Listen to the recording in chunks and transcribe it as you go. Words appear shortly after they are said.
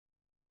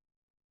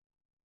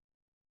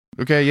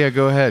Okay, yeah,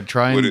 go ahead.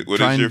 Try and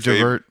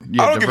divert.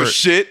 Yeah, I don't give a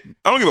shit.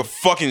 I don't give a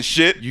fucking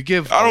shit. You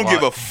give. I don't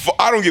give a fuck.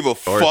 I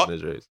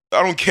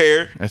don't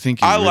care. I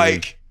think I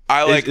like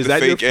is the that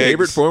fake your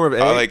favorite eggs. form of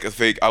egg? I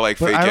like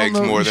fake eggs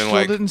more than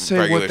like didn't say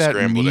regular what that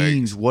scrambled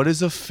means. eggs. What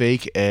is a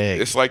fake egg?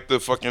 It's like the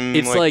fucking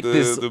It's like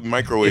this- the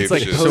microwave it's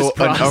like shit. So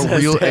a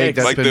real egg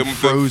that's like been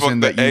frozen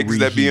the that you eggs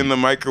that be in reheat. the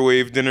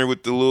microwave dinner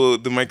with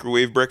the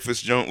microwave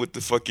breakfast joint with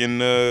the fucking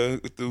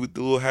with the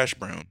little hash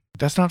brown.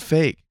 That's not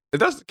fake. If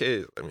that's the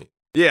case, I mean,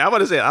 yeah, I'm about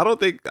to say I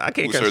can't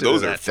Sir, consider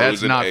those that. are frozen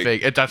That's not egg.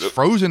 fake. That's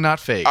frozen, not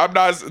fake. I'm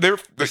not.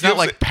 It's not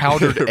like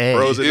powdered egg.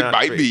 Frozen. It not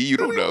might fake. be. You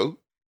don't know.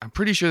 I'm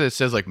pretty sure that it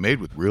says like made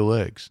with real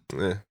eggs.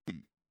 Yeah.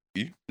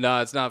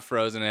 No, it's not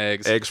frozen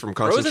eggs. Eggs from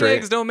Frozen concentrate.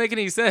 eggs don't make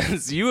any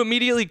sense. You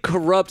immediately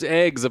corrupt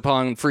eggs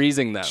upon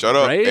freezing them. Shut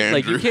up, right?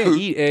 Like you Andrew. can't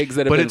eat eggs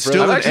that have But been it's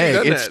still frozen. an actually egg.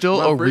 done It's that. still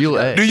My a fridge real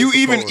got- egg. Do you It's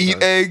even cold, eat huh?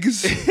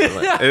 eggs?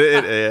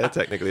 Yeah,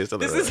 technically it's still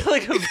This a is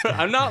like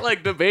I'm not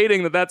like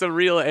debating that that's a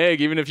real egg,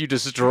 even if you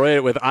destroy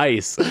it with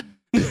ice.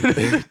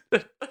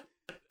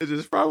 It's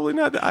just probably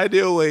not the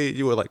ideal way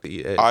you would like to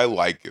eat eggs. I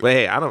like it. But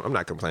hey, I'm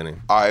not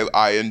complaining.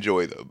 I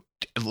enjoy them.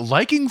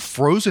 Liking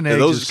frozen eggs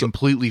those is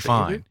completely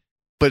fine.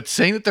 But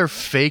saying that they're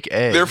fake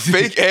eggs. They're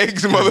fake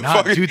eggs, They're not,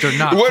 motherfucker. dude, they're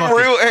not What fucking-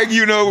 real egg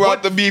you know about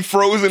What? to be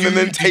frozen and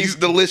then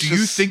taste delicious? Do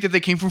you think that they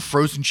came from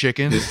frozen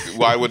chicken?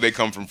 Why would they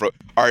come from frozen?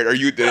 All right, are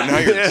you? Now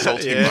you're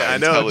insulting my I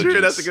know. intelligence.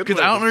 True, that's a good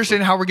Because I don't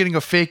understand how we're getting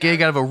a fake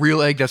egg out of a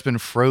real egg that's been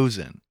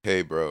frozen.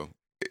 Hey, bro,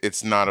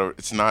 it's not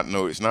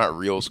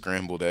real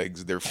scrambled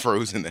eggs. They're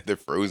frozen. They're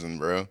frozen,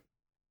 bro.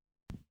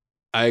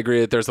 I agree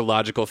that there's a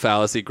logical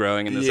fallacy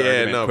growing in this Yeah,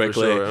 argument no, quickly. for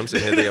sure. I'm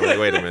sitting here thinking, like,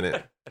 wait a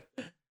minute.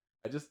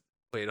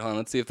 Wait, hold on.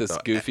 Let's see if this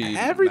goofy.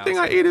 Everything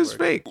I mouse eat is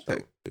works.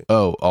 fake.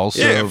 Oh,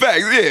 also. Yeah, in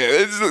fact,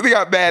 they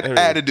got bad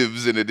Everything.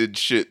 additives in it and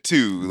shit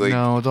too. Like,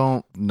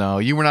 No,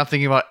 you were not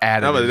thinking about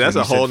additives. No, but that's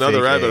when a you said whole nother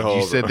fake rabbit egg. hole,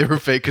 You said bro. they were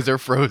fake because they're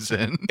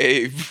frozen.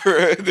 hey,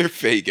 bro, they're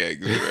fake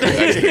eggs. Bro.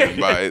 I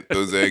stand by it.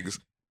 Those eggs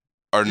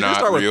are You not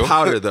start real. with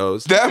powder, though.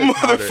 That Start with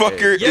powder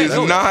motherfucker eggs. is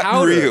not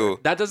powder. real.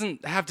 That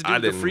doesn't have to do I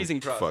with the didn't freezing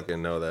process. fucking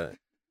know that.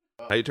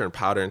 How you turn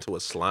powder into a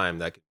slime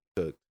that can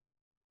cook?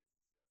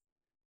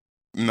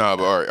 Nah,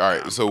 but all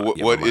right. So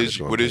Yeah, what my mind is is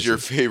going what is your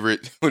places.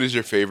 favorite? What is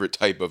your favorite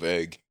type of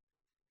egg?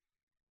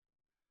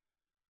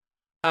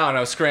 I don't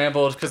know,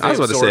 scrambled because I they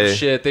was about to absorb say-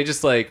 shit. They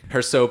just like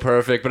are so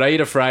perfect. But I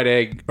eat a fried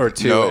egg or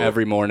two No.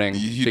 every morning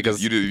You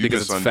because it's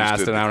misunderstood fast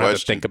and the I don't have to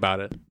question. think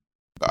about it.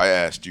 I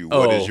asked you,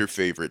 what is Oh. your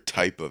favorite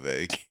type of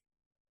egg?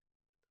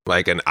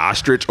 Like an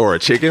ostrich or a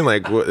chicken?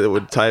 Like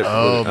what type?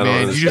 Oh, I don't man,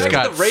 you understand. just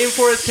got the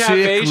Rainforest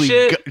Cafe sickly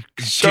shit?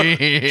 Shut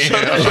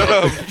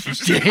up.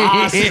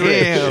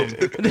 Damn.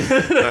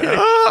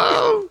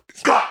 Oh,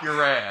 Got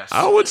your ass.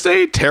 I would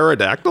say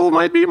pterodactyl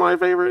might be my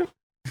favorite.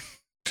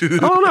 I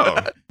don't know.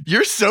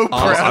 You're so Oh,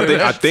 proud. I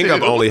of think that, I've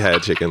too. only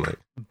had chicken. Like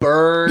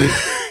Bird.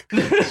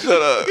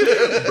 Shut up.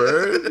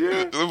 bird.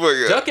 Yeah. Oh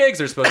my God. Duck eggs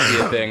are supposed to be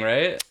a thing,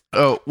 right?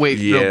 Oh wait,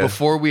 no. Yeah.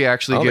 Before we I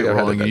actually don't get think I've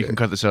had rolling, that you can yet.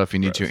 cut this out if you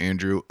need to, Gross.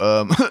 Andrew.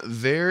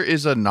 There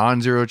is a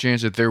non-zero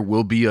chance that there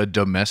will be a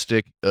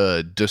domestic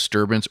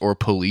disturbance or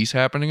police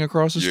happening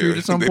across the street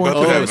at some they point.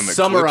 about to Oh, have an eclipse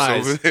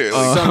summarize. over there.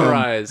 Like,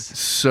 Summarize.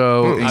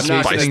 So in I'm case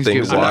not gonna- things I'm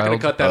get not wild, gonna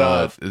cut that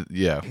off.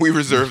 Yeah, we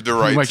reserve the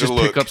we right might to just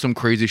look. pick up some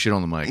crazy shit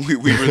on the mic.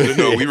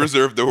 We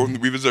reserve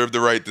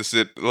the right to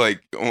sit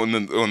like on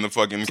the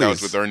fucking couch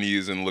Please. with our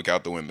knees and look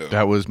out the window.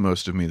 That was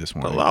most of me this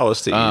morning. Allow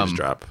us to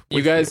eavesdrop.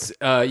 You guys,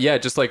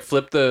 just like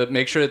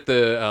make sure that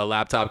the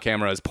laptop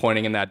camera is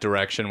pointing in that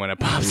direction when it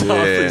pops off.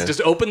 Yeah. Please just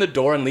open the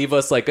door and leave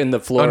us like in the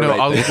floor. Oh no,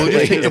 right there. we'll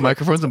just take the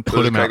microphones and put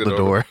We'll them just out crack the the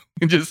door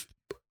and just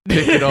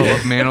pick it all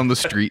up, man on the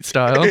street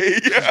style.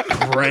 Yeah.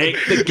 Crank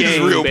the This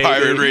game, is real baby.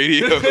 pirate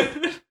radio.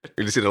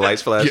 You see the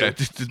lights flashing. Yeah,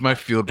 this is my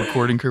field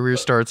recording career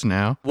starts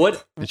now.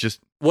 What It's just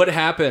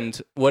happened?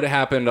 What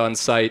happened on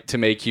site to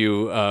make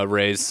you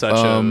raise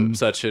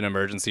such an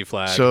emergency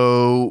flag?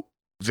 so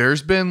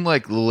there's been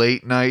like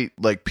late night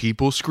like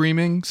people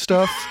screaming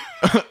stuff.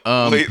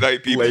 Late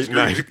night people. Late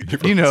screaming.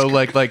 night. You know,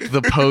 like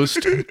the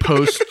post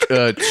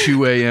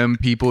 2 a.m.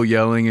 people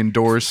yelling and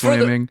doors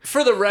slamming.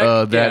 for the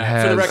record, That for the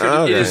has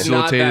record, it is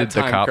not facilitated that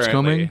the time cops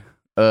currently.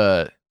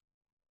 coming.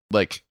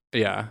 Like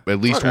Yeah. at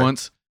least Okay.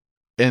 once.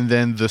 And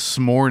then this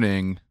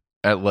morning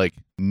at like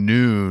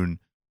noon,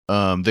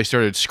 they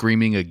started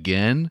screaming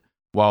again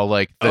while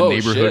like the Oh,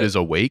 neighborhood shit. is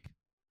awake.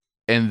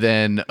 And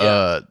then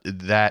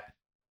that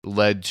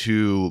led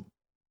to,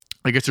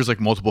 I guess there's like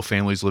multiple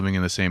families living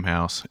in the same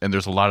house and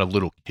there's a lot of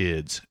little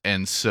kids.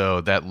 And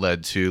so that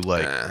led to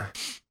like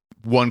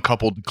one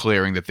couple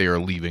declaring that they are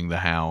leaving the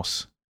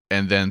house.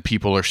 And then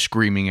people are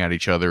screaming at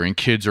each other and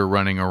kids are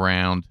running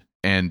around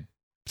and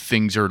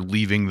things are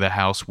leaving the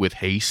house with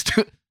haste.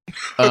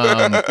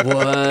 And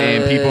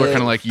people are kind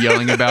of like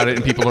yelling about it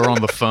and people are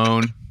on the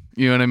phone.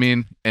 You know what I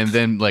mean? And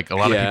then like a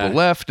lot of people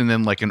left and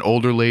then like an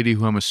older lady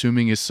who I'm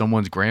assuming is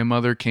someone's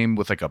grandmother came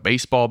with like a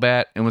baseball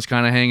bat and was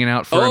kind of hanging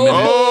out for a minute.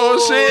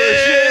 Oh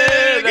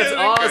shit! That's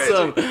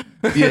awesome.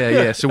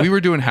 Yeah. So we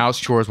were doing house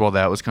chores while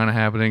that was kind of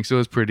happening. So it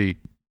was pretty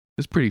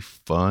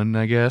fun,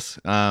 I guess.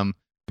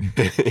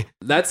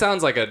 That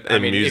sounds like a. I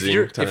mean, if Amusing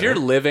you're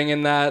time. living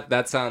in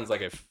that sounds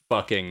like a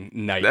fucking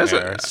nightmare.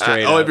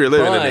 Straight oh, up. if you're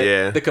living in But it,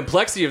 yeah. The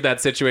complexity of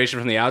that situation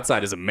from the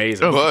outside is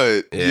amazing.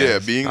 But Yeah,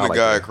 being I the like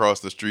guy that. across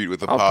the street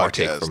with a I'll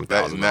partake podcast, from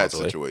that 1,000 in that miles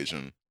away.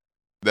 situation,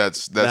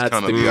 that's That's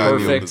kind of the the ideal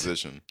perfect-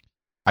 position.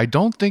 I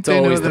don't think It's they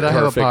know always that the I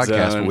have a perfect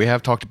podcast, zone. but we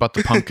have talked about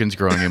the pumpkins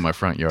growing in my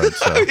front yard.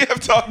 So We have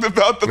talked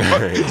about the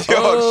pumpkins. Yo,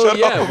 Oh, shut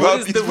yeah. up What about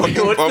is these the-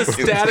 fucking what's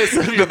the pumpkins. status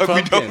of your No,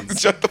 we don't. pumpkins?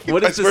 Shut the fuck.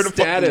 What I is swear the to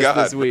fucking status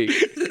God. this week?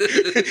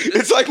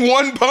 It's like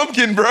one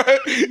pumpkin, bro.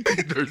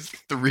 there's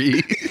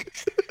 3.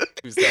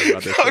 Who's talking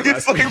about this Dog, shit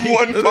it's last like week?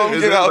 one Is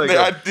pumpkin it out like there.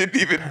 a- I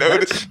didn't even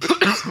notice.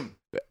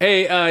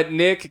 Hey,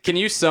 Nick, can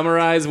you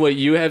summarize what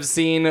you have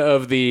seen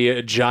of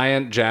the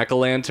giant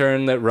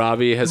jack-o'-lantern that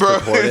Robbie has Bro,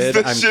 purported?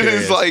 the I'm shit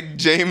curious. is like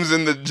James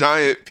and the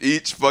Giant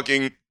Peach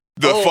fucking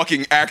the Oh.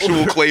 fucking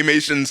actual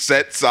claymation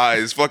set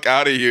size. Fuck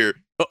out of here.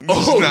 It's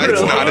Oh, not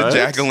really? a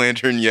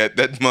jack-o'-lantern yet.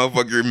 That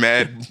motherfucker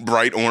mad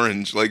bright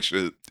orange like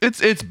shit.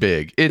 It's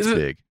big. It's Is it-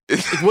 big.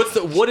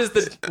 What is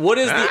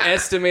the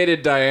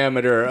estimated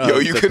diameter of Yo,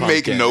 you the could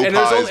make pumpkin? no and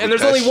there's pies only, and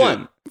with there's that only shit.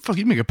 one. Fuck,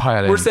 you make a pie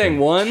out of We're anything. saying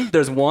one.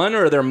 There's one,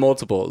 or are there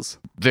multiples?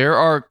 There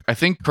are, I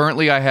think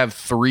currently I have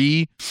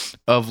 3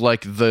 of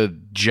like the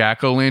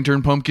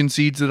jack-o'-lantern pumpkin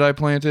seeds that I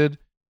planted.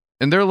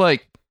 And they're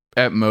like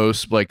at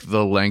most like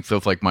the length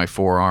of like my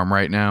forearm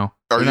right now.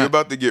 Are They're you not-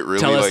 about to get really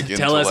Tell us, like into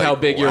tell us like, how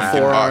big your wow.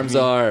 forearms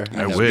are.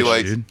 I Just wish, be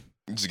like, dude.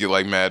 just get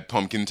like mad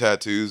pumpkin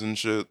tattoos and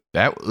shit.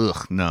 That,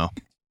 no.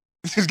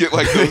 Just get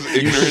like those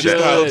ignorant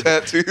style should.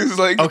 tattoos.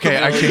 Like Okay,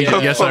 I changed it. the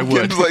Yes, I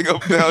would. pumpkins, like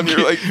up down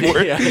your like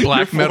forehead. Yeah.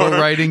 Black your metal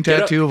forearm. writing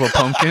Get up- tattoo of a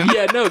pumpkin.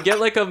 Yeah, no, get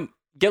like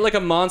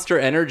a Monster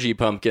Energy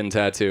pumpkin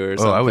tattoo or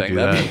something. Oh, I would do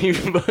That'd be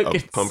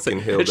fucking Pumpkin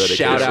sick. Hill Shout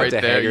dedication. out Right to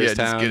there, yeah,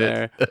 Hagerstown just get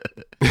it. there.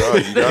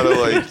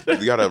 Bro,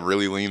 you gotta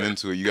really lean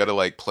into it. You gotta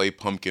like play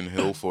Pumpkin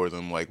Hill for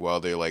them, like while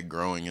they're like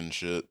growing and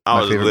shit. I My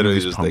was favorite literally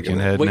movie is just thinking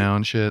Pumpkinhead Wait. now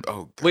and shit.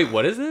 Oh, God. Wait,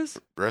 what is this?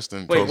 Rest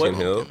in Wait, peace, what- Pumpkin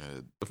Hill?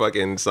 Pumpkinhead. the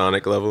fucking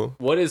Sonic level.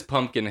 What is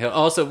Pumpkin Hill?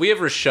 Also, we have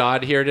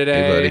Rashad here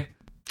today. Hey, buddy.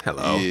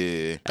 Hello.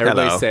 Yeah.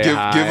 Everybody Hello. say Give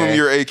hi. him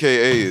your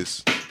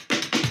AKAs.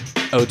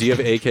 Oh, do you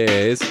have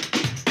AKAs?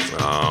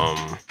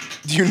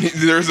 You need.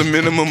 There's a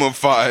minimum of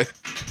 5.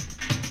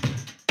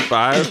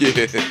 5?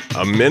 Yeah,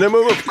 A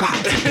minimum of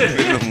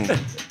minimum.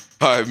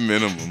 5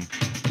 minimum.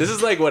 This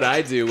is like what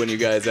I do when you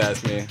guys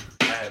ask me.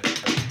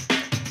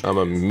 I'm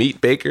a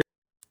meat baker.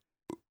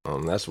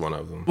 That's one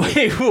of them.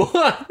 Wait,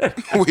 what?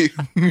 Wait,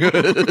 You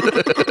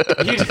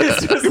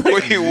just was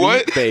like Wait,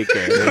 what? meat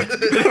baker.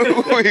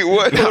 wait,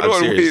 what? No, I'm Hold on,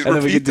 serious. wait. And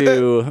then we repeat could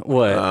do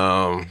what?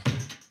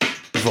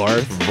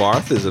 Varth.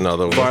 Varth is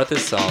another one. Varth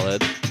is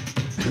solid.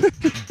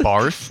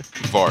 Barth? that.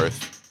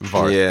 Varth.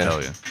 Varth, Yeah.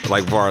 hell yeah.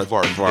 Like Varth.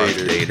 Varth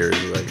Vader.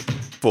 Like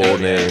full Oh,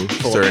 yeah. name,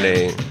 Full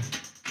surname.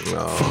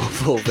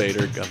 Full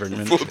Vader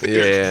government.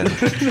 Yeah.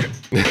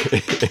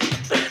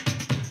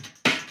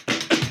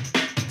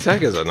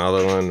 Tech is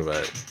another one,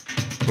 but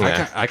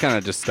yeah. I kind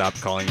of just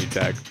stopped calling you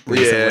Tech Yeah.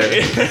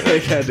 recently.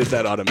 Like, I did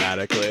that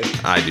automatically.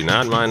 I do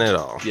not mind at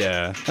all.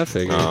 Yeah, I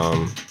figured.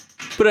 Um,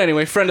 But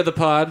anyway, friend of the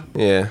pod,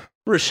 yeah.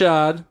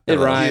 Rashad. It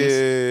Hello. rhymes.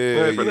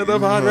 Yeah. Friend of the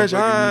pod,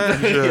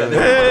 Rashad.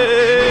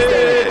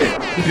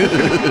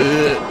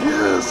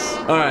 Yes.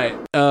 All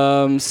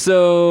right.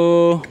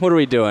 So what are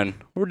we doing?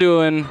 We're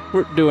doing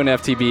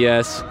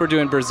FTBS. We're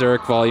doing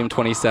Berserk Volume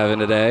 27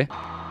 today.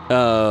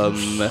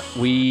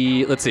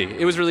 Let's see.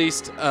 It was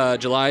released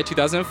July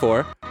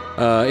 2004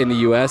 in the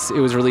U.S. It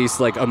was released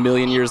like a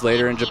million years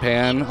later in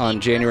Japan on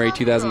January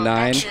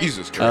 2009.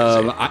 Jesus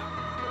Christ.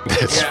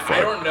 I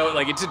don't know.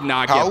 Like, it did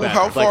not get How better.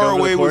 how Like, far over the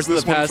away was course of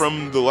this the one past-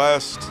 from the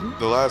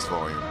last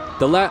volume?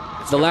 The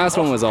last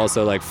one was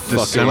also like fucking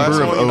December last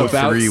one of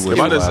 03 was the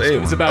about to last say, It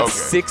was one. about Okay.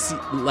 6.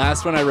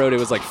 Last one I wrote, it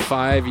was like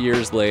 5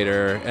 years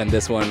later, and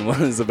this one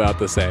was about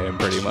the same,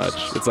 pretty much.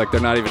 It's like they're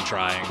not even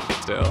trying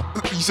still.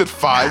 You said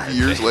 5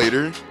 years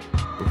later?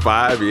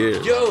 5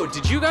 years. Yo,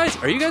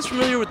 are you guys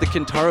familiar with the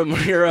Kentaro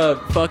Miura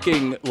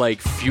fucking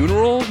like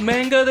funeral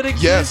manga that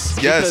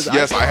exists? Yes.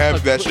 Because I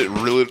have that shit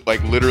really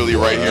like literally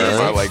right here in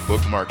my like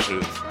bookmark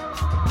shit.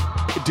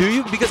 Do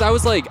you? Because I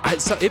was like,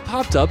 it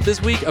popped up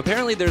this week.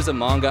 Apparently, there's a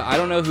manga. I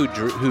don't know who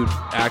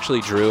actually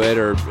drew it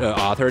or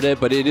authored it,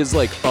 but it is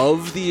like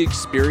of the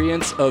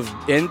experience of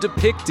and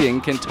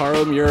depicting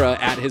Kentaro Miura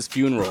at his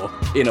funeral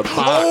in a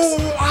box.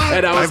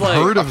 And I was I've like,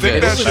 heard I of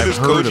think this. that shit I've is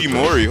heard of Koji this.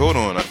 Mori. Hold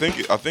on. I think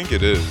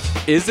it is.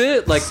 is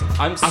it? Like,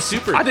 I'm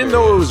super. I didn't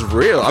know it was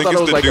real. I I think thought it it's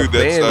was the like a dude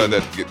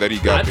that's, fan. that he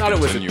got I to thought it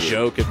was a continue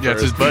joke at Yeah,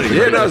 it's first. his buddy.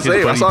 Yeah, right? no, His same.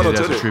 I buddy saw it did on as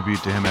a Twitter.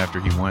 tribute to him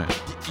after he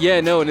went. Yeah,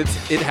 no, and it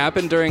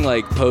happened during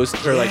like during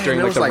Yeah, like it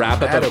the was, like,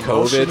 wrap up mad of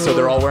COVID, so emotional.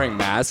 they're all wearing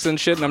masks and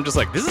shit, and I'm just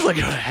like, this is like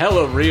a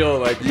hella real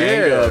like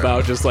manga Yeah.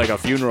 about just like a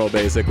funeral,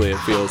 basically. It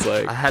feels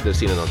like. I had to have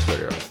seen it on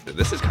Twitter.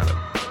 This is kind of.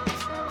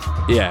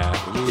 Yeah,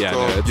 What is it yeah,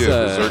 called? no, it's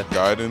Berserk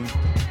Gaiden.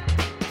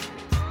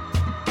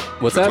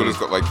 what's That's that? what it's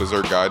called, like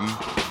Berserk Gaiden.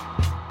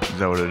 Is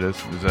that what it is?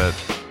 Is that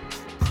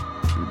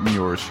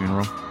Miura's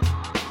funeral?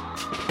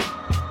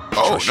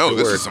 Oh Trust no, the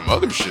this word. is some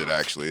other shit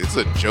actually. It's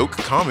a joke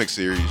comic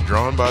series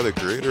drawn by the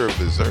creator of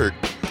Berserk,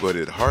 but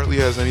it hardly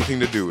has anything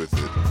to do with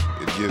it.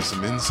 It give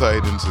some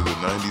insight into the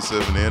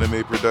 97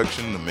 anime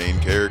production. The main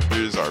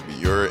characters are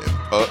BERSERKERRRRRR and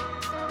Pup,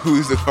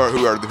 who's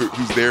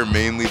there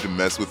mainly to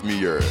mess with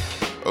me.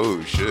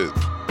 Oh shit.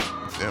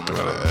 Damn, I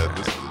gotta add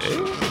this to the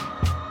shit, man.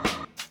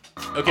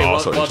 Okay,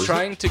 while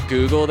trying to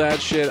Google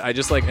that shit, I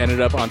just like ended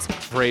up on some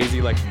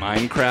crazy like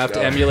Minecraft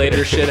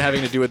emulator shit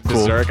having to do with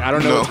Berserk. I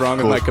don't know what's wrong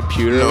with my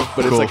computer,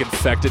 but it's like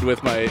infected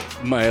with my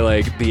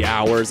like the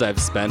hours I've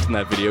spent in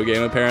that video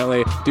game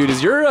apparently. Dude,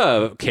 is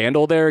your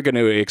candle there going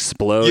to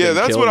explode? Yeah,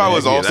 that's what I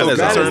was also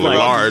concerned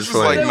about. It's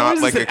like not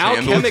like a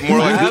candle, it's more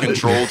like a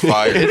controlled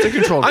fire. It's a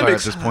controlled fire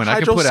at this point.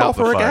 I can put out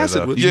the fire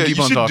though. Yeah, you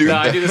should do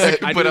that.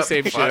 I do the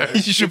same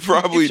shit. You should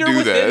probably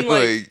do that.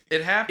 Like,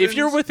 it happens. If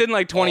you're within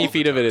like 20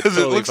 feet of it, it's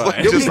totally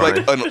fine. Like just like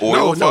an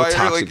oil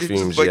fire, like it's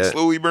fumes just like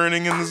slowly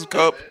burning in this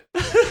cup.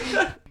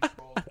 I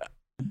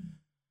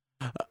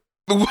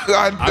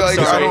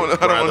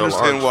don't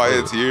understand why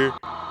it's here.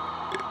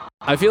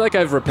 I feel like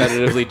I've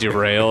repetitively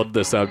derailed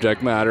the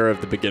subject matter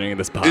of the beginning of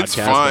this podcast. It's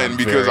fine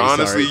because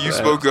honestly, you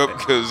spoke up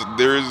because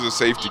there is a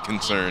safety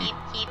concern.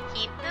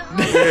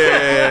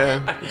 Yeah,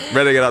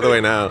 better get out of the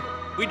way now.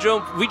 We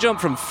jump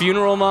from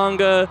funeral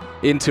manga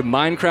into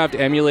Minecraft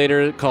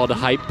emulator called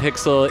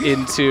Hypixel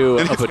into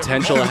a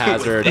potential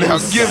hazard. Now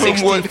give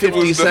him what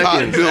 50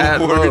 seconds at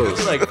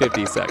most. Like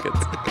 50 seconds.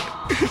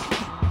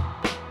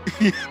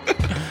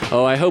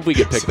 Oh, I hope we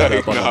can pick that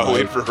up on the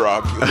wait for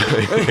Rob.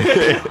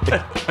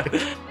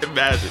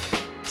 Imagine.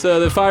 So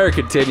the fire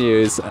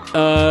continues. He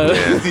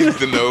needs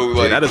to know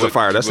like that is a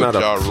fire. That's not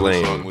a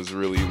flame. Song was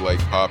really like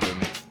popping.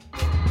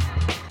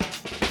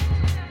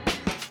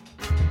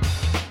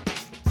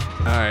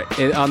 All right.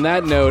 And on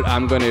that note,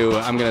 I'm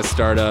gonna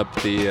start up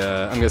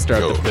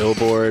the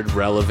Billboard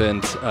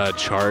relevant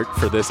chart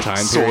for this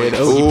time period.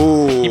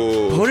 Oh, he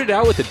put it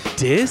out with a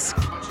disc.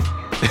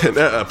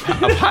 a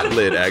pot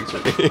lid,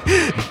 actually.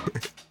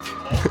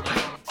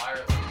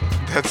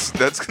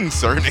 That's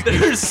concerning.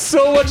 There's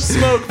so much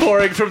smoke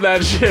pouring from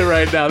that shit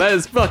right now. That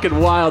is fucking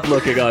wild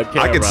looking on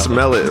camera. I can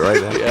smell it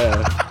right now.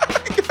 Yeah.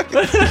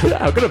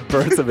 I'm gonna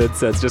burn some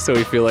incense just so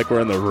we feel like we're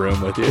in the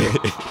room with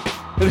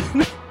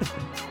you.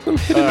 All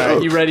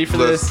right, you ready for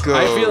this? Go.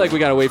 I feel like we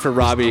gotta wait for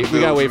Robbie. We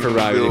gotta wait for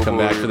Robbie to come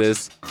back for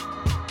this,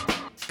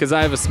 because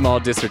I have a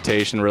small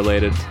dissertation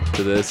related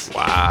to this.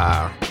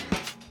 Wow.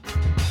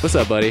 What's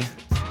up, buddy?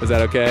 Is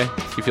that okay?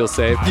 You feel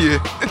safe? Yeah.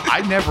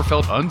 I never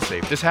felt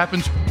unsafe. This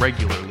happens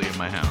regularly in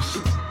my house.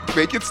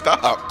 Make it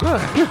stop.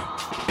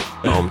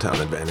 Hometown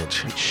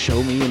advantage.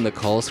 Show me in the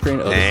call screen.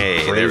 Oh, hey,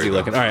 this is crazy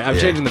looking. All right, I'm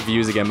changing the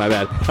views again. My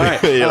bad. All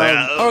right.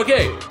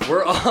 Okay,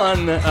 we're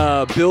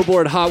on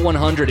Billboard Hot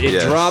 100.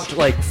 It dropped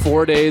like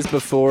 4 days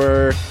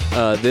before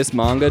this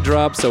manga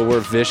dropped, so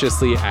we're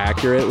viciously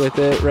accurate with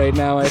it right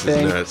now, I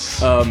think.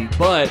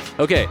 But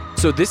okay,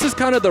 so this is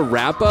kind of the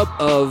wrap up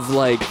of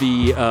like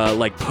the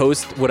like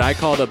post, what I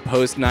call the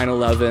post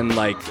 9/11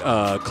 like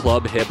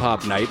club hip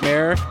hop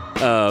nightmare.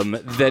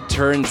 That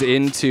turns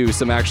into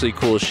some actually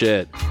cool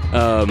shit.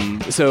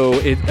 So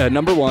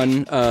number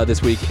one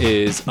this week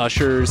is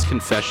Usher's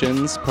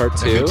Confessions Part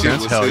 2,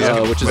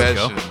 which is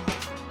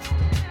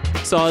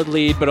solid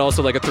lead, but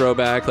also like a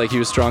throwback. Like he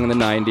was strong in the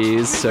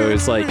 90s, so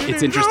it's like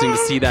it's interesting to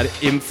see that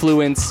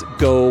influence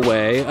go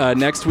away.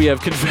 Next we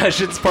have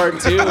Confessions Part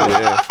 2.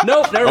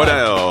 Nope, never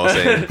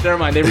mind. Never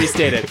mind, they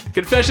restated.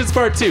 Confessions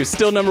Part 2,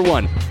 still number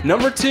one.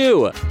 Number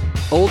 2,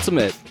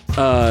 Ultimate.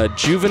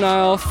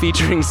 Juvenile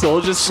featuring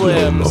Soulja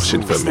Slim.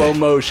 Slow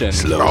motion.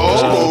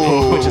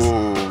 Oh, which is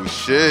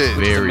shit.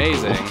 Very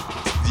amazing. Cool.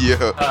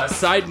 Yeah.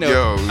 Side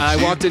note, I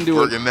walked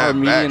into an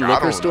Armenian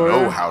liquor store. I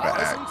don't know how to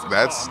act.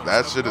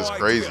 That shit is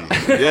crazy.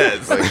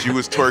 Yes. Like she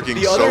was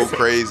twerking so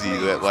crazy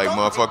that like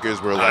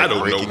motherfuckers were like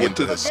breaking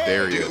into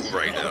hysteria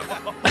right now.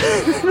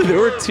 There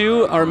were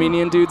 2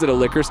 Armenian dudes at a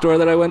liquor store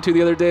that I went to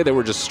the other day that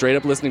were just straight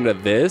up listening to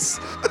this,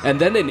 and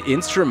then an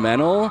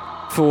instrumental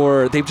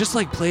they've just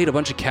like played a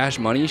bunch of Cash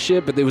Money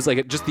shit, but it was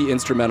like just the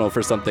instrumental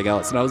for something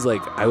else. And I was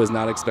like, I was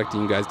not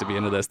expecting you guys to be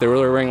into this. They were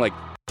wearing like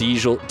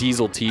diesel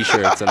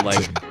t-shirts and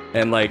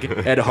like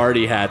Ed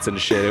Hardy hats and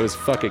shit. It was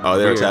fucking they were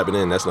weird. tapping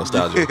in. That's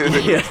nostalgic.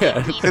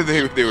 Yeah.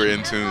 they were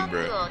in tune,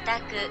 bro.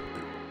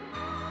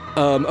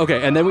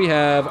 Okay, and then we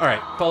have, all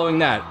right, following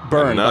that,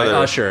 Burn by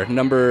Usher.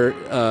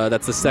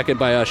 That's the second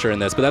by Usher in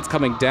this, but that's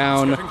coming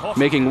down,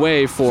 making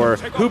way for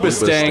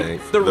Hoobastank,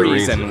 The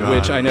Reason,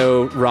 which I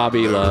know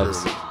Robbie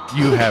loves.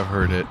 You have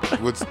heard it.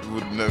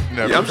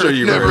 Never. I'm sure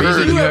you've Never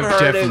heard it. You have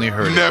definitely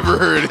heard it. Never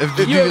heard it.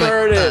 You have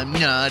heard it. I'm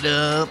not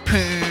a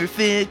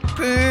perfect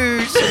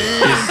person.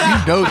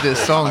 You know this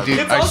song, dude.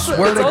 I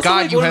swear to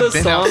God, you have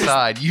been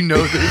outside. You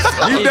know this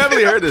song. You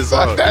definitely heard this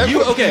song.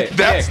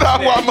 That's not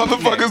why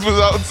motherfuckers was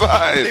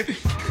outside.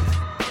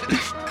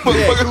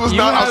 Motherfuckers was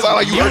not outside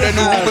like you heard that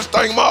new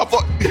Hoobastank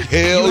motherfucker.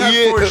 Hell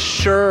yeah. For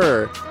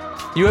sure.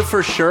 You have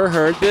for sure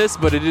heard this,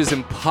 but it is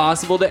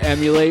impossible to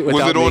emulate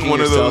without Was it on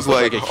one of those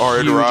like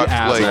hard rock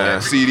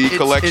like CD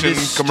collection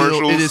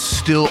commercials? It is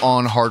still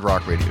on hard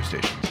rock radio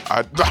stations.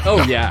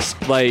 Oh yeah,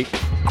 like,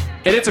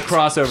 and it's a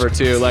crossover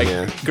too. Like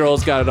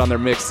girls got it on their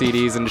mixed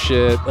CDs and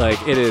shit.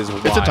 Like it is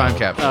wild. It's a time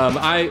capsule.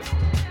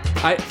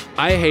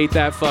 I hate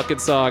that fucking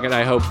song, and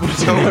I hope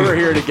to never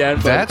hear it again.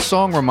 But That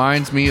song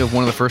reminds me of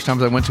one of the first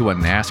times I went to a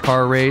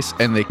NASCAR race,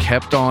 and they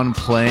kept on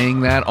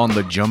playing that on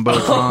the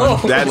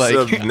Jumbotron. That's like,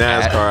 a NASCAR the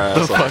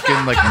ass song.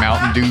 fucking like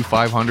Mountain Dew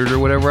 500 or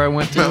whatever I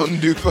went to. Mountain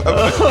Dew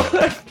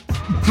 500.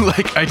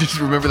 Like I just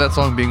remember that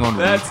song being on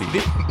That's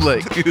repeat.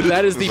 Like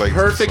that is the It's like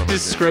perfect something.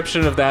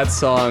 description of that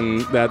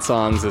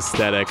song's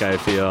aesthetic, I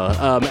feel.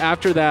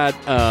 After that,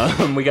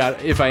 we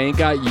got If I Ain't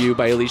Got You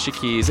by Alicia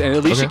Keys. And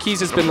Alicia Keys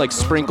has been like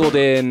sprinkled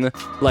in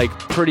like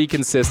pretty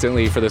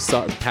consistently for the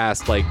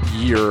past like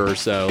year or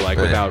so, like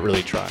without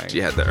really trying.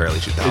 She had the early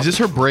 2000s. is this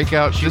her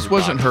breakout? This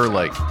wasn't her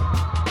like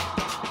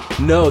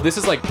No, this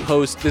is like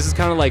this is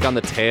kind of like on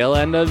the tail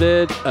end of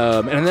it.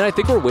 And then I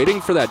think we're waiting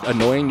for that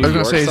annoying New I was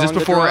York gonna say, is this song to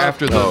before or drop.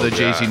 after the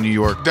Jay-Z New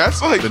York?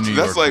 That's like The New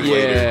that's York like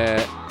later.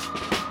 Yeah.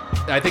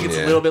 I think it's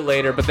a little bit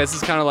later, but this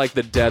is kind of like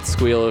the death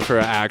squeal of her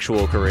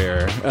actual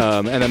career.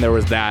 And then there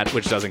was that,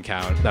 which doesn't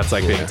count. That's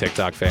like being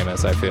TikTok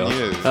famous, I feel.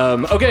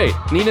 Yeah. Okay,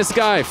 Nina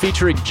Sky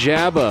featuring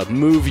Jabba,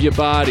 Move Your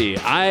Body.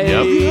 Yep. I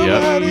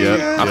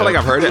feel like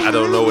I've heard it. I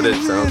don't know what it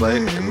sounds like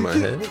in my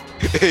head.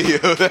 Hey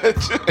yo, that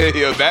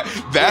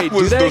Wait,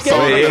 was do that the again?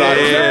 song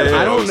that Yeah.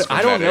 I I don't- most from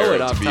I don't that know era,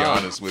 it off to be top.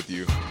 honest with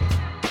you.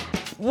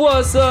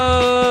 What's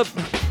up?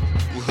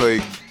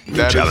 Like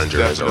that is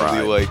Challenger has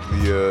definitely arrived.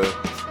 like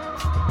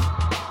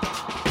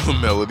the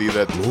melody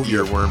that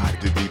earwormed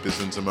the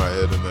deepest into my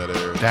head in that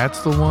era. That's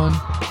the one.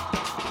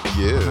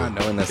 Yeah. Not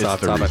knowing this It's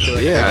off the top, I feel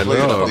like Yeah, I I looked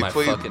it know. up on They my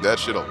played fucking- that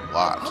shit a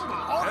lot.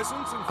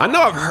 I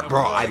know I've heard,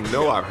 bro. I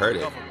know I've heard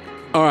it.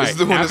 All right, This is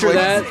the one that's after like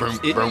that, boom,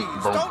 it- boom,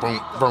 boom, boom,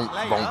 boom,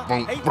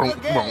 boom, boom,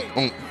 boom,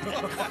 boom.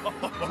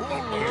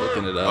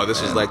 looking it up. Oh,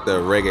 this was like the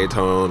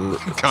reggaeton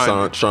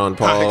Kinda. Sean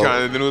Paul.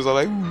 Kind of. Then it was all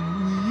like.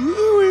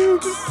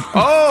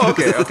 Oh,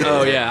 okay, okay.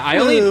 Oh yeah, I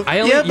only yeah,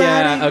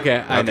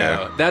 okay, I Okay.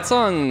 know. That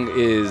song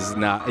is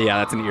not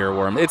that's an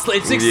earworm. It's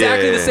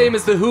exactly the Yeah. same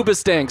as the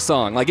Hoobastank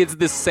song. Like it's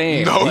the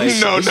same. No, Like, no, this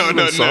is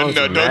when songs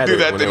don't do mattered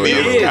that when to they me. were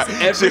It is.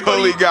 She Everybody-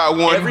 only got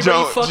one everybody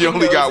jump. She fucking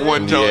only got knows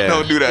one it. jump. Yeah.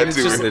 Don't do that It's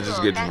to just- her. It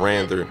just gets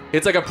ran through.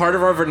 It's like a part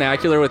of our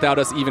vernacular without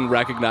us even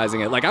recognizing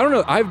it. Like I don't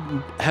know, I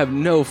have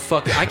no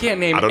fucking. I can't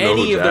name I don't know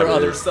any who of their Jabba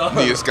other is. songs.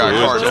 Nia Sky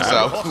Cardinals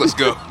out. Let's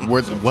go.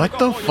 What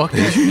the fuck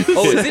did you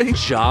Oh, is say? it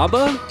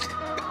Jabba?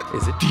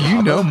 Is it? Do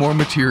you know more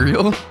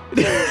material?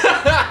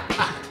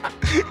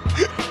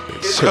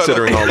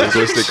 Considering all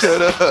linguistics.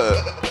 Shut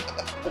up.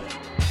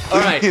 All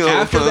right. Yo,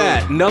 After bro.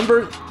 that,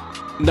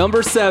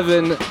 number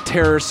 7,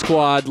 Terror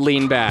Squad,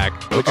 Lean Back,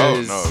 which Oh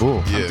is no.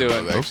 Cool. Yeah, I'm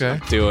doing no, actually,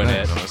 Okay. doing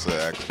Nice. it. no, it's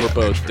actually We're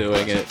both extra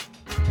doing classic.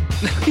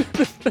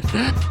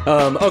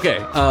 it. Okay,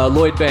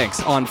 Lloyd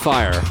Banks, On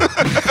Fire.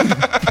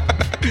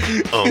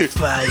 On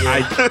fire.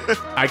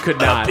 I could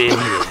not.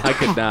 I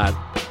could not.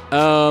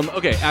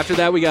 Okay, after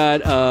that we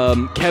got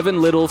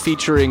Kevin Little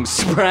featuring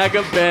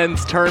Spragga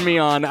Benz, Turn Me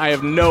On. I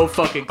have no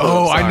fucking clue.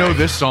 Oh, I sorry. know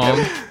this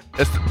song.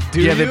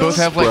 Yeah, they both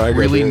have like Spragga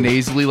really Benz.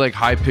 nasally, like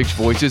high-pitched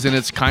voices, and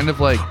it's kind of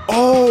like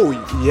Oh,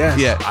 yes.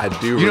 Yeah. I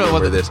do You know remember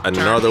what the- this.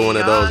 Another one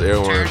of those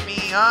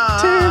earworms.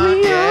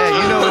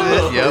 yeah, you know what it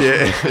is.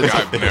 Yep. Yeah.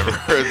 I've never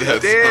heard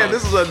that. Damn, song.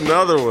 this is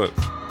another one.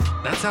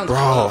 That sounds Bro,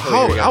 awful.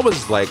 how, I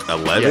was like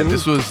 11. Yeah,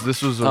 this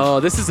was a Oh,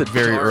 this is a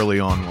very dark, early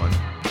on one.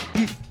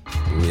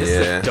 This is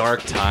a Yeah.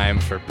 dark time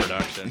for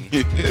production.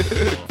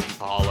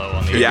 Hollow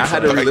on the Yeah, I had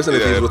to inside. re-listen to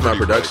Yeah, these with my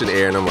pretty production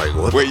air, and I'm like,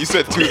 what? Wait, you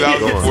said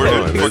 2004? Going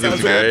on? Did This fucking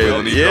is Matt crazy.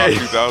 Melanie Yeah.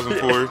 drop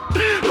 2004?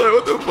 Like,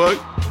 what the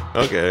fuck?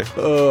 Okay. This is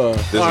all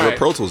what right.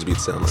 Pro Tools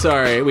beats sound like.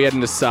 Sorry, we had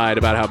an aside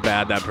about how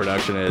bad that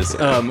production is.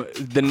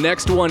 The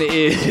next one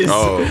is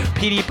Oh.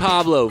 PD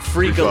Pablo,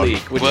 Freak a Leak,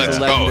 which Let's is a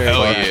go. legendary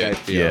Hell track, yeah. I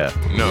feel.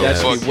 Yeah. No, That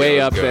fuck should be way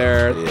yeah, up let's go.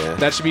 there. Yeah.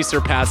 That should be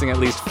surpassing at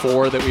least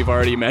 4 that we've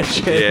already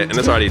mentioned. Yeah, and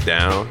it's already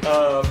down.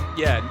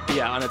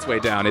 Yeah, on its way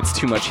down. It's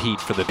too much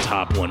heat for the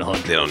top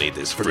 100. They don't need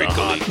this For the freak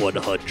hot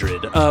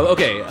 100.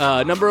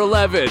 Okay, number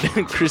 11,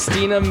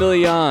 Christina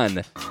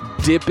Milian,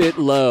 Dip It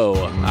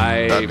Low.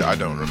 I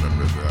don't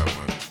remember that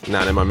one.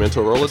 Not in my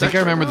mental roll. I think I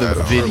remember the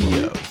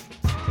video.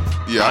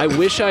 Yeah, I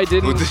wish I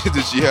didn't.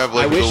 Did she have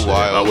like I wish- the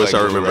wild? I wish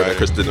like, I remember that rider?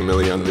 Christina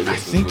Milian video. I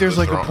think there's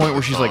like a point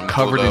where she's like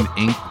covered in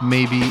ink,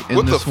 maybe in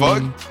What the this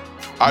fuck? one.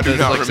 I do There's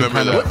not like some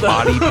remember kind of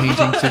that. body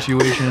painting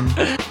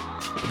situation.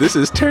 This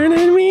is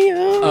turning me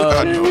on.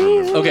 I don't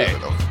remember Okay.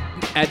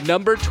 that. At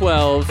number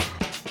 12,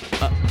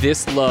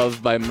 This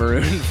Love by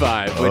Maroon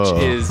 5, which Oh.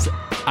 is,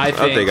 I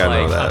think I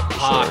know like that a for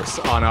pox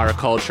on our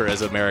culture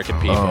as American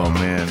people. Oh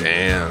man,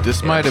 Damn.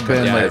 this might have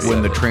been Yeah, like it's-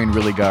 when the train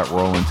really got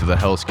rolling to the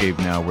hellscape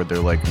now, where they're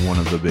like one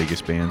of the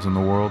biggest bands in the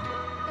world.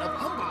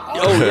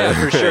 Oh yeah,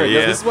 for sure. No,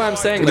 Yeah. this is what I'm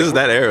saying. This is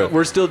that era.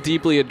 We're still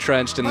deeply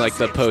entrenched in like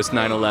the post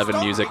 9/11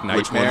 music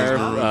Which one is nightmare.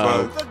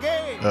 Maroon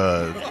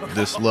 5?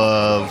 This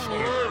Love,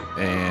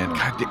 and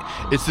God,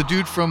 it's the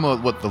dude from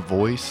what, The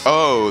Voice?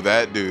 Oh,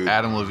 that dude.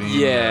 Adam Levine.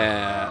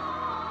 Yeah.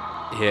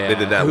 Yeah. They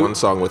did that Who- one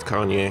song with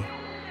Kanye.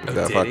 That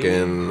did he?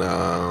 fucking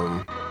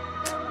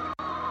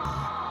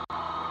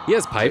He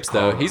has pipes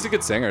though. He's a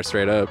good singer,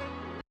 straight up.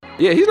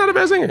 Yeah, he's not a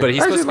bad singer. But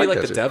he's I supposed to be actually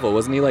like the that devil,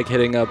 wasn't he? Like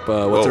hitting up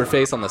what's her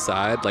face on the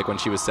side, like when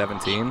she was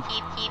 17.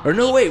 Or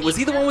no, wait, was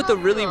he the one with the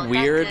really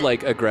weird,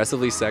 like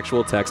aggressively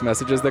sexual text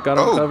messages that got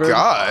him Oh covered?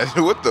 God,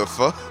 what the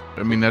fuck?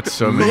 I mean, that's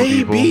so many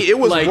people. Maybe it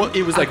was Like one,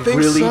 it was I like think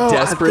really so, I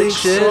desperate think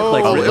shit. so.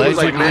 Like Oh, really, it was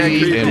like mad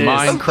Allegedly in creepy.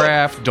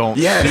 Minecraft, don't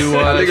Yes, sue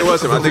I us. think it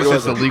was him. I think it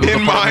was This is him. the legal In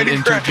department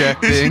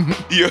Minecraft.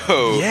 interjecting.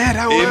 Yo, Yeah,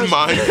 that in was-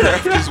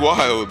 Minecraft is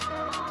wild.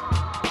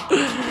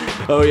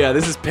 Oh yeah,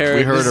 this is parody.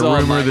 We heard this is a all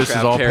rumor, this is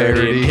Minecraft all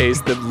parody. in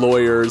case the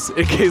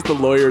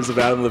lawyers of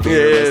Adam Levine Yeah,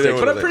 are yeah, listening. they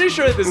But were I'm pretty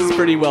sure this is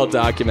pretty well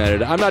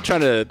documented. I'm not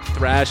trying to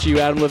thrash you,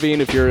 Adam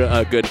Levine, if you're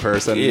a good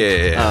person.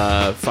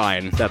 Yeah.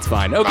 Fine. That's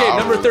fine. Okay, I'll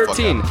number fuck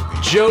 13,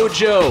 Adam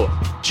Levine.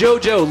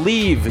 JoJo,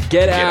 leave,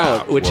 get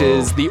out, which Whoa.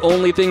 is the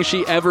only thing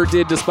she ever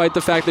did, despite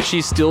the fact that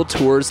she still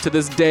tours to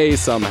this day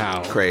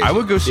somehow. Crazy. I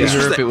would go see Yeah. her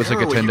It's if just it was like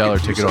a the era where you $10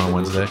 could do ticket on something.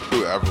 Wednesday.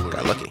 Whoever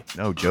Got lucky.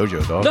 No,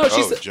 JoJo, dog. No, Oh,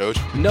 she's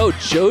Jojo. no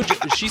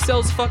JoJo.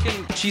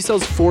 She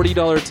sells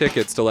 $40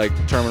 tickets to like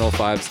Terminal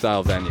 5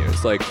 style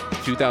venues, like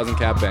 2,000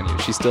 cap venues.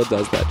 She still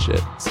does that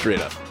shit straight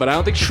up. But I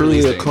don't think she's Truly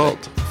released a anything.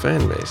 cult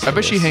fan base. I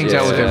bet she hangs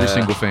out with Yeah. every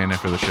single fan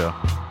after the show.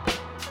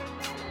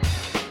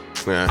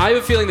 Yeah. I have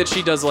a feeling that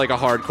she does like a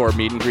hardcore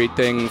meet and greet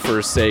thing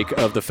for sake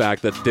of the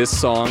fact that this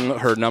song,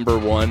 her number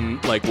one,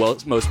 like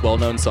most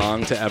well-known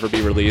song to ever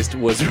be released,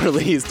 was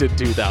released in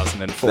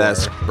 2004.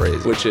 That's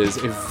crazy. Which is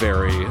a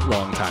very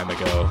long time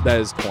ago.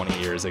 That is 20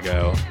 years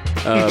ago.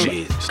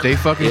 Stay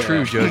fucking Yeah.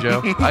 true,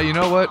 JoJo. You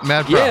know what?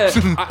 Mad Yeah,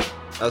 props.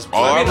 That's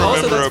All I I mean, also,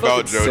 remember that's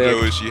about fucking JoJo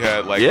sick. is she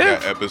had like Yeah,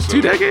 that episode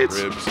 2 decades.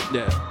 of Cribs,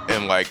 yeah.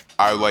 and like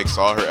I like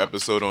saw her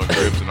episode on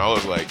Cribs, and I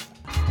was like,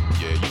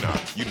 yeah,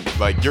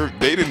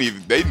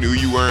 they knew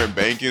you weren't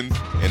banking,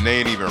 and they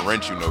ain't even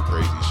rent you no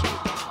crazy shit,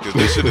 because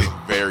this shit is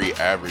a very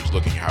average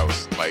looking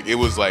house. Like it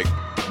was like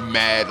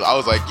mad. I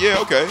was like, yeah,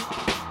 okay.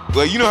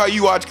 Like you know how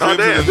you watch Cribs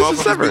damn, and then this is motherfuckers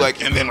be separate.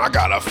 like, and then I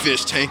got a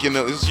fish tank in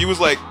the. She was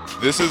like,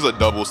 this is a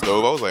double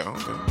stove. I was like,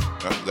 okay.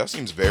 That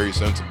seems very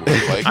sensible.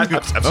 Like,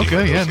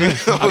 Okay, yeah,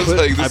 nice. I was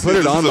like, I this put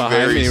is it on a behind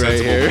very me right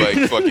sensible, here.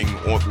 like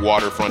fucking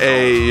waterfront. home.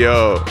 Hey,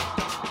 yo.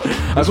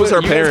 This was her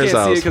You guys parents'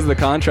 can't see it house. because of the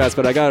contrast,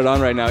 but I got it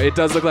on right now. It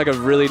does look like a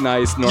really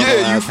nice normal Yeah,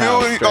 you ass feel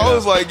house, me? straight I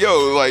was up. like,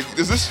 yo, like,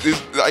 is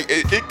like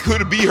it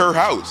could be her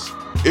house.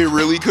 It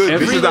really could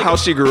This be. is the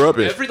house she grew up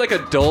in. Every like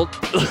adult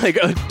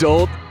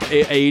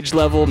age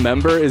level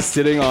member is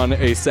sitting on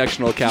a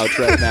sectional couch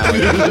right now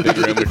in the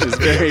living room, which is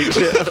very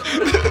chill.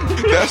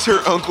 That's her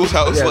uncle's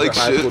house, She has like a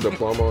high school shit.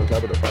 diploma on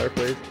top of the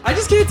fireplace. I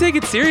just can't take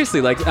it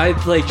seriously.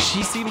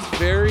 She seems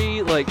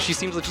very she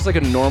seems just like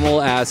a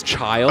normal ass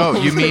child.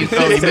 Oh, you mean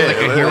like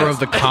a hero of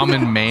the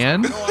common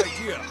man?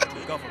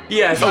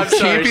 yes, I'm sorry,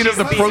 Champion of she's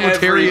the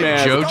proletariat,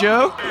 everyman.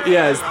 JoJo?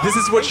 Yes, this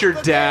is what your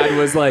dad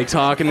was like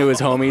talking to his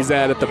homies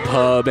at the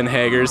pub in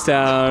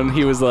Hagerstown.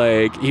 He was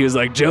like,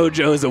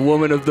 JoJo's a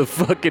woman of the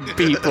fucking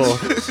people.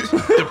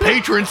 The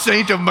patron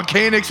saint of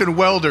mechanics and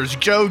welders,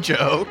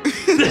 JoJo.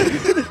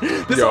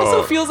 This Yo.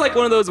 also feels like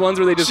one of those ones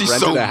where they just She's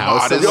rented so a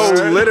house. modest. Yo,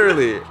 somewhere.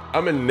 literally,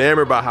 I'm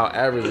enamored by how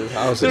average this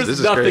house is. There's This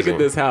is nothing crazy. in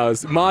this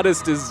house.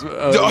 Modest is. Yo,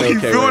 okay you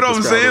feel way what of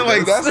I'm describing saying?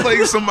 Like this. that's like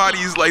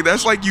somebody's like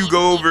that's like you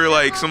go over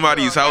like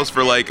somebody's house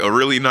for like a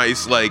really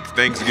nice like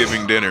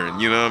Thanksgiving dinner.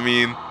 You know what I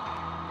mean?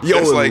 Yo,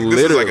 It's like this is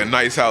literally. like a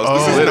nice house. Oh,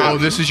 This is not.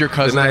 this is your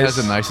cousin that has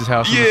the nicest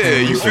house in the Yeah,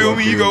 family? you feel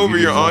me? You go over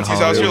your auntie's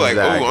house. You're like,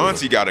 Exactly. oh,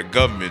 auntie got a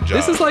government job.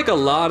 This is like a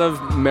lot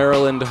of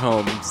Maryland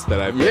homes that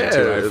I've been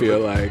to. I Yeah, feel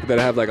like that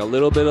have like a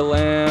little bit of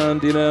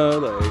land. You know,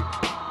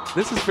 like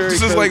this is very.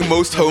 This is cozy. like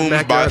most homes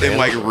Backyard in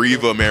like animal.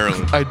 Riva,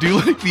 Maryland. I do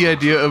like the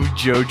idea of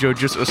JoJo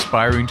just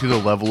aspiring to the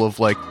level of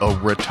like a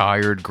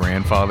retired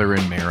grandfather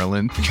in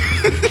Maryland.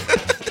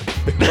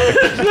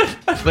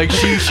 Like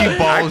she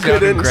balls out and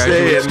couldn't say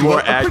graduates it to more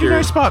a pretty accurate.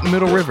 nice spot in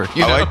Middle River.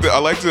 You know? I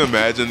like to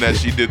imagine that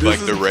she did like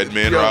the Red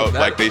Man route.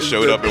 Like they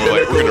showed up and were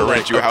like, we're gonna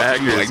rent you a house.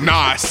 And you were like,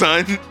 nah,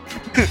 son.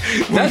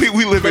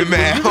 we live in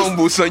mad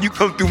humble, son. You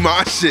come through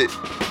my shit.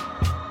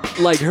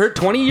 like her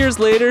 20 years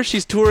later,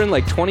 she's touring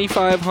like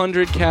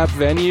 2,500 cap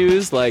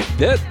venues. Like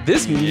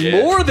this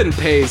more than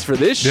pays for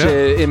this Yeah.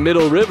 shit in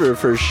Middle River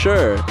for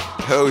sure.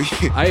 Hell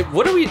yeah.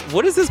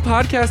 What is this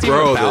podcast even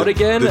Bro, about the-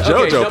 again? the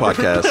JoJo number,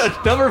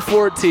 podcast. Number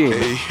 14.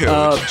 Hey,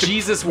 yo,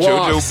 Jesus Walks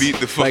JoJo beat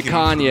the by fucking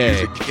Kanye.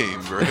 music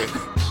game, bro.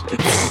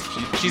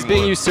 She's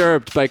being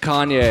usurped by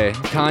Kanye.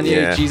 Kanye,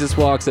 Yeah. Jesus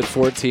Walks at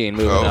 14,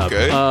 moving Oh, up.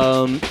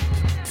 okay.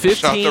 15.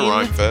 Shout to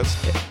Rhyme Fest.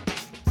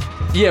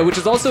 Yeah, which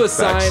is also a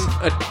Facts.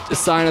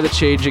 sign of the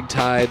changing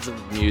tides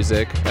of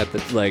music. At the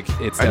it's I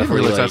didn't definitely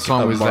realize like that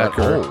song a was that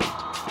marker. old.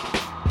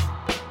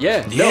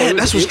 Yeah, Yeah,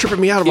 that's what's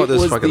tripping me out about it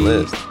this was fucking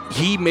list.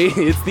 He made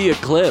it's the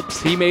eclipse.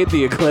 He made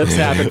the eclipse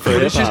happen for But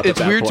hip it's just hop. it's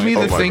weird to me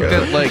Oh to my think God.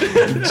 that like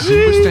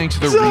Superstank's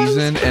The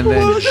Reason and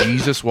then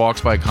Jesus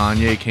Walks by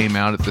Kanye came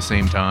out at the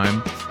same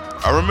time.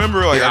 I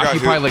remember like They I got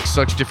occupy hit, like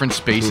such different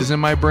spaces in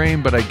my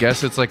brain, but I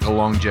guess it's like a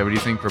longevity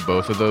thing for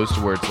both of those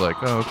to where it's like,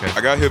 oh, okay. I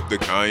got hip to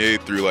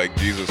Kanye through like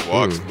Jesus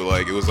Walks, but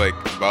like it was like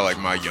by like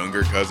my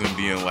younger cousin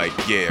being like,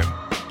 yeah,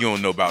 you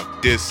don't know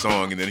about this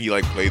song, and then he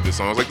like played the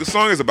song. I was like, the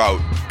song is about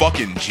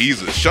fucking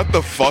Jesus. Shut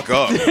the fuck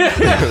up.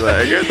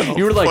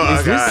 You were like,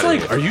 is this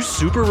like, are you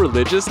super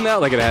religious now?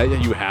 Like,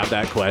 you have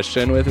that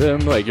question with him.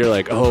 Like, you're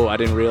like, oh, I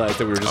didn't realize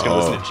that we were just gonna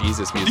listen to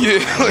Jesus music.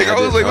 Yeah, like I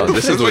was like, what the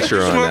this fuck? is what Like,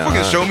 you're on now, motherfucking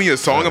huh? show me a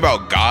song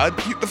about God?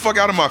 Get the fuck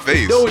out of my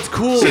face. No, it's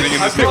cool. Sitting in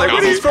this I feel like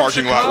McDonald's he's from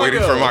parking lot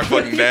waiting for my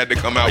fucking dad to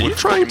come out Are you with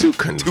trying to two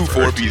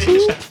convert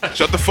 4-pieces.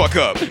 Shut the fuck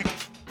up.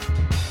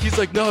 He's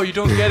like, no, you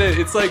don't get it.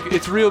 It's like,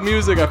 it's real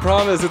music. I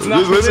promise. It's not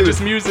Just listen- religious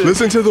music.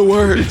 Listen to the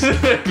words.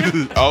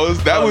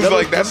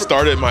 That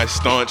started my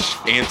staunch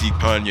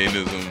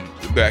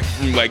anti-Kanye-nism back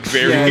like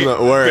very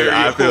Word,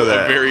 I feel a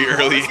that. very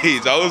early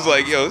age. I was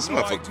like, yo, this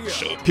motherfucker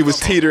show. He was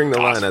teetering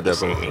the line at that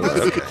point.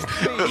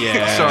 Okay.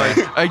 Yeah.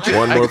 Sorry,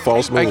 One more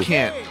false I move.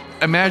 can't.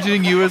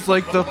 Imagining you as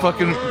like the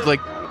fucking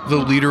like the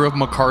leader of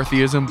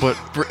McCarthyism, but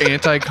for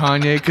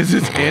anti-Kanye, because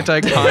it's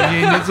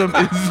anti-Kanyeism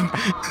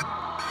is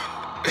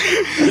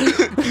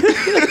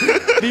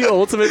The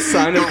ultimate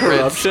sign of Red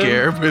corruption.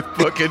 Scare with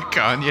fucking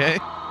Kanye.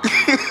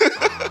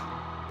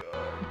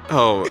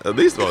 Oh, at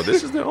least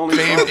this is the only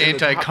Famed song in the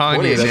top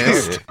 20 that's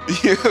anti-Kanye-ness.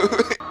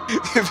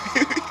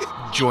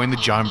 Kanye. Join the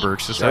John Burke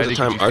Society.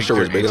 time 'cause you Usher think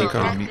was they're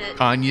bigger than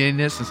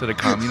Kanye-ness instead of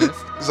communist.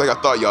 It's like I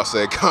thought y'all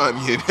said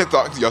Kanye. I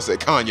thought y'all said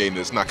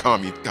Kanye-ness, not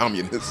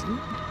communist.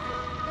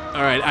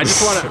 All right, I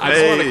just want to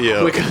Hey,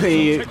 yo.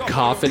 quickly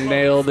coffin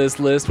nail this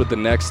list with the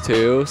next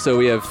two. So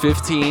we have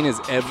 15 is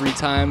Every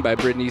Time by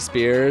Britney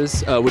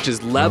Spears, which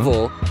is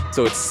level,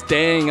 so it's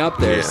staying up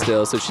there Yeah.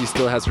 still. So she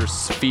still has her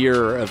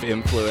sphere of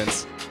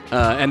influence.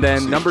 And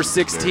then number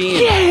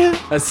 16,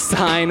 A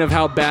Sign of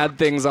How Bad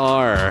Things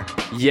Are.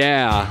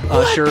 Yeah,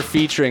 Usher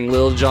featuring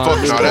Lil Jon. Fuck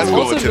no, that's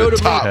Also going to the notably-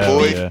 top, Hell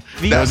boy. yeah.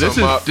 That's this a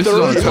mop. is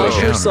on the Third top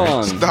Usher down, right?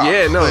 song. Stop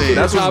Yeah, no, playing.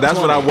 that's Top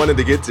what I 20. wanted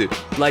to get to.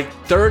 Like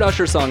third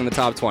Usher song in the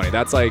top 20.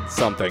 That's like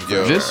something.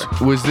 Yo. This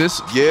was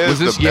this Yeah, was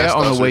it's this the yeah best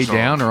on the Usher way song.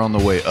 down or on the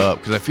way up?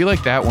 Because I feel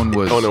like that one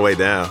was On the way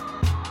down.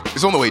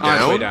 It's on the way On its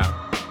down. way down.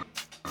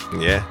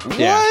 Yeah.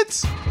 Yeah.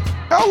 What?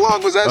 How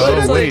long was that Oh, shit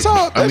at the wait.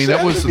 top? I mean, that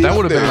shit was had to be that up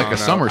would have been there. like a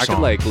summer I could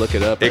song. like look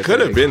it up. It could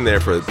have been there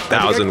for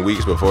 1,000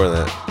 weeks before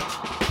that.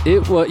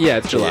 It was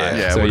it's July. Yeah,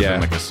 it so would have yeah.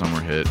 been like a summer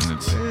hit, and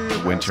it's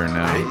winter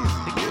now.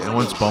 No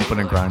one's bumping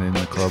and grinding in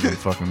the club and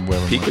fucking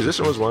whatever. Peak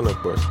Position was one, of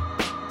course.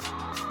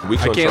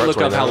 Weeks I on can't charts look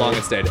up right how now. long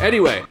it stayed.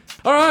 Anyway,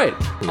 all right,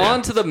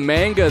 on to the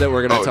manga that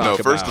we're gonna Oh talk no!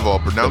 about. First of all,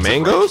 pronounce The it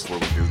right mangoes? before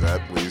we do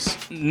that, please.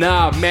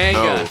 Nah, manga,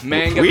 No.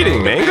 manga. We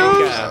eating manga,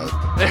 mangoes?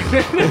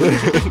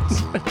 manga.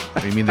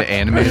 You mean the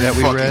anime that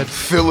we Fucking read?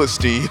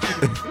 Philistine.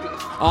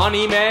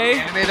 Anime.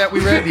 Anime that we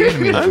read? The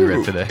anime that we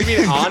read today. You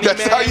mean anime?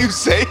 That's how you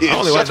say it.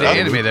 only Shut watch The up.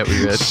 anime that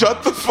we read.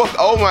 Shut the fuck.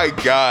 Oh my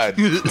god.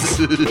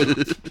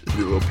 The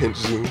little pinch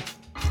zoom.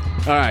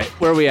 All right,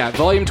 where are we at?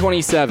 Volume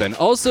 27.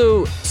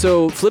 Also,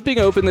 so flipping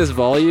open this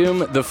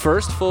volume, the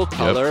first full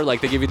color,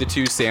 like they give you the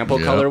two sample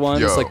Yep. color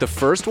ones. Yo. Like the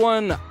first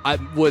one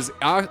was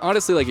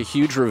honestly like a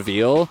huge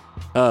reveal,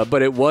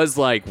 but it was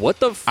like, what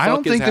the fuck I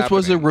don't is think this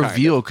was a happening, kinda.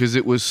 reveal because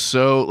it was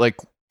so like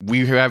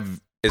we have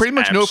pretty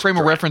much no frame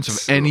of reference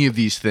of any of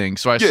these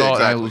things. So I Yeah, saw it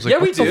and I exactly. was like, Yeah,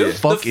 we what do. the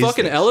fuck is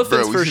fucking this?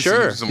 elephants Bro, we for just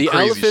sure. seen some The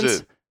crazy elephants.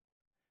 shit.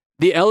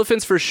 The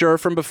elephants for sure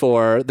from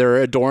before. They're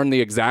adorned the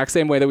exact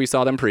same way that we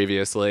saw them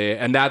previously,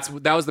 and that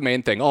was the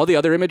main thing. All the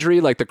other imagery,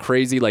 like the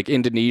crazy like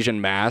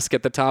Indonesian mask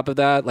at the top of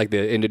that, like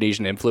the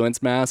Indonesian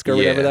influence mask or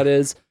whatever Yeah. that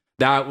is.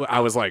 That I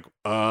was like,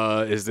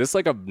 is this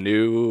like a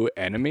new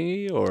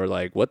enemy or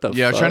like what the?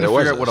 Yeah, fuck? trying to There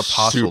figure was out what a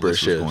possible super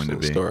this was going to shit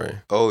be. story.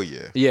 Oh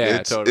yeah. Yeah,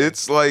 It's totally.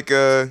 it's like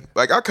I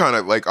kind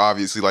of like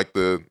obviously like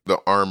the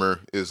armor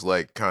is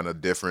like kind of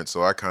different,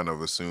 so I kind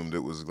of assumed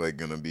it was like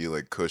gonna be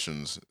like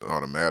cushions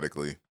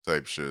automatically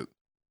type shit.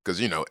 Because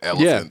you know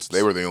elephants,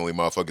 they were the only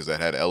motherfuckers that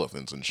had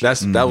elephants and shit.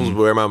 That was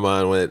where my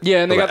mind went. Yeah,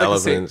 and they for got like, the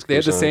same. elephants, They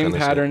had the cushion same kind of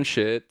shit. pattern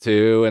shit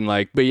too, and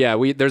like, but yeah,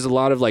 there's a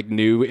lot of like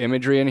new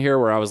imagery in here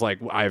where I was like,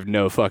 I have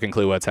no fucking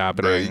clue what's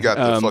happening. Bro, you got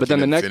the fucking but then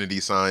the next, infinity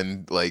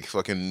sign, like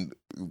fucking.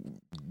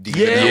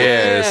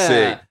 Yeah,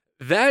 sick.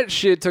 That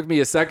shit took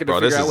me a second to Bro,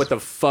 this figure out is- what the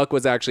fuck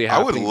was actually I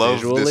would happening love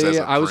visually. this as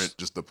a I print was,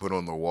 just to put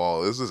on the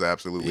wall. This is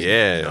absolutely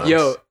Yeah. nuts.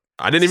 yo,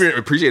 I didn't even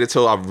appreciate it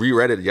till I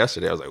reread it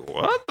yesterday. I was like,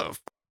 what the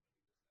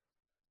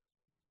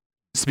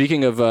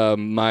speaking of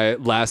my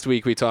last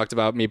week, we talked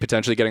about me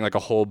potentially getting like a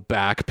whole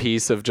back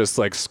piece of just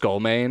like skull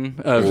mane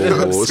of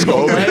Ooh,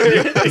 skull skull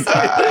mane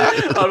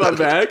on my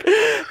back,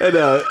 and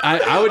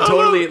I would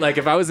totally like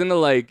if I was into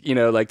like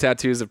like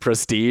tattoos of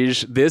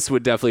prestige, this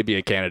would definitely be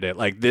a candidate.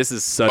 Like this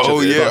is such.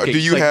 Oh a yeah. fucking, Do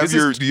you like, have this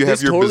your is- Do you this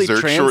have your totally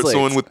berserk shorts on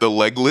translates. with the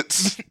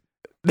leglets?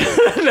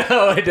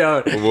 No, I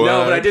don't. What?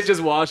 No, but I did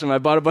just wash them. I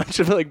bought a bunch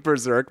of like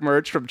Berserk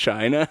merch from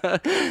China,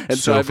 and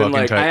so So I've been fucking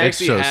like, tight. I It's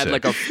actually so had sick.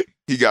 like a.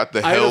 He got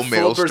the I had Hell a full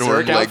Maelstrom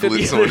Berserk outfit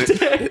leglets the on other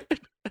it.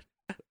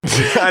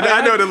 day.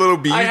 I know the little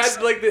beads. I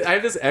had like I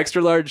have this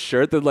extra large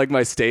shirt that like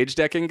my stage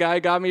decking guy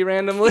got me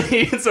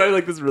randomly, so I had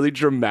like this really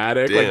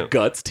dramatic Damn. like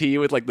guts tee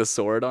with like the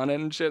sword on it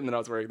and shit, and then I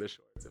was wearing the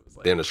shorts. It was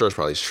like Damn, the shirt's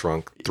probably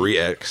shrunk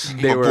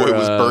 3x. they My were boy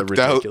was burped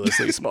out.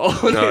 ridiculously small.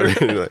 No,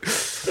 like,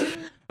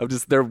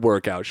 They're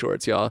workout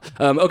shorts, y'all.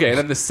 Okay, and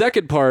then the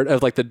second part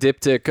of like the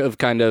diptych of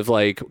kind of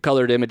like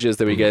colored images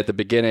that we get at the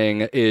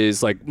beginning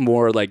is like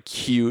more like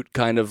cute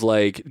kind of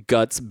like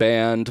guts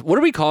band. What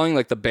are we calling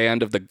like the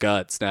band of the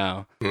guts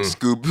now?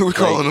 Scoop. We're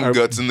calling them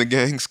Guts in the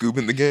Gang. Scoop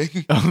in the Gang.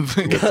 Guts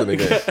in the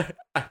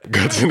gang.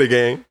 Guts in the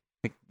gang.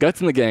 Guts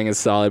in the Gang is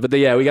solid, but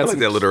yeah, we got I like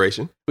the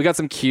alliteration. We got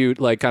some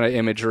cute like kind of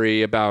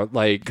imagery about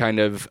like kind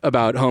of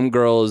about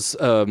homegirls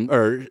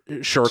or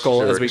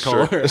Shurkel as we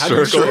call her. How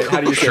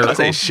do you say it? I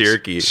say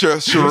Shirky.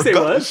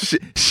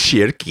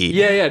 Shirky.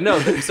 Yeah, no.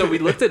 So we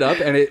looked it up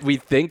and we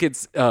think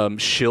it's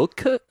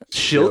Shilka.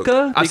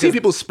 I've seen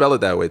people spell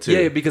it that way too.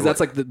 Yeah, because that's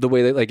like the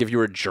way that like if you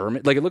were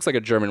German, like it looks like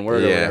a German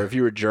word. Or whatever. If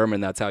you were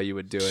German, that's how you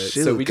would do it.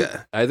 Shilka. So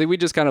I think we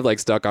just kind of like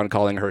stuck on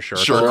calling her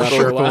Shurkel.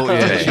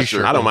 Shurkel.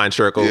 Yeah, I don't mind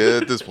Shurkel. Yeah,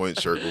 at this point,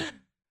 Shurkel.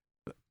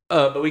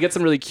 But we get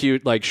some really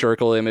cute like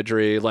Shurkel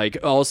imagery, like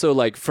also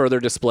like further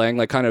displaying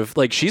like kind of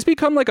like she's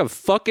become like a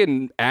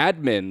fucking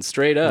admin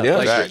straight up. Yeah,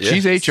 like,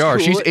 She's HR.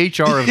 She's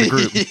HR of the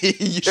group.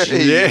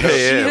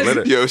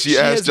 Yeah. Yo, she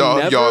asked y'all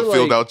if y'all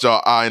filled out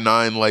y'all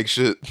I-9 like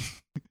shit.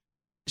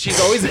 She's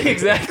always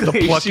exactly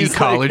The plucky she's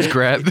college like,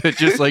 grad that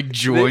just like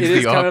joins it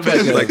is the kind of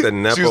office. Like the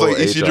Nepo She was like,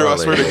 Isidro, I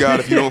swear to lady. God,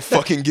 if you don't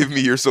fucking give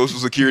me your social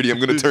security, I'm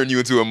going to turn you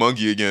into a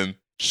monkey again.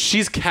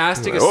 She's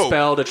casting a Oh.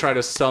 spell to try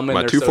to summon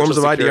My their two social forms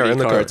of ID are security in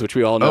the cards, card. which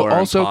we all know Oh, are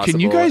also, can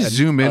you impossible guys and,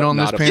 zoom in on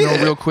this not panel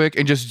Yeah. real quick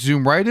and just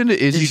zoom right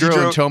into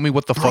Isidro and tell me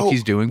what the fuck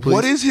he's doing, please?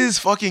 What is his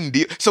fucking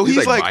deal? So He's,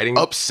 he's like, like biting-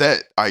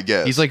 upset, I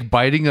guess. He's like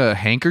biting a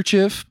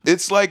handkerchief.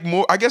 it's like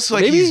more, I guess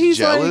like Maybe he's he's,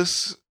 like-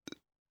 jealous.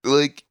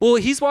 Like, Well,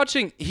 he's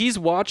watching he's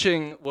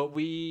kind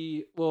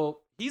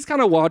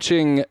of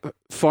watching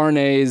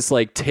Farnay's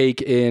like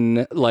take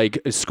in like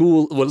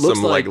school what looks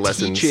Some, like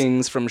lessons.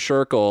 teachings from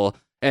Shurkel.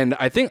 And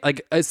I think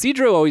like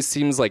Isidro always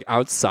seems like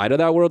outside of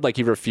that world, like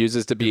he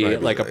refuses to be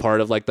Right, like a right.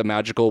 part of like the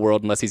magical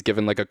world unless he's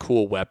given like a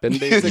cool weapon.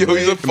 Basically, yo,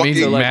 he's a I mean,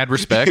 fucking mad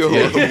respect. yo,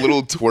 Yeah. a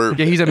little twerp.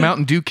 Yeah, he's a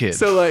Mountain Dew kid.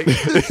 so like,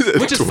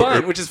 which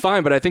is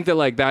fine. But I think that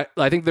like that,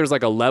 I think there's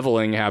like a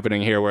leveling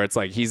happening here where it's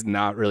like he's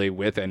not really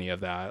with any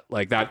of that.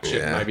 Like that shit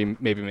Yeah.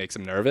 maybe makes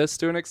him nervous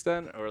to an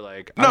extent, or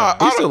like I No, don't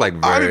know. He's still, like,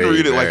 I didn't very,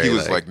 read it like he very,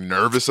 was like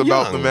nervous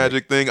about the young.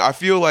 magic thing. I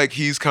feel like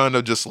he's kind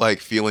of just like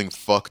feeling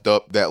fucked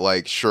up that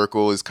like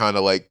Shurkel is kind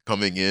of like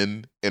coming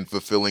in and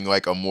fulfilling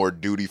like a more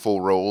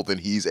dutiful role than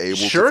he's able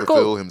to Shurkel-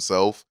 fulfill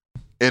himself.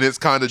 And it's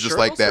kind of just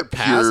like Shurkel that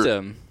surpassed pure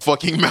him.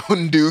 fucking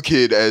Mountain Dew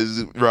kid,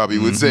 as Robbie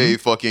would say,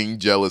 fucking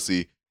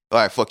jealousy.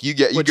 Like, fuck,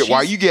 But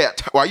why you got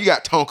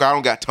Tonka? I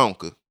don't got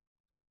Tonka.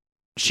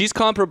 She's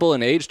comparable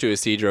in age to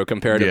Isidro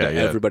compared to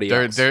everybody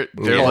they're, else. They're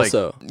like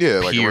also, Yeah,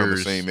 like around the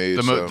peers. same age.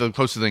 The, so. the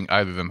closest thing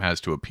either of them has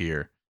to a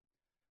peer.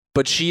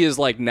 but she is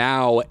like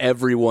now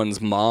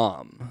everyone's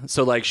mom.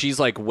 So like she's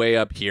like way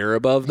up here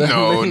above them.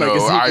 No, Like, no,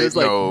 Isido's,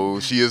 like, no,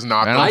 she is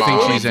not. I the don't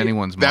think mom. she's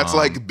anyone's mom. That's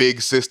like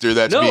big sister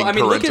that's No, being I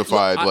mean, look at-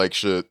 parentified look, like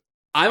shit.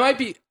 I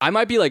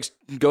might be like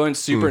going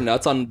super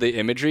nuts on the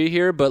imagery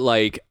here, but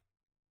like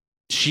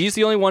she's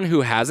the only one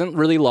who hasn't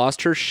really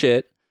lost her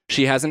shit.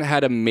 She hasn't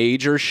had a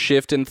major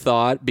shift in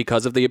thought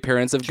because of the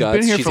appearance of guts.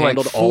 been here She's for, like,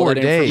 handled all 4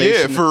 that days. Yeah,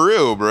 information. for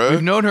real, bro.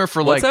 We've known her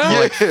for What's like,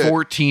 that? for like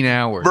 14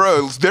 hours.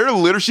 Bro,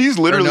 she's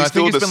literally I think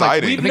still it's been,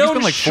 like, deciding. I We've think it's known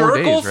been, like, 4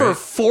 Shurkel days, for right?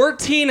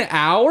 14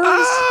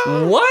 hours?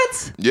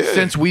 What? yeah.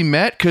 Since we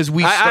met, because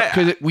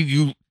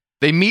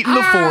they meet in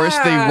the forest,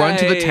 they run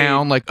to the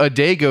town, like a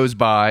day goes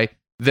by,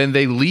 then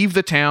they leave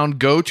the town,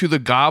 go to the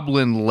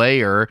goblin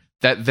lair,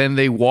 that then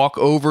they walk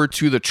over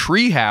to the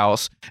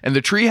treehouse, and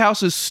the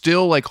treehouse is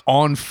still like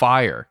on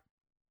fire.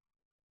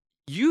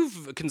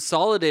 You've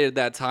consolidated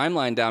that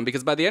timeline down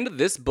because by the end of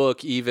this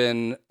book,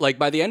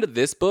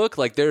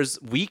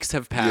 there's weeks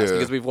have passed Yeah.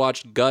 because we've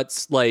watched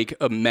Guts like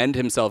amend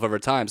himself over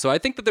time. So I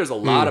think that there's a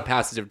lot of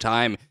passage of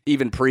time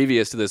even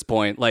previous to this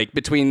point, like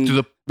between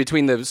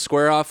the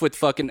square off with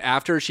fucking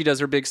after she does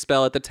her big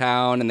spell at the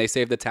town and they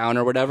save the town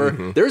or whatever.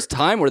 There's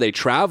time where they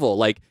travel,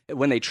 like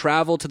when they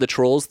travel to the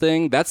trolls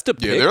thing. That's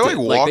depicted. they're, like,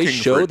 walking they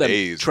show for them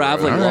days, bro.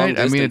 traveling All long right.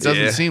 I mean, it distances.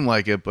 doesn't seem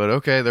like it, but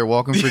okay, they're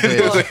walking for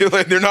days.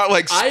 Like, they're not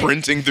like I-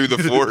 sprinting through the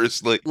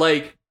forest.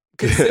 Like,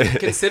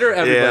 Consider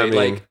everybody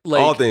Yeah, I mean,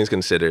 like all things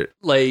considered.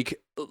 like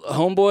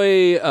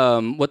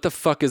homeboy. What the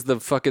fuck is the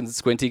fucking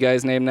squinty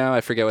guy's name now?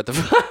 I forget what the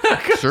fuck.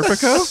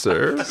 Serpico?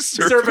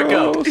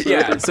 Serpico.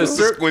 Yeah. So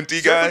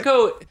Squinty guy.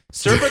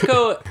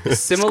 Serpico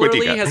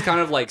similarly guy. has kind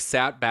of like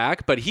sat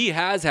back, but he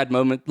has had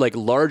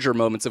larger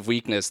moments of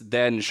weakness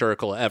than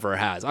Shurkel ever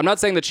has. I'm not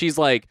saying that she's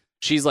like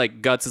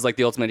Guts is like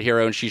the ultimate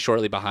hero and she's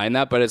shortly behind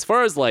that, but as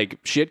far as like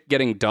shit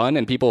getting done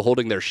and people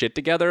holding their shit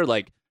together,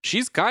 like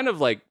she's kind of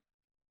like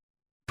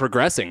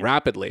progressing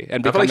rapidly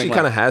and I feel becoming like she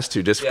kind of has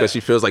to just because she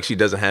feels like she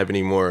doesn't have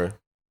any more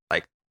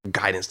like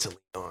guidance to lean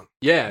on.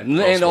 Yeah, and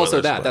spoilers,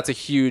 also but- that's a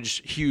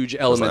huge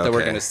element that we're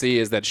okay. going to see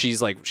is that she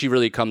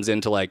really comes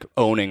into like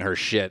owning her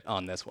shit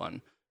on this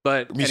one.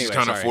 But I mean, she's anyway,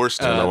 kind of sorry.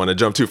 forced I to. don't want to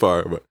jump too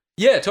far, but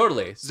Yeah,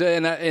 totally. So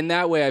in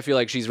that way, I feel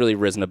like she's really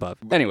risen above.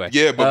 Anyway.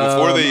 Yeah, but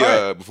before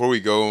right. before we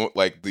go,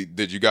 like,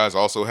 did you guys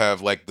also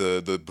have like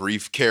the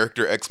brief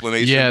character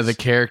explanations? Yeah, the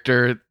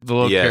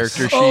little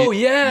character sheet. Oh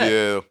yeah.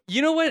 Yeah.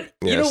 You know what?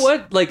 Yes. You know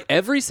what? Like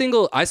I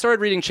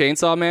started reading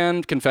Chainsaw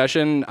Man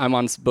Confession. I'm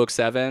on book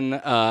 7.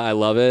 I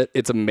love it.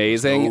 It's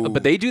amazing. Ooh.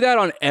 But they do that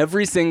on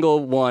every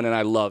single one, and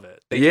I love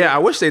it. I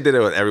wish they did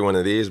it with every one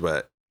of these,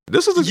 but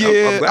this is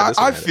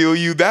I feel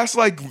you. That's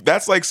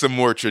like some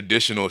more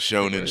traditional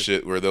shonen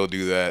shit where they'll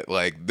do that.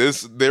 Like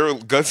this, they're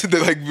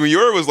like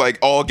Miura was like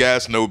all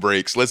gas, no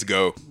brakes. Let's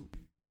go.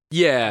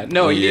 Yeah,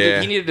 no,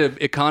 he needed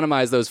to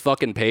economize those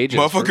fucking pages.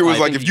 Motherfucker was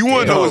like, if you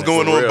want to know what's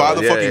going on, buy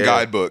the fucking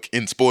guidebook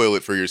and spoil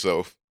it for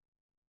yourself.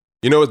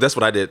 You know, that's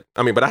what I did.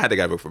 I mean, but I had the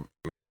guidebook and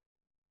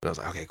I was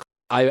like, okay, cool.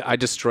 I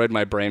destroyed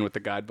my brain with the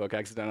guidebook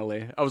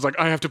accidentally. I was like,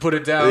 I have to put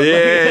it down.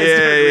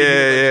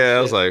 Yeah.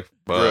 I was like,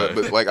 bruh,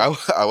 but like I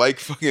like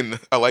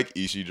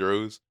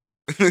Ishidro's.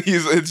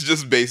 It's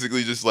just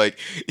basically just like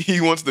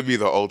he wants to be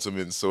the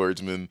ultimate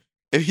swordsman.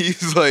 And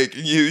he's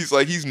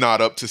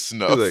not up to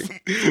snuff.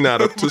 He's like,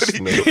 not up to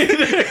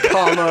snuff.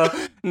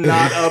 Comma,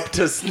 not up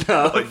to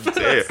snuff. Like,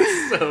 damn.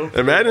 So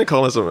imagine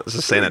calling someone,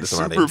 just saying that to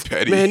somebody. Super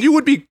petty. Man, you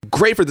would be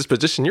great for this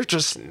position. You're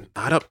just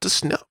not up to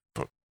snuff.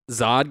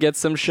 Zod gets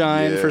some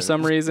shine for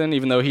some reason,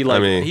 even though he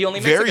only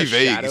makes very like a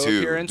vague shadow too.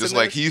 appearance. Just in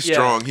like this. he's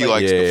strong, he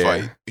likes to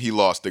fight. He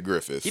lost to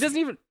Griffith.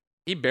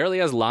 He barely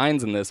has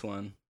lines in this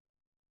one.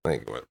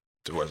 Like what?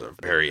 Towards the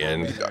very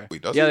end.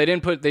 They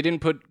didn't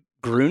put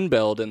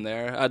Grunbeld in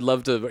there. I'd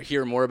love to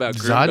hear more about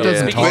Zod Grunbeld.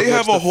 doesn't talk. They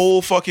have a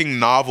whole fucking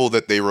novel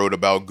that they wrote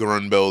about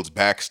Grunbeld's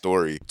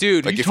backstory.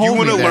 Dude, like if you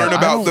want to learn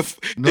about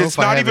it's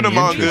not even a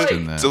manga.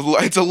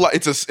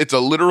 It's a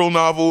literal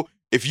novel.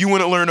 If you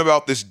want to learn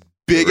about this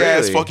big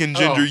ass fucking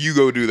ginger, you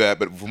go do that.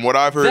 But from what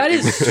I've heard, that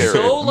is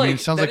so like, it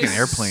sounds like an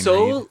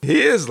airplane.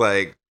 He is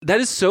like, that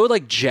is so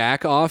like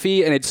jack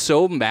offy, and it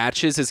so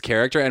matches his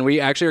character. And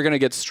we actually are going to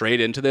get straight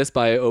into this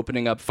by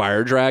opening up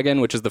Fire Dragon,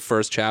 which is the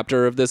first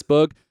chapter of this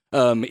book.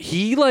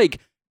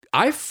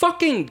 I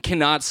fucking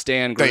cannot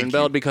stand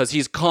Grunbeld because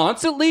he's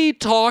constantly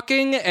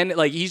talking and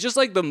like he's just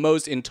like the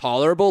most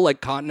intolerable like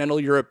continental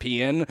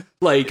European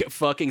like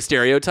fucking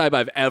stereotype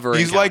I've ever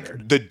He's encountered.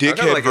 like the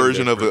dickhead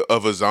version of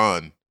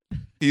Azan.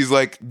 He's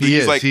like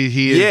he's like the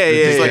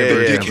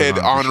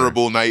dickhead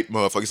honorable knight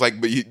motherfucker. He's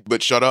like,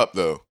 but shut up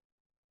though.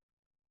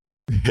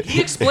 He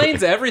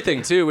explains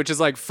everything too, which is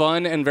like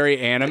fun and very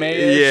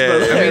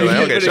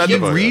anime-ish. He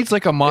reads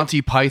like a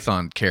Monty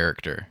Python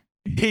character.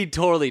 He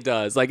totally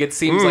does. Like it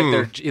seems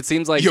like he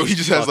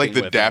just has like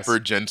the dapper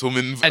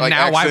gentleman. And like,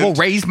 now accent. I will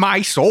raise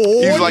my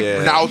sword. He's like,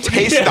 now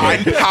taste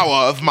thine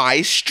power of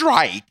my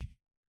strike.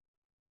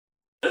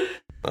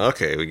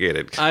 Okay, we get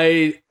it.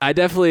 I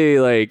definitely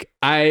like.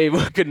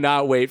 I could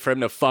not wait for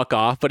him to fuck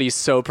off, but he's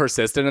so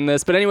persistent in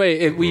this. But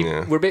anyway,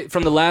 we're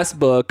from the last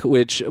book,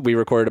 which we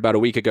recorded about a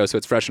week ago, so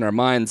it's fresh in our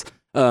minds.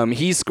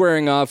 He's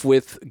squaring off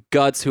with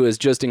Guts, who has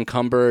just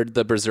encumbered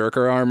the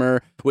Berserker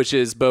armor, which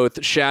is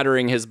both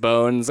shattering his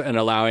bones and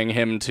allowing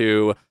him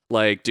to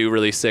like do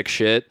really sick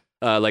shit,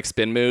 like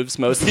spin moves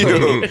mostly.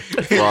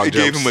 He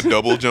gave him a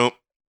double jump.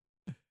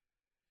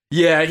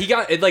 Yeah, he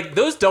got like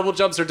those double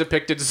jumps are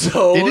depicted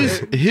so. It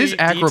is his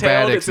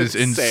acrobatics is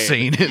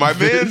insane. My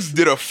man's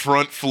did a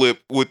front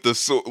flip with the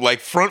sword, like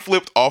front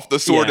flipped off the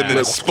sword and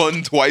then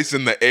spun twice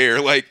in the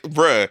air, like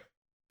bruh.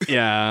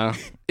 Yeah,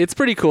 it's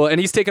pretty cool, and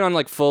he's taking on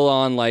like full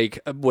on like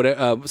what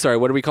are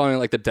we calling it?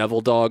 Like the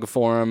devil dog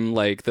form,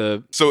 like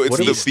the it's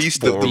the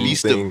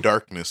beast of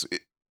darkness.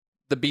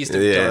 The beast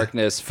of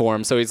darkness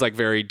form. So he's like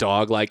very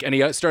dog like, and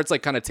he starts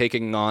like kind of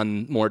taking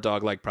on more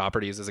dog like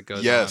properties as it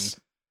goes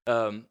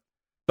on.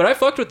 But I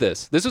fucked with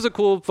this. This was a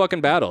cool fucking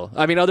battle.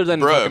 I mean, other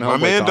than fucking my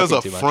man does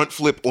a front front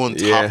flip on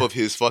top of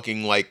his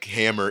fucking like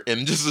hammer,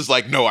 and just is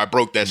like, no, I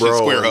broke that shit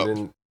square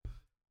up.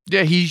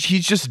 Yeah, he's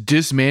just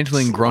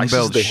dismantling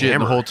Grunbeld's shit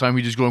the whole time.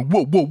 He's just going,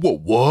 whoa,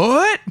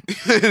 what?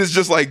 It's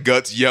just like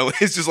Guts yelling.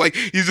 It's just like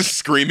he's just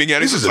screaming at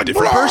it. He's just like,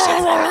 different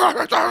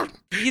person.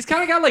 He's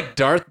kind of got like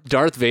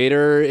Darth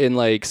Vader in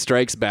like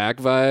Strikes Back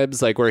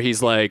vibes, like where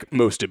he's like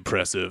most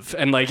impressive,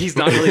 and like he's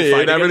not really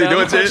fighting. Not really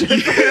doing it.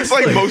 It's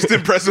like most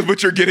impressive,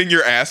 but you're getting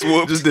your ass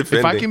whooped. Just defending.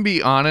 If I can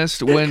be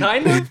honest,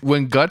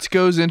 when Guts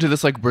goes into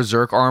this like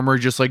Berserk armor,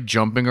 just like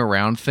jumping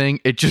around thing,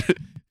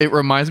 it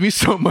reminds me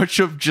so much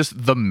of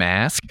just The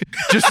Mask.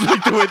 Just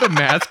like the way The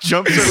Mask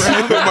jumps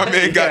around. My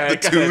man got the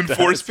Toon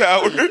Force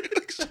power.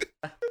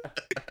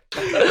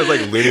 It's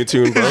like Looney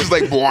Tune, bro. It's just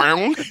like,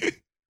 wow.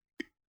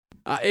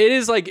 It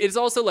is like, it's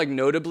also like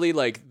notably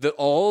like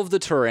all of the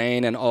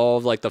terrain and all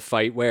of like the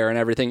fight wear and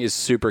everything is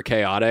super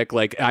chaotic.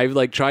 Like I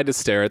like tried to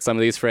stare at some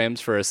of these frames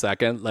for a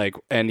second, like,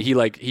 and he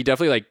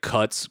definitely like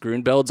cuts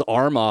Grunbeld's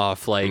arm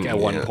off like at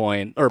one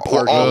point or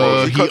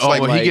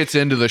he gets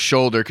into the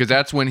shoulder because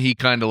that's when he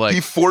kind of like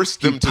he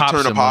forced them to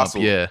turn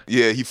apostle. Yeah,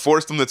 he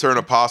forced them to turn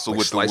apostle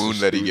with the wound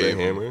that he gave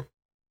him.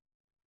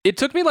 It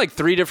took me like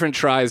 3 different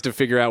tries to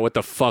figure out what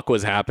the fuck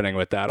was happening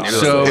with that. Honestly.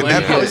 So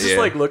like, I was yeah. just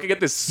like looking at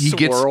this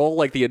swirl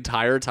like the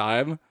entire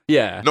time.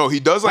 Yeah. No, he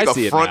does like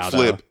a front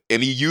flip, though.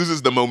 and he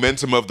uses the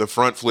momentum of the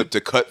front flip to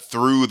cut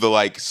through the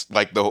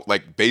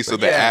the base of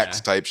the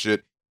axe type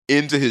shit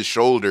into his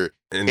shoulder,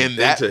 and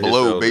that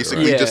blow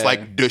basically just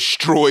like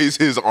destroys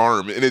his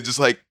arm, and it just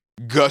like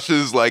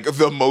gushes like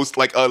the most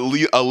like a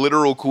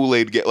literal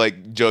Kool-Aid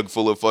jug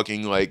full of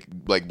fucking like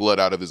blood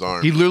out of his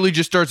arm. He literally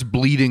just starts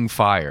bleeding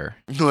fire,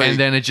 and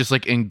then it just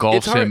like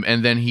engulfs him,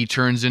 and then he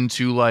turns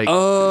into like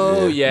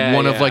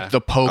one of like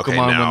the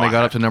Pokemon when they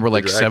got up to number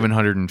like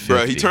 750.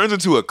 Bro, he turns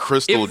into a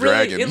crystal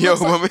dragon.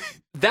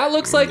 That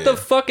looks like the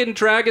fucking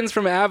dragons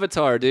from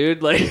Avatar,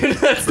 dude. Like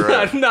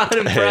I'm not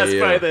impressed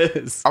by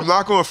this. I'm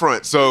not going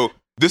front. So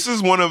this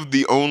is one of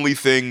the only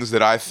things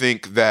that I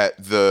think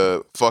that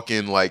the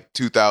fucking like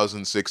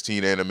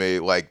 2016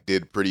 anime like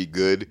did pretty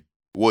good,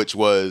 which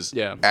was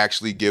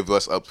actually give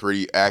us a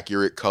pretty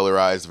accurate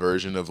colorized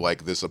version of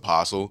like this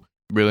apostle.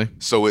 Really?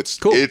 So it's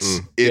cool.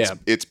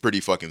 It's pretty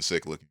fucking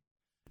sick looking.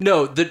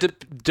 No,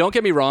 don't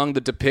get me wrong,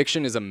 the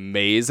depiction is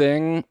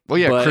amazing. Well,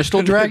 yeah,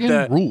 Crystal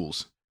Dragon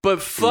rules. But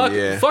fuck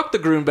the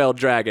Grunbeld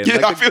dragon.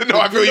 Yeah, I feel you.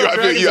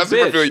 I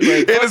super feel you.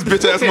 And this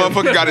bitch ass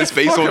motherfucker got his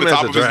face on the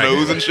top of his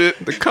nose and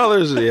shit. The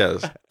colors,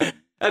 yes.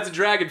 That's a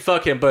dragon.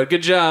 Fuck him. But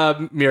good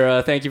job,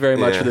 Mira. Thank you very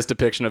much for this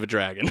depiction of a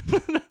dragon.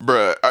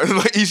 Bruh,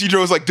 like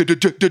Isidro's like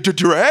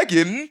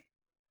dragon.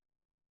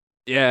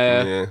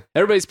 Yeah,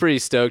 everybody's pretty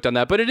stoked on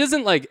that. But it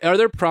isn't like, are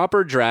there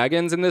proper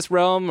dragons in this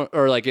realm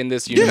or like in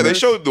this universe?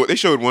 Yeah, they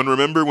showed one.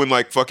 Remember when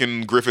like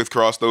fucking Griffith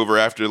crossed over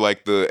after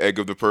like the egg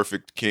of the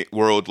perfect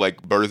world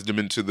like birthed him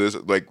into this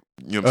like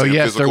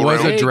yes, there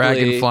was realm? a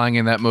dragon flying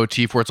in that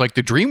motif where it's like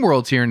the dream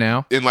world's here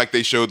now. And like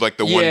they showed like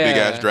the one big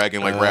ass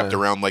dragon like wrapped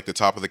around like the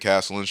top of the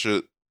castle and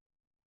shit.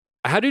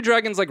 How do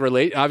dragons like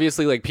relate?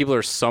 Obviously, like people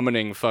are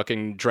summoning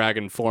fucking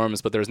dragon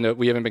forms, but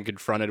we haven't been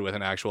confronted with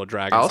an actual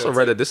dragon. I also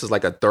read that this is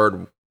like a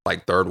third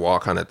wall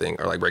kind of thing,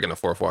 or like breaking the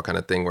fourth wall kind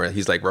of thing, where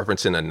he's like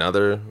referencing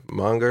another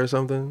manga or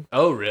something.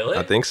 Oh, really?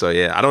 I think so.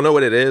 Yeah, I don't know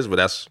what it is, but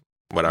that's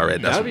what I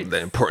read. That's the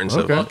importance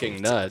of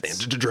fucking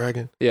nuts. The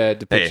dragon. Yeah,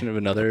 depiction of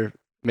another.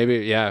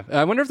 Maybe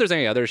I wonder if there's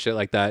any other shit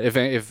like that.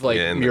 If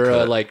like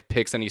Mura like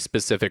picks any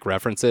specific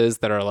references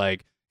that are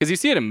like, because you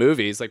see it in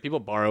movies, like people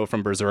borrow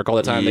from Berserk all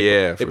the time.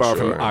 They borrow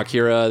from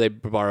Akira. They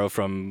borrow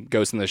from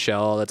Ghost in the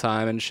Shell all the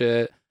time and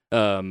shit.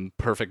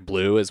 Perfect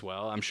Blue as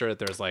well. I'm sure that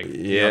there's like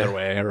the other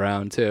way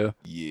around too.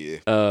 Yeah.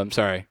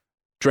 Sorry.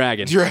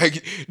 Dragon. Pump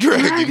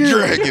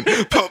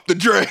the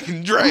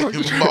dragon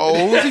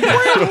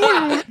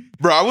balls.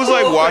 Bro, I was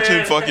like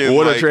watching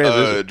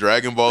fucking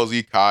Dragon Ball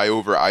Z Kai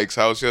over Ike's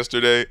house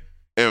yesterday,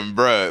 and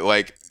bro,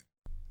 like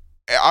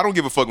I don't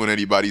give a fuck when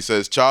anybody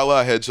says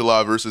Chala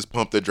Headchala versus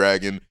Pump the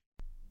Dragon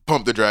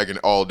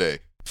all day.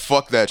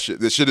 Fuck that shit.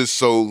 This shit is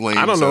so lame.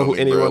 I don't know who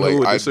anyone who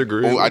would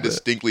disagree. I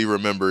distinctly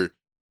remember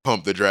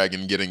Pump the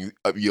Dragon getting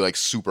you like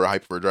super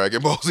hyped for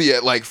Dragon Ball Z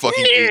at like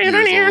fucking 8 years old.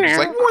 It's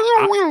like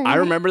I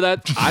remember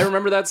that. I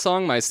remember that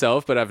song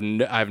myself, but I've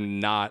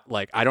not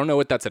like I don't know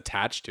what that's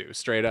attached to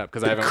straight up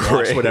because I haven't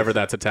watched whatever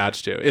that's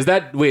attached to. Is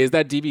that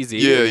DBZ?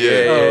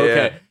 Yeah. Oh,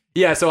 okay.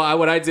 Yeah, so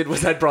what I did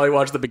was I'd probably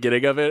watch the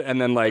beginning of it and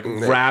then like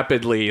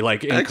rapidly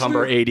like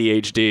encumber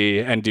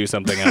ADHD and do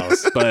something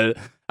else. But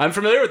I'm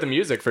familiar with the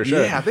music for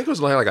sure. Yeah, I think it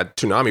was like a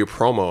Toonami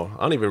promo.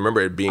 I don't even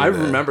remember it being. I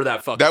remember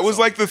that fucking. That was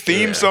like the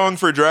theme song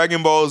for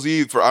Dragon Ball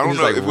Z. For I don't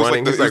know, it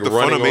was like the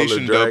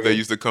Funimation dub that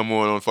used to come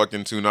on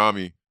fucking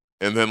Toonami.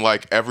 And then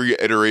like every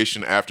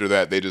iteration after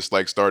that, they just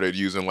like started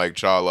using like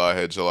Chala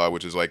Headchala,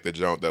 which is like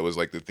that was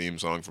like the theme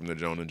song from the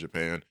Jonin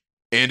Japan,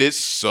 and it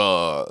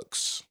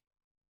sucks.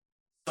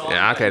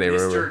 Yeah, I can't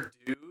even remember.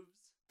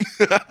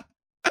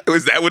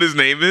 Was that what his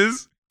name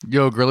is?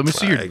 Yo, girl, let me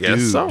see your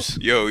dudes. So.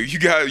 Yo, you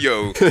got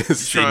you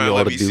trying to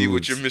let me see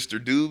what your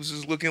Mr. Doobs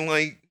is looking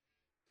like.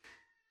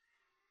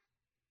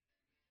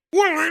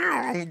 Yeah,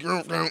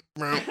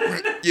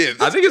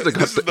 I think it's the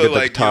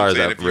guitars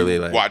that really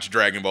like. Watch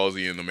Dragon Ball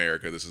Z in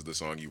America. This is the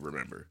song you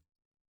remember.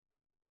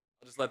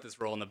 I'll just let this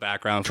roll in the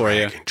background for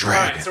you.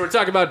 Dragon. Right, so we're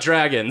talking about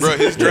dragons. Bro,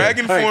 his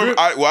dragon form,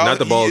 while not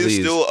the he is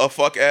still a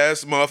fuck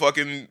ass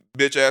motherfucking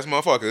bitch ass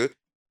motherfucker,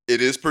 it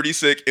is pretty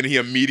sick, and he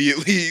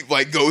immediately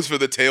like goes for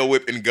the tail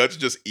whip, and Guts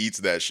just eats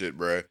that shit,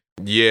 bro.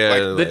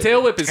 Yeah, the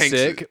tail whip is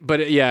sick, but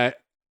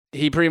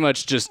he pretty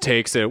much just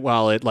takes it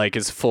while it like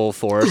is full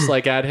force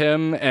like at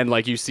him, and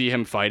like you see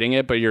him fighting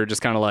it, but you're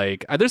just kind of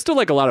like there's still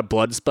like a lot of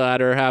blood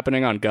splatter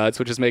happening on Guts,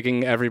 which is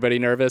making everybody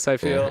nervous. I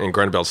feel. And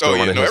Grunbelt's still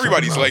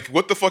everybody's like,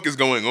 what the fuck is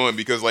going on?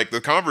 Because like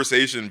the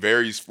conversation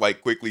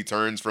quickly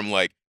turns from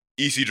like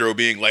Isidro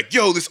being like,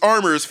 yo, this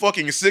armor is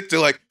fucking sick to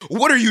like,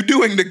 what are you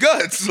doing to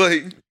Guts?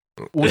 Like.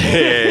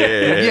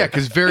 Yeah,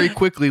 because very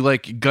quickly,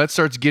 like Guts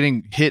starts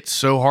getting hit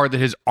so hard that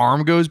his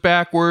arm goes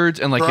backwards,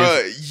 and like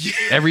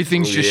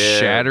everything's just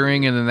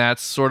shattering, and then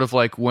that's sort of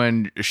like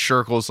when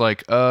Shurkel's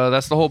like,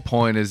 that's the whole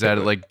point, is that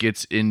it like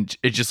gets in,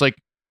 it just like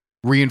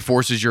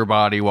reinforces your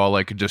body while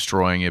like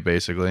destroying it,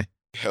 basically.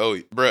 Hell,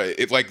 bruh,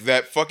 it like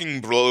that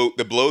fucking blow,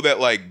 the blow that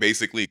like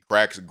basically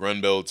cracks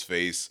Grunbeld's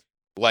face,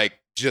 like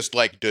just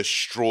like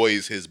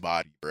destroys his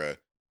body, bruh.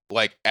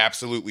 Like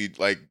absolutely,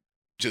 like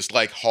just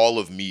like Hall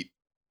of Meat,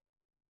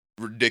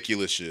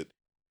 ridiculous shit.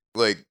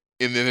 Like,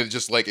 and then it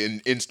just like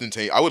an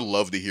instantaneous. I would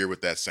love to hear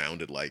what that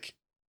sounded like.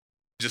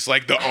 Just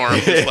like the arm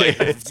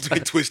just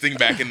like twisting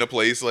back into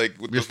place, like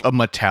with Just a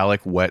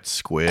metallic wet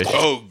squish.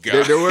 oh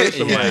god, There were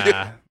some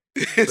Yeah.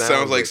 it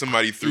sounds like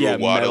somebody threw a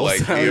water metal like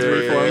sound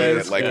hammer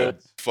performance. at like a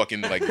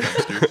fucking like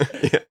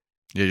dumpster.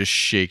 You're just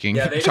shaking,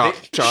 Yeah,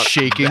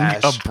 shaking a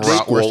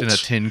bratwurst in a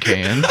tin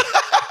can.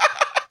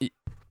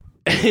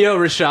 Yo,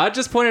 Rashad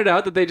just pointed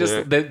out that they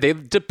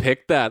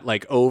depict that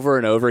like over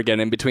and over again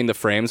in between the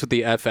frames with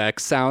the FX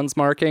sounds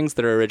markings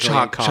that are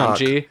originally in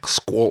kanji.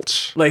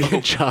 Squelch.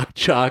 Like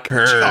chalk,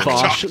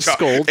 bosh, Chop.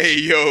 scold. Hey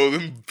yo,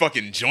 them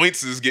fucking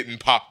joints is getting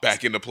popped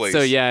back into place.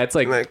 So yeah, it's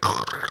like Like,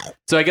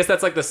 so. I guess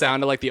that's like the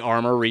sound of like the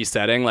armor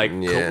resetting, like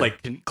Yeah.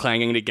 like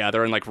clanging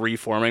together and like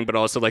reforming, but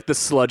also like the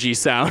sludgy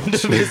sound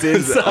of his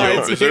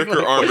insides. Yo, Berserker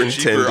Like, armor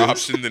cheaper tendons.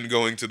 option than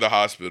going to the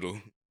hospital.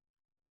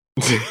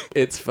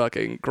 it's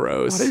fucking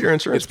gross. What are your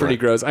insurance It's pretty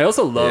plan? gross. I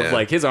also love Yeah.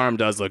 like his arm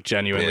does look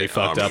genuinely Yeah,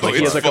 fucked up. oh, Like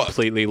he has it's like a fu-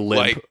 completely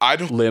Like I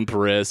don't limp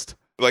wrist.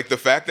 like the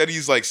fact that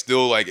he's like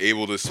still like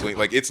able to swing.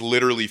 Like it's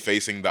literally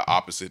facing the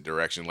opposite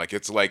direction. Like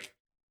it's like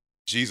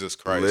Jesus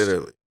Christ.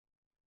 Literally.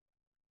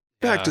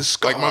 Back Yeah. to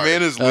Scar. Like my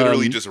man is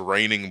literally Um, just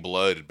raining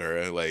blood,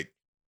 bro. Like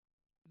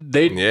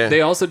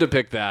They also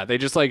depict that. They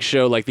just like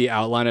show like the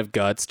outline of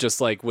guts just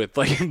like with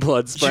like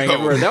blood spraying Yo.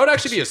 everywhere. That would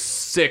actually be a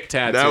sick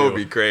tattoo. That would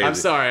be crazy. I'm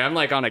sorry, I'm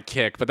like on a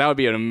kick, but that would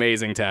be an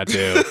amazing tattoo.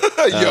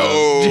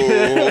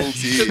 yo,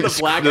 Just the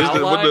black With the-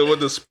 outline. with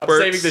the I'm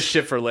spurts. saving this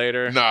shit for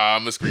later. nah,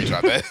 I'm gonna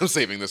screenshot that. I'm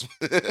saving this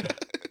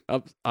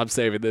one. I'm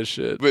saving this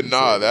shit. But I'm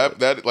nah, saving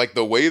that like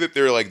the way that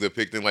they're like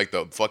depicting like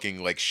the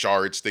fucking like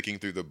shards sticking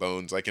through the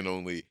bones, I can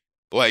only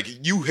like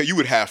you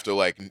would have to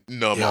like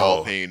numb Yo.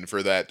 all pain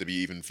for that to be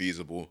even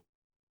feasible.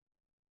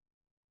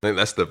 I think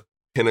that's the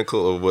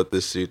pinnacle of what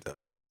this suit does.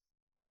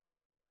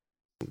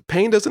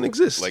 Pain doesn't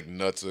exist. Like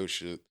nutso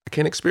shit. I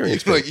can't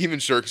experience Like pain. even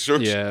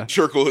Yeah.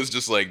 Shurkel is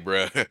just like,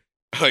 bruh,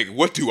 like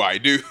what do I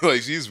do?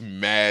 Like she's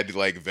mad,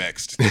 like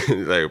vexed.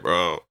 Like,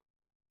 bro.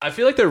 I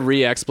feel like they're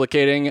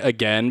re-explicating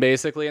again,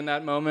 basically in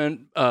that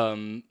moment.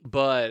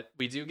 But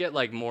we do get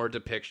like more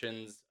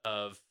depictions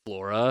of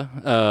Flora.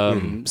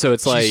 So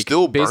it's She's like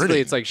still basically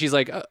burning. it's like she's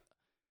like I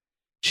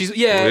guess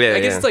Yeah.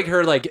 it's like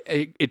her like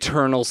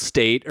eternal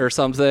state or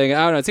something.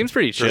 I don't know. It seems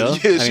pretty chill.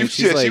 Yeah, I mean,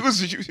 she's like,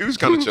 she was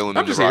kind of chilling in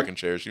I'm the just here. rocking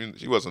chair.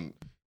 She wasn't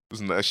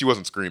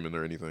screaming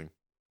or anything.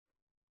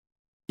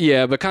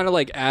 yeah, but kind of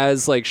like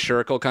as like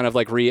Shurkel kind of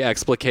like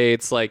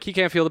re-explicates, like he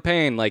can't feel the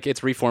pain, like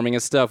it's reforming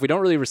his stuff. We don't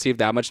really receive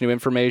that much new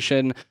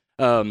information,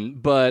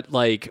 but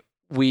like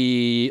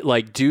we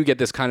like do get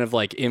this kind of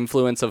like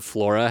influence of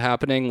Flora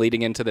happening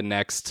leading into the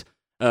next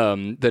Yeah,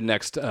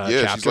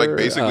 chapter, she's like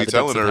basically the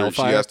telling Depths of her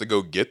she Hellfire. has to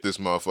go get this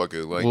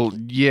motherfucker. Like, Well,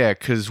 yeah,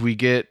 because we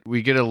get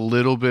a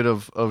little bit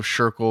of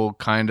Shurkel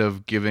kind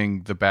of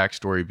giving the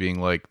backstory,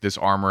 being like, this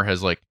armor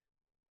has like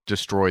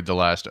destroyed the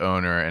last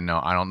owner, and now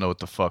I don't know what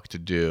the fuck to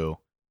do.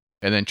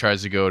 And then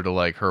tries to go to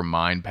like her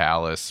mind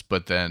palace,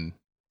 but then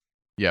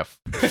yeah,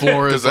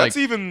 Flora's because like that's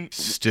even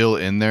still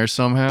in there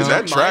somehow. is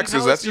that Mind tracks?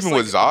 Because Palace that's just, even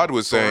what like, Zod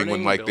was saying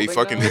when burning like they building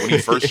fucking now? when he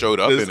first showed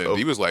up This- in it.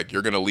 He was like,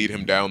 "You're gonna lead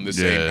him down the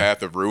same Yeah.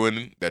 path of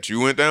ruin that you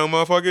went down,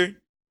 motherfucker."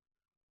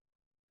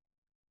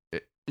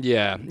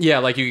 Yeah,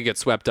 like you could get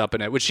swept up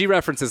in it, which she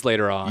references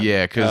later on.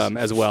 Yeah, 'cause-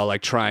 as well,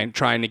 like trying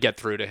to get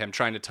through to him,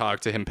 trying to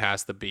talk to him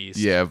past the beast.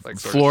 Yeah, like,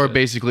 sort of Flora shit.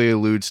 basically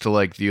alludes to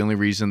like the only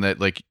reason that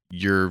like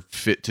you're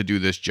fit to do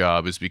this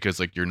job is because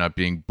like you're not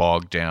being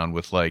bogged down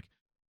with like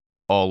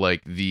all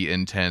like the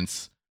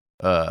intense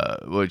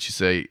what would you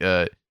say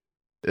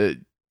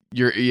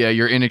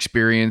your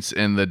inexperience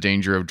and the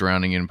danger of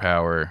drowning in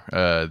power.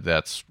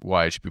 That's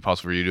why it should be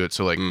possible for you to do it.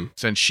 So like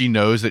since she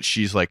knows that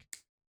she's like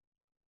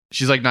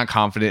not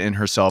confident in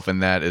herself,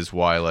 and that is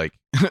why like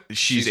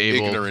she's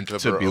able ignorant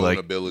of to her be own like,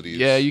 abilities.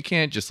 yeah, you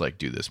can't just like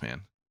do this,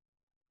 man.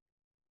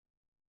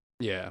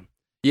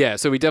 Yeah,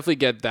 so we definitely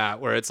get that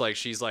where it's like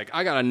she's like,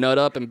 I gotta nut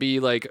up and be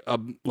like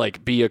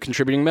be a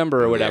contributing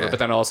member or whatever, Yeah. but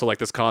then also like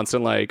this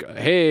constant like,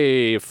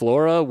 hey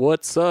Flora,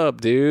 what's up,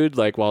 dude?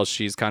 Like while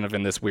she's kind of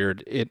in this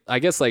weird I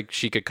guess like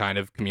she could kind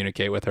of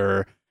communicate with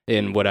her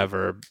in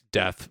whatever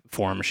death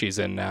form she's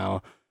in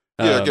now.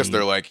 Yeah, I guess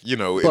they're like, in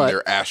but-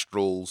 their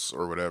astrals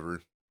or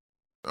whatever.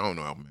 I don't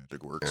know how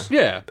magic works.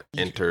 Yeah.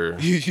 Enter.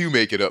 You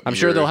make it up. I'm in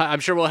sure your- I'm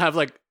sure we'll have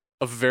like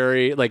a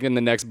very like in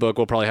the next book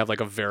we'll probably have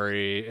like a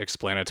very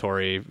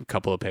explanatory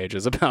couple of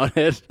pages about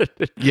it.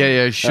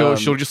 Yeah, she'll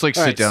just like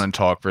all sit right, down and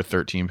talk for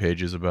 13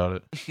 pages about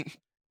it.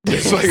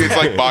 It's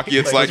like Baki.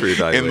 It's like Let's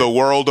reevaluate. in the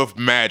world of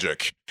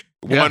magic.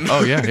 Yeah.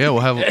 Oh yeah, we'll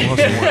have some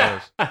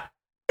more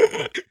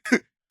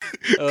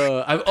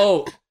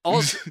of those.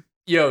 Also,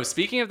 yo,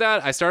 speaking of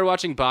that, I started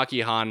watching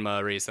Baki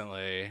Hanma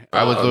recently.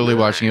 I was literally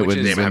watching it which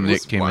when is-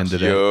 Nick came in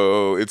today.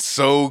 Yo, it's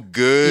so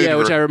good. Yeah,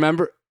 which I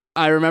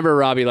remember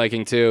Robbie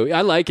liking too.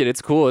 I like it.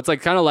 It's cool. It's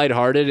like kind of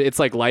lighthearted. It's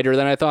like lighter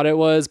than I thought it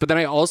was. But then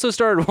I also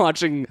started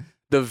watching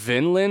the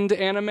Vinland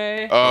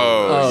anime.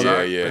 Oh,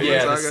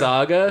 Yeah, the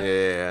saga.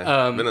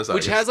 Yeah.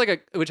 Which has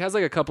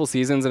like a couple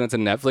seasons, and it's a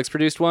Netflix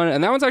produced one,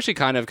 and that one's actually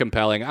kind of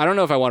compelling. I don't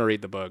know if I want to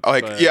read the book.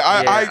 Like, but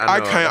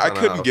I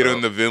couldn't get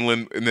into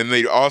Vinland, and then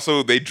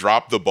they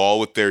dropped the ball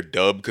with their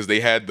dub because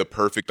they had the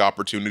perfect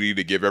opportunity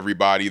to give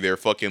everybody their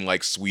fucking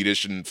like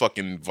Swedish and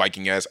fucking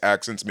Viking ass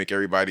accents, make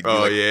everybody be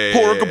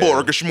porka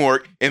borka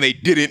schmork, and they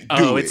didn't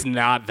do it. It's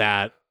not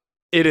that.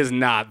 It is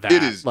not that.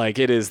 It is. Like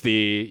it is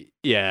the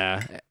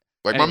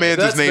Like my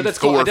man's his name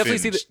cool. I Thorfinn.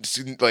 definitely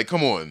see Like,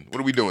 come on, what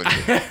are we doing?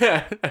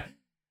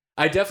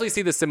 I definitely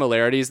see the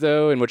similarities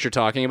though in what you're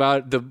talking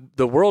about.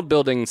 The world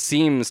building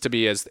seems to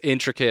be as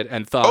intricate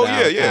and thought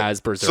out as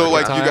Berserk. So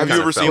like, have you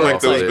ever seen like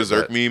those like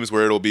Berserk memes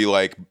where it'll be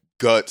like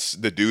Guts,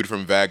 the dude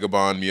from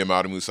Vagabond,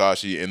 Miyamoto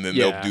Musashi, and then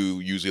they'll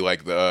do usually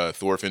like the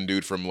Thorfinn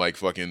dude from like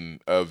fucking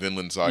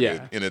Vinland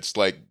Saga, and it's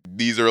like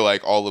these are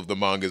like all of the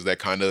mangas that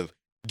kind of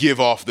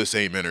give off the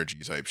same energy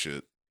type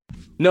shit.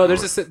 No,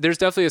 there's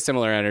definitely a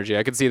similar energy.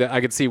 I could see that.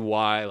 I could see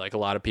why like a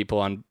lot of people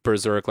on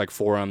Berserk like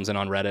forums and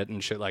on Reddit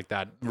and shit like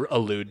that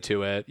allude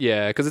to it.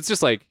 Yeah, because it's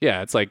just like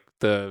it's like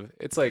Dark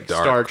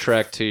Star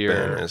Trek to your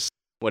fairness.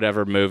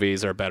 Whatever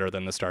movies are better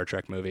than the Star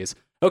Trek movies.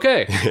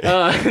 Okay,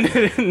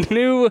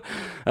 new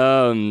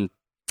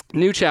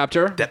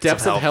chapter,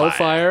 Depths of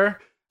Hellfire.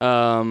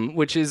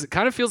 Which is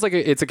kind of feels like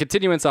it's a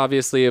continuance,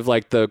 obviously, of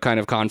like the kind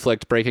of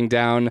conflict breaking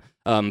down.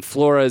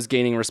 Flora is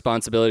gaining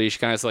responsibility. She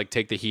kind of has to like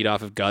take the heat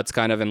off of Guts,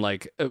 kind of, and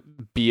like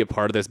be a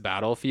part of this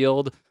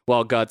battlefield,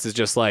 while Guts is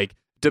just like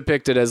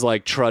depicted as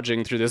like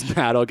trudging through this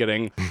battle,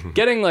 getting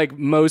like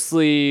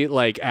mostly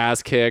like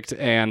ass kicked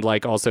and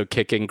like also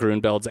kicking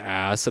Grunbeld's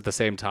ass at the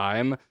same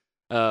time.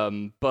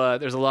 But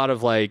there's a lot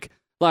of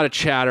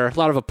chatter, a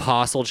lot of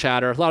apostle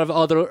chatter, a lot of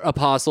other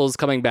apostles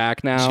coming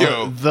back now.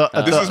 Yo,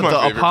 this is my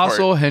favorite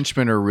apostle part.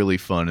 henchmen are really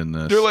fun in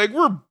this. They're like,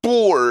 we're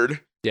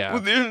bored. Yeah.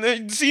 Well,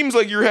 it seems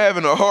like you're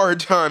having a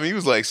hard time. He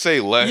was like, say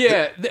less.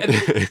 Yeah.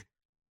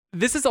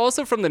 This is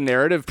also from the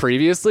narrative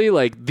previously.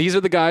 Like, these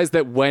are the guys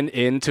that went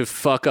in to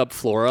fuck up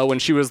Flora when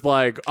she was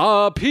like,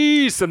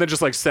 peace, and then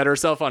just like set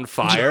herself on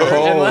fire.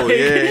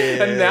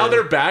 And now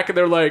they're back and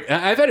they're like,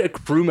 I've had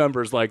crew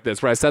members like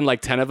this where I send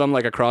like 10 of them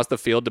like across the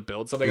field to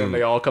build something and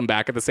they all come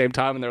back at the same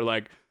time and they're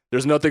like,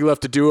 there's nothing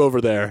left to do over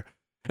there.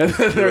 And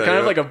then they're kind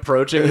of like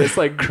approaching this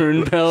like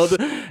Grunbeld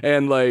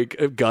and like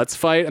Guts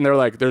fight, and they're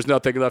like, "There's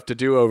nothing left to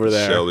do over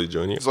there." Shelly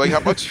Jr. It's like, how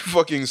about you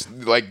fucking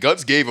like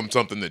Guts gave him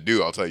something to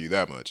do? I'll tell you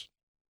that much.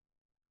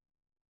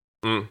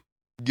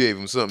 Gave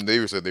him something.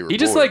 They said they were. He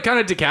just bored. like kind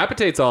of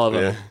decapitates all of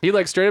them. Yeah. He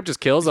like straight up just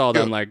kills all of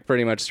them like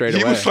pretty much straight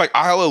away. He was like,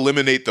 "I'll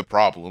eliminate the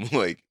problem."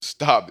 Like,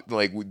 stop.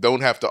 Like, we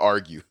don't have to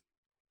argue.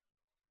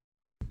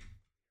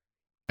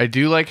 I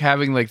do like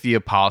having like the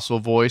apostle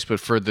voice, but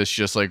for this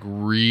just like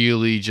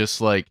really just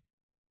like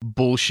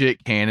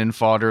bullshit cannon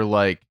fodder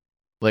like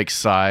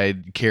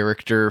side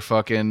character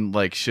fucking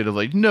like should have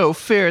like no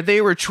fair,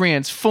 they were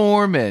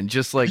transforming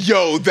just like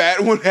Yo,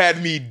 that one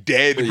had me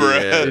dead,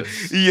 bro.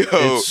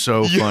 It's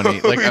so funny.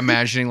 Like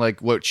imagining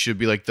like what should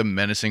be like the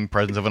menacing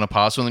presence of an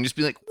apostle and then just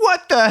be like,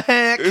 what the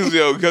heck?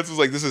 Yo, Guts was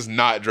like, this is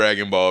not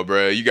Dragon Ball,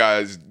 bro. You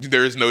guys,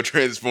 there is no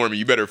transforming.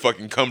 You better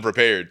fucking come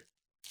prepared.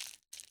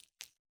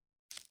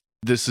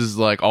 This is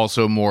like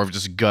also more of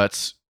just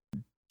Guts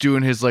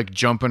doing his like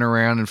jumping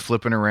around and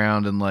flipping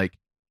around and like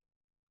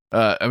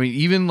I mean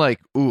even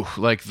like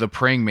like the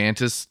praying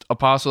mantis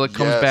apostle that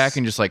comes back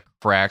and just like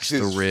cracks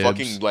the ribs.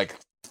 Fucking like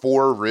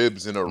 4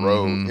 ribs in a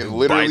row. And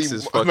literally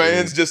fucking,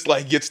 man's just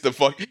like gets the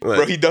fuck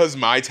bro, he does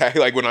my tag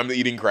like when I'm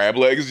eating crab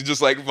legs, he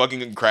just like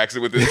fucking cracks it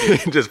with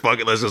his just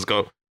fuck it, let's just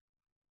go.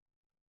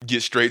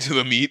 Get straight to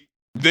the meat.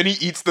 Then he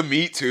eats the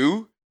meat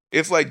too.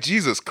 It's like,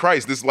 Jesus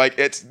Christ, this like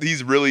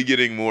he's really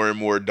getting more and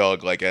more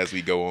dug like as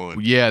we go on.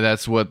 Yeah,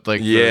 that's what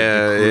like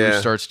the crew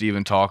starts to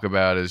even talk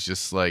about is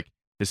just like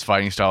his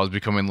fighting style is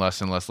becoming less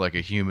and less like a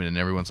human, and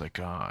everyone's like,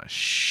 oh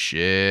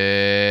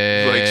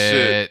shit. Like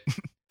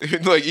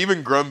shit. Like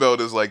even Grunbeld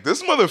is like,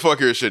 this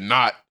motherfucker should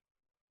not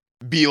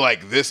be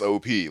like this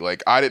OP.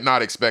 Like I did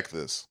not expect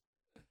this.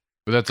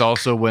 But that's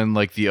also when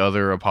like the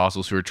other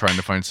apostles who are trying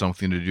to find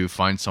something to do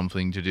find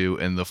something to do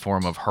in the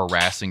form of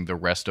harassing the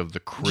rest of the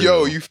crew.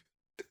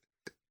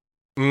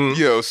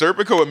 Yo,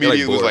 Serpico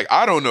immediately was like,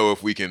 I don't know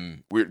if we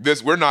can.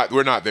 We're not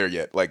there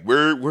yet. Like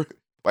we're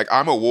like,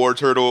 I'm a war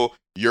turtle.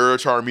 You're a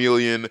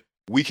Charmeleon.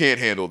 We can't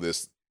handle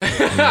this.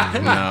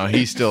 No,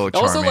 he's still a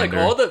Charmander. Also, like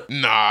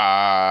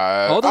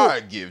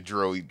I'd give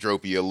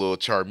Dropey a little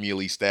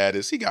Charmeleon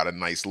status. He got a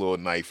nice little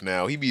knife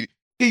now. He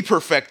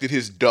perfected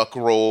his duck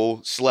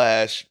roll /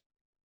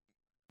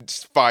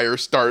 fire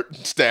start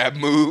stab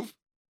move.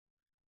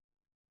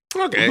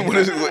 Okay. What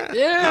is it?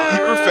 Yeah.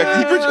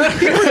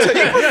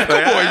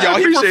 Come on, y'all.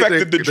 He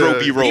perfected the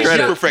Dropey roll. He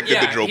perfected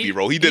the Dropey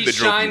roll. He did the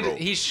Dropey Dropey roll.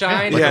 He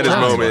shined. He had his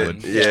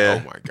moment.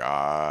 Yeah. Oh my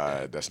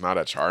god, that's not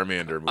a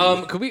Charmander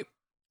move.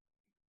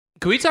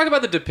 Could we talk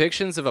about the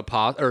depictions of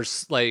apostles? Or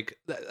like,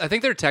 I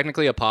think they're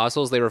technically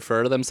apostles. They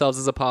refer to themselves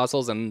as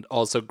apostles, and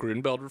also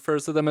Grunbeld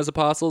refers to them as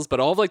apostles. But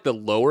all of like the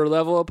lower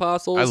level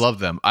apostles, I love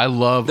them. I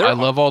love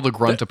all the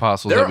grunt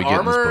apostles that we get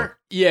in this book.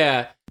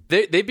 Yeah.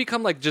 they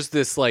become like just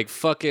this like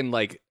fucking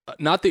like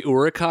not the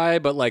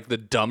Urukai, but like the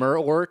dumber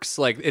orcs.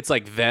 Like it's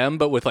like them,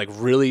 but with like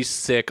really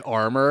sick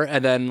armor.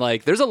 And then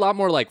like there's a lot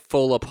more like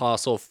full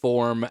apostle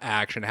form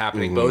action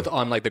happening, both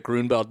on like the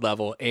Grunbeld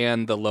level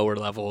and the lower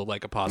level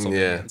like apostle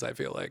minions, I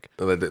feel like.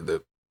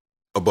 The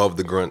above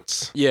the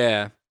grunts.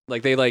 Yeah.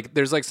 Like they like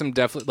there's like some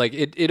definitely like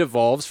it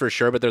evolves for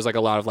sure, but there's like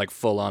a lot of like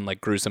full on like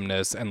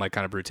gruesomeness and like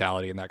kind of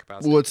brutality in that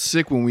capacity. Well, it's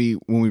sick when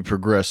we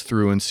progress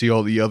through and see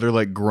all the other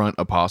like grunt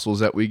apostles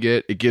that we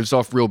get. It gives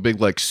off real big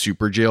like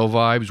super jail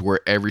vibes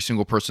where every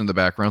single person in the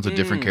background's a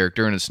different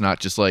character, and it's not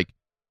just like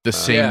the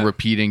same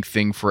repeating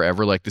thing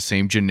forever, like the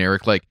same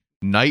generic like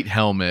knight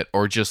helmet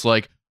or just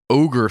like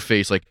ogre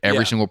face. Like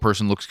every single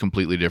person looks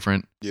completely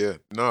different. Yeah,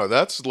 no,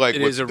 that's like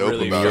It what's is a dope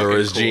really about fucking it.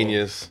 Yours cool.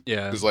 genius.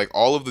 Yeah. Because like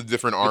all of the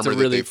different It's a armor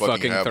really that they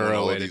fucking have on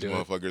thorough all way of to these do it.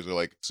 motherfuckers are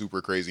like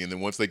super crazy, and then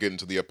once they get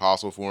into the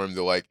apostle form,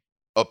 they're like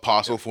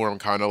apostle form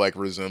kind of like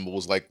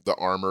resembles like the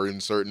armor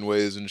in certain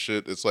ways and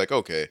shit. It's like,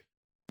 okay,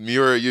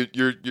 Miura,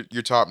 you're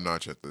top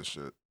notch at this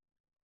shit.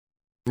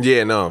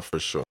 Yeah, no, for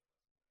sure.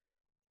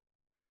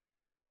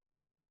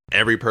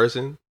 Every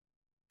person,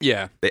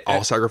 Yeah. they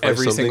all sacrifice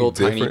Every something single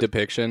different. tiny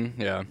depiction.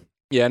 Yeah.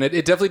 Yeah, and it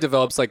definitely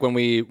develops like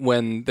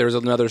when there's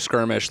another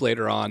skirmish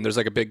later on, there's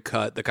like a big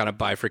cut that kind of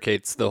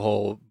bifurcates the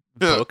whole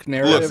book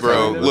narrative. Look, bro,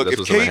 kind of. look, That's if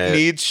what's in my Kate head.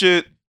 needs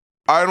shit,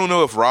 I don't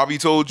know if Robbie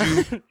told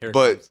you, Here it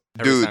but comes.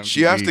 Every dude, time.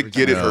 she has to Every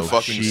get it her time.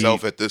 fucking She-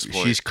 self at this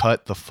point. She's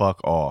cut the fuck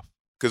off.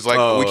 Because like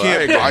Oh, we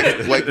can't I buy. get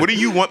it. Like, what do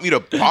you want me to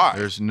buy?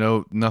 There's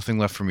nothing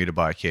left for me to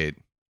buy, Kate.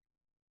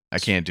 I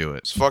can't do it.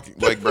 It's fucking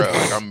like, bro.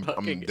 Like, I'm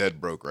Fucking-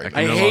 dead broke right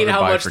I I now. no hate longer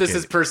how much this bifurcate.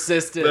 is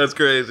persistent. That's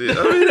crazy.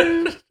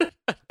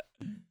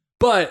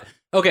 But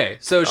okay,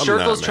 so I'm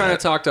Shurkel's not trying mad.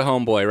 to talk to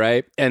Homeboy,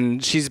 right?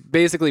 And she's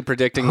basically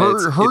predicting that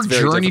Her it's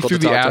very journey difficult through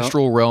to the talk to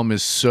astral realm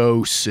is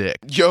so sick.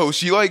 Yo,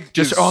 she like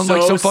Just is- on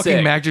like so some fucking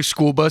sick. magic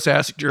school bus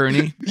ass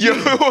journey. Yo,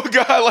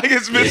 God, like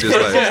it's Miss just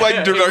Crystal's like-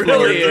 like directing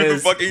really her through the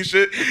is. fucking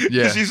shit.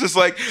 Yeah. She's just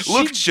like,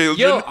 look, children,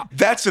 yo,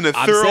 that's an I'm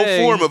ethereal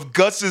saying- form of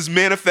Guts's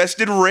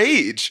manifested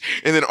rage.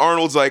 And then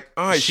Arnold's like,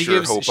 I She sure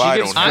gives- hope she I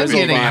gives don't have Frizzle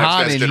any vibes.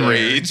 Hot in manifested here.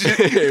 rage.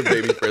 Hey,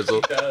 baby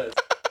Frizzle.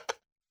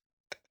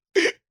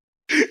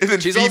 And then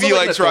She's also, Phoebe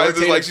like, like an tries to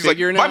like, authoritative she's like,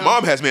 figure my now.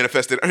 mom has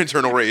manifested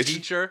internal rage.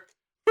 Teacher.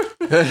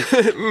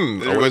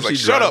 And everybody's like,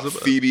 shut up,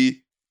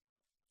 Phoebe.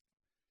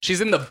 She's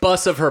in the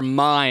bus of her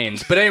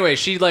mind. But anyway,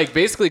 she like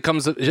basically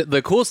comes.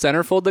 The cool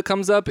centerfold that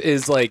comes up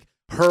is like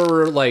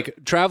her like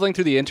traveling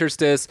through the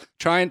interstice,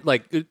 trying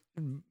like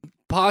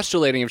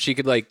postulating if she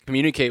could like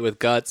communicate with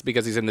Guts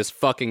because he's in this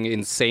fucking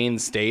insane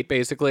state,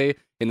 basically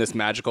in this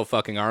magical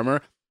fucking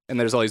armor. And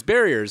there's all these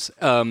barriers.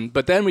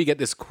 But then we get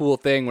this cool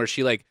thing where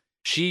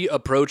she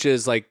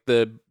approaches like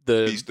the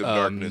Beast of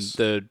Darkness.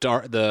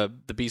 the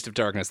beast of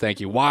darkness. Thank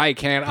you. Why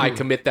can't I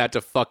commit that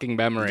to fucking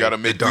memory? You gotta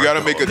make dark a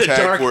dog. The tag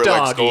dark for it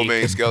like doggy.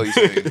 Skullbane Skelly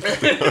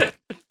saying.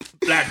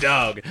 Black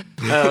dog.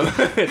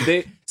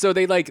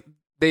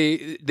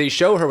 They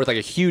show her with like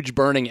a huge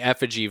burning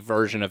effigy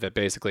version of it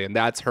basically, and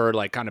that's her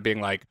like kind of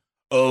being like,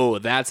 oh,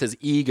 that's his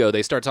ego.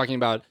 They start talking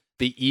about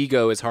the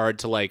ego is hard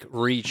to like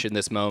reach in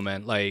this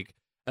moment, like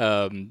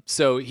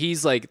so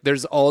he's like,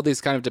 there's all these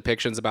kind of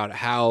depictions about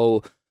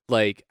how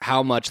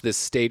much this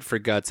state for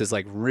Guts is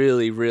like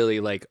really, really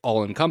like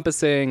all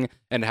encompassing,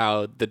 and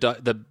how the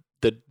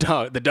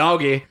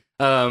doggy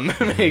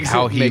makes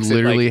How it, he makes it,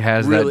 literally like,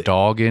 has really, that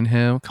dog in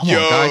him. Come Yo,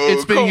 on, guys.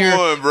 It's been come here.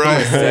 on, bro.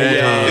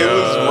 Yeah. It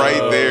was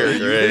right there.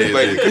 Crazy. You,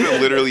 like, you could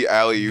have literally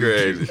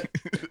alley-ooped.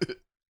 Crazy.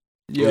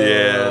 Yo,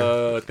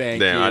 Yeah. thank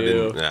Damn, you. I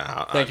didn't.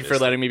 Nah, Thank you for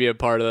letting me be a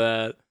part of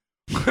that.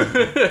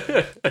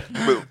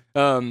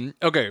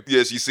 Okay.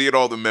 Yes, you see it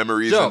all the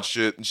memories So- and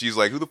shit, and she's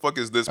like, "Who the fuck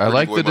is this?" I pretty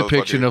like boy the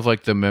depiction motherfucker? of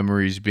like the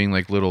memories being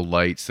like little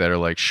lights that are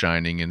like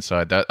shining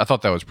inside. That I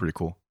thought that was pretty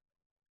cool.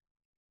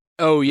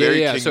 Oh yeah,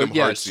 Very yeah. So Kingdom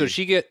yeah, so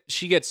Heartsy.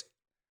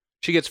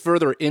 she gets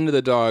further into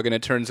the dog, and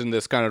it turns into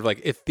this kind of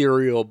like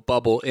ethereal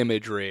bubble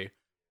imagery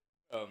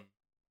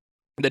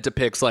that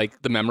depicts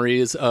like the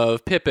memories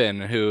of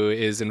Pippin, who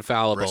is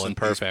infallible Rest in and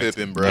peace, perfect.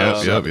 Pippin,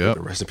 bro. Yep.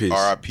 Rest in peace.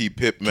 R.I.P.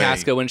 Pip, man.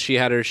 Casca when she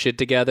had her shit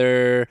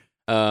together.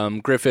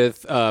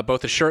 Griffith,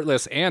 both a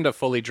shirtless and a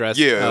fully dressed.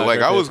 Yeah, like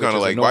I Griffith, was kind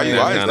of which like, why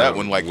annoying. is Kinda that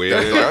one like weird.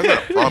 that? Like,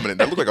 that's not prominent.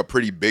 That looked like a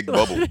pretty big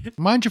bubble.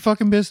 Mind your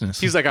fucking business.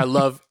 He's like, I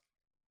love.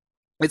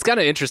 It's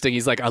kind of interesting.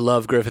 He's like, I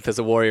love Griffith as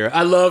a warrior.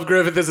 I love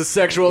Griffith as a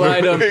sexual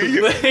item. Like,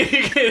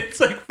 it's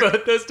like,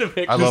 but those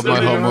depictions. I love my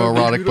of him are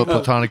homoerotic but beautiful.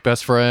 platonic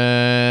best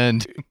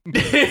friend.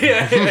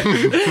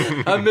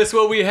 I miss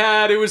what we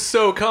had. It was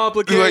so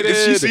complicated. Like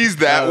she sees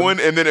that Um, one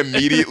and then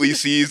immediately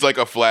sees like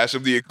a flash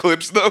of the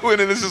eclipse though, and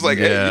then it's just like,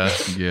 yeah,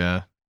 hey,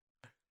 yeah.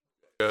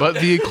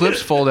 But the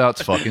eclipse fold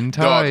out's fucking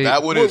tight. dog,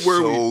 that one What is were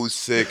so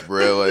sick,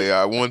 bro. Like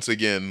I once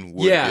again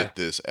would Yeah. get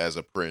this as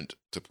a print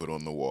to put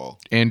on the wall.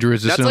 Andrew,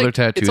 is this That's another like-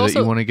 tattoo it's that also-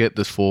 you want to get?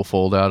 This full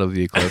fold out of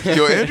the eclipse.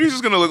 Yo, Andrew's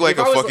just gonna look like If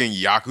a I was, fucking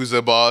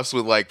Yakuza boss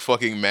with like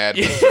fucking mad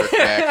Yeah. berserk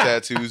back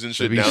tattoos and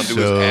shit That'd be down to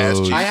his ass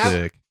so cheeks. I have-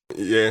 sick.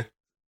 Yeah.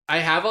 I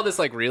have all this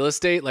like real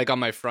estate like on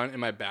my front and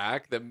my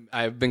back that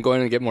I've been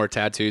going to get more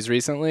tattoos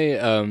recently.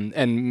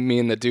 And me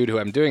and the dude who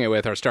I'm doing it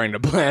with are starting to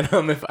plan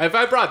them. If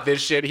I brought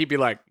this shit, he'd be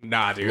like,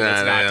 "Nah, dude,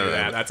 let's not do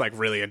that. That's like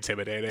really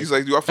intimidating." He's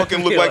like, "Do I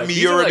fucking look like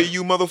Miura to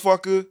you,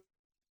 motherfucker?"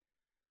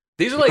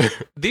 These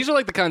are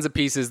like the kinds of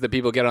pieces that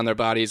people get on their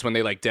bodies when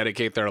they like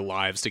dedicate their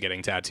lives to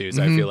getting tattoos.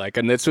 I feel like,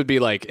 and this would be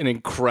like an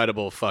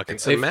incredible fucking.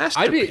 It's a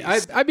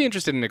masterpiece. I'd be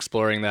interested in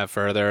exploring that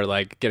further,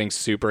 like getting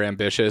super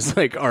ambitious,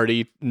 like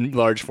arty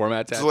large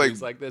format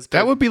tattoos like this.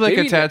 That would be like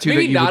a tattoo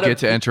that you would get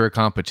to a enter a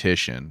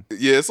competition.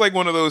 Yeah, it's like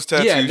one of those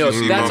tattoos you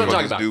see that's what I'm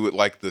talking motherfuckers about. do with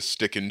like the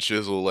stick and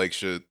chisel like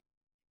shit.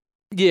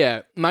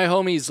 Yeah, my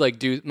homies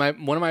like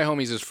one of my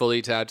homies is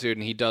fully tattooed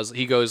and he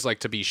goes like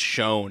to be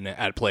shown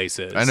at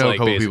places. I know like, a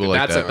couple people like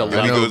that's that. Like the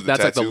level,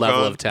 that's like the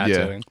level of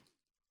tattooing.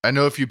 I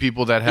know a few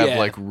people that have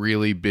like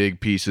really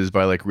big pieces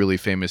by like really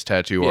famous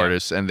tattoo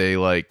artists, and they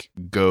like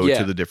go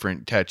to the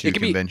different tattoo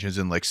conventions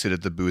and like sit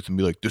at the booth and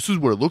be like, "This is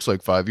what it looks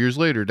like 5 years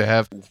later to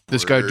have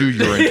this guy do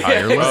your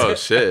entire life." Oh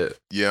shit!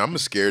 Yeah, I'm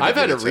scared. I've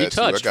had it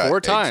retouched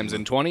 4 times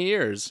in 20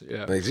 years.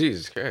 Yeah, like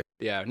Jesus Christ.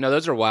 Yeah, no,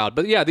 those are wild.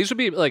 But yeah, these would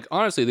be like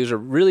honestly, these are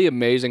really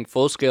amazing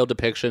full scale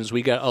depictions.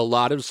 We get a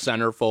lot of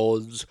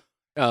centerfolds.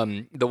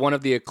 The one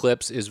of the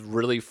eclipse is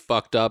really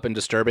fucked up and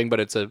disturbing, but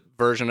it's a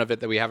version of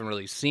it that we haven't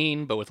really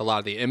seen, but with a lot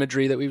of the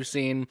imagery that we've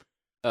seen.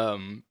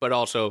 But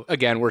also,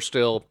 again, we're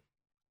still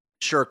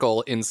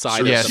Shurkel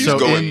inside. Yeah, she's so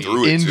going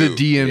through it in too. the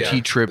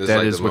DMT trip, It's that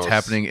like is the what's most-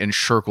 happening in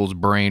Shurkel's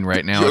brain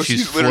right now. Yo,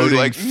 she's literally floating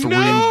like, through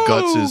 "No!"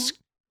 Guts's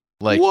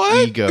like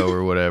What? ego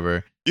or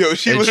whatever. Yo,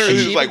 she And literally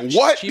she- is like,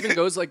 "What?" She even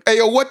goes like, "Hey,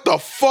 yo, what the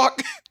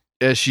fuck?"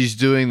 As she's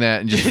doing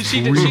that and just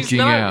she's freaking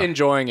not out.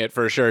 enjoying it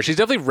for sure. She's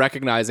definitely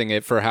recognizing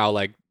it for how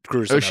like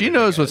gruesome. Oh, she everything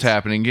knows what's is.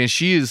 happening. And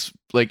she is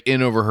like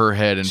in over her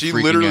head and She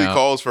freaking literally out.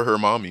 calls for her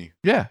mommy.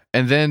 Yeah,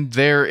 and then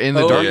they're in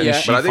the Oh, darkness. yeah.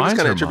 She But I think finds it's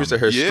kind her of attributes mom.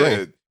 to her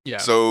strength. Yeah.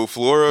 So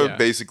Flora Yeah.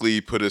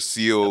 basically put a That's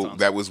seal. awesome.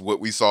 That was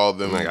what we saw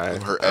them, Like,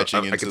 her I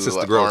etching can into sense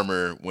the the growth.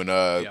 armor when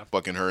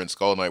fucking her and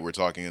Skull Knight were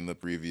talking in the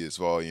previous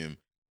volume.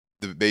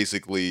 That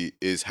basically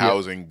is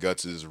housing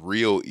Guts's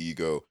real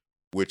ego,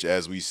 which,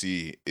 as we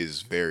see,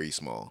 is very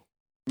small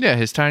Yeah,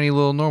 his tiny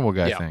little normal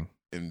guy Yeah. thing.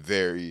 and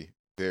very,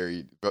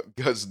 very. But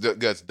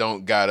Guts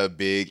don't got a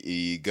big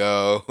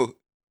ego.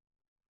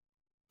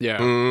 Yeah.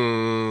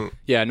 Mm,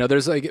 Yeah, no,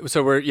 there's like,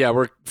 so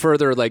we're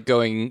further like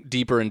going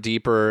deeper and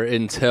deeper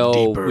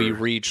until Deeper. we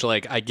reach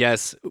like, I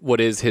guess what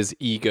is his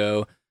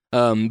ego.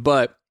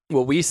 But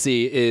what we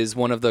see is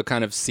one of the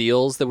kind of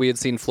seals that we had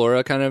seen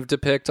Flora kind of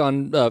depict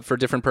on for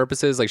different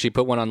purposes. Like she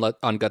put one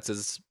on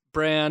Guts's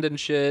brand and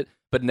shit,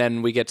 but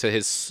then we get to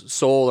his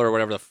soul or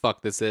whatever the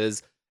fuck this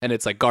is, and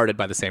it's like guarded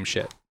by the same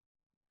shit.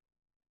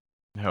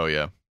 Hell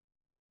yeah.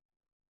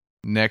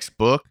 Next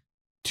book,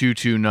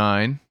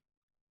 229.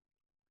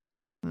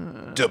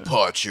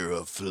 Departure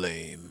of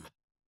Flame.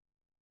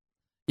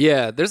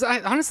 Yeah, there's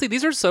honestly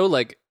these are so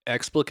like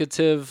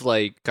explicative,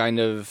 like kind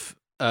of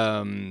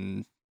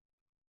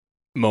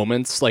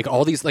moments. Like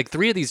all these, like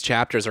 3 of these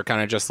chapters are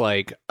kind of just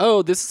like,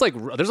 oh, this is like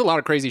there's a lot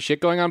of crazy shit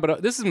going on,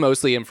 but this is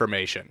mostly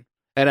information.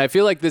 And I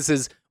feel like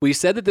we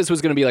said that this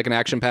was going to be like an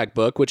action-packed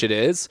book, which it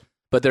is,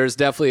 but there's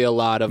definitely a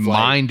lot of like,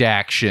 Mind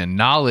action,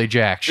 knowledge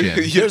action.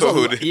 there's a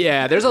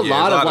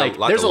lot of like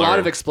there's a lot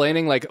of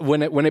explaining like when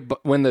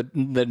the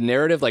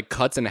narrative like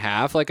cuts in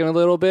half like in a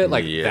little bit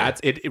like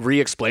it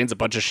re-explains a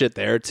bunch of shit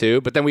there too,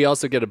 but then we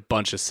also get a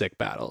bunch of sick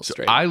battles.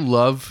 Straight I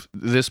love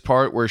this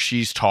part where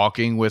she's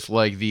talking with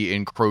like the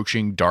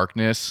encroaching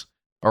darkness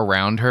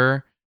around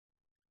her.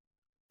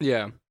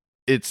 yeah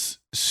It's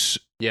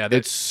yeah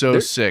it's so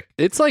sick.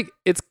 it's like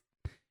it's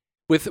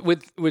with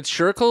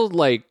Shurkel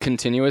like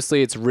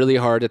continuously, it's really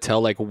hard to tell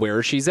like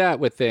where she's at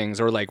with things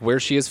or like where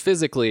she is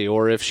physically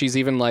or if she's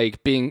even like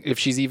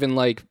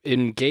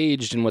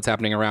engaged in what's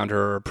happening around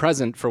her or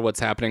present for what's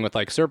happening with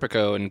like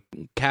Serpico and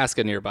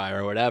Casca nearby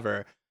or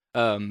whatever.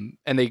 And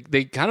they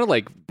kind of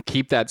like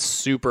keep that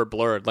super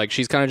blurred. Like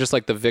she's kind of just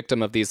like the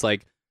victim of these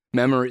like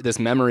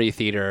memory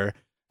theater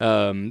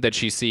that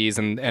she sees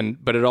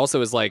but it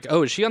also is like,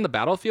 oh, is she on the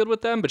battlefield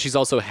with them? But she's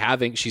also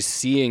she's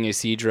seeing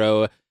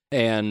Isidro.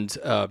 And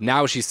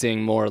now she's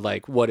seeing more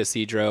like what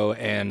Isidro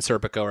and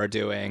Serpico are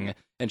doing.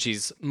 And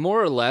she's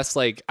more or less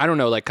like, I don't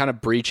know, like kind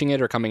of breaching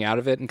it or coming out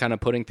of it and kind of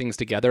putting things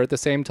together at the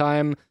same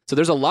time. So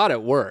there's a lot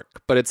at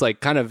work, but it's like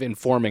kind of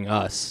informing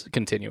us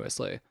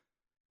continuously.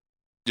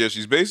 Yeah,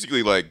 she's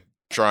basically like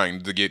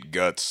trying to get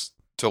Guts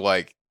to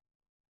like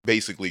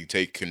basically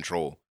take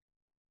control.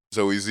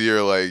 So we see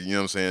her like, you know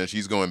what I'm saying?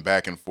 She's going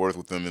back and forth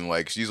with him and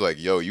like, she's like,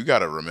 yo, you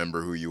gotta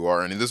remember who you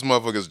are. And this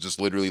motherfucker's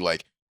just literally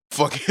like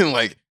fucking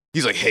like,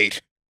 he's like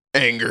hate,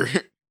 anger,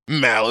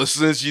 malice.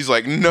 And she's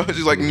like, no,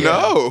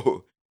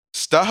 no,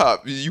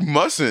 stop. You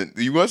must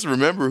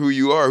remember who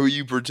you are, who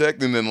you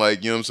protect. And then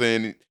like, you know what I'm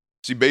saying?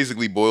 She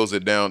basically boils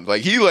it down.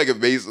 Like he like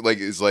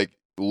is like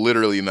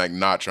literally like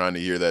not trying to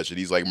hear that shit.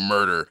 He's like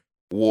murder,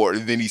 war.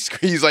 And then he's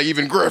like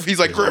even Griff. He's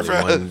like there's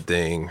Griff. only one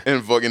thing.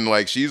 And fucking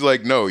like she's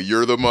like, no,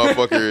 you're the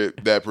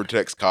motherfucker that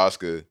protects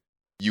Casca.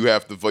 you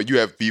have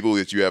people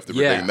that you have to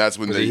protect, and that's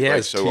when they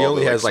like show all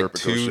the has like like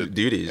 2 shit.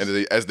 duties.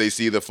 And as they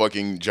see the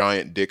fucking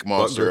giant dick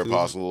monster Buck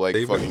apostle like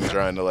they- fucking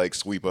trying to like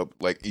sweep up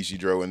like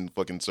Ishidro and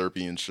fucking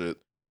Serpy and shit.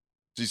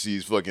 She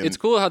sees fucking. It's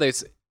cool how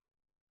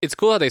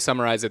they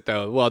summarize it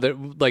though. Well,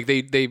 they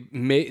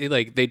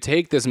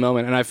take this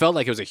moment, and I felt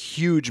like it was a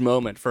huge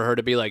moment for her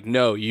to be like,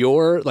 no,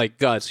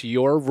 Guts,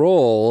 your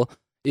role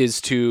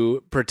is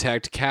to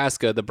protect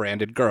Casca, the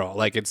branded girl.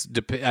 Like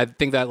I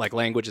think that like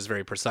language is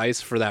very precise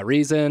for that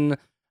reason.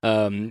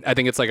 I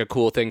think it's like a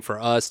cool thing for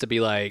us to be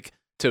like,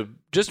 to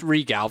just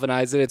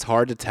re-galvanize it. It's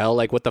hard to tell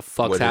like what the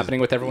fuck's happening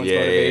with everyone's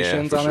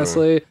motivations,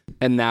 honestly. Sure.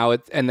 And now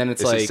it's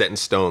like set in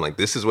stone. Like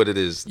this is what it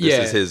is.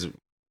 This is his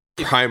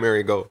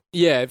primary goal.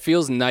 Yeah, it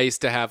feels nice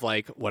to have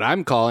like what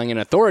I'm calling an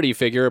authority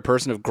figure, a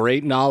person of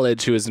great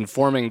knowledge who is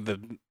informing the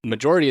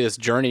majority of this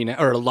journey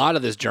now, or a lot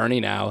of this journey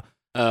now.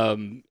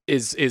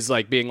 Is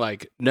like being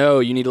like, no,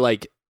 you need to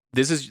like,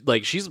 this is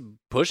like, she's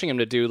pushing him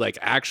to do like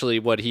actually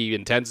what he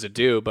intends to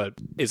do, but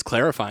is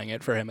clarifying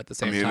it for him at the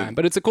same time.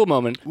 But it's a cool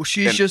moment. Well,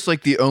 she's just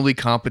like the only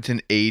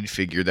competent aid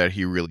figure that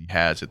he really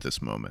has at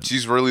this moment.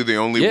 She's really the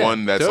only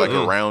one that's like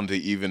around to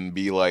even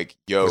be like,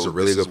 yo,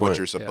 this is what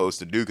you're supposed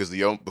to do. Because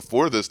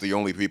before this, the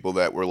only people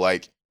that were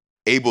like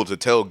able to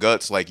tell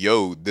Guts like,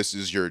 yo, this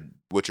is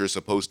what you're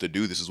supposed to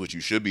do. This is what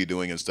you should be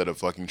doing instead of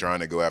fucking trying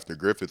to go after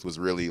Griffith was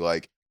really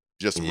like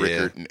just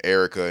Rickard and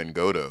Erica and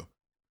Godo.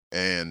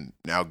 And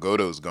now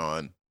Godo's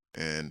gone,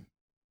 and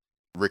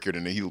Rickard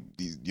and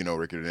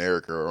Rickard and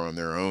Erica are on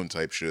their own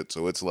type shit.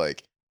 So it's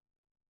like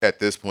at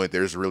this point,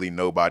 there's really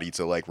nobody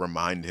to like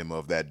remind him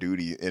of that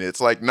duty. And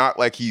it's like not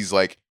like he's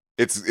like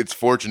it's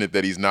fortunate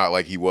that he's not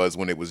like he was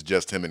when it was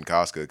just him and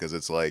Casca, because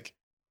it's like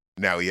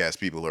now he has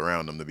people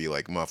around him to be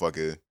like,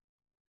 motherfucker,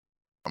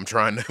 I'm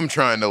trying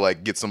to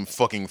like get some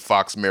fucking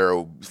fox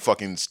marrow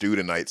fucking stew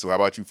tonight. So how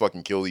about you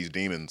fucking kill these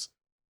demons?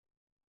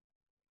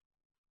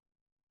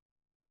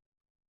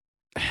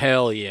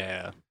 Hell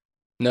yeah.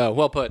 No,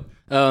 well put.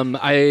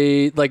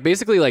 I like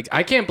basically like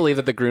I can't believe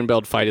that the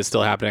Grunbeld fight is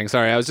still happening.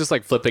 Sorry, I was just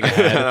like flipping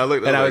ahead,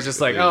 and I was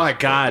just like, oh my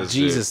god,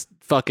 Jesus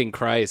fucking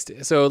Christ.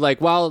 So like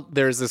while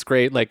there's this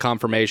great like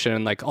confirmation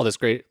and like all this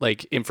great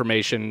like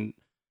information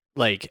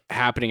like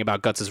happening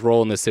about Guts'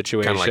 role in this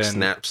situation, kind of like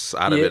snaps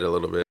out of it a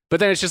little bit.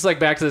 But then it's just like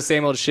back to the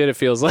same old shit. It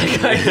feels like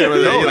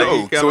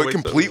no. So it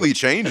completely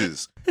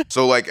changes.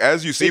 So like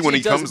as you see when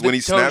he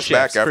snaps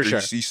back after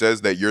he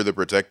says that you're the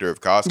protector of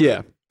Casca.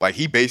 Yeah. Like,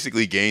 he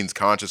basically gains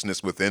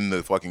consciousness within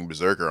the fucking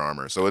Berserker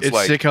armor. So it's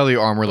like... sick how the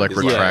armor, like,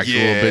 retracts a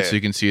little bit so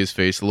you can see his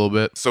face a little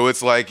bit. So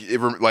it's like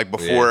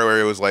before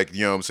where it was like,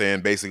 you know what I'm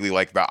saying, basically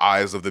like the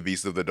eyes of the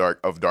beast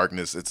of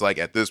darkness. It's like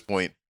at this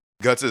point,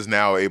 Guts is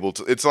now able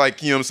to... It's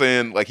like, you know what I'm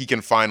saying, like he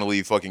can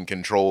finally fucking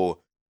control,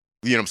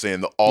 you know what I'm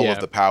saying, all of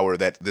the power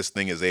that this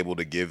thing is able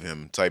to give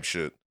him type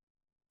shit.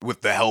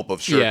 With the help of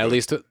Shurkel. Yeah, at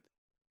least...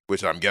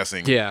 Which I'm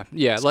guessing, Skull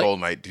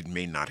like, Knight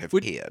may not have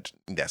cared.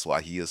 That's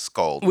why he is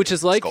Skull. Which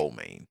is like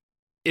Skullmane.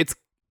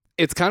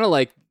 It's kind of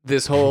like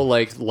this whole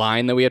like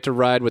line that we have to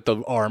ride with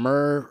the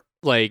armor.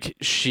 Like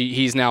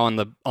he's now on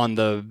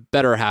the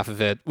better half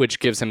of it, which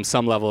gives him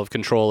some level of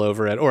control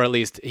over it, or at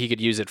least he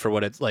could use it for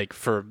what it's like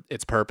for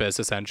its purpose,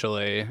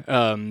 essentially.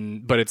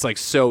 But it's like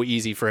so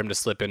easy for him to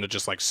slip into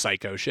just like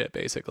psycho shit,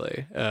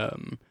 basically.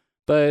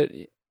 But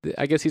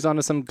I guess he's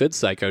onto some good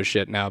psycho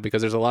shit now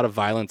because there's a lot of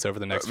violence over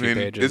the next few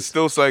pages. It's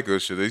still psycho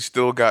shit. They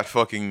still got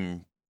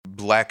fucking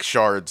black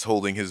shards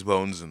holding his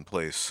bones in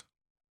place.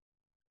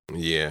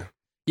 Yeah.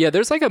 Yeah,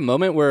 there's like a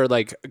moment where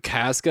like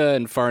Casca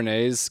and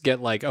Farnese get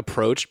like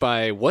approached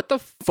by what the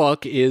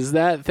fuck is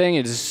that thing?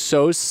 It is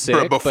so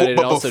sick. But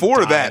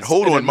before that,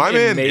 hold on. My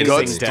man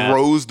Guts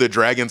throws the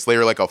Dragon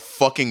Slayer like a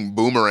fucking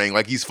boomerang,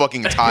 like he's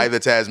fucking Ty the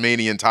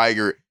Tasmanian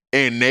Tiger,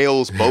 and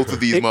nails both of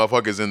these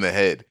motherfuckers in the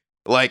head.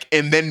 Like,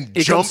 and then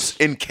jumps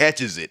and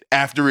catches it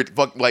after it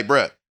like,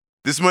 bruh,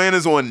 this man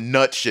is on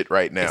nut shit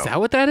right now. Is that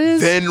what that is?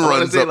 Then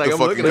runs up the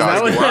fucking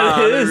costume. Wow,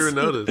 I never even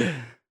noticed.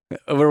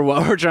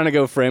 We're trying to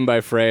go frame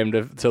by frame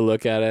to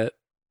look at it.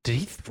 Did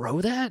he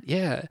throw that?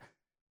 Yeah.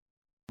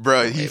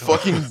 Bruh, he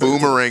fucking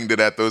boomeranged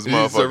it at those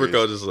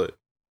motherfuckers. Just like,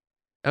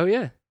 oh,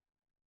 yeah.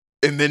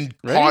 And then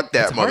caught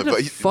that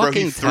motherfucker. Bro,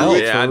 he threw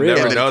it I for real.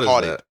 never and then noticed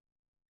caught that. it.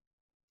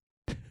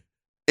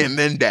 And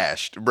then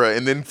dashed, bruh.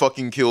 And then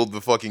fucking killed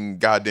the fucking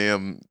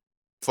goddamn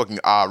fucking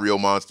real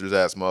monsters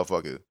ass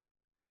motherfucker.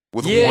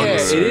 With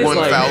one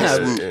like, foul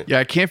swoop. Yeah,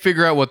 I can't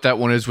figure out what that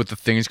one is with the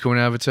things coming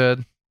out of its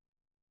head.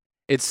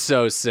 It's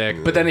so sick.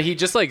 But then he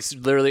just like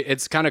literally,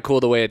 it's kind of cool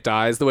the way it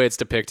dies, the way it's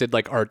depicted,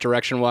 like art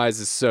direction wise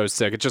is so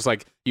sick. It's just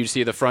like you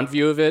see the front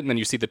view of it and then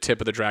you see the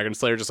tip of the Dragon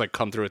Slayer just like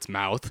come through its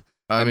mouth.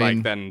 I mean,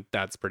 like then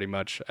that's pretty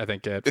much, I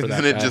think, it for and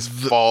that. then it just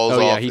falls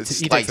off. He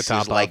takes the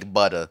top like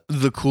butter.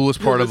 The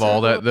coolest part of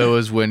all that though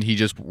is when he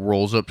just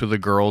rolls up to the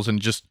girls and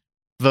just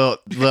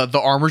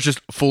the armor's just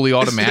fully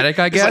automatic,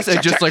 I guess.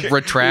 It just like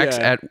retracts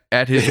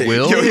at his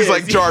will. Yo, he's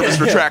like Jarvis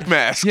retract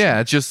mask. Yeah,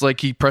 it's just like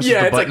he presses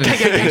the button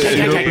and his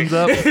suit opens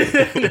up.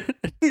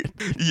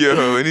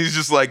 Yo, and he's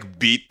just like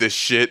beat the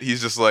shit.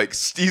 He's just like,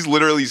 he's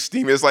literally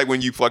steaming. It's like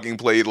when you fucking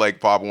played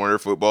like Pop Warner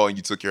football and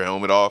you took your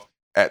helmet off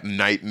at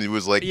night, and it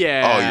was like,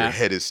 Yeah. oh, your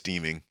head is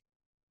steaming.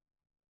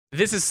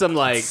 This is some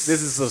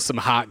some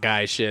hot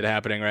guy shit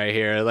happening right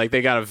here. Like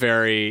they got a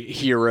very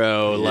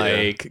hero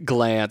like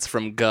glance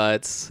from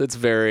Guts. It's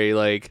very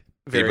like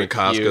very Even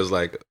Casca's cute.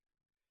 like,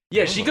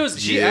 Yeah, she goes.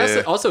 She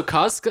asks. Also,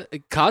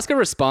 Casca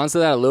responds to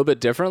that a little bit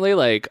differently.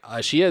 Like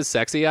she has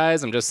sexy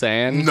eyes. I'm just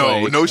saying. No,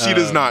 like, no, she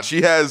does not.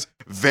 She has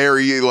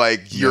very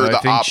like you're I the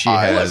think op she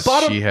eyes.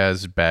 has, she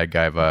has bad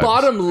guy vibes.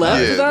 Bottom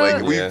left. Yeah, of that?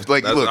 like we Yeah.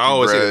 like That's- look, I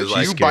always say bruh, it's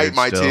like you bite scared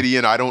my still. titty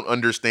and I don't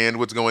understand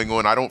what's going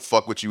on. I don't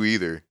fuck with you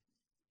either.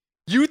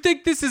 You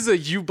think this is a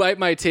you bite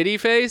my titty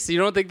face? You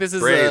don't think this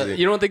is Crazy. a?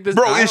 You don't think this?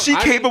 Bro, I is she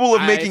don't- capable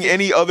of I making think-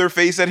 any other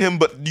face at him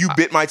but you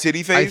bit my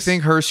titty face? I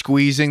think her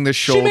squeezing the makes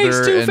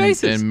shoulder two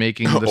faces. and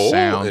making the Oh,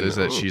 sound and- is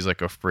that oh. she's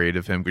like afraid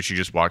of him because she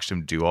just watched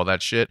him do all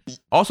that shit.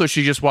 Also,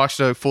 she just watched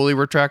a fully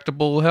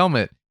retractable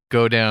helmet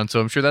go down,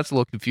 so I'm sure that's a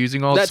little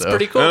confusing. Also, That's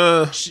pretty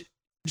cool. She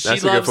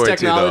That's a good loves point, too,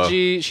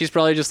 technology. She's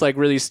probably just like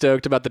really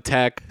stoked about the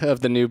tech of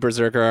the new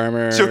Berserker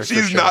armor. So for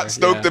she's sure. not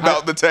stoked Yeah.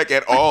 about the tech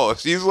at all.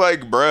 She's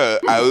like,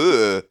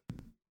 bruh,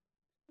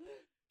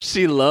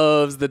 She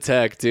loves the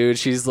tech, dude.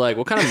 She's like,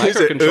 what kind of She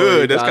said,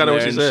 microcontroller? you that's got kinda in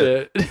what she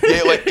there and shit?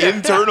 Yeah, like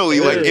internally,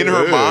 like in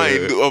her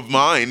Ugh.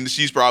 mind,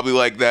 she's probably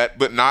like that,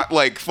 but not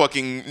like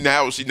fucking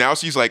now.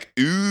 She's like,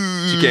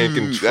 ooh. She can't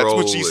That's control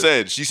what she it.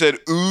 said. She said,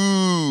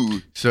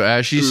 ooh. So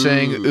as she's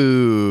saying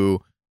 "ooh,"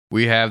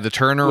 we have the With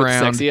turnaround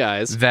sexy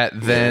eyes. that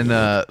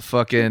then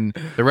fucking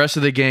the rest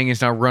of the gang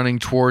is now running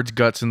towards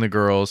Guts and the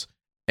girls,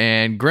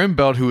 and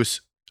Grimbelt, who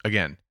is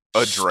again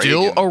A still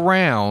dragon.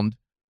 around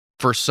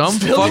for some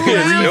Still fucking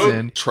around?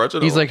 reason.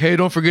 Trudging He's along. like, "Hey,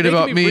 don't forget Making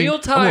about me me. real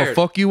I'm gonna tired."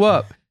 fuck you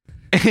up."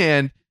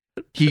 And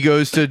he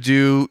goes to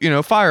do,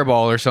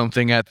 fireball or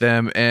something at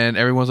them, and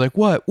everyone's like,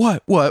 "What?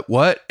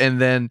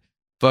 And then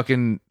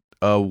fucking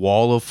a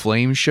wall of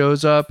flame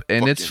shows up,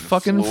 and it's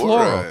fucking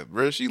Flora.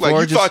 Bro, she Flora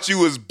like, you just- thought you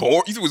was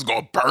born? You was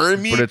gonna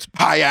burn me? But it's-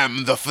 I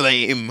am the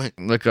flame.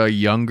 Like a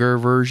younger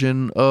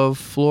version of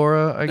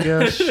Flora, I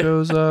guess,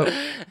 shows up.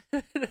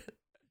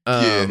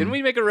 Yeah. Didn't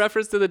we make a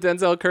reference to the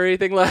Denzel Curry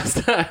thing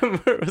last time?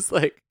 Where it was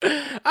like,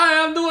 I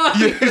am the one.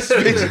 Yes,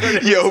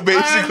 basically,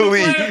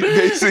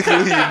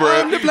 I'm the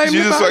bro. flame, She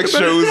just I'm like the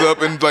flame. shows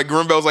up and like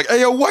Grimbell's like, "Hey,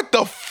 yo, what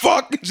the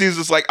fuck?" She's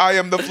just like, "I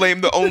am the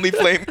flame, the only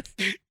flame."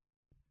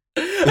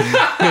 All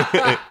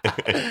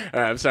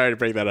right, I'm sorry to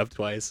bring that up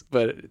twice,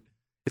 but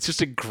it's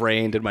just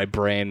ingrained in my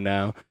brain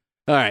now.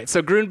 All right,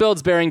 so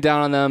Grunbeld's bearing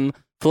down on them.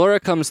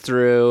 Flora comes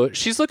through.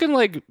 She's looking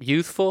like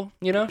youthful,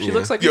 She Yeah.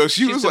 looks like Yo,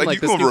 she she's was in, like,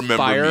 "You this gonna new remember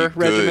fire me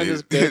regiment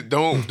is good?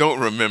 good. Don't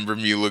remember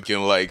me looking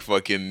like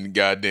fucking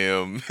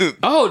goddamn."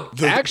 Oh,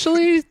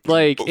 actually,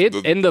 like it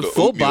the- in the the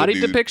full oatmeal body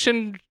dude.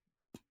 depiction.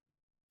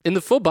 In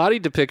the full body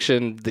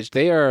depiction,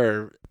 they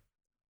are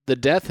the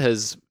death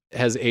has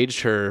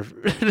aged her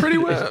Pretty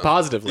well.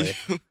 positively.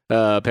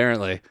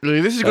 Apparently,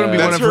 Really, this is going to be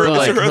That's one of her- her,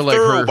 that's like, her her, like,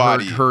 ethereal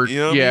body, her, you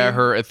know what I yeah, mean?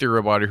 her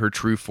ethereal body, her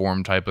true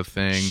form type of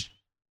thing.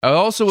 I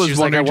also was She was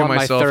like, wondering I to want my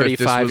myself if this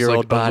was 35-year-old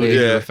like body.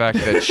 alluding to Yeah. the fact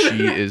that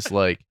she is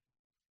like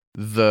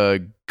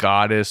the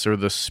goddess or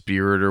the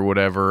spirit or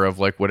whatever of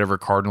like whatever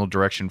cardinal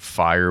direction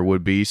fire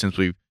would be, since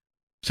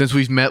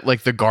we've met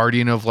like the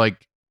guardian of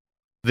like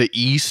the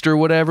east or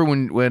whatever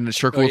when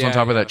Shurkel was on yeah,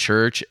 top of yeah. that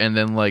church, and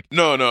then like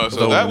No,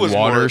 so the that was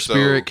water more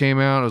spirit so, came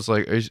out. I was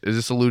like, is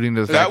this alluding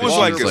to the that fact was that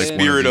like she's, a one of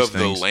spirit these of the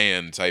things?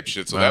 land type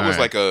shit. So that was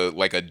Alright.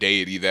 like a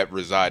deity that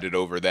resided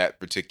over that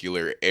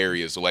particular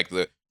area. So like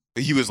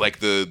he was like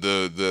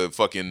the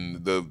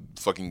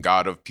fucking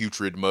god of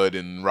putrid mud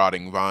and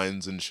rotting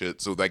vines and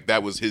shit. So like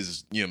that was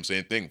his,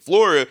 thing.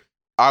 Flora,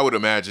 I would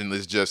imagine,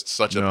 is just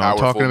such a No, I'm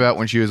powerful. talking about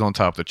when she was on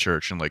top of the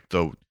church and like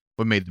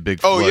what made the big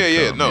Oh flood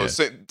yeah, come, no,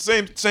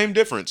 same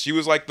difference. She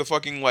was like the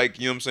fucking like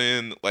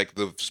like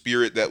the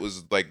spirit that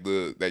was like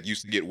that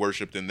used to get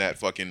worshipped in that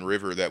fucking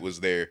river that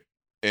was there,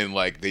 and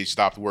like they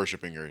stopped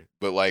worshiping her.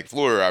 But like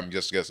Flora, I'm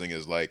just guessing,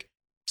 is like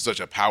such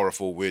a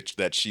powerful witch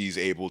that she's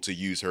able to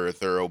use her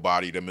ethereal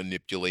body to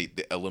manipulate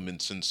the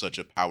elements in such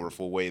a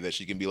powerful way that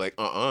she can be like,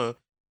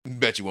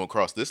 bet you won't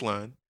cross this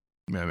line.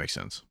 Yeah, that makes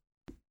sense.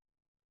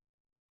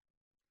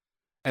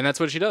 and that's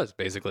what she does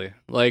basically.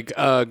 Like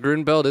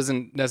Grunbeld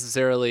isn't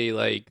necessarily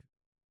like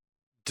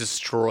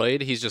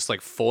destroyed; he's just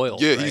like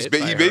foiled. Yeah, right, he by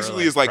her,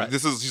 basically is like, pre-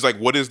 she's like,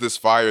 what is this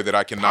fire that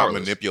I cannot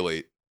Powerless.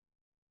 manipulate?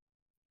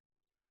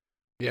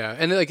 Yeah,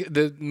 and like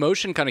the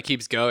motion kind of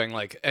keeps going.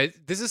 Like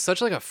this is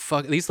such like a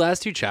fuck. These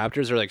last two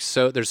chapters are like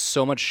so. There's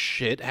so much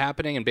shit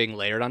happening and being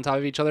layered on top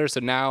of each other.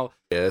 So now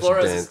Yeah, it's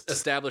Flora's dense.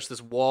 established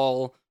this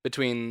wall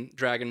between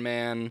Dragon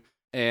Man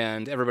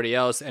and everybody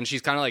else, and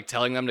she's kind of like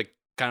telling them to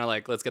kind of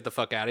like let's get the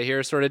fuck out of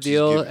here, sort of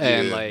deal.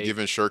 And like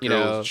giving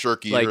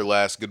Shurky like- her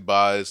last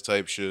goodbyes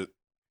type shit.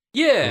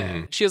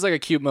 yeah, she has like a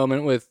cute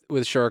moment with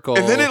Shurkel.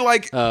 And then it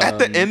like at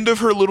the Um, end of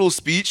her little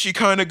speech, she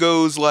kind of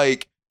goes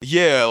like,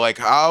 yeah, like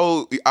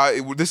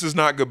this is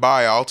not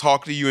goodbye. I'll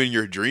talk to you in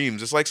your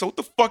dreams. It's like, so what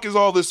the fuck is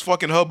all this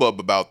fucking hubbub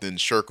about then,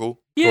 Shurkel?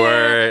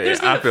 Yeah,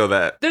 I feel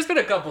that. There's been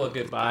a couple of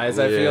goodbyes,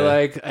 I feel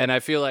like. And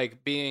I feel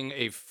like being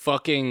a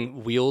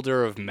fucking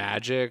wielder of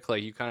magic,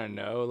 like you kind of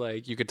know,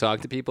 like you could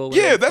talk to people.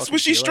 Yeah, that's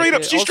what she straight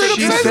up says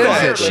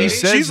that.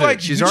 She's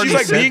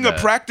like being a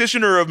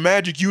practitioner of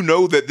magic, you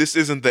know that this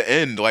isn't the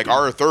end. Like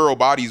our ethereal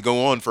bodies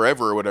go on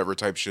forever or whatever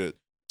type shit.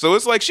 So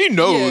it's like she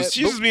knows. Yeah,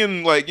 she's just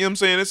being like, you know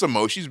what I'm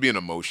saying? She's being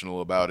emotional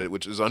about it,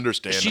 which is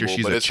understandable.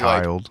 She's but a it's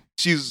child.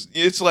 Like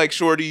it's like,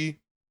 shorty,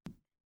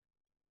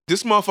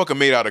 this motherfucker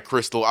made out of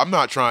crystal. I'm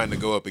not trying to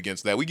go up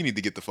against that. We need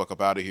to get the fuck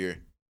up out of here.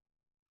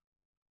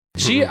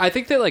 I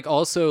think that like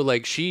also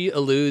like she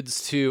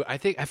alludes to, I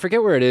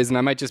forget where it is, and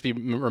I might just be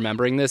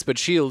remembering this, but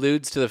she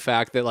alludes to the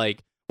fact that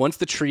like once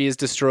the tree is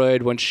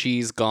destroyed, once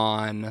she's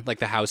gone, like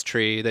the house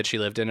tree that she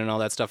lived in and all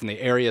that stuff, and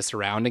the area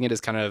surrounding it is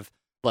kind of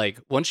like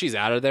once she's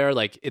out of there,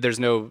 like there's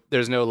no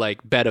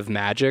like bed of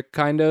magic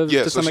kind of.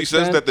 Yeah, to so some she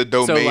extent. says that the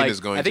domain like, is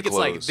going to I think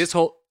close. it's like this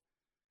whole.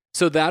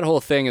 So that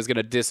whole thing is going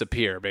to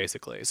disappear,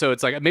 basically. So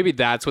it's like maybe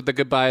that's what the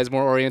goodbye is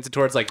more oriented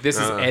towards. Like this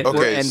is we're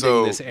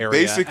ending this area.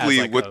 Basically,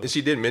 as like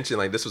she did mention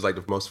like this was like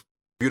the most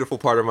beautiful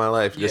part of my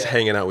life, just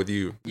hanging out with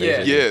you.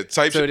 Basically. Yeah,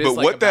 type so shit. But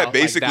like what that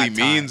basically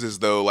means is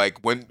though,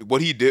 like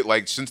what he did,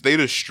 like since they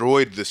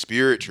destroyed the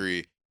spirit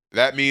tree,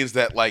 that means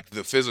that like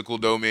the physical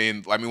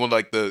domain,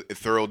 like the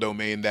ethereal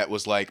domain that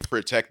was like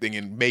protecting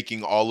and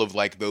making all of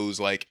like those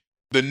like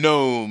the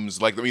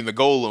gnomes, like the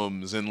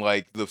golems and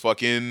like the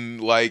fucking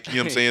like, you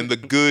know what I'm saying, the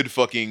good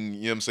fucking,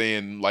 you know what I'm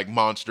saying, like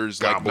monsters,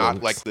 Goblins. like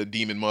not like the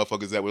demon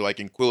motherfuckers that were like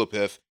in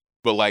Quillipith,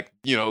 but like,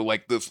 you know,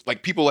 like the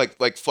like people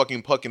like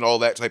fucking Puck and all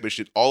that type of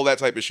shit. All that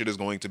type of shit is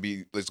going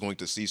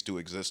to cease to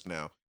exist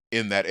now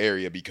in that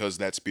area because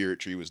that spirit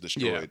tree was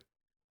destroyed. Yeah.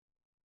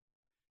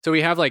 So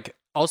we have like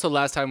also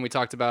last time we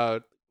talked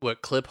about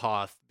what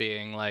Kliphoth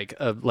being like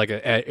a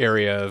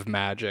area of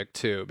magic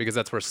too, because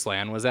that's where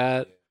Slan was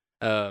at.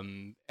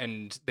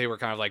 And they were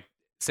kind of like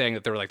saying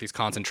that there were like these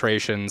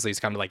concentrations, these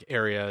kind of like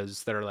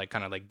areas that are like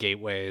kind of like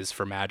gateways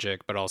for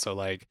magic, but also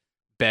like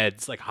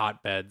beds, like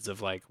hotbeds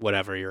of like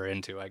whatever you're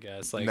into, I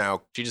guess. Like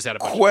now, she just had a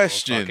bunch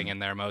of people fucking in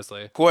there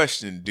mostly.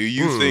 Question: do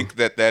you think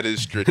that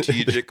is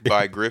strategic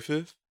by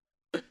Griffith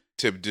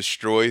to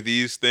destroy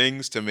these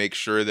things to make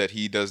sure that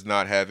he does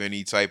not have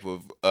any type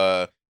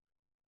of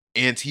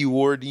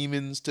anti-war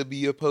demons to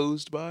be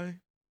opposed by?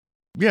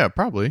 Yeah,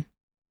 probably.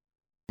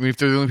 I mean, if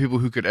they're the only people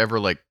who could ever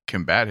like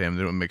combat him,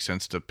 then it would make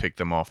sense to pick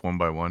them off one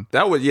by one.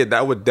 That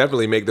would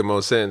definitely make the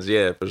most sense.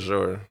 Yeah, for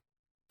sure.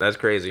 That's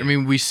crazy. I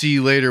mean, we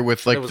see later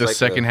with like the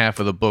second half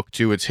of the book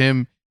too. It's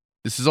him.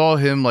 This is all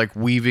him like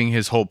weaving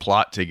his whole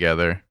plot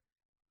together.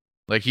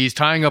 Like he's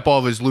tying up all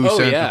of his loose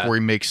ends before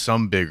he makes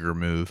some bigger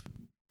move.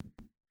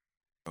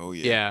 Oh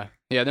yeah.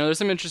 Yeah. No, there's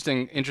some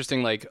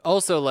interesting like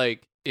also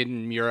like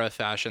in Mura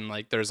fashion,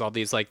 like there's all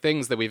these like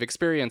things that we've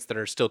experienced that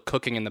are still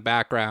cooking in the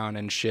background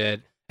and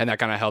shit. And that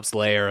kind of helps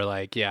layer,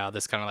 like,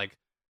 this kind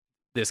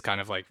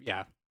of like,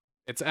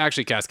 it's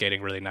actually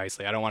cascading really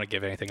nicely. I don't want to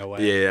give anything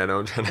away. Yeah, I know.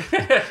 I'm trying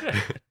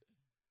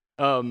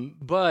to...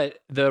 But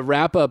the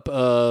wrap up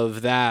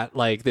of that,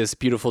 like this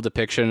beautiful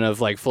depiction of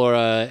like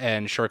Flora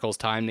and Shurkel's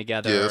time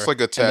together. Yeah, it's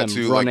like a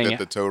tattoo like that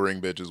the toe ring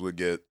bitches would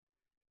get.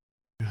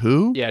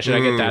 Who? Yeah, should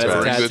I get that as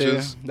a tattoo?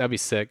 Bitches. That'd be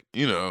sick.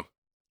 You know,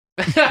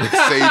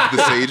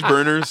 the sage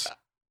burners.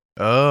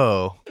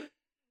 Oh.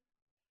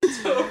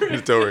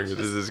 The toe ring. This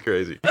is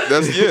crazy.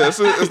 That's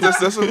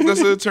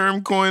a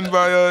term coined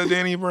by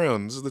Danny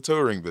Brown. This is the toe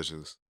ring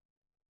bitches.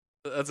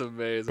 That's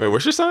amazing. Wait,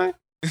 what's your sign?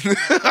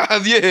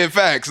 Yeah,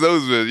 facts.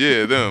 Those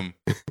are them.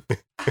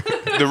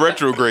 The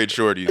retrograde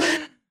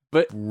shorties.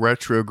 But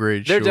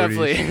retrograde. They're shorties.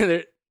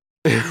 definitely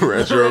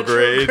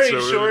retrograde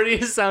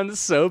shorties sounds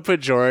so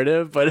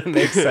pejorative, but it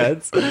makes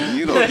sense.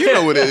 You know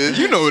what it is.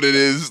 You know what it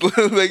is.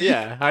 Like,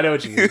 yeah, I know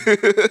what you mean.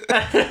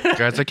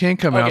 Guys, I can't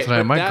come out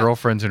tonight. My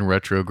girlfriend's in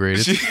retrograde.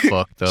 It's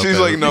fucked up. She's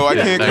like, no, I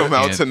can't come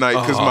out tonight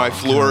because my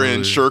Flora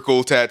and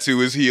Shurkel tattoo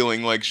is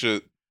healing like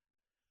shit.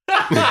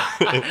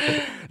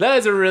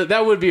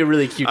 That would be a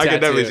really cute tattoo. I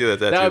could definitely see that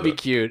tattoo. That would be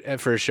cute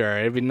for sure.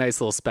 It'd be a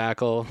nice little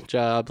spackle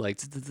job.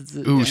 Like,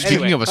 ooh,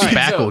 speaking of a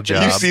spackle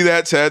job, you see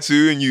that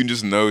tattoo and you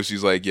just know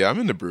she's like, yeah, I'm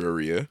in the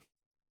brewery.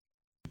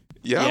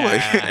 Yeah, I'm like,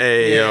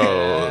 hey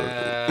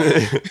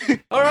yo.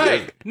 All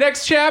right,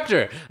 next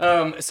chapter.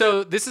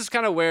 So this is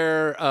kind of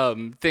where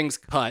things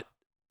cut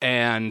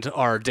and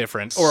are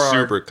different or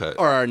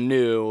are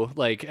new,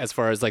 like as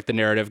far as like the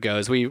narrative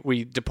goes.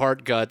 We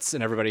depart Guts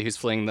and everybody who's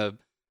fleeing the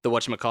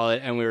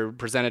whatchamacallit, and we were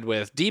presented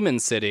with Demon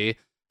City,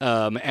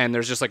 and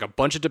there's just like a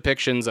bunch of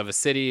depictions of a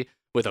city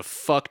with a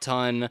fuck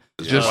ton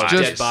of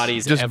dead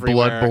bodies just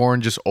everywhere. Bloodborne,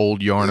 just old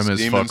Yarnum as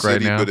Demon fuck right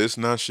City, now. But it's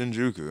not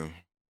Shinjuku.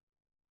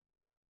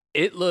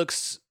 It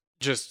looks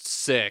just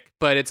sick,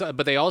 but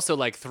they also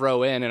like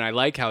throw in, and I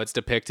like how it's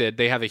depicted.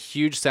 They have a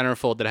huge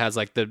centerfold that has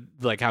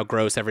like how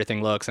gross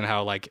everything looks and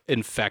how like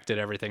infected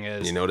everything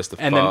is. You notice the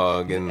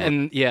fog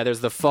and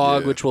there's the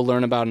fog, which we'll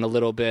learn about in a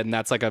little bit, and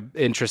that's like a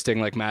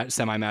interesting like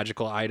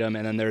semi-magical item.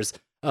 And then there's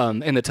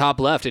in the top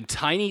left and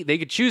tiny. They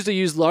could choose to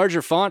use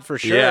larger font for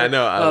sure. Yeah, I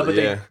know. But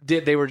they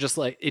did. They were just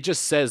like, it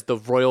just says the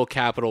Royal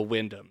Capital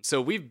Wyndham.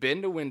 So we've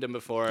been to Wyndham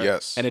before.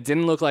 Yes. And it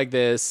didn't look like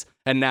this.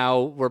 And now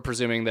we're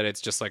presuming that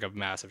it's just like a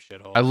massive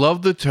shithole. I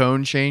love the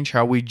tone change.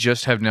 How we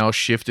just have now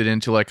shifted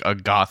into like a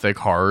gothic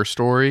horror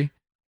story.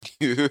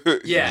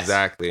 Yes.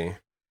 Exactly.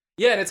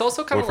 Yeah, and it's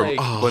also kind of like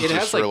bunch it of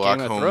has like Sherlock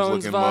Game of Holmes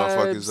Thrones looking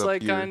motherfuckers vibes, up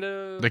like here. kind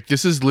of. Like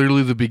this is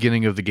literally the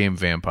beginning of the game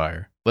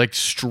Vampire. Like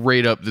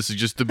straight up, this is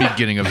just the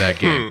beginning of that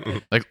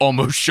game. Like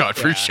almost shot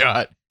for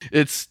shot.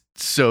 It's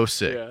so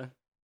sick. Yeah.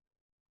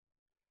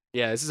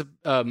 Yeah, this is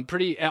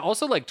pretty.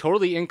 Also, like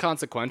totally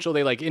inconsequential.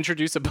 They like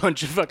introduce a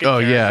bunch of fucking. Oh,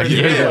 yeah.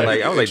 characters. Yeah,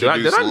 like I was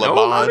like, did I know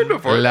about it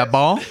before? La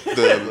Bon?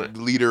 The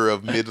leader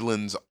of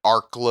Midland's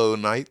Arklow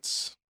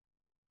Knights.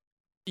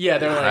 Yeah,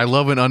 they're like. I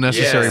love an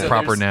unnecessary so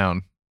proper there's-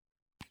 noun.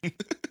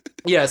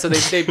 Yeah, so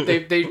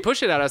they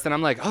push it at us, and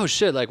I'm like, oh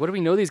shit, like what do we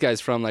know these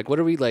guys from? Like, what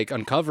are we like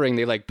uncovering?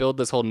 They like build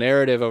this whole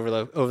narrative over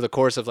the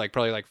course of like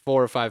probably like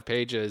 4 or 5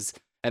 pages,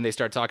 and they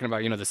start talking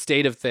about the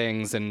state of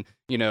things, and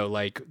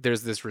like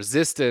there's this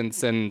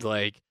resistance and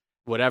like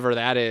whatever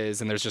that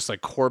is, and there's just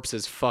like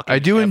corpses fucking. I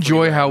do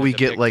enjoy everywhere how and we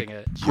get like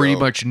depicting it. pretty Yo.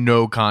 much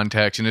no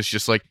context, and it's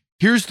just like,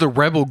 here's the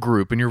rebel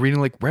group, and you're reading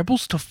like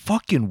rebels to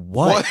fucking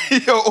what?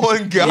 Yo,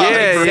 on God.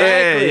 Yeah, bro.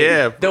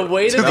 yeah. The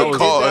way that To they the did that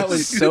cause.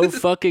 was so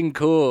fucking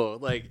cool.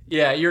 Like,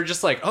 yeah, you're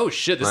just like, oh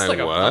shit, this is Like,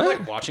 like I'm what?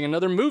 like watching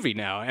another movie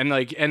now,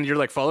 and you're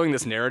like following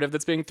this narrative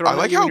that's being thrown. I at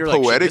like you, how and you're like,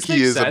 shit, poetic this he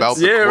makes is sense. about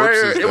the Yeah,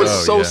 right. corpses. It was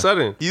Oh, so yeah.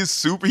 sudden. He's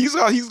super.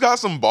 He's got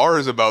some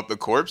bars about the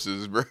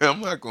corpses, bro.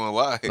 I'm not gonna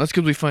lie. That's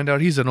because we find out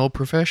he's an old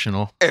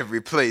professional.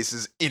 Every place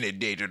is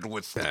inundated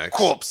with the Facts.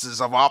 corpses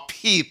of our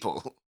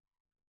people.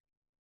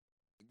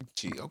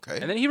 Gee, okay.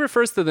 And then he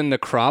refers to the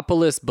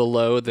necropolis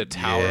below the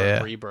Tower Yeah.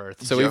 of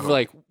Rebirth. So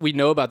Yo. we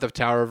know about the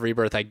Tower of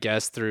Rebirth, I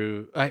guess,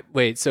 through.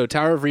 Wait, so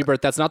Tower of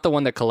Rebirth, that's not the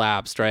one that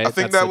collapsed, right? I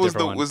think That's that a was different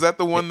the one. was that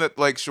the one that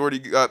like Shorty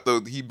got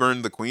he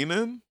burned the queen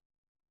in?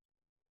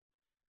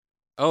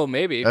 Oh,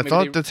 maybe. I Maybe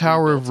thought they the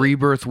Tower of rebuilt it.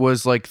 Rebirth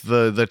was like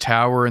the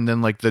tower, and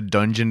then like the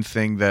dungeon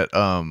thing that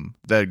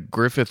that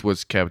Griffith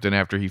was kept in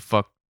after he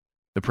fucked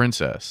the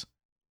princess.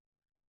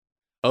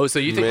 Oh, so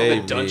you think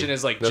Maybe. the dungeon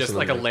is like That's just what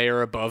like I'm a like.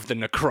 layer above the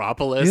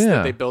necropolis Yeah.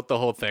 that they built the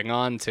whole thing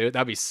on too?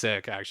 That'd be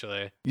sick,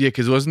 actually. Yeah,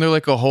 because wasn't there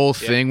like a whole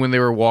Yeah. thing when they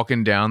were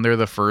walking down there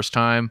the first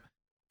time,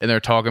 and they're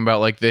talking about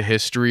like the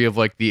history of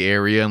like the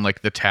area and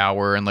like the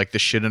tower and like the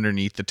shit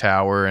underneath the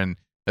tower, and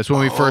that's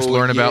when we first Oh,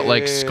 learn about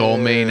like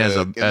Skullmane as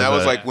a and as that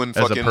was a- like when as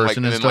a fucking person like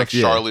and and then stuff. like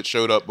Yeah. Charlotte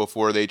showed up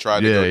before they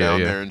tried to Yeah, go yeah, down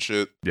yeah. there and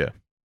shit.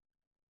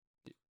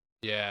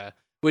 Yeah.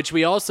 Which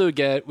we also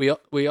get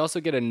we also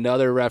get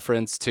another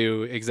reference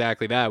to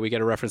exactly that. We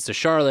get a reference to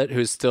Charlotte,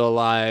 who's still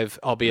alive,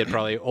 albeit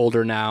probably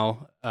older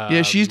now.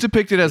 Yeah, she's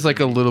depicted as like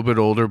a little bit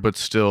older, but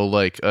still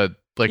like a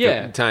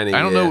Yeah. Tiny.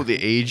 I don't yeah. know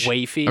the age.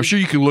 wafy. I'm sure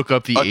you could look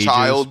up the A ages,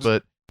 child.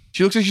 but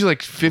she looks like she's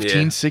like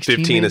 15, Yeah, 16,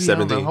 15 to maybe? I don't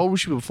know. 17. How old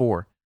was she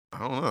before? I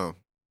don't know.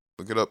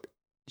 Look it up.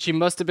 She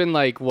must have been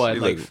like what, She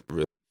like looked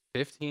really-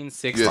 15,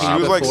 16 Yeah,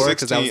 she was like before, 'cause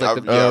that 16. was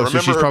like the, Yeah, I Oh, so remember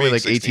she's her probably being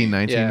like 18, 16.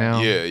 19 Yeah.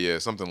 now. Yeah,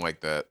 something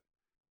like that.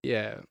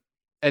 yeah.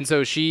 And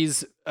so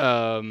she's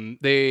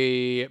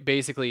they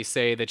basically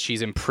say that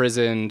she's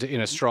imprisoned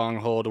in a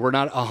stronghold. We're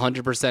not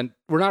 100%,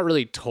 we're not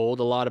really told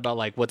a lot about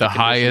like what The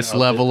condition highest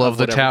level of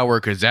the whatever- tower,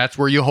 because that's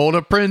where you hold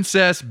a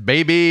princess,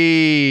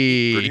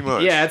 baby. Pretty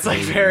much. Yeah, it's like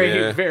very,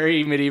 Yeah.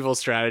 very medieval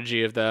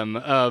strategy of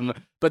them.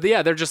 But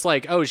yeah, they're just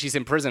like, oh, she's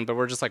in prison, but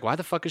we're just like, why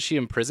the fuck is she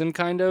in prison?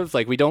 Kind of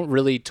like we don't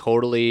really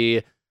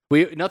totally.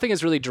 Nothing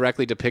is really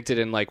directly depicted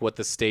in like what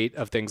the state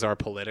of things are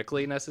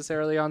politically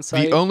necessarily on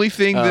site. The only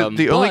thing that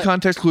the only but-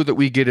 context clue that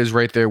we get is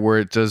right there where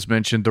it does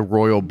mention the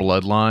royal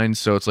bloodline.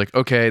 So it's like,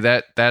 okay,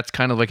 that's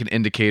kind of like an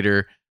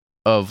indicator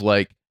of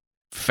like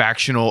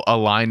factional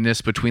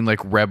alignedness between like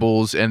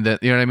rebels and then,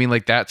 you know what I mean?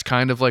 Like that's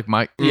kind of like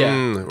my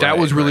Yeah. that right,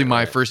 was really right, my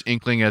right. first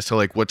inkling as to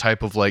like what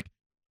type of like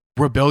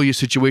rebellious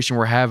situation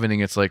we're having.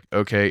 It's like,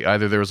 okay,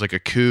 either there was like a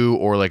coup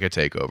or like a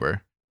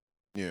takeover.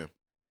 Yeah.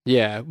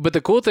 Yeah, but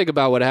the cool thing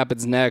about what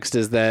happens next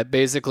is that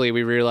basically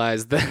we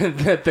realize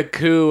that the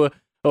coup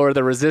or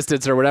the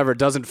resistance or whatever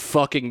doesn't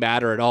fucking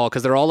matter at all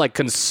because they're all like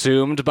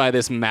consumed by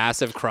this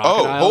massive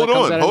crocodile. hold that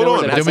comes on, out of hold nowhere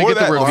on. that Then has, we Before get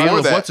the that- reveal before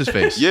of that- what's his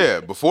face.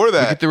 Yeah, before We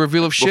that, get the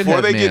reveal of before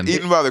shithead they man. get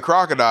eaten by the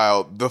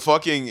crocodile,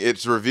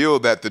 it's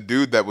revealed that the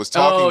dude that was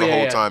talking the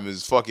whole yeah. time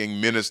is fucking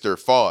Minister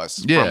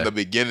Foss Yeah. from the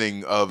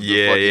beginning of the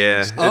Yeah, fucking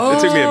yeah.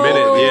 It took me a Oh.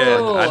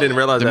 minute. Yeah, I didn't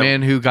realize The that.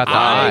 man who got the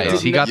I eyes.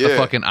 He didn't- got the Yeah.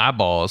 fucking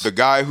eyeballs. the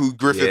guy who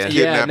Griffith Yeah.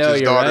 Yeah, kidnapped no,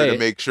 his you're daughter to right.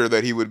 make sure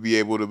that he would be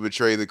able to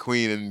betray the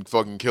queen and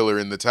fucking kill her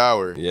in the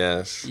tower.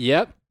 Yes.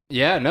 Yep.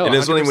 Yeah. No. And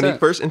it's only when he 100%.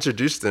 first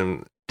introduced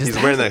him, Does he's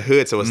that- wearing that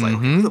hood, so it's like, Mhm.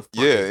 who the fuck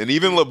Yeah, and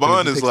even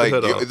LeBron He is takes the like,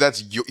 hood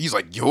off. he's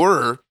like,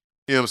 you're,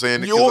 you know what I'm saying?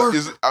 'Cause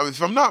You're-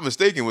 if I'm not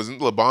mistaken, wasn't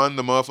LeBron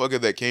the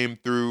motherfucker that came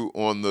through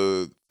on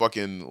the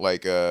fucking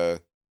like,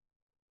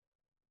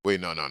 wait,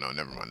 no,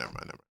 never mind.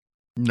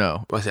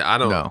 No. I said, I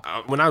don't. No.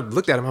 When I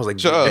looked at him, I was like,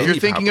 Shut up. If you're maybe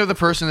thinking of the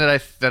probably. person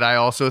that I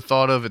also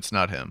thought of, it's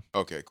not him.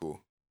 Okay,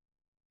 cool.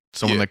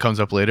 Someone Yeah. that comes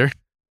up later.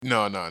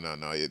 No.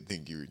 I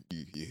think you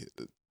hit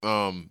it.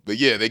 But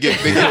yeah, they get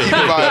eaten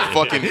by a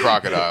fucking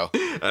crocodile.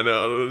 I know.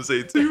 I don't want to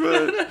say too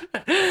much.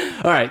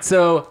 All right,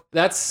 so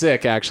that's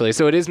sick, actually.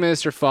 So it is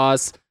Minister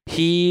Foss.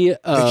 He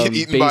They get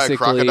eaten by a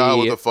crocodile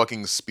with a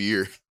fucking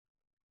spear.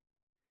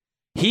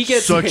 He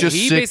gets Such a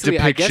he sick basically-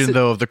 I guess depiction,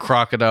 though, of the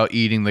crocodile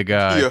eating the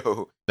guy.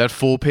 Yo, That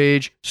full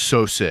page,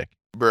 so sick.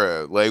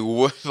 bruh, like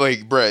what?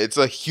 Like, bruh, it's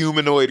a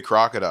humanoid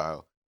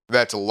crocodile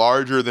that's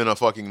larger than a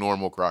fucking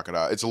normal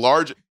crocodile. It's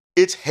large.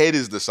 Its head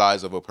is the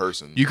size of a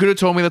person. You could have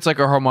told me that's like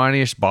a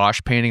Harmonious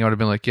Bosch painting. I would have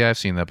been like, yeah, I've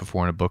seen that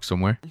before in a book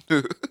somewhere.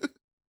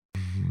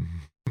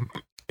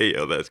 Hey,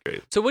 yo, that's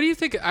great. So what do you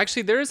think?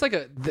 Actually, there's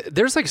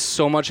like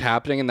so much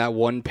happening in that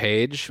one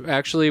page.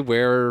 Actually,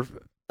 where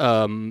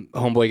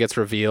Homeboy gets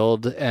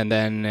revealed, and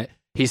then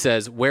he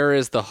says, "Where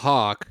is the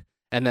hawk?"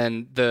 And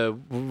then the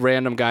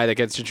random guy that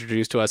gets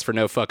introduced to us for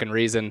no fucking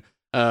reason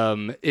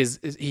is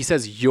he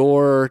says,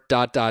 "Your ...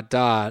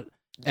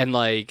 and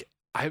like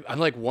I'm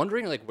like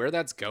wondering like where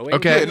that's going.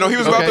 Okay. Yeah, no, he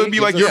was about to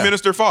be like your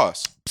Minister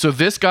Foss. So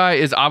this guy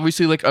is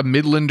obviously like a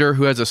Midlander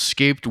who has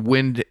escaped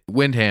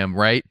Windham,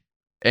 right?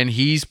 And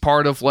he's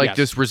part of like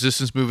this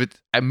resistance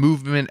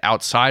movement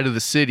outside of the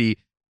city,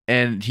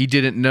 and he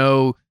didn't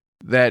know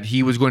that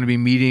he was going to be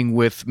meeting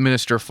with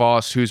Minister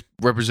Foss, who's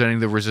representing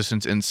the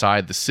resistance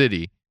inside the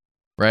city,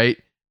 right?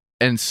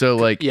 And so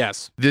like,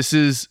 this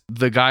is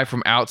the guy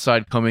from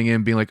outside coming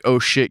in being like, oh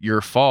shit,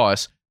 you're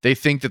Foss. They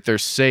think that they're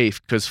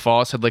safe because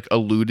Foss had like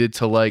alluded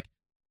to like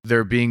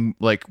there being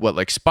like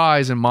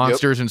spies and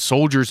monsters and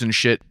soldiers and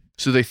shit.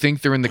 So they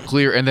think they're in the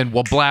clear, and then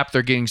blap,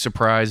 they're getting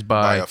surprised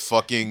by the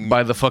fucking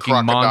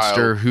crocodile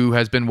monster who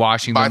has been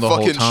watching them the whole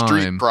time. By fucking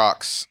street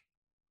crocs.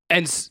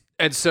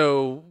 And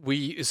so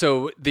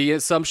the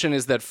assumption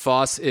is that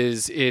Foss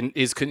is in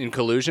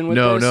collusion with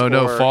no, this?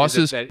 No. Or Foss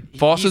is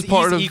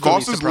part of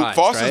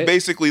Foss is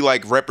basically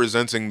like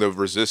representing the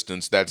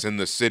resistance that's in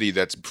the city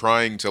that's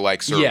trying to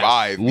like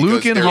survive.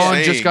 Luke and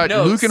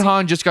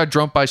Han just got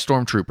drumped by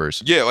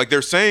stormtroopers. Yeah, like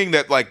they're saying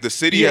that like the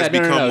city has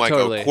become like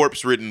totally. a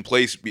corpse-ridden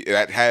place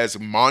that has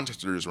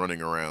monsters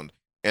running around,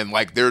 and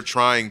like they're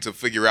trying to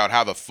figure out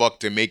how the fuck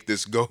to make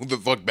this go the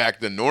fuck back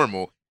to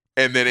normal.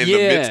 And then in the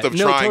midst of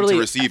trying to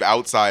receive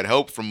outside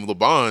help from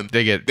LeBron,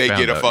 they get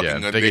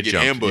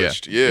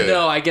ambushed. Yeah.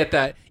 No, I get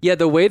that. Yeah,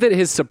 the way that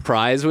his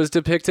surprise was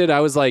depicted,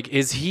 I was like,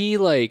 is he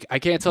like? I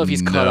can't tell if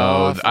he's cut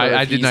off. Or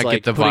I if did not like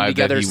get the putting vibe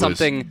together that he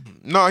something.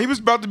 No, he was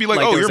about to be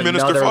like oh, you're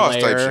Minister Foss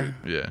type shit.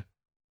 Yeah.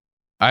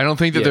 I don't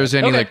think that there's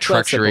any like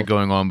treachery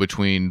going on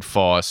between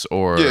Foss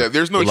or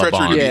there's no LeBron.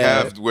 treachery to be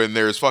had when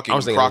there's fucking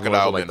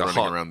crocodile men running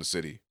Hawk. around the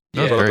city.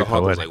 No, very the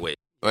Hawk was poetic. like, wait.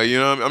 Like, you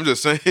know, I'm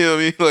just saying. I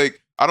mean, like,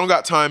 I don't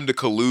got time to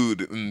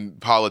collude in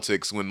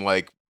politics when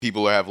like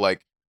people have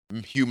like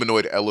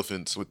humanoid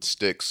elephants with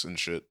sticks and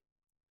shit.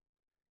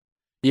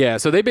 Yeah,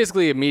 so they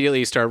basically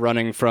immediately start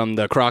running from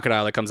the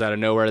crocodile that comes out of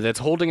nowhere. That's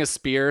holding a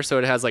spear, so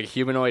it has like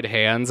humanoid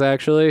hands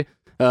actually.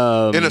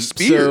 And a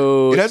spear.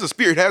 So, it has a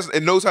spear.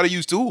 It knows how to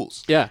use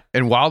tools. Yeah.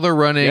 And while they're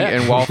running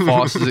and while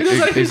Foss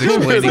is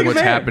explaining what's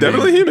happening,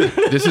 Definitely human.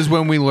 This is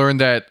when we learn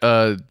that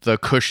the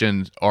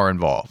cushions are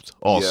involved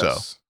also.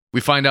 Yes. We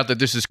find out that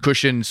this is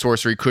cushion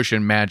sorcery,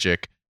 cushion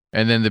magic,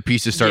 and then the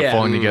pieces start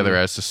falling together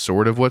as to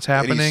sort of what's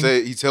happening.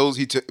 And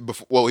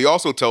he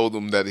also told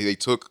them that they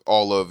took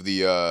all of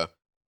the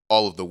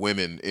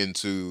women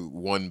into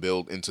one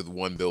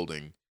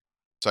building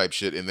type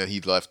shit, and then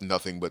he left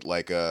nothing but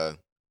like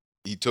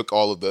he took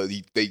all of the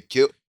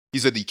he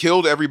said he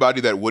killed everybody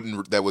that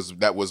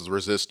was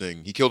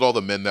resisting. He killed all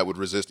the men that would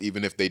resist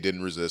even if they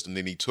didn't resist, and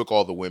then he took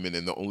all the women,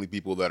 and the only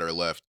people that are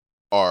left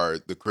are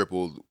the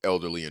crippled,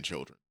 elderly, and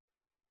children.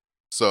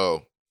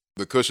 So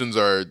the cushions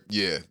are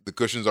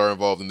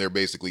involved, and they're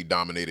basically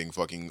dominating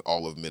fucking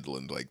all of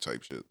Midland like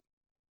type shit.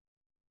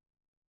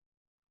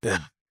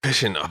 Yeah,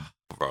 cushion,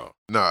 bro.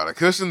 Nah, the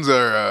cushions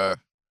are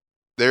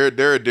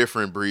they're a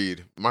different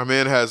breed. My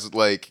man has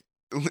like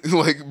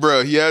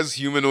bro, he has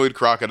humanoid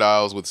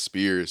crocodiles with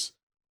spears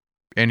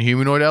and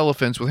humanoid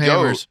elephants with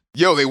hammers.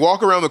 Yo, they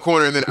walk around the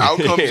corner, and then out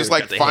comes just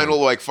like final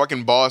hammer. like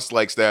fucking boss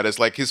like status,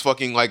 like his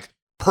fucking like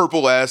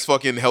purple ass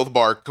fucking health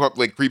bar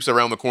like creeps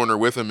around the corner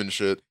with him and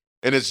shit.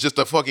 And it's just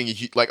a fucking,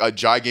 like, a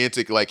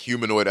gigantic, like,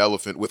 humanoid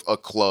elephant with a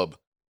club.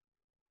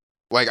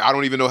 Like, I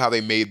don't even know how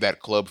they made that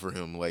club for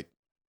him. Like,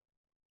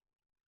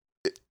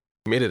 He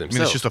made it himself. I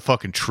mean, it's just a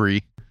fucking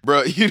tree.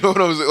 Bro, you know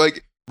what I was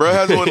like? Bro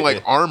has on,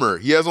 like, armor.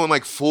 He has on,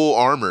 like, full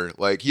armor.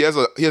 Like, he has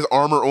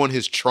armor on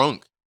his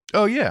trunk.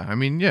 Oh, yeah. I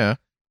mean, yeah.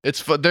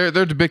 It's they're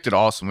depicted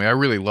awesomely. I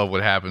really love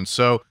what happens.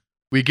 So,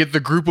 we get the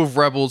group of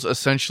rebels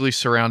essentially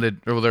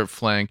surrounded, or they're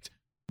flanked,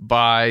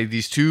 by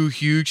these two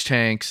huge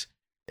tanks.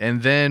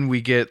 And then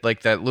we get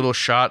like that little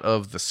shot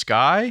of the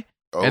sky,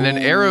 and then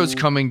arrows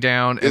coming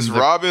down. It's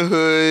Robin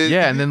Hood.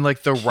 Yeah, and then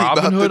like the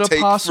Robin Hood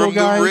apostle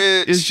guy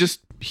is just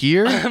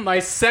here. My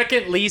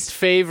second least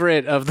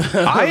favorite of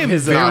the. I am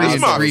very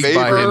intrigued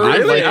by him.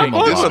 Really? I like him a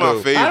lot. This is my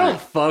favorite. I don't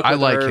fuck with I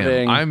like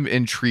Irving. him. I'm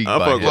intrigued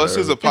by him. Plus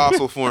his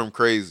apostle form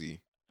crazy.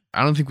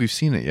 I don't think we've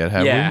seen it yet,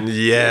 have we?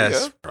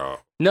 Yes, bro.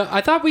 No,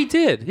 I thought we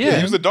did. Yeah,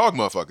 he was a dog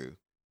motherfucker.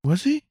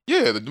 Was he?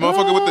 Yeah, the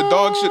motherfucker with the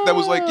dog shit that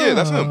was like, yeah,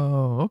 that's him.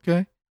 Oh,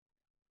 okay.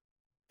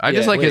 I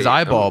just like his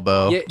eyeball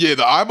bow. Yeah,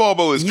 the eyeball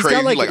bow is he's crazy.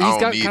 Got like, like he's I don't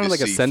got need kind of to like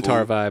a see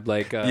centaur fool. vibe.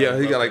 Like Yeah,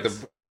 he got like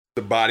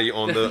the body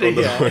on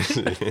the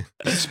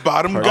horse.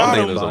 Spot him, I'm got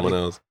thinking him. of someone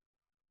else.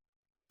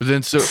 But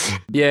then so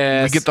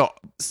yeah, we get the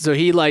so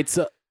he lights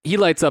up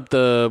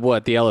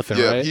the elephant,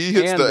 Yeah, right? he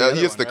hits And the other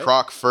he hits one, the right?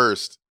 croc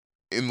first,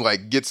 and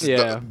like gets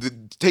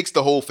takes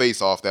the whole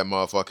face off that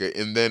motherfucker,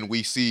 and then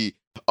we see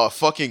a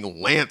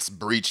fucking lance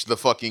breach the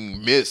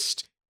fucking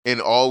mist,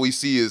 and all we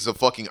see is a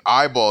fucking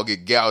eyeball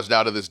get gouged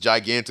out of this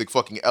gigantic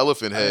fucking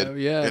elephant head.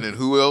 Yeah. And then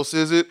who else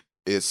is it?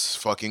 It's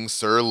fucking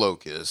Sir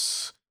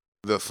Locust,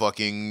 the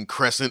fucking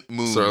crescent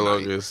moon. Sir Knight.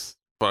 Locust,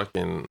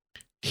 fucking.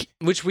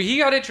 Which he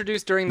got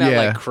introduced during that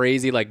like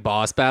crazy like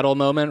boss battle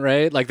moment,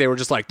 right? Like they were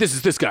just like, this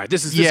is this guy,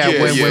 this is this guy.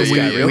 when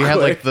yeah, we had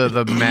like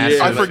the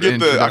massive. I forget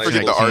the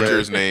introduction.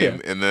 archer's name,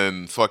 and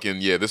then fucking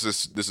this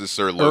is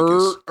Sir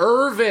Locust.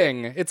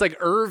 Irving. It's like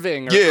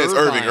Irving. Or Yeah, it's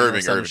Irvine Irving,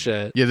 or some Irving.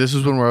 Shit. Yeah, this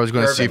was when I was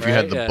going to see Irving, if you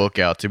had right? the Yeah. book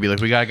out to be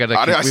like, we gotta.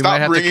 I we might stopped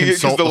have to bringing it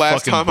because consult the last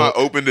fucking time book. I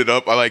opened it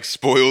up, I like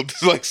spoiled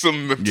like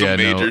some Yeah,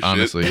 major shit.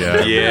 honestly,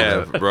 yeah.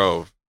 Yeah,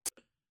 bro.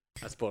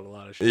 I spoiled a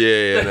lot of shit.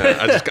 Yeah,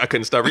 no, I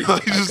couldn't stop reading. I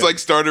just like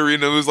started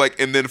reading. It was like,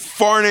 and then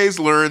Farnes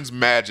learns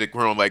magic.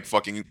 We're on like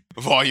fucking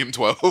volume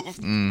 12.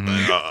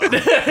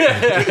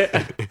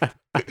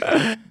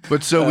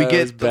 But so we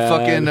get the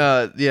fucking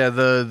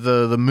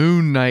the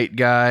Moon Knight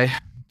guy.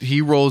 He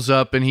rolls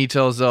up and he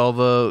tells all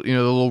the the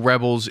little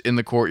rebels in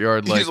the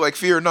courtyard He's like,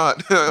 fear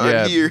not,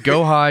 I'm here.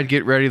 Go hide,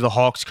 get ready, the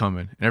Hawk's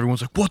coming. And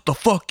everyone's like, what the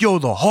fuck, yo,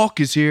 the Hawk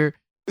is here.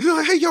 He's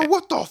like, hey yo,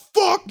 what the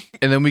fuck?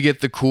 And then we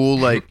get the cool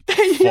like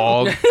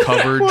fog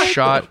covered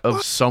shot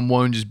of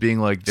someone just being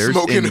like, there's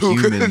Smoking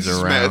Inhumans hookahs,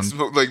 around. mad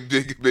smoke, like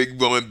big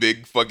blowing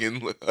big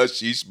fucking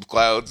hashish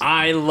clouds.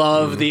 I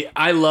love the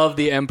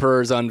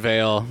Emperor's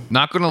unveil.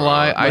 Not gonna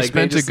lie, I like,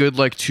 spent they just- a good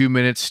like 2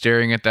 minutes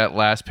staring at that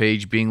last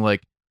page being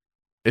like,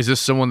 is this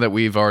someone that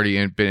we've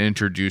already been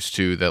introduced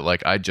to that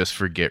like I just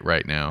forget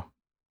right now?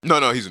 No,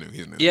 he's new.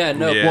 Yeah,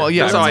 no. Yeah. Well,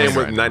 yeah, that's how I am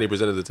right with now.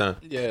 90% of the time.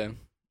 Yeah.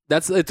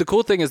 The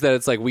cool thing is that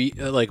it's like we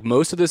like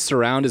most of this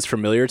surround is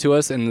familiar to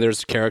us, and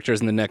there's characters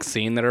in the next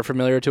scene that are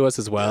familiar to us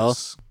as well.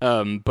 Yes.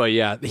 But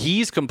yeah,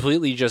 he's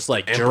completely just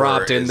like Emperor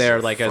dropped in is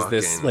there like as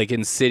this fucking- like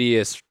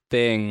insidious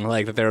thing,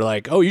 like that they're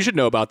like, oh, you should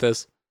know about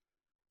this.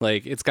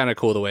 Like it's kind of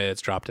cool the way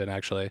it's dropped in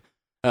actually.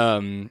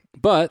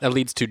 But that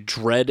leads to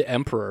Dread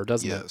Emperor,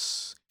 doesn't it?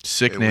 Yes.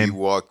 Sick And name.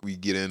 we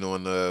get in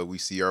on we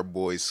see our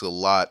boy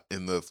Salat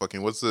in the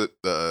fucking what's the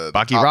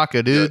Baki top-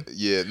 Raka, dude.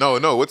 Yeah, no,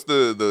 what's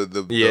the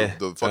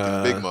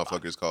fucking big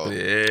motherfuckers called?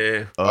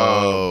 Yeah.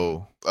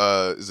 Oh.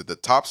 Is it the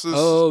Topsis?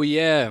 Oh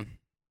yeah,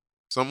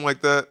 Something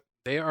like that.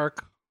 they are.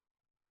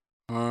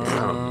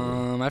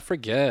 I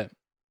forget.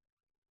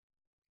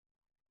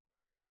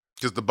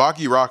 Because the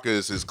Baki Raka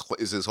is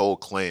his whole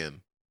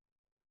clan.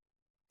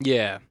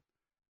 Yeah.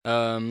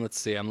 Let's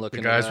see. I'm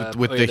looking. The guys it up.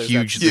 with Oh, the there's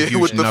huge- that- Yeah,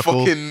 huge with the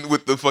knuckle.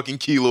 fucking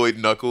keloid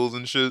knuckles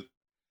and shit.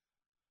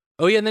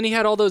 Oh yeah, and then he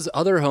had all those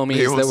other homies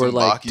They on that were some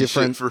like Baki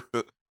different. shit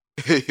for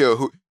hey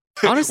yo.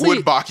 Honestly-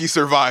 would Baki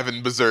survive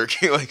in Berserk?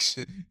 Like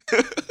shit.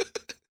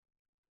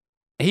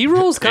 He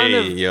rolls kind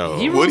Hey, of. yo.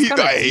 He Would rolls he? kind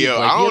of Hey, deep. yo,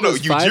 Like, I he don't know. had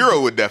those five-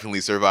 Yujiro would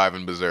definitely survive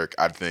in Berserk.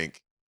 I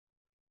think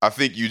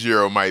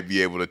Yujiro might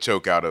be able to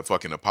choke out a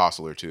fucking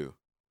apostle or two.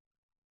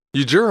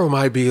 Yujiro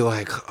might be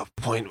like a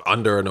point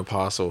under an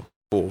apostle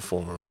full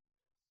form.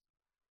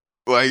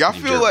 Like I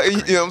feel Yujiro like crazy.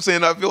 you know what I'm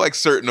saying. I feel like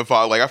certain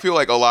apostles. Like I feel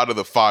like a lot of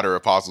the fodder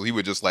apostles, he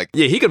would just like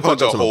Yeah, he could punch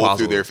punch a up some hole apostles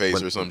through their face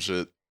but- or some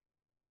shit.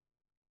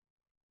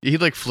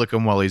 He'd like flick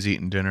him while he's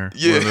eating dinner.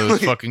 Yeah, One of those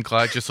like- fucking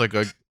class, just like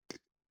a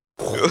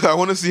I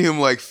want to see him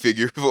like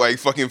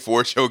fucking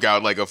four choke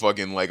out like a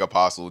fucking like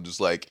apostle, just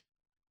like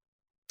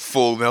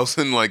full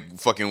Nelson like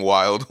fucking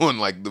wild on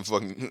like the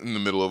fucking in the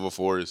middle of a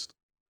forest.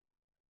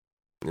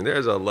 And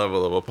there's a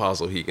level of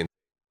apostle he can.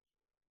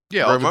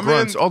 yeah. Bro, All the my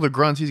grunts, man- all the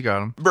grunts, he's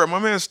got him. Bro, my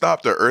man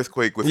stopped an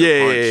earthquake with Yeah,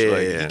 a punch. yeah,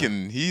 Like yeah. he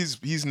can,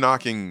 he's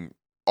knocking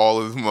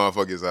all of the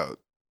motherfuckers out.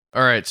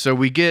 All right, so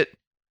we get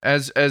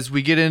as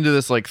we get into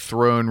this like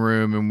throne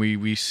room and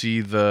we see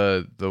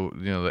the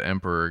the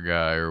emperor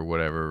guy or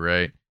whatever,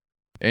 right?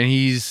 And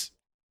he's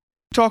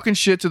talking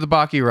shit to the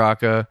Baki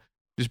Raka,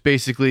 just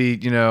basically,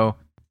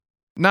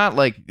 not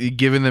like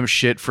giving them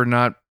shit for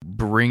not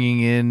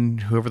bringing in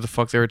whoever the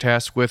fuck they were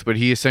tasked with, but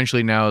he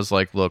essentially now is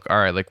like, look, all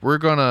right, like y'all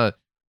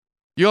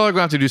are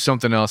gonna have to do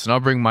something else, and I'll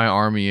bring my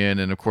army in.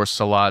 And of course,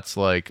 Salat's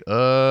like,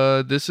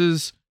 this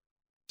is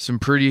some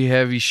pretty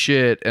heavy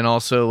shit, and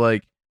also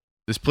like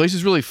this place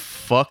is really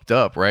fucked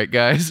up, right,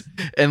 guys?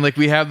 And like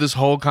we have this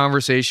whole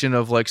conversation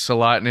of like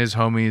Salat and his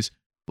homies,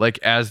 like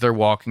as they're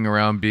walking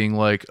around being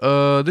like,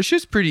 this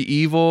shit's pretty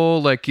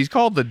evil. Like he's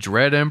called the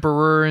Dread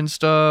Emperor and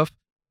stuff,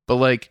 but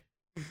like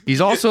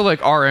he's also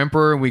like our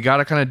emperor, and we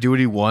gotta kind of do what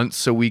he wants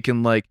so we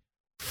can like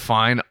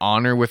find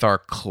honor with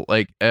our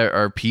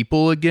our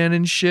people again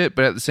and shit.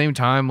 But at the same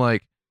time,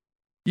 like,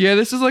 yeah,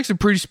 this is like some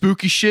pretty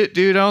spooky shit,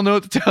 dude. I don't know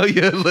what to tell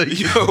you. Like,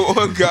 Yo,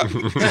 oh god.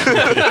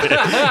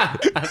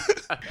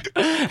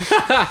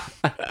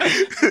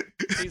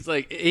 He's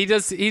like he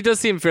does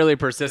seem fairly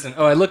persistent.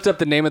 Oh, I looked up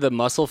the name of the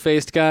muscle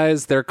faced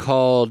guys. They're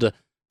called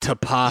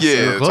Tapasa.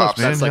 Yeah, close, top.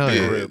 man. That's like Hell the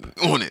yeah. group.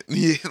 On it.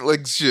 Yeah,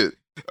 like shit.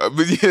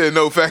 But yeah,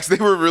 no facts. They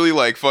were really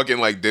like fucking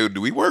like, dude,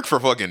 do we work for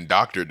fucking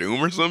Doctor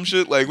Doom or some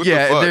shit? Like, what the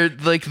fuck? they're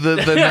like the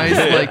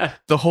nice like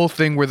the whole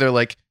thing where they're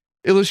like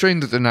illustrating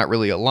that they're not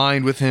really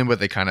aligned with him, but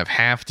they kind of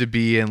have to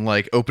be, and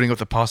like opening up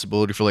the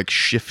possibility for like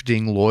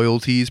shifting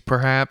loyalties,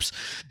 perhaps.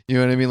 You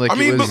know what I mean? Like, I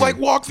mean, but like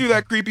walk through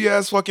that creepy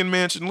ass fucking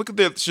mansion. Look at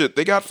that shit.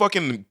 They got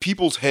fucking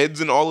people's heads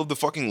in all of the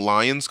fucking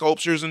lion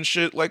sculptures and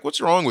shit. Like, what's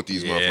wrong with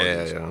these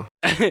motherfuckers?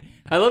 Yeah.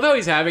 I love how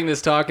he's having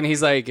this talk, and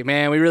he's like,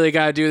 "Man, we really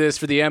got to do this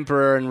for the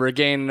emperor and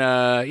regain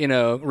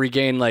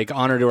like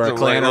honor to our Some,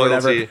 clan like, or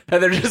whatever." loyalty.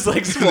 And they're just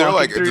like, And they're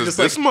like, through, does just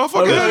this like,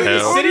 motherfucker have a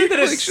hell? city that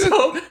Like, is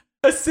shit.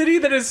 a city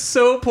that is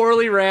so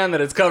poorly ran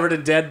that it's covered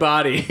in dead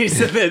bodies,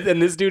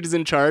 and this dude is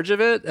in charge of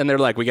it, and they're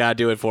like, "We gotta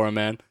do it for him,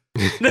 man."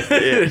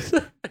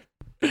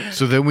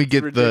 So then we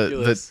get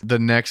Ridiculous. the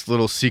next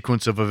little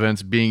sequence of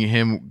events being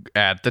him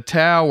at the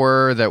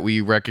tower that we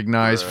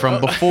recognize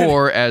from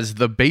before as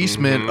the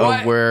basement Mhm. of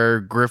What? where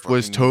Griff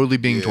was Fucking- totally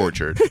being yeah.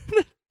 tortured.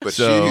 But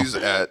So- she's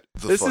at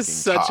the This fucking is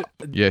such. top.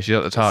 Yeah, she's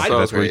at the top. So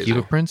That's where you crazy.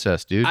 keep a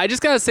princess, dude. I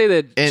just gotta say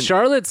that And-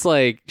 Charlotte's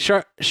like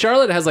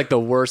Charlotte has like the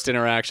worst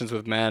interactions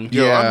with men.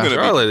 Yo, Yeah. I'm gonna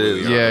Charlotte be is-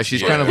 completely yeah, honest.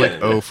 she's kind of like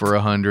 0 for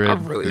 100.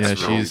 I'm really yeah,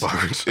 strong she's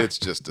bars. It's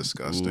just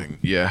disgusting.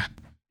 yeah.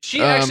 She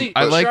actually.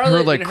 I like her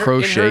Charlotte like in her-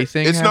 crochet in her-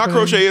 thing. It's not happening.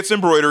 crochet, it's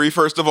embroidery,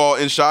 first of all.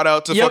 And shout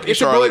out to Yep, fucking it's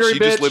Charlotte. embroidery, She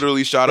just bitch.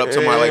 literally shot up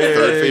to my like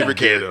third favorite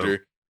Get 'em.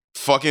 character.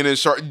 Fucking is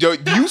Charlotte. Yo,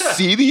 do you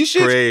see these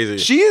shit? Crazy.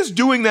 She is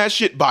doing that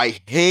shit by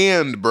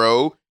hand,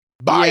 bro.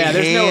 By Yeah,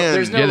 hand.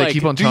 there's no Yeah, they like,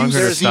 keep on do you telling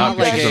her to see stop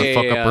that because she's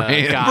gonna fuck up her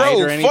hand. guide Bro,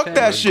 or fuck anything?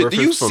 that shit. Do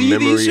you Griffiths from see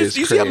memory these shit? is Do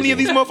you see how many of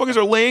crazy. these motherfuckers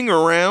are laying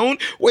around?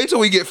 Wait till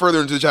we get further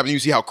into the chapter and you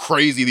see how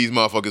crazy these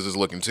motherfuckers is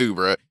looking too,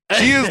 bro.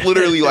 She is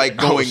literally like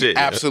Oh, going shit,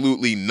 yeah.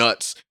 absolutely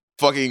nuts.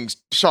 Fucking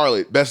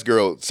Charlotte, best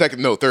girl.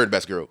 Third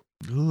best girl.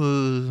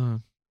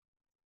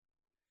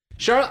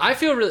 Charlotte, I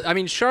feel really. I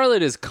mean,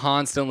 Charlotte is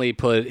constantly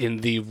put in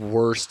the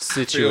worst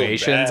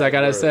situations. bad I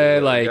gotta for say,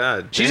 her. like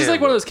God she's just damn,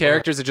 like one of those bro.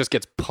 characters that just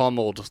gets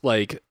pummeled,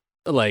 like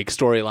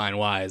storyline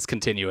wise,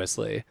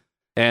 continuously.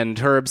 And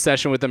her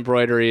obsession with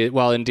embroidery,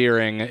 while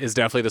endearing, is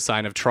definitely the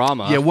sign of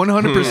trauma. Yeah,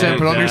 100%.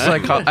 But on your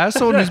Yeah. as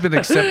someone who's been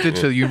accepted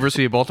to the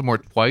University of Baltimore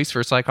twice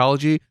for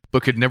psychology,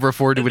 but could never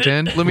afford to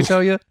attend, let me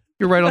tell you,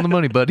 you're right on the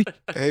money, buddy.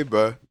 Hey,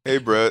 bruh. Hey,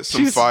 bruh.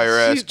 Some She's- fire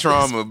ass she's-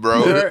 trauma,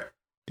 bro. Her-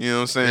 You know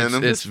what I'm saying?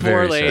 Them- It's This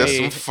very poor sad. That's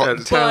lady. some fucking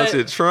That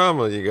talented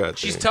trauma you got.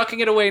 She's there. tucking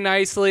it away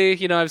nicely.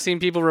 You know, I've seen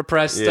people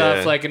repress Yeah.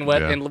 stuff like in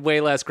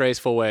way less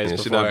graceful ways. Yeah,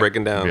 she's before. not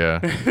breaking down. Yeah,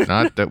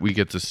 not that we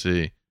get to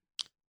see.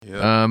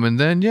 Yeah. And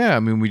then yeah, I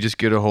mean, we just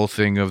get a whole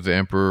thing of the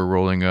Emperor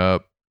rolling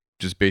up,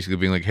 just basically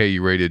being like, "Hey,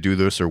 you ready to do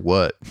this or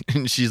what?"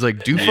 And she's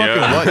like, "Do fucking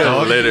Yeah, what,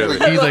 dog?" literally.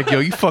 He's like, "Yo,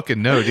 you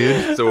fucking know,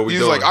 dude." So what we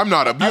He's doing? like, I'm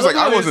not a. He's I like,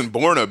 love I how wasn't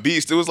born a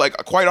beast. It was like,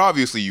 quite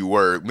obviously you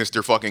were,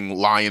 Mr. Fucking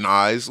Lion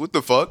Eyes. What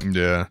the fuck?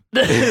 Yeah,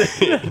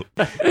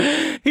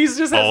 He's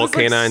just has all this,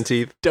 like, canine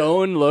teeth.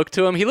 stone look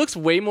to him. He looks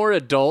way more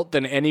adult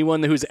than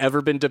anyone who's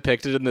ever been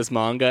depicted in this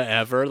manga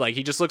ever. Like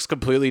he just looks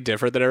completely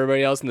different than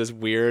everybody else in this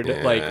weird,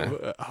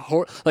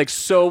 like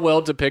so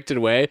well depicted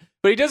way.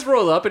 But he does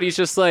roll up and he's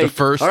just like the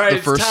first, "All right, the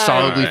it's first time."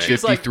 solidly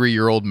She's like,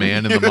 53-year-old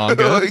man in the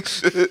manga. Like,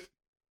 shit.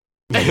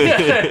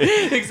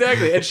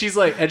 exactly. And she's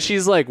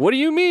like, "What do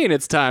you mean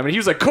it's time?" And he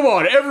was like, "Come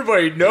on,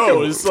 everybody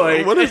knows."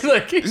 Like, What it's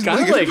like, He's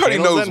kinda like, everybody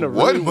handles knows that in a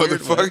what, really weird way.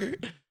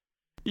 motherfucker.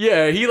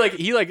 Yeah, he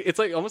it's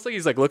like almost like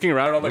he's like looking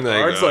around at all the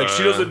Like, cards, like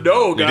she doesn't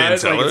know, you didn't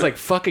guys. tell Like it's her? like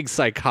fucking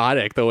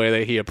psychotic the way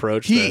that he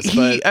approached He this.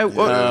 he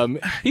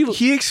But,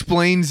 he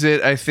explains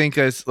it, I think,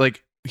 as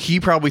like he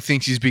probably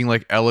thinks he's being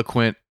like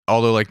eloquent,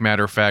 although like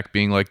matter of fact,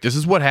 being like, "This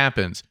is what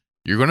happens.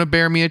 You're gonna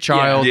bear me a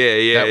child.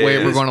 Yeah. That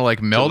way we're gonna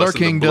like meld our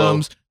lessen the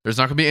kingdoms. There's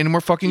not gonna be any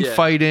more fucking Yeah.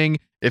 fighting.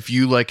 If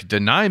you like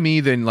deny me,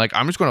 then like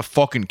I'm just gonna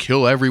fucking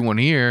kill everyone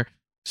here.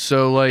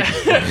 So like,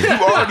 You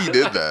already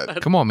did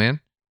that. come on,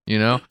 man. You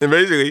know." And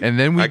basically, And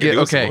then we I can get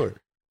do some okay. more.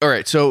 All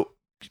right, so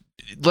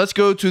let's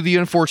go to the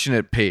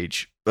unfortunate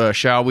page,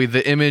 shall we?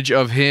 The image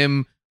of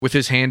him with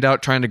his hand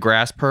out trying to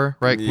grasp her,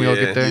 right? Can we all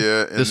get there?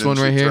 Yeah. And This then one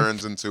she right here?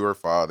 turns into her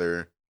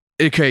father.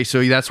 Okay,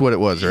 so that's what it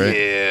was, right?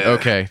 Yeah.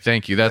 Okay,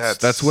 thank you.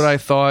 That's what I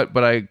thought,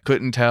 but I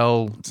couldn't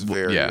tell. It's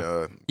very,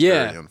 yeah.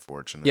 very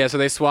unfortunate. yeah, so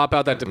they swap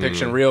out that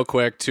depiction real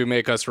quick to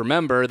make us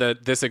remember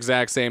that this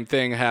exact same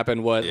thing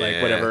happened. Like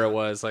Yeah. whatever it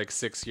was, like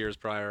 6 years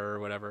prior or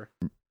whatever,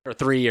 or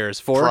 3 years,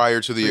 4 Prior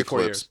to the 3 or 4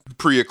 eclipse.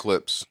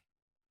 Pre-eclipse.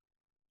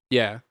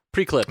 Yeah,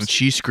 pre-clips. And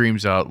she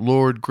screams out,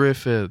 "Lord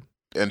Griffith!"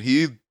 And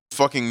he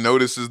fucking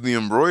notices the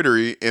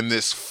embroidery in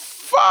this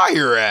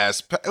fire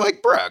ass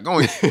like bruh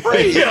going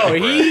crazy. Yo, bruh.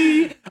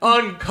 he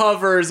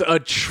uncovers a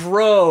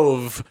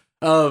trove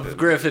of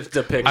Griffith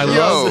depictions. I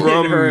love- in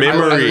From her-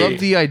 memory. I love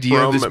the idea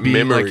of this From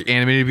being memory. like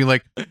animated, being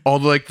like all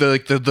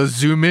the the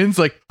zoom ins,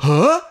 like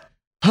huh.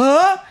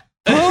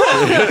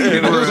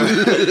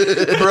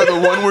 Bruh,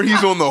 the one where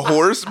he's on the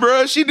horse,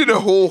 bruh. She did a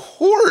whole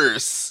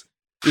horse.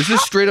 This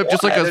is straight up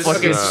just like a What?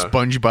 fucking Uh,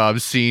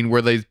 SpongeBob scene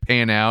where they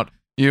pan out.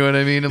 You know what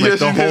I mean? And like Yeah,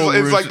 the whole it's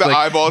room's like the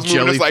eyeballs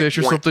moving. It's like, jellyfish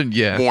or something.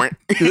 Yeah.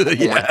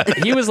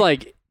 Boink. He was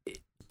like,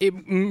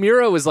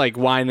 Mira was like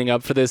winding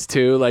up for this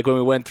too. Like when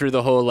we went through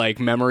the whole like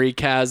memory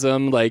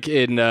chasm, like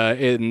in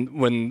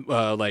when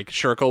like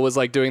Shurkel was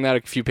like doing that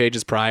a few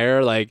pages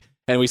prior, like,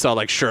 and we saw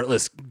like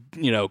shirtless,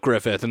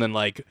 Griffith, and then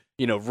like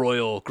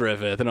royal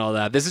Griffith and all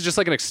that. This is just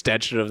like an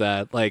extension of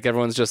that. Like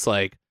everyone's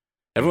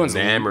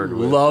enamored,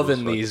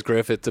 loving these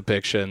Griffith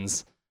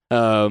depictions.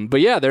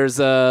 But yeah, there's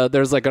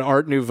like an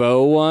Art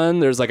Nouveau one.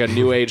 There's like a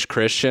New Age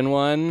Christian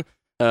one.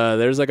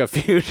 There's like a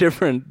few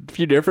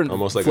different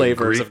almost like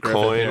flavors a of Greek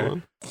Griffith coin here.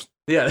 one.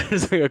 Yeah,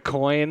 there's like a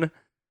coin.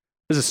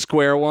 There's a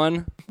square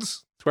one.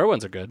 Square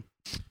ones are good.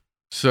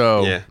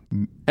 So Yeah.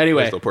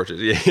 Anyway, Personal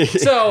portraits. Yeah.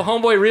 so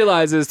Homeboy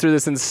realizes through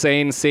this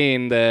insane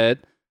scene that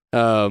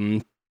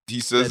He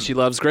says that she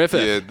loves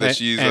Griffith. Yeah, that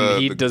she's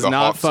and he does not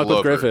Hawk's fuck with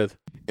lover. Griffith.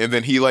 And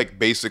then he like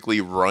basically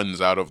runs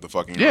out of the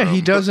fucking yeah, room.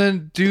 he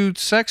doesn't do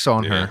sex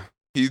on her,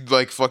 He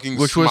like fucking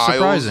which was smiles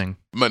surprising.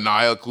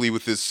 maniacally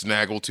with his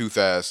snaggletooth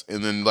ass,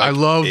 and then like I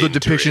love the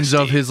depictions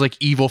of his like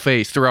evil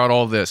face throughout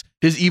all this.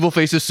 His evil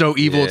face is so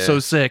evil, it's Yeah. so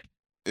sick.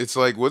 It's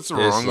like what's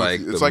wrong like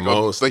with it's the like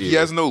most he evil.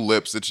 has no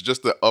lips. It's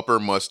just the upper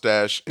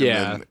mustache and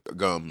Yeah. then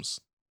gums.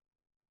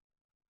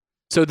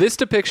 So this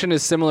depiction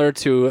is similar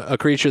to a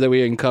creature that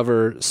we can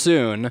cover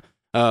soon,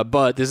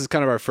 but this is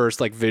kind of our first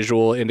like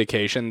visual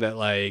indication that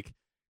like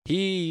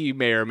he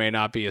may or may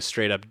not be a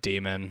straight up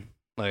demon.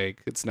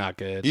 Like it's not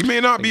good. He may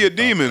not be a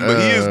demon, but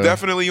he is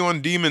definitely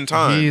on demon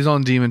time. He's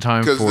on demon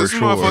time Because for this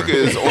sure. motherfucker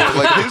is on,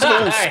 like his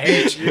whole I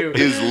hate speech you.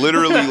 is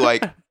literally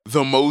like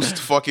the most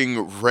fucking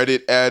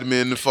Reddit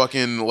admin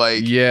fucking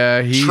like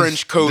Yeah, he's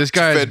trench coat, This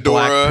guy's fedora,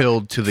 black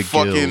pilled to the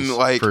fucking gills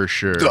like for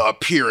sure. the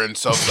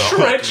appearance of the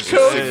Trench hook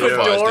coat,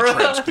 signifies fedora. the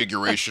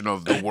transfiguration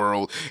of the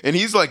world. And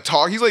he's like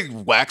he's like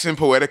waxing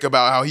poetic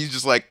about how he's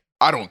just like,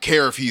 I don't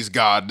care if he's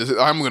God.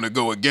 I'm gonna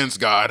go against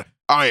God.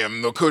 I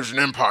am the Kushn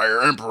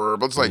Empire Emperor.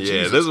 But it's like, Yeah,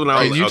 Jesus this is when I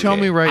was Can you okay. tell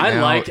me right I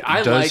now, like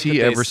does he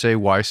that ever they- say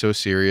why so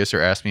serious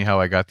or ask me how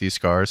I got these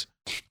scars?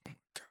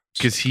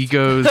 Because he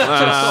goes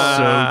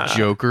just so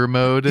Joker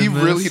mode. he in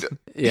this. really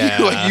Yeah.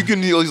 like you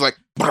can he's like,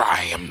 but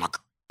I am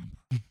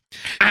the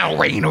I'll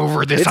reign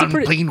over this It's a pretty-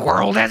 unclean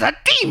world as a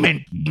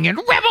demon king and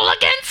rebel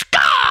against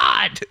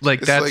God. Like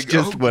It's that's like,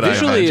 just oh, what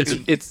Visually, I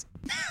imagine. it's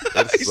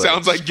he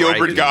sounds like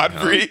Gilbert striking,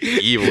 Godfrey.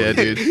 Evil. Yeah,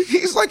 dude.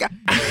 He's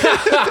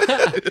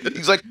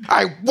like,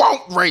 I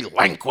won't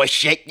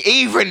relinquish it,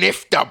 even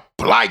if the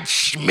blood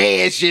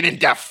smears it and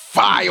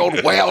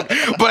defiled world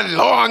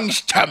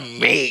belongs to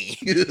me.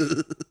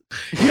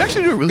 You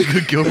actually do a really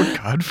good Gilbert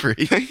Godfrey.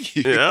 Thank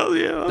you.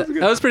 Yeah. That's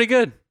good. that was pretty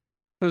good.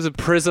 It was a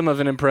prism of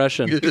an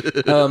impression.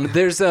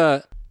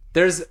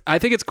 There's I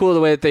think it's cool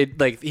the way that they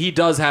like he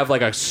does have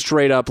like a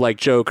straight up like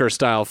Joker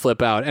style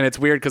flip out, and it's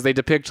weird because they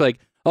depict like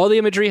all the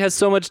imagery has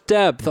so much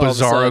depth. all of a Bizarro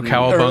sudden. Or,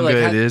 cowabunga like,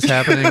 it is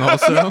happening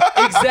also.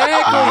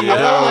 Exactly, yo.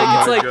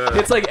 Oh Like my God.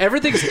 it's like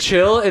everything's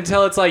chill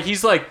until it's like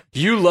he's like,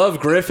 you love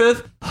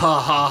Griffith, ha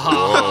ha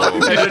ha,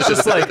 Whoa. and it's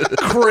just like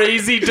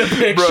crazy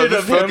depiction Bro, the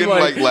of him fucking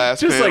like,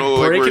 last just panel, like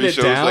like breaking where he it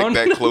shows down. like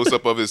that close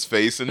up of his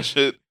face and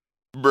shit.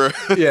 Bro.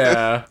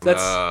 Yeah,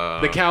 that's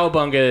the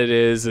cowabunga. It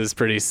is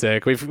pretty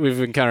sick. We've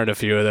encountered a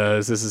few of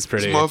those. This is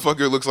pretty. This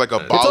motherfucker looks like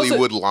a also-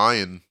 Bollywood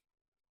lion.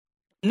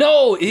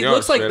 No, it Yeah,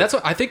 looks like straight that's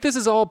what I think. This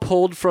is all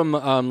pulled from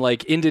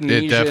like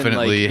Indonesian It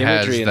definitely like,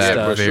 has imagery and that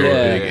stuff. very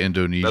yeah. big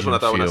Indonesian That's what I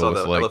thought when I feel saw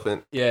with the like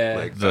elephant. Yeah,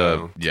 Like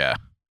the yeah.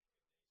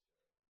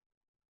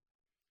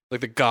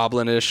 like the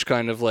goblinish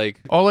kind of like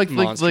All like the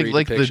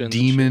depictions.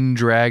 demon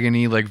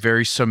dragony, like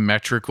very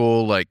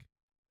symmetrical, like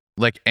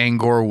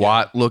Angkor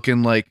Wat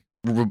looking like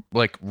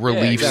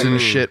reliefs exactly.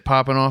 and shit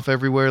popping off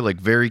everywhere, like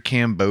very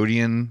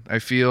Cambodian. I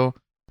feel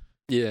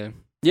Yeah,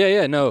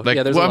 no, like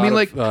yeah. There's well, a I mean, lot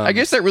like of, I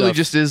guess that really stuff.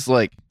 just is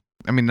like,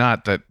 I mean,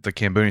 not that the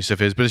Cambodian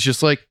stuff is, but it's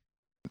just like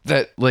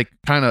that like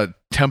kind of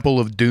Temple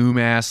of Doom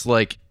ass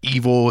like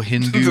evil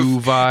Hindu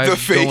vibe The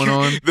fake, going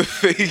on. the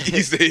fake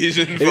East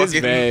Asian It is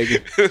fucking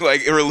vague.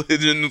 like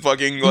religion,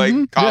 fucking like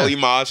Mhm, Kali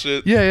Ma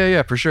shit.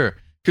 Yeah, for sure.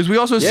 Because we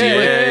also see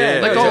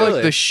like all totally.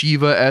 like the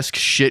Shiva-esque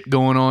shit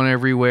going on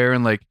everywhere,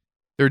 and like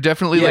they're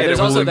definitely Yeah, like there's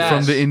also pulling that.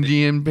 from the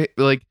Indian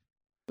like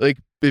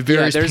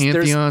various there's-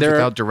 pantheons there are-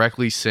 without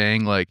directly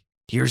saying like,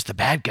 here's the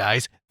bad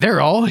guys.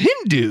 They're all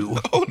Hindu.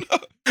 Oh no!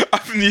 I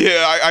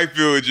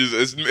feel it.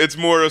 Just it's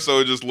more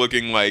so just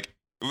looking like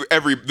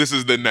this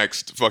is the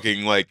next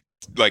fucking like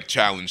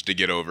challenge to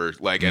get over.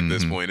 Like at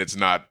this Mhm. point, it's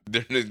not.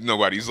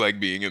 Nobody's like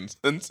being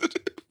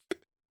insensitive.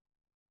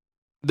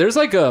 There's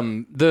like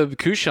the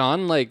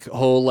Kushan like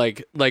whole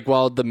like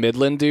while the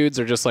Midland dudes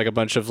are just like a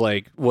bunch of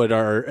like what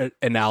are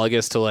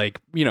analogous to like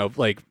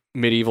like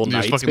medieval Just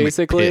knights fucking, like,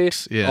 basically.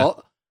 picks, yeah.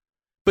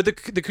 But the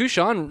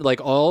Kushan, like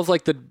all of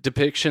like the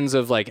depictions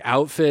of like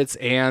outfits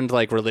and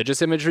like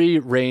religious imagery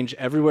range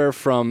everywhere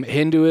from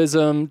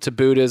Hinduism to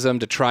Buddhism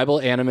to tribal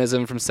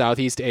animism from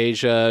Southeast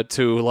Asia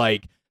to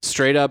like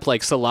straight up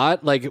like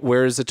Salat like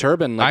wears a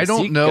turban. Like I a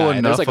don't Sikh know guy.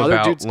 And there's, enough like, other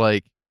about dudes.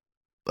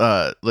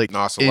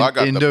 Nah, Salat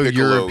got the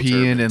Indo-European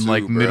piccolo and turban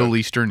like too, Middle bro.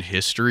 Eastern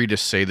history to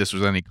say this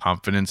with any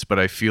confidence, but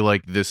I feel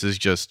like this is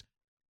just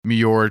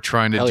Miura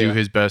trying to Hell do yeah.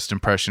 his best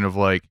impression of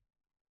like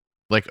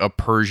a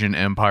Persian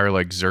Empire,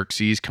 like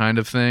Xerxes kind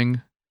of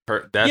thing.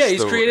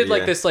 He's created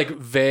like this like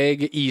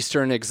vague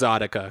Eastern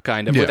exotica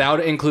kind of without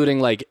including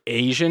like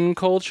Asian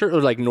culture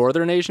or like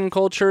Northern Asian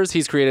cultures.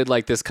 He's created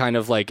like this kind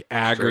of like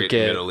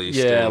aggregate, Middle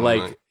Eastern,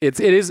 like it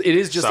is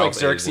just South like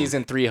Xerxes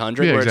Asian. in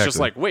 300, where it's just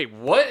like, wait,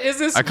 what is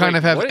this? I kind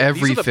of have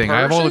everything.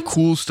 I have all the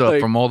cool stuff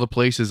Like- from all the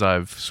places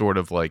I've sort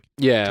of like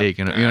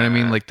taken. You know what I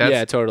mean? Like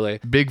that's totally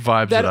big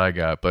vibes that I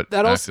got. But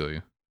I feel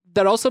you.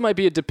 That also might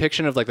be a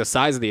depiction of like the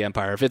size of the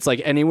empire. If it's like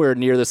anywhere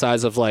near the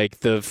size of like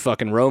the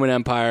fucking Roman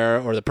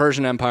Empire or the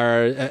Persian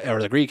Empire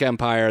or the Greek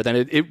Empire, then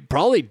it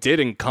probably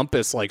did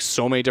encompass like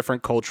so many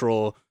different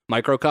cultural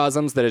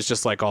microcosms that it's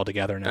just like all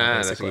together now.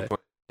 That's a Basically. good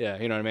point. Yeah,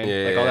 you know what I mean?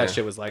 Yeah, like all that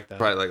shit was like that.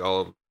 Probably like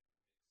all.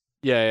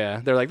 Yeah.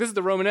 They're like, this is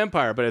the Roman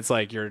Empire, but it's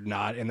like you're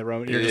not in the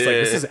Roman. You're just like,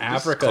 this is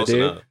Africa, close dude.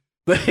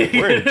 enough.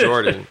 We're in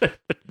Jordan.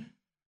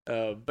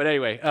 But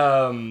anyway,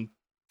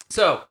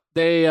 so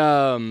they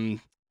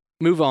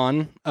move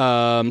on.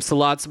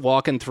 Salat's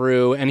walking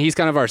through, and he's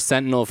kind of our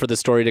sentinel for the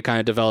story to kind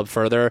of develop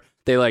further.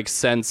 They like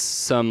sense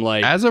some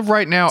like. As of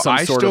right now, some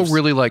I sort still of-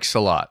 really like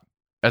Salat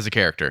as a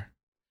character.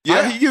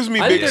 Yeah, he gives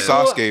me I big think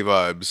Sasuke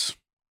vibes.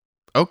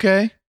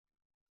 Okay.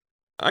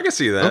 I can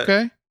see that.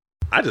 Okay.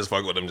 I just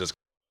fuck with him just.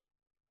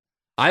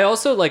 I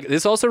also like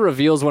this. Also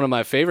reveals one of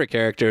my favorite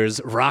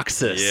characters,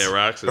 Roxas. Yeah,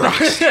 Roxas.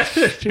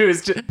 who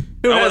is just,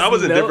 who has I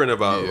was no, indifferent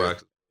about Yeah.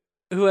 Roxas.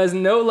 who has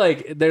no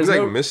like. There's He's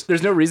like no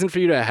there's no reason for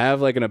you to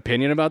have like an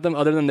opinion about them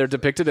other than they're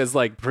depicted as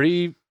like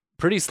pretty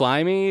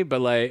slimy,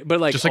 but like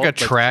Just like a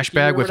trash cheeky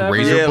or bag with whatever.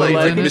 razor Yeah, blades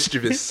like in it.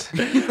 mischievous.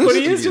 But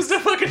he is just a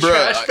fucking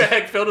Bruh, trash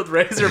bag filled with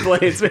razor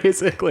blades.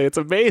 Basically, it's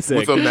amazing.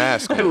 With a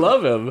mask. I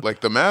love him.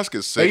 Like the mask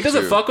is sick. Like, he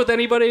doesn't too. fuck with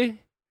anybody.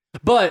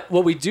 But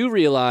what we do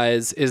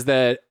realize is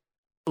that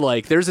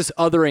like there's this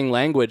othering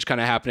language kind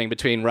of happening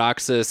between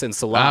Roxas and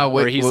Salat,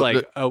 where he's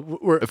like,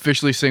 we're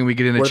Officially saying we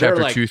get into Where they're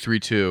chapter like-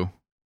 232.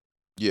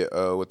 Yeah,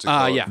 what's it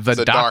called? yeah. The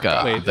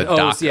DACA. wait, the oh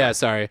DACA. yeah,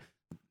 sorry,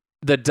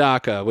 the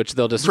DACA, which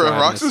they'll describe. Bro, in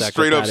a Roxas sec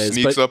straight what up that is.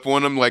 sneaks But- up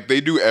on him. Like, they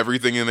do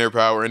everything in their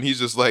power, and he's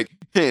just like,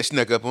 hey,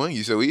 snuck up on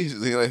you so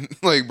easily.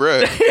 Like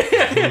bruh.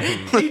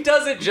 he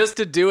does it just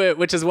to do it,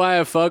 which is why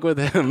I fuck with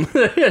him.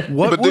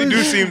 What But they was-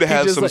 do seem to he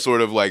have just, some like-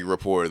 sort of, like,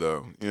 rapport,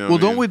 though. You know Well, what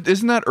I don't mean? we?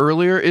 Isn't that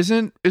earlier?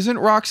 Isn't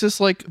Roxas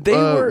like? They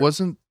were-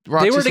 wasn't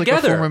Roxas like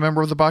together. a former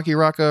member of the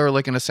Bakiraka or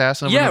like an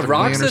assassin of another clan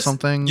or Roxas-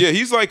 something? Yeah,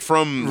 he's like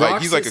from,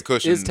 like, he's like a Roxas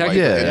cushion, is like,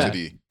 technically- Yeah.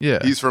 entity. Yeah.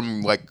 He's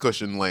from, like,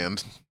 cushion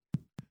land.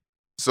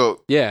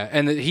 So, Yeah,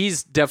 and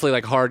he's definitely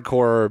like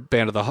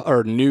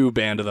hardcore new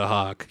Band of the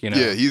Hawk. You know.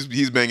 yeah,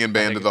 he's banging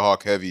Band think- of the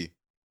Hawk heavy.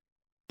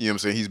 You know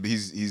what I'm saying?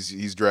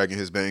 He's dragging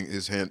his Band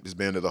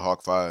of the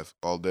Hawk 5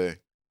 all day.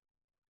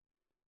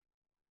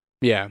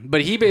 Yeah,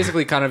 but he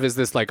basically kind of is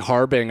this like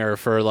harbinger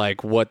for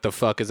like what the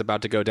fuck is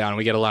about to go down.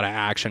 We get a lot of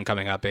action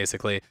coming up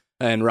basically,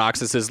 and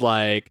Roxas is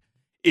like,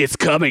 "It's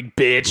coming,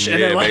 bitch!" And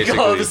Yeah, then like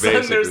all of a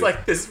sudden, there's basically.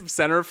 like this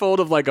centerfold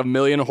of like a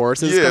million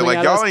horses. Yeah, coming like,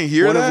 at y'all us, ain't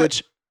hear one that? Of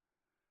which,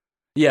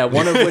 yeah,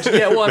 one of which.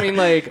 Yeah, well, I mean,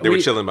 like They were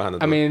chilling behind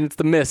the I mean, it's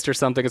the mist or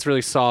something. It's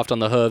really soft on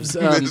the hooves.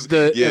 It's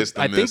the mist.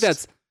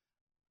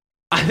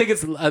 I think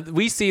it's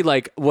we see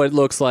like what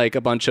looks like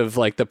a bunch of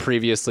like the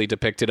previously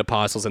depicted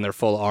apostles in their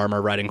full armor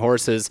riding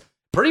horses,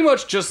 pretty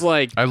much just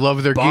like I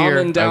love their gear.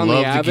 bombing down I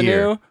love the avenue.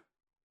 gear.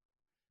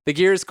 The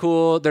gear is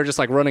cool. They're just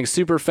like running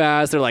super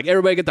fast. They're like,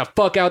 everybody get the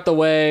fuck out the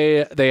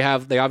way. They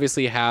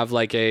obviously have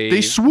like a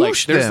They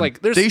swoosh like, them.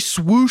 there's They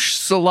swoosh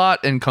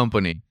Salat and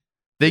company.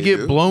 They They get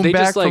do? blown They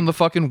back just, like- from the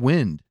fucking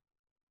wind.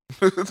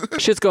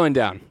 shit's going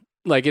down.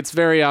 Like, it's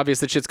very obvious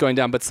that shit's going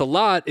down, but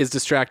Salat is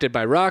distracted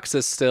by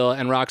Roxas still,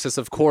 and Roxas,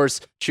 of course,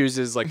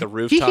 chooses like the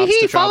rooftops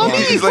to travel follow on.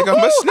 me. He's like, I'm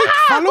a snake.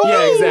 Follow Yeah,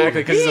 me.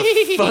 exactly, because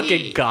he's a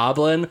fucking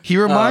goblin. He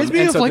reminds me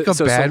and of so like the- a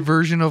so bad Sal-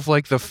 version of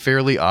like the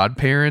Fairly Odd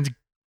Parents.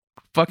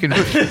 Fucking.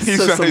 He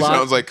So Salat-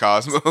 sounds like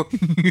Cosmo.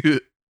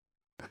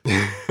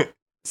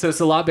 So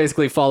Salat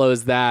basically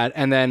follows that,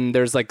 and then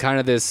there's like kind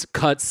of this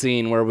cut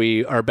scene where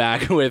we are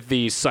back with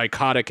the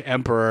psychotic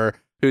emperor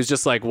who's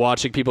just like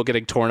watching people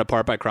getting torn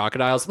apart by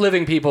crocodiles,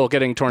 living people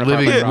getting torn apart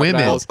Living by women.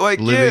 crocodiles. Like,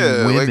 Living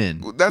yeah,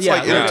 women. Like, that's Yeah,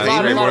 like there's a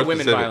lot, entertainment. a lot more of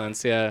women specific.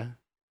 violence. Yeah,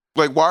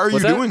 Like, why are you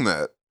What's that? doing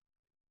that?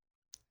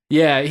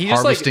 yeah. He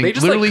just Harvesting- like they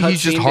just literally, like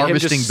he's just cut scene to him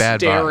harvesting just bad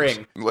vibes.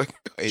 staring, Like,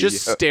 hey,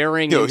 just yeah.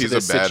 staring Yo, into he's a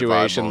this bad vibe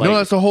situation. on Like, No,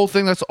 that's the whole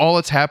thing. That's all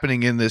that's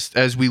happening in this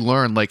as we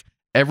learn. Like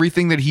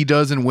everything that he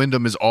does in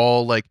Wyndham is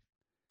all like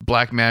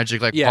black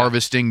magic, like Yeah.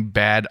 harvesting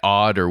bad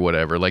odd or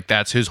whatever. Like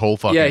that's his whole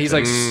fucking yeah, he's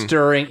thing. like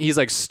stirring. He's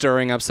like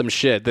stirring up some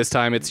shit. This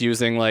time it's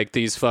using like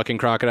these fucking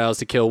crocodiles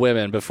to kill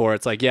women. Before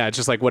it's like, yeah, it's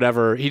just like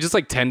whatever. He's just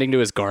like tending to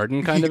his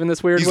garden, kind of in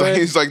this weird He's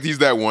way. like he's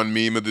that one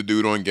meme of the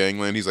dude on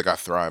Gangland. He's like, I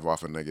thrive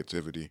off of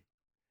negativity.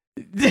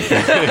 That's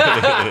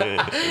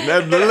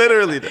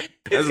literally It's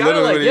that's kind of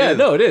literally like, what it yeah, is.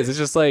 no, it is. It's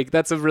just like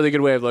that's a really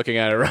good way of looking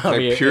at it,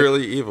 Robbie. Like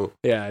purely evil.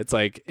 Yeah, it's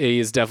like he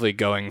is definitely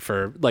going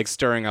for like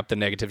stirring up the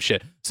negative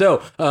shit.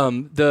 So,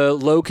 the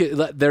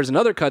Locust, there's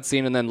another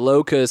cutscene, and then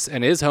Locust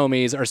and his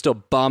homies are still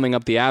bombing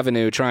up the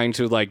avenue, trying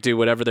to like do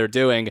whatever they're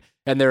doing,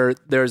 and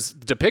there's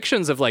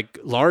depictions of like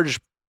large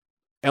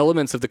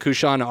elements of the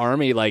Kushan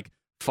army like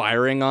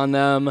firing on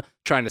them,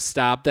 trying to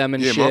stop them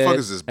and Yeah, shit. motherfuckers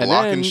is And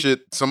blocking then-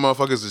 shit. Some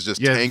motherfuckers is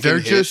just Yeah, tanking they're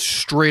hits. just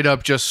straight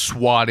up just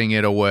swatting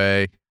it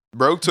away.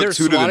 Bro took they're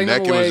 2 to the swatting them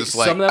neck and away. was just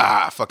like, Some of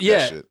them- fuck yeah.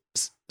 that shit.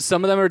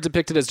 Some of them are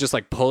depicted as just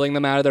like pulling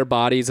them out of their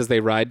bodies as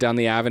they ride down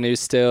the avenue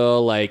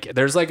still. Like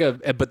there's like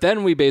but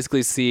then we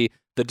basically see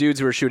the dudes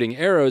who are shooting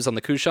arrows on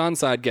the Kushan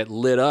side get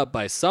lit up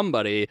by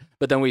somebody,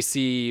 but then we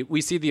see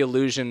the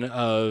illusion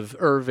of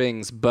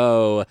Irving's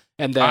bow,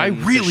 and then I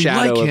really the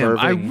shadow like of him.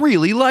 I Irving.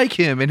 really like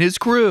him and his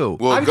crew.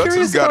 Well, I'm Guts has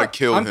curious got to about-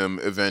 kill I'm- him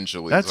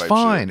eventually. That's type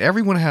fine. shit.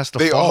 Everyone has to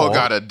They fall. all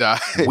gotta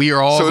die. We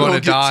are all So going to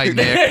don't get die, too-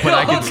 Nick, but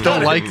I can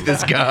still like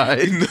this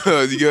guy.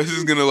 No, you guys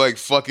is gonna like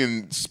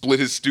fucking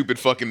split his stupid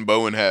fucking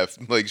bow in half,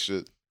 like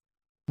shit.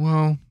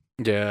 Well,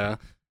 Yeah.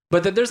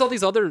 But then there's all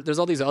these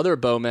other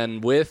bowmen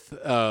with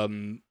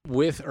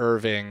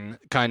Irving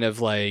kind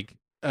of like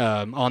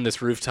on this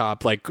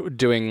rooftop, like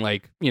doing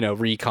like, you know,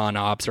 recon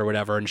ops or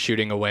whatever and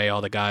shooting away all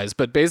the guys.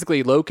 But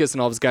basically Locust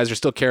and all of his guys are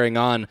still carrying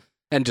on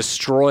and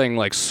destroying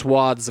like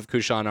swaths of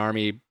Kushan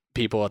army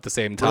people at the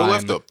same Bro time.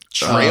 left a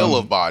trail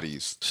of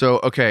bodies. so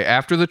okay,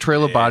 after the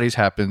Trail of Bodies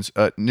happens,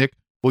 Nick,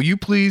 will you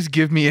please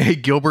give me a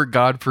Gilbert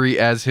Godfrey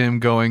as him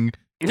going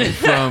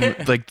from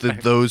like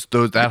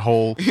that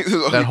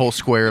whole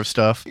square of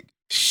stuff?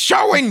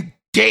 So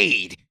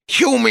indeed,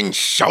 human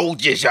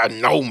soldiers are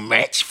no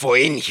match for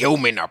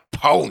inhuman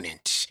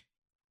opponents.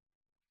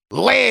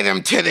 Lay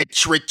them to the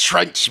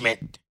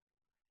retrenchment.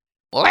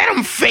 Let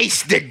them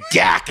face the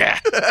DACA.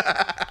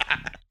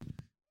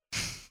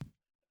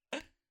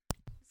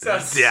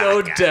 Sounds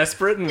so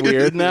desperate and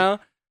weird now.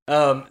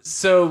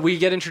 So we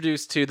get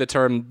introduced to the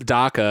term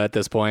DACA at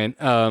this point,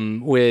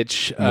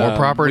 which More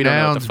proper we don't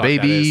know what the nouns, fuck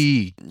that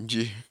is.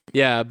 baby.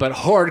 Yeah, but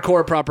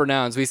hardcore proper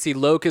nouns. We see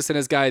Locust and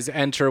his guys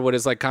enter what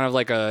is like kind of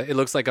like it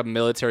looks like a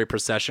military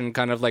procession,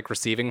 kind of like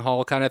receiving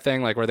hall kind of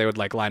thing, like where they would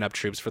like line up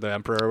troops for the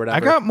emperor or whatever. I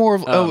got more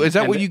of. Is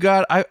that and what you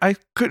got? I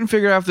couldn't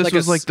figure out if this Like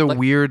was like the like-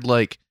 weird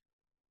like.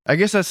 I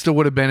guess that still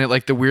would have been it,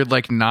 like the weird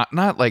like not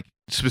like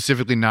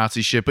specifically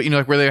Nazi shit, but you know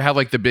like where they have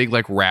like the big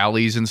like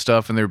rallies and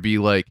stuff, and there'd be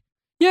like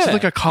yeah, it's like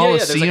a there's, like, a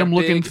coliseum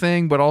looking big-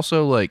 thing, but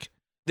also like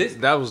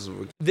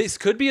This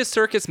could be a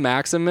Circus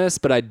Maximus,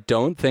 but I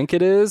don't think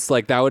it is.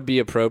 Like that would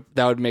be that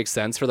would make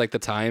sense for like the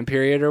time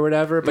period or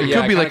whatever. But it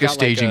yeah, could be I like a kinda got,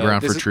 staging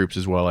ground this for is- troops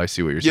as well. I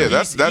see what you're Yeah,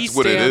 saying. that's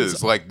what it stands-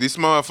 is. Like this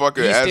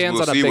motherfucker, he as stands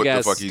we'll on a see what the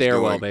big-ass fuck he's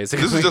stairwell, doing.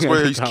 basically, This is just where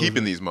at the he's top of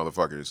keeping it. these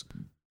motherfuckers.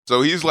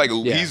 So he's like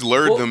Yeah. he's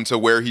lured Well- them to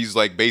where he's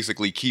like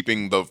basically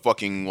keeping the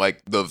fucking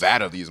like the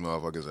vat of these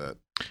motherfuckers at.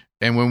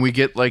 And when we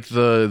get like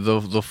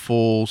the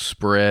full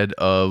spread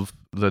of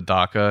the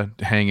DACA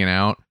hanging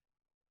out,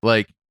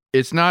 like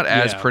it's not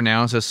as Yeah.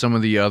 pronounced as some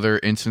of the other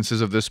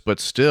instances of this, but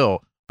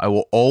still, I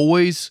will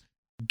always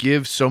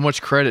give so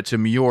much credit to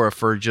Miura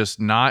for just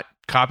not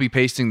copy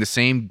pasting the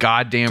same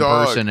goddamn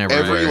Dog, person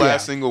everywhere. every Yeah.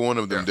 last single one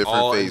of them, They're different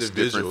all face, different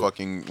individual.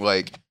 fucking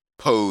like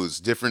pose,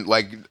 different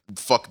like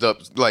fucked up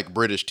like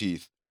British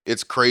teeth.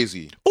 It's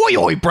crazy. Oi,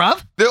 oi,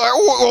 bruv. They're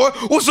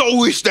like, what's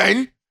all this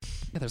then?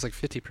 Yeah, there's like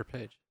 50 per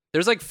page.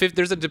 There's like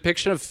there's a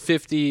depiction of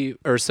 50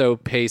 or so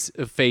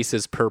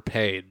faces per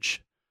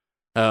page.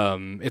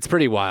 It's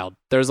pretty wild.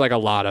 There's like a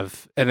lot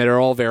of, and they're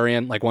all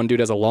variant. Like one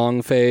dude has a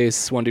long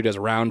face, one dude has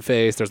a round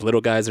face. There's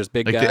little guys, there's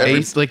big Like guys. the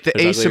There's uglier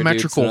dudes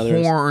asymmetrical than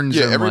others. horns.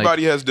 Yeah, and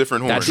everybody has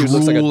different That horns. dude like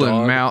looks like a drool and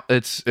dog. mouth.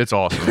 It's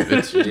awesome.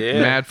 It's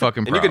Yeah. mad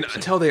fucking And you props.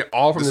 can tell they're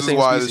all from This the is same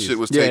why species. this shit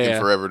was Yeah, taking yeah.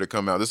 forever to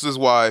come out. This is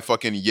why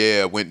fucking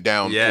went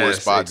down 4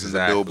 Yes, spots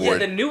exactly. in the Yeah,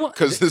 Billboard. the new one.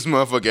 Because this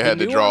motherfucker had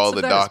the to draw all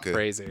nuance the of that is DACA.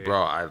 Crazy,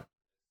 Bro,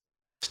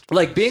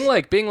 like being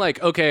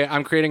like, okay,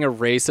 I'm creating a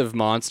race of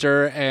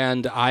monster,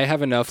 and I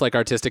have enough like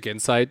artistic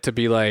insight to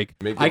be like,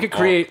 Make I them could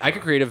create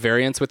all- a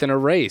variance within a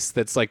race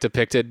that's like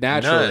depicted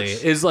naturally.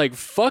 Nuts. Is like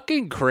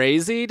fucking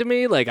crazy to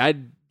me. Like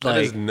that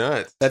is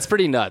nuts. That's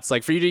pretty nuts.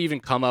 Like for you to even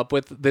come up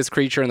with this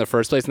creature in the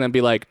first place and then be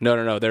like,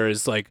 no, there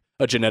is like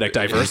a genetic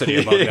diversity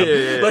among them.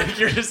 Yeah. Like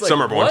you're just like,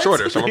 Some are born what?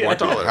 shorter, some are born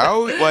taller.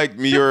 How like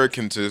Miura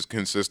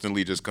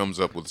consistently just comes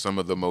up with some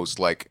of the most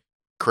like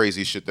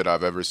crazy shit that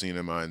I've ever seen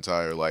in my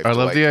entire life. I to,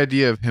 love like, the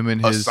idea of him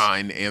and his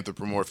assign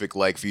anthropomorphic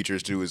like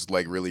features to is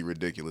like really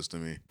ridiculous to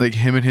me. like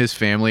him and his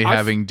family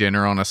having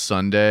dinner on a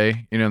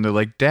Sunday, you know, and they're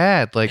like,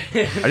 Dad, like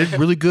I did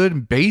really good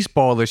in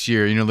baseball this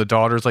year. You know, the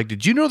daughter's like,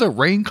 did you know that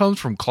rain comes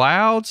from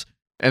clouds?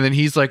 And then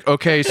he's like,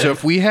 okay, so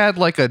if we had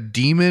like a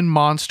demon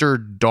monster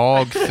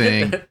dog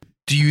thing,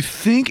 do you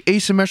think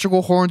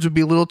asymmetrical horns would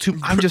be a little too?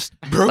 I'm just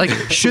like,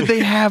 should they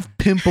have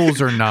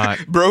pimples or not?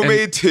 Bro And-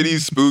 made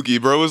titties spooky.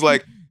 Bro was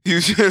like,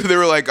 they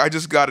were like, I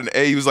just got an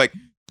A. He was like,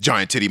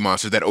 giant titty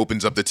monster that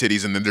opens up the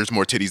titties, and then there's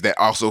more titties that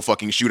also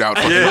fucking shoot out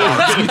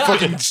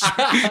fucking arms.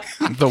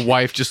 Fucking the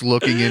wife just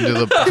looking into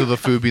the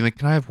food, being like,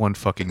 "Can I have one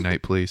fucking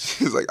night, please?"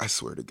 He's like, I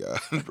swear to God,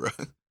 bro.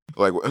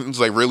 Like, it's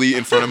like really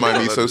in front of my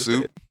miso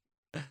soup.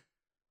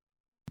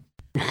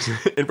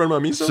 In front of my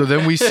miso? So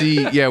then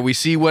we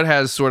see what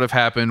has sort of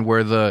happened,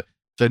 where the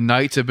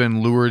knights have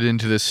been lured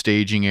into this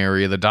staging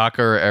area. The DACA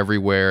are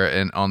everywhere,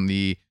 and on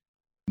the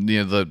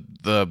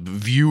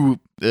view,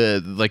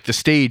 like the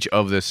stage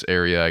of this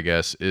area, I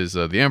guess, is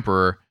the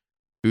Emperor.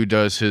 who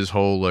does his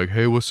whole like,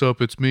 "Hey, what's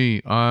up? It's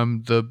me.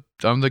 I'm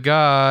the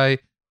guy."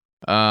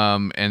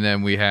 And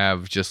then we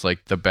have just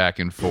like the back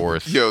and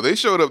forth. Yo, they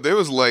showed up. They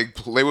was like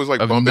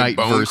Of bumping Knight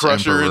Bone versus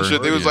Crusher and Emperor.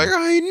 shit. They was like,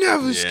 I ain't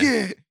never Yeah.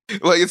 scared.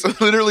 Like it's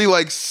literally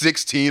like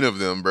 16 of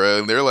them, bro.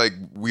 And they're like,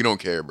 we don't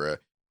care, bro.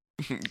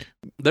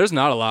 There's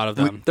not a lot of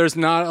them. There's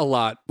not a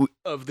lot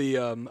of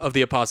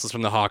the apostles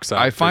from the Hawk side.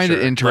 I for find it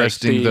sure.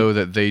 interesting Like, though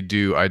that they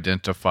do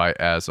identify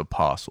as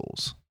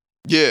apostles.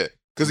 Yeah,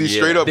 because he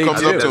Yeah, straight up they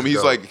comes do. up to him.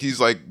 He's Let's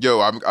like,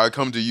 yo, I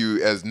come to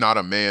you as not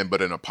a man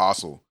but an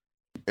apostle,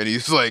 and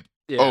he's like,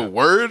 yeah. oh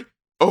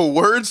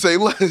word, say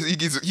less.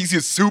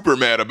 He's super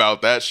mad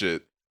about that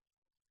shit.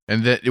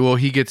 And that, well,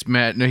 he gets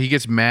mad. No, he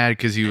gets mad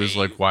because he was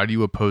like, "Why do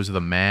you oppose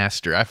the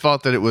master?" I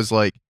thought that it was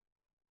like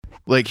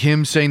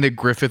him saying that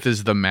Griffith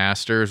is the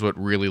master is what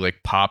really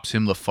like pops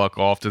him the fuck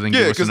off to then Yeah,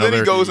 give us 'cause then he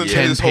another goes into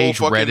his whole 10-page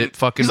fucking- Reddit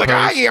fucking He's like,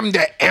 post. I am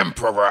the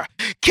emperor,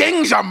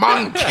 kings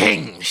among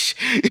kings.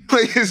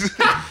 Like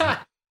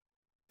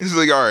it's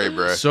like, all right,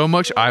 bro. So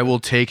much I will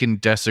take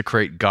and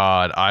desecrate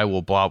God. I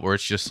will blah. Where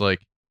it's just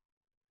like,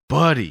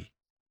 buddy,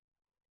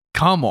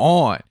 come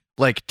on,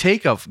 like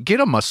get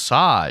a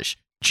massage.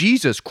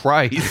 Jesus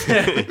Christ.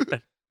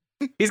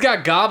 He's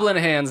got goblin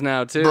hands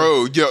now too.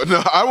 Bro, yo,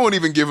 no, I won't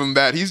even give him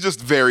that. He's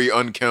just very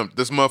unkempt.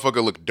 This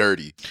motherfucker look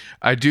dirty.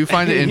 I do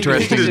find it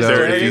interesting He's though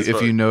dirty as if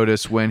fuck. you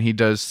notice when he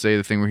does say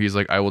the thing where he's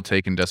like, "I will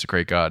take and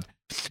desecrate God,"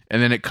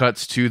 and then it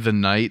cuts to the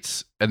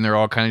knights and they're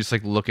all kind of just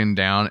like looking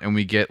down, and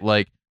we get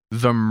like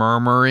the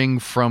murmuring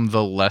from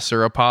the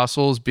lesser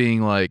apostles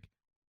being like,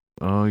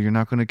 "Oh, you're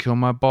not gonna kill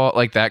my boss,"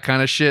 like that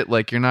kind of shit.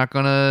 Like you're not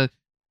gonna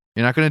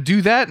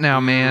do that now,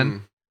 man.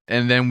 Mm.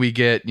 And then we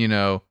get, you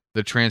know,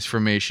 the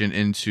transformation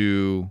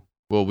into,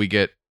 well,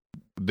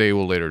 they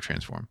will later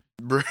transform.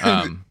 Bro,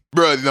 Um,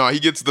 no, he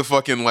gets the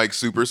fucking like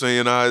Super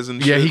Saiyan eyes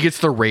and yeah, shit. he gets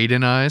the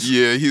Raiden eyes.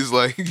 Yeah, he's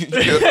like,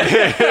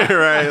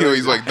 Right. Yo,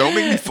 he's like, don't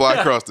make me fly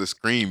across the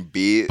screen,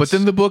 bitch. But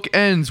then the book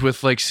ends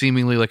with like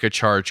seemingly like a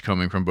charge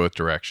coming from both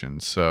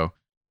directions. So,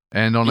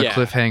 and on a Yeah.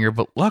 cliffhanger,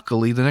 but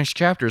luckily the next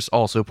chapter is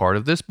also part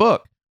of this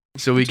book.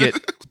 So we get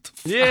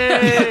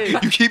Yay!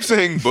 You keep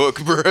saying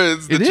book, bro.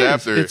 It's the it is.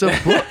 chapter. It's a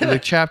book. The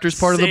chapter's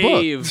part of the book.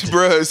 Saved.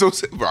 Bro, so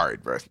all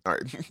right, bro. All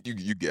right,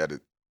 you get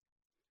it.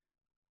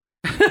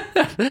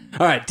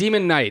 All right,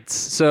 Demon Knights.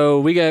 So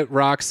we get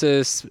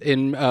Roxas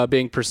in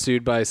being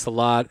pursued by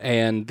Salat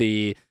and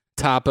the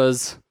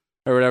Tapas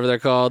or whatever they're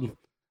called.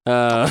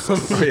 Oh,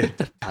 yeah.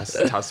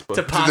 Taspa.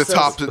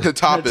 The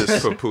top is.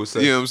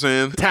 Papusa. You know what I'm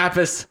saying?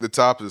 Tapas. The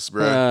top is,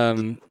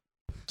 bro.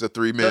 It's a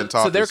 3-man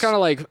top. So they're kind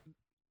of like,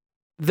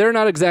 they're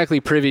not exactly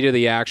privy to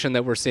the action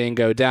that we're seeing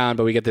go down,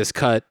 but we get this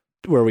cut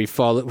where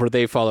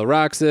they follow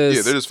Roxas.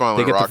 Yeah, they're just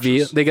following they get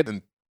Roxas.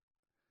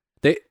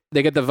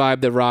 They get the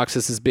vibe that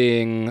Roxas is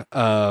being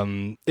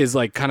is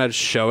like kind of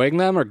showing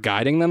them or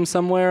guiding them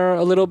somewhere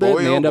a little bit. Boy,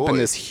 And they oh end up in boy.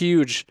 this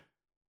huge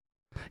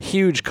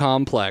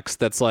complex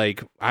that's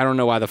like, I don't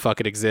know why the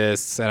fuck it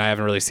exists, and I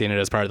haven't really seen it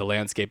as part of the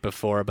landscape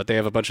before, but they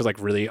have a bunch of like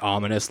really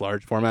ominous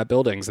large format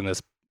buildings in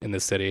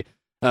this city.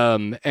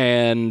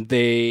 And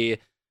they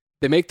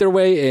make their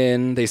way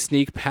in, they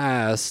sneak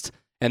past,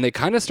 and they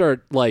kind of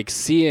start like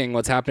seeing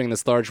what's happening in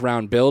this large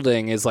round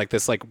building is like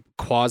this like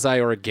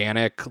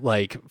quasi-organic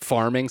like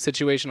farming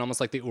situation, almost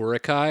like the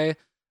Urukai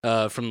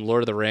from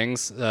Lord of the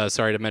Rings.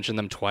 Sorry to mention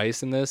them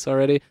twice in this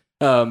already.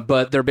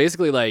 But they're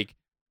basically like,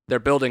 they're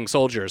building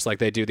soldiers like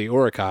they do the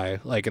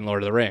Urukai, like in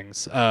Lord of the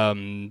Rings.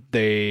 And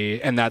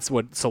that's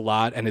what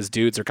Salat and his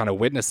dudes are kind of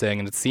witnessing.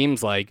 And it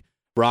seems like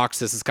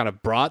Roxas has kind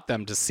of brought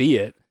them to see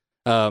it,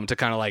 to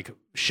kind of like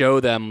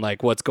show them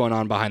like what's going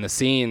on behind the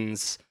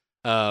scenes.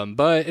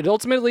 But it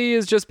ultimately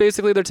is just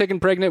basically they're taking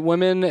pregnant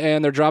women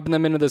and they're dropping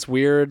them into this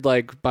weird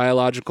like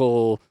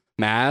biological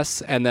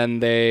mass, and then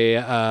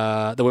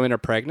the women are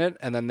pregnant,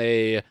 and then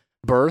they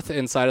birth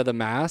inside of the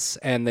mass,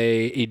 and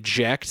they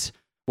eject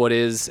what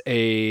is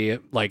a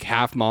like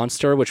half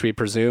monster, which we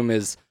presume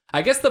is,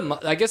 I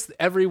guess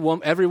every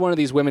one of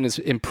these women is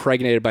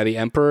impregnated by the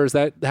Emperor. Is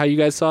that how you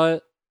guys saw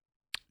it?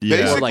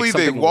 Yeah. Or like Basically,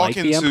 they something walk like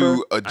the Emperor?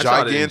 into a I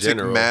saw it in gigantic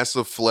general. mass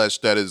of flesh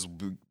that is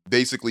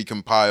basically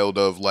compiled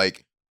of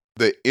like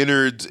the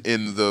innards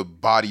in the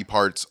body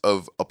parts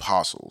of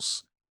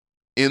apostles.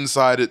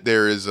 Inside it,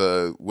 there is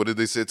a, what did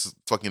they say? It's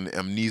fucking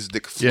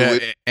amnesic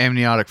fluid. Yeah,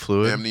 amniotic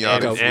fluid.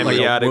 Amniotic Like a- fluid. like a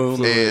Amniotic womb.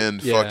 fluid.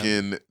 And Yeah.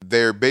 fucking,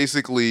 they're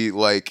basically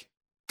like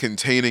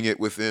containing it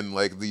within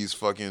like these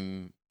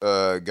fucking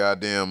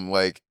goddamn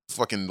like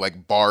fucking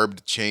like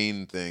barbed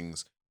chain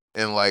things.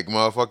 And like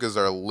motherfuckers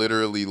are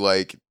literally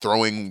like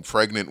throwing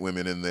pregnant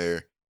women in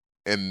there,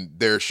 and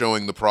they're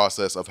showing the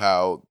process of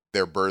how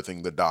they're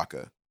birthing the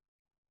DACA.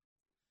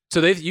 So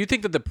you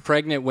think that the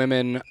pregnant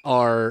women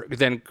are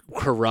then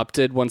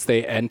corrupted once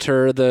they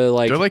enter the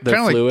like They're, like, the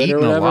kinda, like, fluid or eaten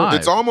whatever? alive.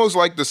 It's almost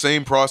like the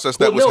same process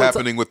that Well, was no, it's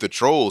happening with the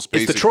trolls, It's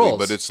basically. the trolls,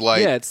 But it's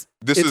like yeah,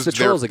 this it's is the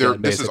trolls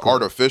again, this is basically.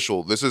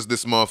 artificial. This is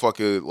this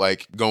motherfucker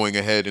like going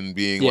ahead and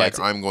being Yeah, like, it's-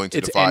 I'm going to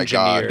it's defy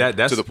God engineered.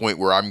 That's to the point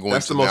where I'm going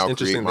that's to the most now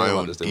interesting create my thing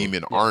about own this thing.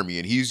 demon Yeah. army.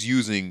 And he's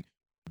using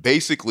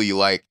basically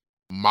like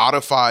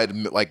modified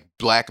like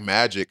black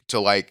magic to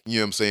like, you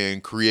know what I'm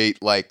saying,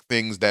 create like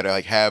things that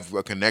like have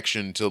a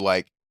connection to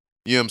like,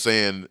 you know what I'm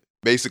saying,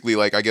 basically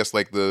like I guess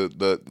like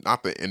the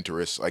not the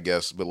interest, I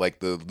guess, but like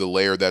the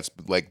layer that's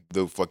like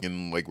the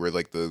fucking like where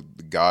like the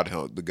god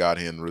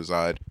hand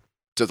reside,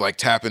 to like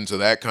tap into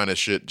that kind of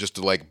shit just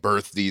to like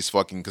birth these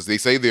fucking, because they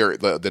say they're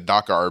the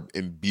Daka are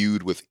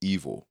imbued with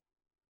evil.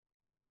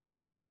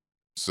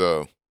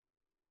 So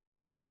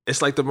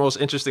it's like the most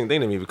interesting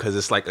thing to me because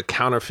it's like a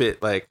counterfeit.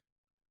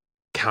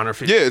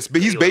 Yeah,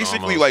 but he's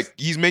basically almost. like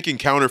he's making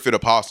counterfeit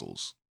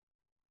apostles.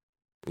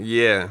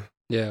 Yeah.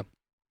 Yeah.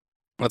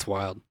 That's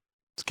wild.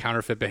 It's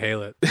counterfeit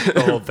Behelit.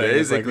 The whole thing.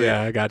 It's like, Basically,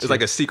 yeah, I got you. It's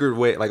like a secret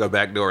way, like a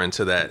backdoor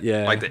into that.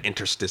 Yeah. Like the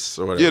interstice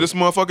or whatever. Yeah, this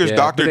motherfucker's Yeah,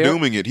 Doctor but they are-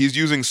 Dooming it. He's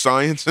using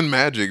science and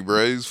magic,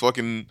 bro. He's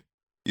on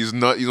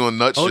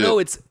nut Oh shit. no,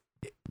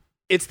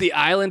 it's the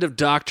Island of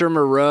Dr.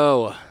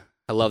 Moreau.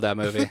 I love that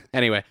movie.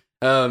 Anyway,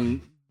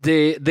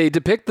 they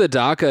depict the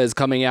Daka as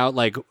coming out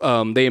like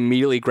they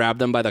immediately grab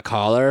them by the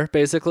collar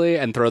basically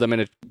and throw them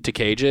into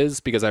cages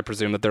because I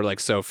presume that they're like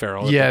so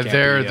feral. that Yeah, they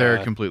can't they're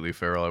be, completely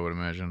feral, I would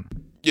imagine.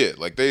 Yeah,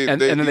 like they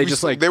And then they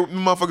just, like- they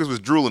motherfuckers was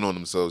drooling on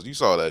themselves. You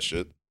saw that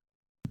shit.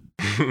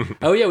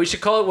 Oh yeah, we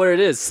should call it what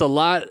it is.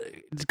 Salat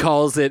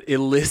calls it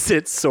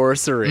illicit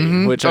sorcery,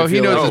 Mhm. which Oh, I he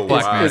feel knows like it's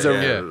black wow, magic.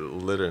 yeah, Yeah.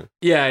 literally.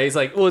 Yeah, he's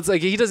like, well, it's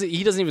like he doesn't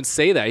even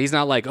say that. He's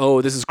not like,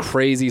 oh, this is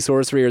crazy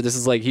sorcery, or this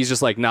is like, he's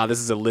just like, nah, this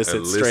is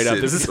illicit, straight up.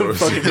 Illicit This is some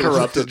sorcery. fucking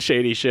corrupted,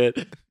 shady shit.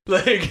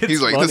 Like, it's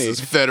He's like, funny. this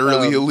is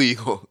federally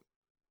illegal.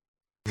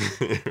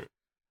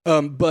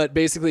 But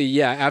basically,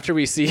 yeah, after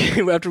we see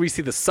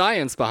the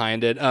science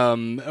behind it,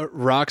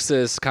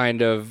 Roxas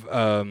kind of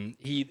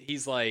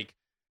he's like,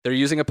 they're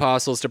using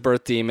apostles to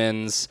birth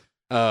demons.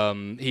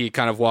 He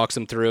kind of walks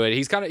them through it.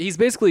 He's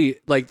basically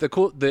like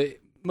the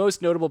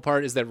most notable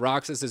part is that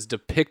Roxas is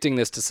depicting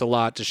this to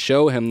Salat to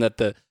show him that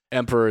the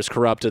emperor is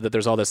corrupted, that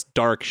there's all this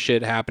dark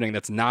shit happening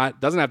that's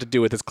doesn't have to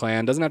do with his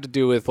clan, doesn't have to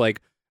do with like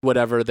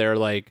whatever their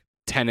like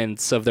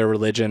tenets of their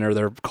religion or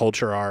their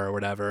culture are or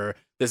whatever.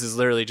 This is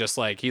literally just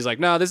like, he's like,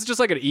 no, this is just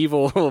like an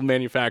evil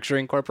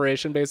manufacturing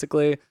corporation,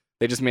 basically.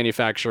 They just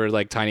manufacture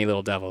like tiny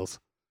little devils.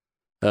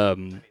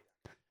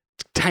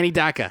 Tiny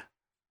Daka.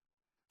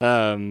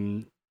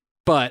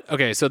 But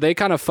okay, so they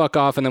kind of fuck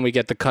off, and then we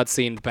get the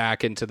cutscene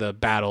back into the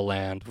battle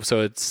land.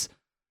 So it's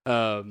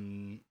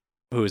who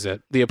is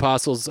it? The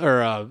Apostles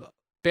or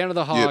Band of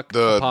the Hawk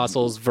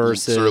Apostles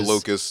versus Sir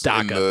Locust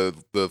Daka.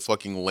 and the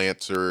fucking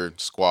Lancer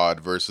squad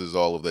versus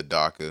all of the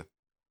Daka.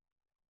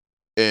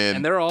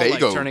 And they're all, they like,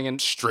 go turning in-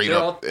 straight they're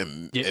up all-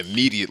 and Yeah.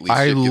 immediately.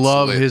 I shit gets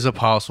love lit. his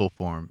apostle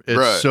form. It's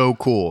Bruh. so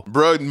cool.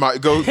 Bro, His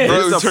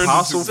turns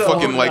apostle into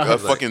fucking like a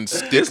form? fucking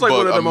stick It's like bug,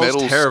 one of the a most metal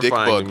stick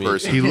terrifying to bug me.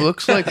 person. He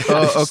looks like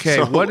okay.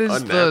 So What is the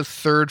unnatural.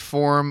 third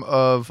form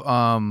of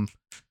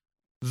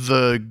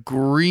the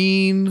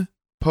green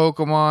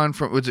Pokemon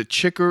from? Was it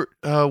Chicker?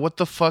 What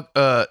the fuck?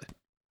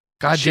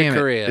 God damn it!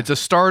 Chicoria. It's a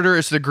starter.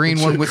 It's the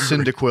green one with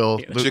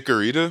Cyndaquil. The-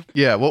 Chikorita?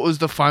 yeah. What was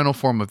the final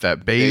form of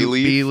that?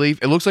 Bayleaf? Bayleaf.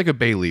 It looks like a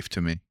Bayleaf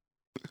to me.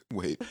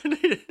 Wait.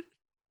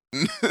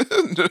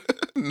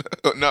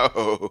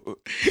 No.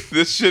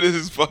 This shit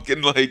is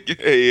fucking like,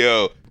 hey,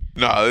 yo.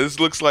 Nah, this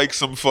looks like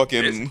some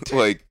fucking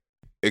like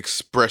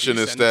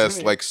expressionist Send it to ass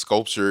me. like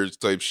sculptures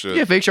type shit.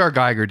 Yeah, if H.R.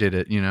 Geiger did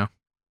it, you know.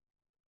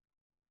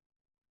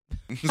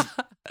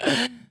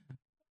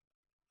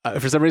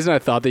 For some reason, I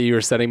thought that you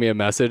were sending me a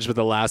message, but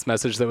the last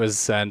message that was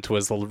sent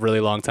was a really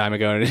long time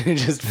ago, and it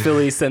just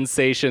Philly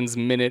Sensations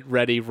Minute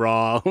Ready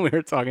Raw. We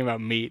were talking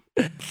about meat.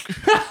 All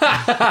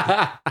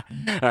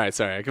right,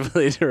 sorry, I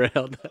completely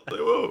derailed that.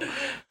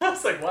 I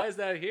was like, why is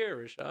that here,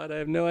 Rashad? I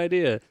have no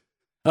idea.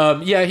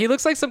 Yeah, he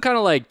looks like some kind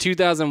of like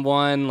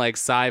 2001 like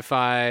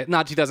sci-fi,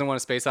 not 2001 A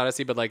Space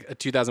Odyssey, but like a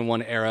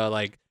 2001 era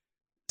like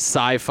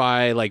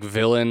sci-fi like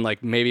villain,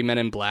 like maybe Men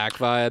in Black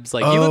vibes.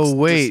 Like he Oh, looks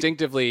wait.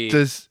 distinctively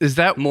Is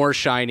that more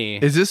shiny.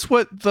 is this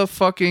what the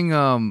fucking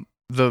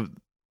the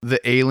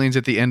aliens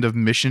at the end of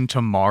Mission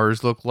to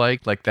Mars look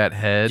like? Like that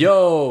head?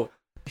 Yo,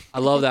 I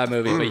love that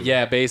movie, but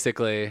yeah,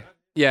 basically,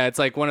 yeah, it's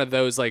like one of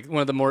those, like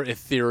one of the more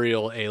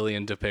ethereal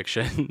alien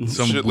depictions.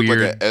 Some Shit look like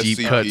weird a deep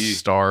cut SCP.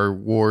 Star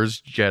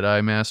Wars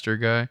Jedi Master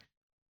guy.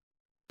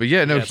 But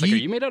yeah, no, Yeah, it's like, are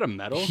you made out of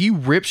metal? he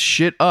rips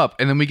shit up,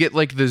 and then we get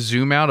like the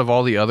zoom out of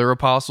all the other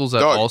apostles that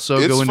Dog, also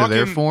it's go into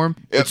their fucking- form.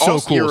 it It's so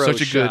also- cool, Hero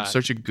shot.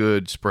 such a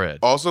good spread.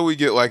 Also, we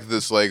get like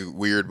this like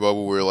weird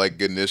bubble where like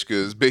Ganishka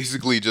is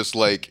basically just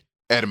like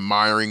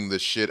admiring the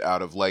shit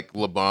out of like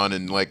Laban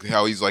and like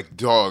how he's like,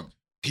 dog,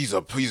 he's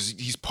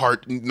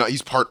part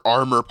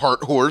armor,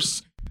 part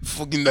horse.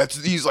 Fucking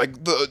he's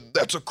like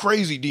that's a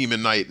crazy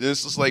demon knight. And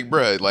it's just like,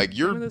 bruh, like Remember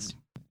you're this?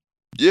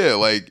 yeah,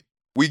 like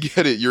we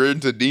get it. You're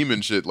into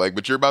demon shit, like,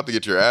 but you're about to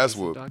get your ass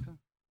whooped.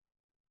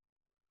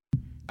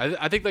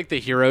 I think like the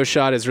hero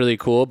shot is really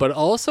cool, but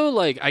also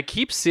like I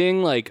keep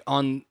seeing like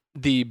on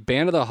the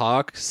Band of the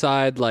Hawk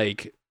side,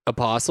 like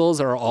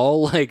apostles are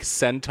all like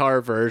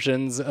centaur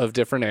versions of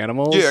different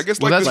animals. Yeah, I guess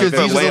Well, like that's because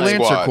these are the Lance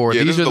Lancer Squad. Corps.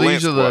 Yeah, These are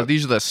Squad.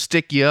 these are the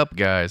sticky up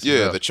guys.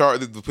 Yeah, the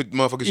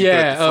motherfuckers. You Yeah.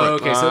 put at the Oh,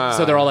 front. okay.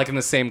 So they're all like in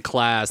the same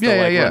class. They'll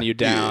like run you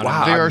down.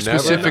 Wow. They are I've never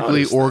specifically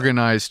noticed that.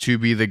 organized to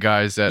be the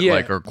guys that Yeah.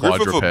 like are Griff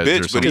of a quadrupeds bitch,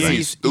 or but something. he's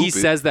He stupid.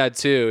 says that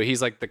too.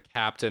 He's like the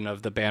captain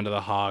of the Band of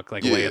the Hawk,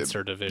 like Yeah.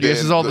 Lancer division.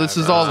 This is all. This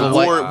is all the The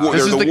light. war-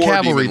 This they're is the war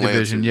cavalry demon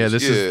division. Yeah,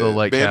 Lancers. this is the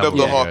like Band of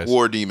the cavalry Hawk guys.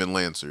 War Demon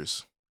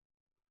Lancers.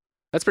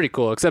 That's pretty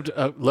cool. Except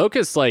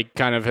Locust, like,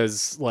 kind of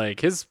has like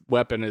his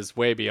weapon is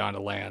way beyond a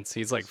lance.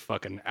 He's like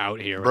fucking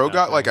out here. with Bro that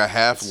got thing. like a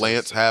half It's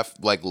lance, so- half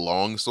like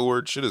long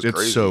sword. Shit is It's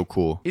crazy. so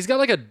cool. He's got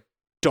like a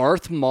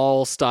Darth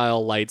Maul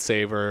style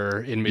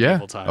lightsaber in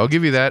medieval Yeah, times. I'll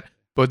give you that.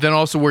 But then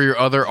also where your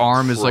other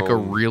arm is like a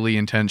Chrome. really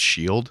intense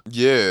shield.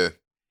 Yeah,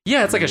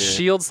 Yeah, it's like a Yeah.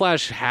 shield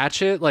 /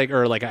 hatchet, like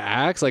or like an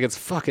axe. Like it's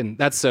fucking.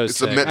 That's so it's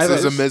sick. a I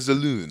it's a thought-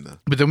 mezzalune.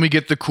 But then we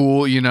get the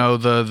cool,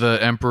 the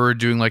Emperor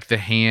doing like the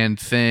hand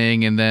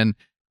thing, and then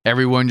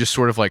everyone just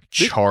sort of like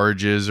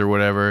charges or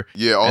whatever.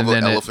 Yeah, all And the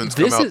then elephants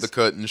come this out is- the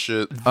cut and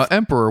shit.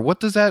 Emperor, what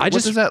does that? I What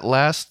just- does that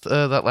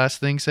last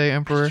thing say, I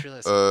Emperor?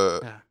 just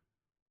realized- yeah.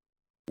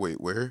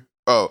 Wait, where?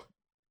 Oh,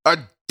 A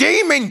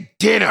demon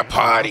dinner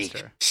party.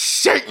 Monster.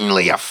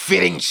 Certainly a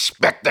fitting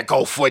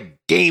spectacle for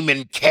Demon I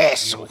know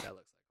Castle. what that looks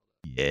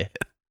like. Yeah.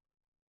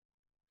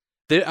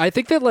 I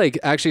think that like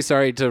actually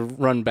sorry to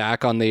run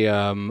back on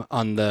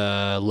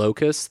the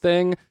locust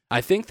thing. I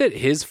think that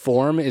his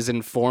form is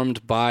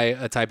informed by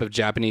a type of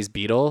Japanese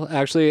beetle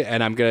actually,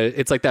 and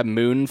it's like that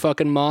moon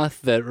fucking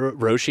moth that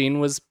Roshin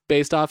was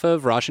based off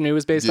of, Rashinu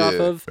was based off Yeah.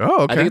 of.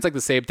 Oh, okay. I think it's like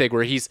the same thing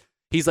where he's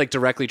like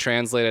directly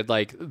translated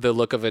like the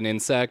look of an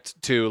insect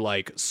to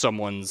like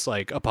someone's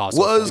like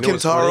apostle. was You know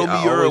what's Kentaro funny?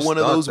 I Miura always one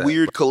of thought those that,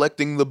 weird but-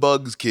 collecting the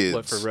bugs kids?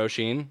 What for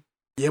Roshin?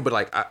 Yeah, but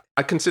like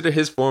I consider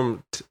his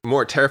form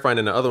more terrifying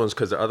than the other ones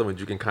because the other ones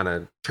you can kind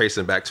of trace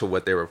them back to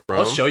what they were from.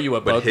 I'll show you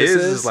what But bug his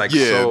this is like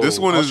Yeah, so, this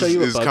one I'll is show you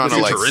what bug kind this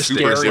of is. like Futuristic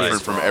super as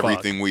different from fuck.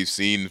 everything we've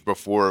seen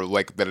before,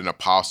 like that an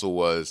apostle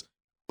was.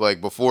 Like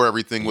before,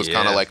 everything was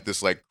kind Yeah. of like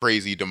this like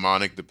crazy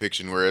demonic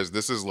depiction, whereas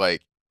this is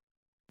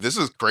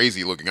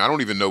crazy looking. I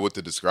don't even know what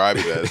to describe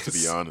it as, to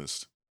be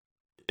honest.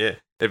 Yeah,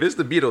 if it's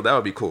the beetle, that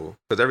would be cool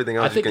because everything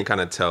else you think can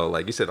kind of tell.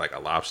 Like you said, like a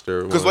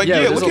lobster. Because one. like yeah,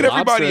 there's look a at lobster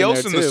everybody in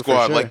else there in the too, for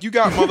squad. sure. Like you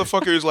got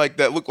motherfuckers like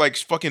that look like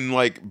fucking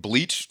like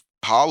bleached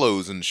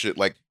hollows and shit.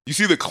 Like you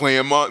see the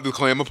clam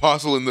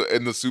apostle in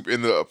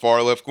the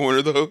far left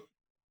corner though,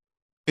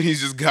 and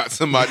he's just got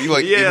somebody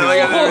like Yeah, in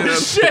like,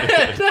 his, Oh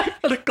shit!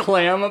 The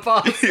clam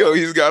apostle. yo,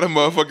 he's got a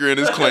motherfucker in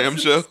his clam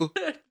shell.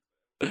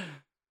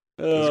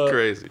 It's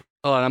crazy.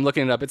 Hold on, I'm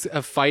looking it up. It's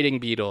a fighting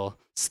beetle,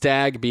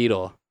 stag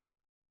beetle.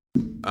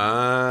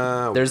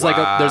 There's there's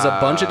a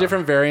bunch of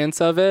different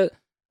variants of it,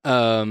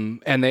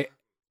 and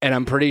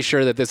I'm pretty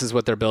sure that this is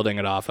what they're building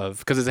it off of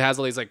because it has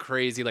all these like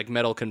crazy like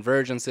metal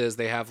convergences.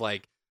 They have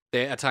like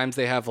at times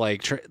they have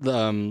like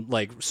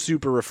like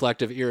super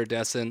reflective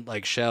iridescent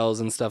like shells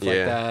and stuff like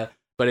Yeah. that.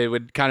 But it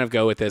would kind of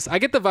go with this. I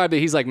get the vibe that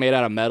he's like made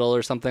out of metal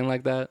or something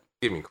like that.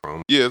 Give me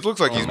chrome. Yeah, it looks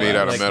like Oh, he's man, made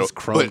out like of metal. he's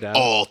chromed But out.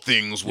 all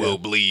things will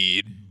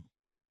bleed.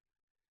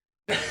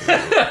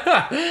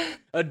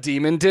 A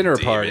demon dinner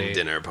party.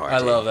 Dinner party. I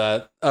love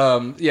that.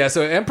 Yeah,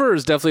 so Emperor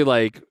is definitely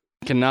like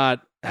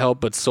cannot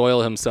help but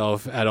soil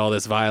himself at all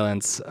this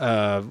violence,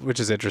 which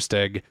is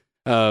interesting.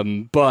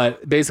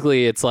 But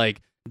basically, it's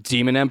like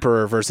Demon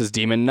Emperor versus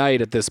Demon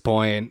Knight at this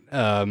point,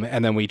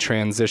 and then we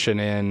transition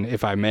in,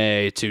 if I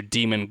may, to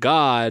Demon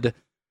God,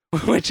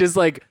 which is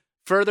like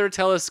further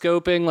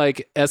telescoping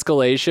like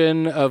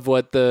escalation of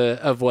what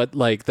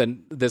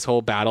this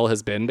whole battle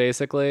has been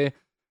basically.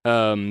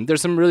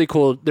 There's some very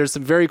cool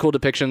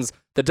depictions.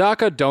 The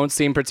Daka don't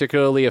seem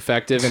particularly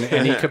effective in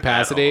any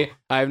capacity.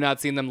 I have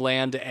not seen them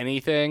land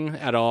anything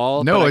at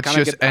all. No, but I it's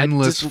kinda just get- I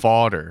endless just-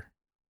 fodder.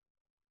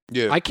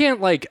 Yeah. I can't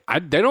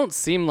they don't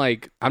seem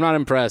like I'm not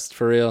impressed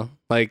for real.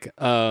 Like,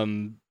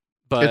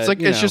 but It's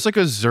like you it's know. just like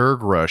a Zerg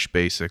rush,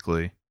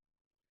 basically.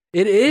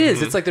 It is.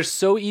 Mhm. It's like they're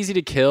so easy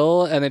to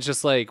kill, and it's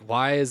just like,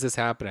 why is this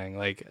happening?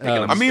 Like,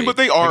 them I mean, but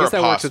they are guess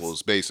that works.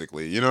 apostles,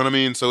 basically. You know what I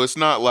mean? So it's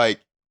not like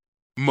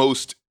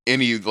most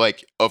any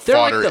like a they're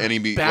like fodder the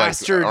enemy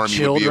bastard like army would be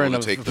children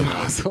able to of take them on.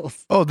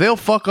 apostles. Oh, they'll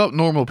fuck up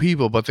normal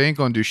people, but they ain't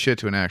gonna do shit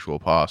to an actual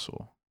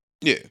apostle.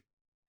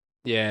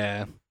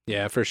 Yeah.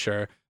 Yeah, for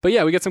sure. But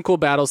yeah, we get some cool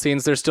battle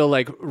scenes. They're still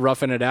like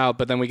roughing it out,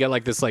 but then we get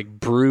like this like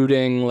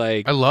brooding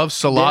like. I love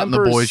Salat and the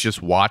Emperor's- boys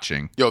just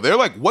watching. Yo, they're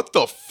like, what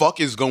the fuck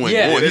is going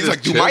Yeah, on? they're He's just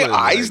like, do my chilling,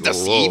 eyes like,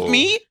 deceive whoa.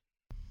 me?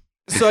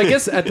 So I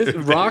guess at this,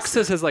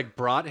 Roxas has like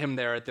brought him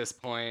there at this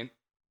point.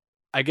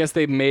 I guess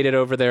they made it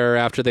over there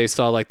after they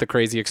saw like the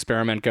crazy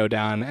experiment go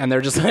down, and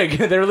they're just like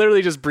they're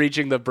literally just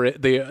breaching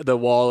the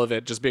wall of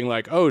it, just being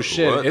like, "Oh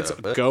shit, What it's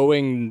the fuck?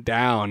 going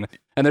down."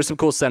 And there's some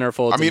cool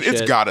centerfolds. I mean, and it's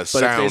shit, gotta but it's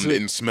sound basically-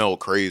 and smell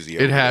crazy.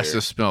 It over has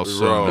there. to smell so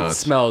Bro. It nuts.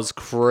 smells The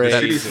crazy.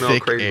 city smelled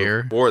thick crazy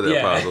air. before the Yeah.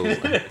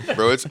 apostles.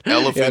 Bro, it's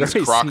elephants, already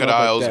smelled like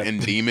crocodiles, that.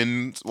 and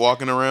demons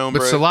walking around, But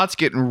bro. Salat's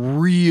getting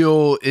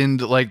real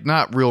into like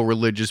not real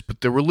religious, but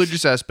the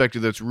religious aspect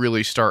of that's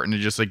really starting to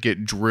just like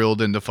get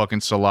drilled into fucking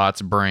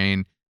Salat's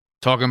brain.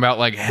 talking about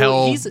like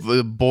hell he's-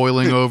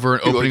 boiling over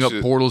and He opening likes up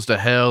it. portals to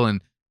hell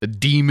and the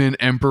demon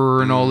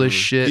emperor and all this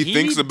shit. He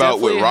thinks about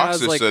what definitely has,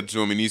 Roxas like- said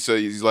to him, and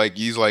he's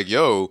like,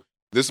 yo,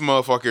 this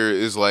motherfucker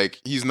is like,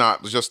 he's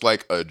not just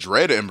like a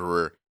dread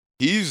emperor,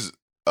 he's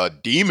a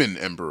demon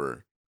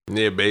emperor.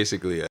 Yeah,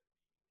 basically.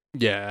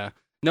 Yeah.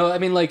 No, I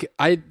mean, like,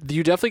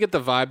 you definitely get the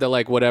vibe that,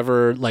 like,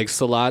 whatever, like,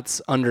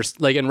 Salat's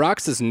like, and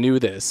Roxas knew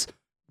this,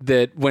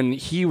 that when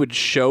he would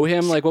show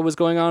him, like, what was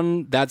going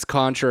on, that's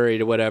contrary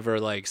to whatever,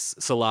 like,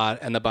 Salat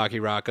and the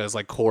Bakiraka's,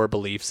 like, core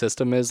belief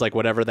system is, like,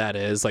 whatever that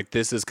is, like,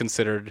 this is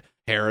considered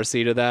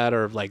heresy to that,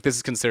 or, like, this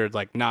is considered,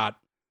 like, not,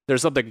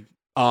 there's something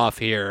off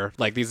here,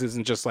 like, this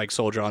isn't just, like,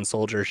 soldier on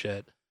soldier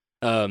shit.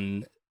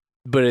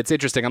 But it's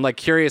interesting. I'm, like,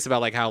 curious about,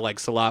 like, how, like,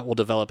 Salat will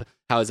develop,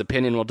 how his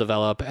opinion will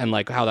develop, and,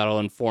 like, how that'll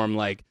inform,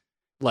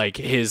 like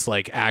his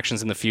like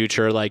actions in the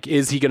future. Like,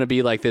 is he gonna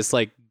be like this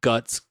like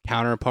Guts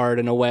counterpart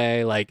in a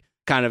way, like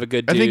kind of a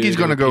good dude? I think he's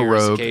who gonna go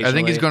appears rogue. I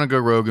think he's occasionally? gonna go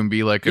rogue and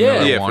be like Yeah.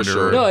 another Yeah, for wanderer.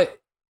 sure. No,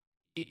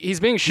 he's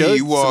being showed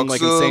some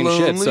like insane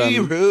shit.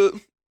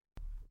 Some,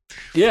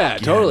 yeah,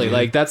 totally. man.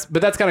 Like that's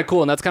kind of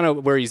cool, and that's kind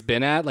of where he's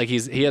been at. Like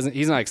he's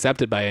not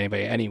accepted by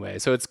anybody anyway.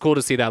 So it's cool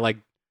to see that like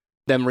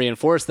them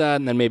reinforce that,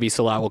 and then maybe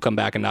Salat will come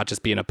back and not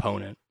just be an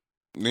opponent.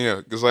 Yeah,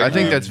 because like I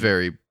think that's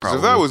very 'cause probable.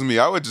 if that was me,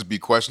 I would just be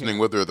questioning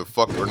whether the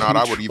fuck or not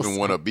I would even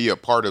want to be a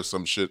part of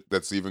some shit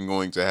that's even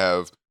going to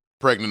have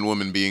pregnant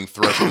women being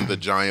thrust into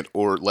giant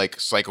or like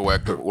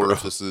psychoactive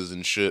orifices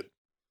and shit.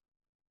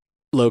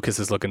 Locust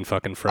is looking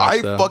fucking fresh.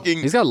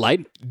 He's got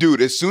light.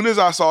 Dude, as soon as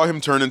I saw him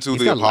turn into He's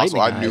the got apostle,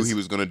 I lightning knew eyes. he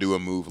was gonna do a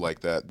move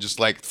like that, just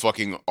like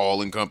fucking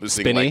all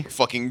encompassing, Spinny? like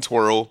fucking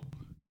twirl.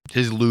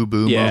 his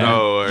Lubu Yeah. moment.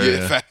 Oh,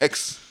 Yeah,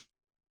 facts.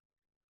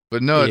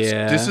 But no,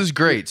 Yeah. this is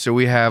great. So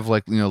we have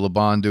like, you know,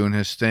 Laban doing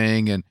his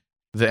thing and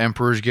the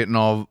Emperor's getting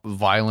all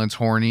violence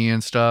horny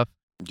and stuff.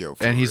 Yo,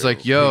 for And he's real.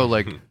 like, yo,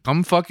 like,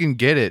 come fucking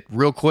get it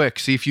real quick.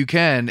 See if you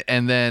can.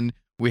 And then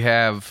we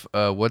have,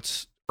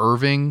 what's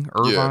Irvine,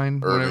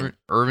 Irving. whatever.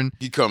 Irvin.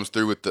 he comes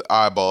through with the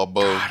eyeball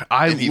bow. God,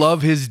 I and he-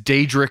 love his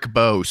Daedric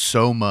bow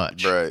so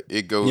much. Bruh,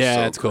 it goes Yeah,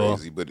 so it's cool.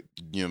 crazy, but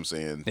you know what I'm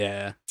saying?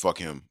 Yeah. Fuck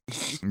him.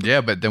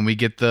 Yeah, but then we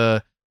get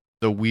the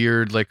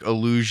weird like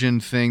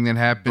illusion thing that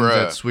happens Bruh.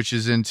 that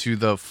switches into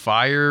the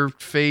fire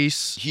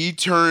face, He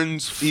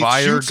turns he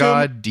fire shoots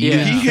god him, demon.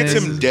 Yeah. He hits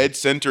thing. him dead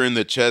center in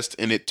the chest,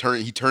 and he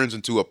turns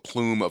into a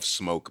plume of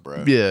smoke,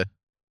 bruh. Yeah.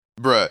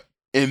 Bruh.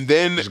 And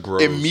then Just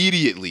grows.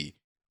 immediately,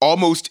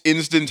 almost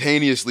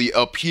instantaneously,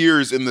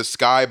 appears in the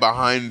sky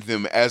behind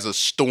them as a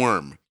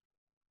storm.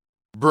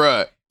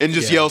 Bruh. And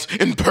just Yeah. yells,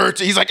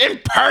 he's like,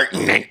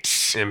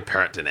 impertinent!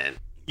 Impertinent.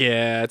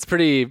 Yeah, it's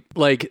pretty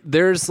like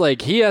there's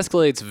like he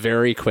escalates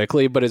very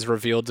quickly, but is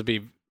revealed to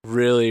be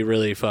really,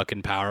 really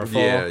fucking powerful.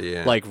 Yeah,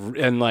 yeah. Like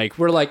and like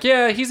we're like,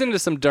 yeah, he's into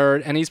some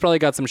dirt and he's probably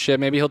got some shit.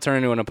 Maybe he'll turn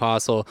into an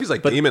apostle. He's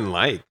like but demon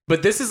light.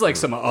 but this is like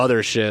some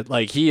other shit.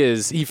 Like he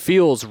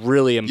feels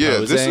really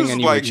imposing. this is and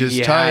like- Which is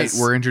he tight. has-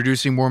 We're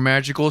introducing more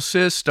magical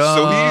systems.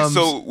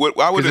 What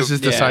I would because this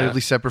is Yeah.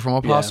 decidedly separate from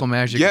apostle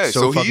magic. Yeah, It's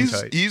so fucking he's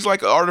tight. he's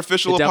like an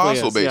artificial It definitely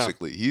apostle, is, yeah.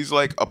 basically. He's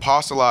like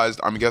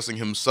apostolized, I'm guessing,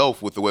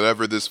 himself with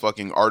whatever this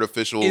fucking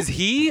artificial is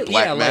he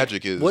black yeah, like,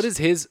 magic is. What is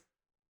his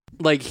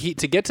like he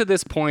to get to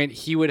this point,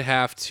 he would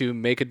have to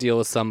make a deal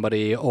with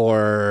somebody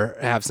or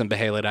have some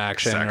Behelit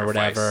action or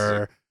Sacrifice.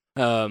 whatever.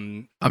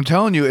 I'm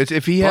telling you, it's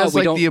if he Well, has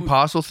we like the don't-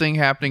 apostle thing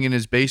happening in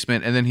his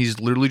basement, and then he's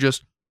literally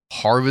just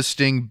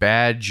harvesting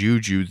bad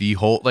juju. The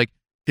whole like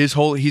his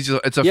whole it's a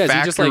Yeah, is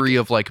he just, factory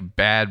of like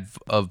bad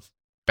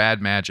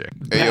magic.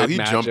 Hey, yo, bad he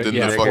magic, jumped in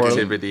yeah, the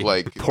poorly- fucking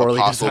like poorly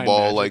apostle designed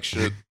ball magic. like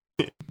shit.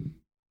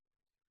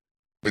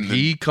 And then,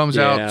 He comes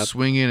Yeah. out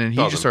swinging, and he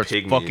Calls just them starts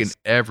pygmies. fucking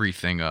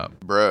everything up.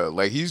 bruh,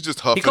 like he's just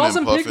huffing calls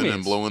and them puffing pygmies.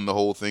 and blowing the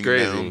whole thing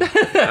Crazy.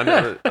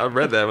 down. I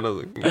read that when I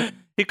was like,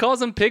 He calls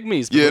them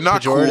pygmies. Yeah,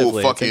 not cool pejoratively.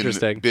 It's fucking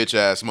interesting. bitch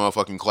ass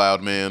motherfucking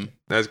cloud man.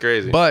 that's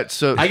crazy. But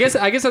so I guess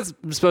that's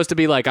supposed to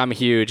be like I'm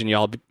huge and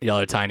y'all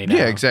are tiny now.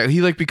 yeah, exactly.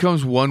 He like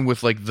becomes one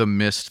with like the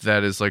mist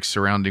that is like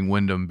surrounding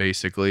Wyndham,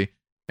 basically.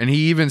 And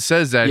he even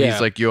says that Yeah.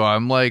 he's like, "Yo,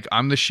 I'm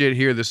the shit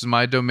here. This is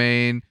my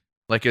domain.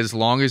 Like, as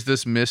long as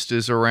this mist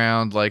is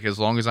around, like as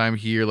long as I'm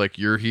here, like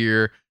you're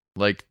here,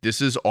 like this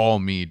is all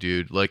me,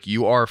 dude. Like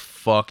you are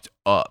fucked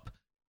up."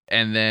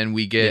 And then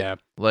we get Yeah.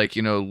 like,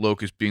 you know,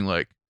 Locust being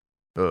like,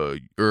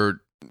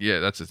 yeah,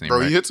 that's his name, Bro,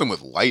 right? he hits him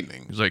with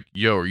lightning. He's like,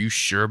 "Yo, are you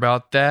sure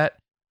about that?"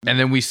 And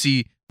then we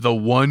see the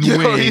one Yo,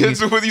 wing, he hits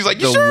him with, he's like,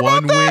 you the sure about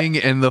one that? wing,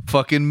 and the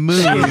fucking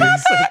moon.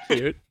 so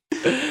cute.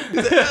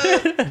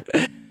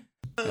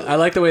 I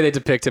like the way they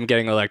depict him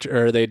getting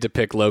or they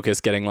depict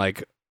Locust getting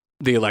like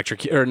the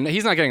electric, or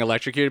he's not getting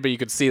electrocuted, but you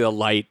could see the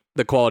light,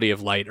 the quality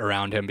of light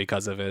around him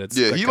because of it. It's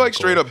Yeah, he kinda like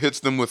straight cool. up hits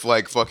them with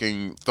like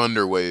fucking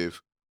thunder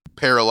wave,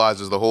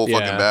 paralyzes the whole Yeah.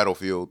 fucking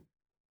battlefield.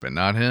 But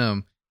not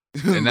him.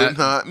 And but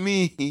not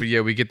me. But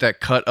yeah, we get that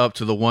cut up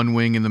to the one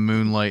wing in the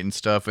moonlight and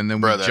stuff, and then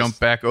we jump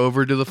back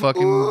over to the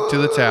fucking to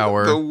the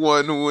tower. The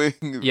one wing.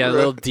 Yeah, bro.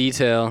 little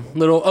detail.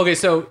 Okay,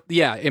 so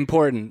yeah,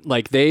 important.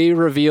 Like they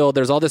reveal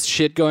there's all this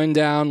shit going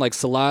down. Like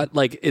Salat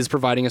like is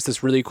providing us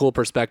this really cool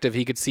perspective.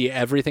 He could see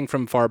everything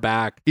from far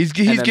back. He's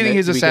getting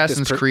his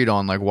Assassin's Creed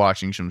on, like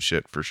watching some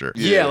shit for sure.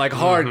 Yeah, like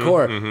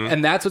hardcore.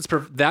 And that's what's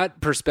that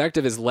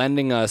perspective is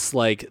lending us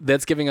like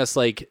that's giving us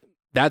like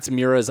that's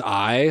Mira's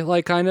eye,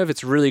 like kind of.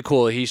 It's really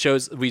cool.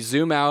 We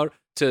zoom out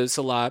to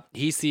Salat.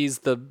 He sees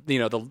the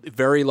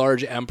very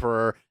large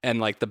emperor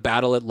and like the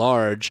battle at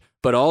large,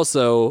 but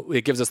also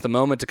it gives us the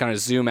moment to kind of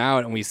zoom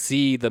out and we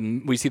see the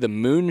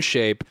moon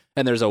shape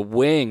and there's a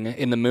wing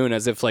in the moon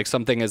as if like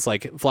something is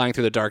like flying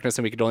through the darkness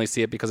and we could only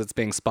see it because it's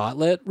being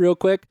spotlit real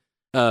quick.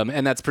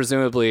 And that's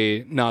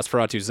presumably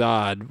Nosferatu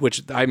Zod,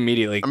 which I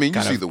immediately you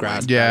see the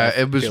wing. Yeah,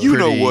 it was. You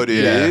know what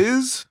it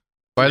is.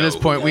 By this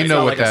point, we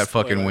know what that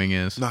fucking wing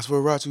is.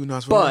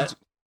 Nosferatu. But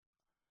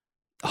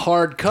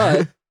hard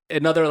cut,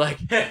 another like.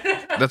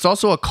 That's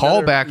also a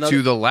callback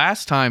to the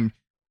last time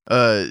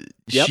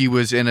she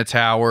was in a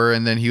tower,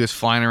 and then he was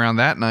flying around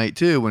that night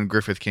too when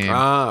Griffith came.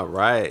 Ah,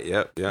 right.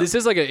 Yep. This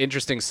is like an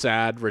interesting,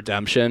 sad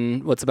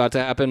redemption. What's about to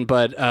happen?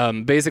 But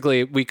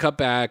basically, we cut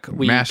back.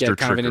 We get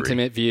kind of an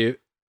intimate view.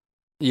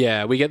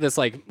 Yeah, we get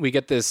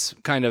this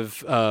kind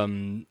of.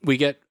 We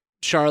get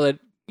Charlotte.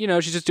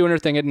 She's just doing her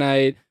thing at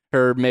night.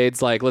 Her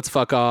maid's like, let's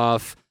fuck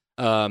off.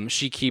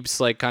 She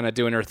keeps like kind of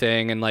doing her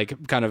thing and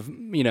like kind of,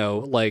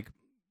 like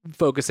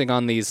focusing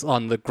on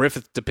the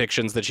Griffith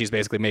depictions that she's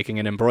basically making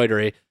in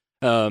embroidery.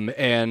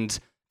 And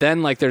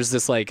then like there's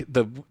this like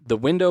the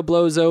window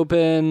blows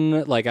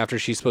open like after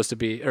she's supposed to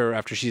be or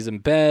after she's in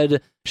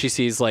bed. She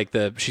sees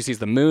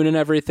the moon and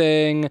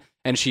everything.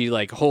 And she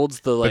like holds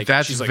the like. But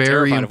that's she's, like,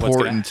 very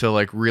important to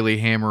like really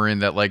hammer in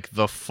that like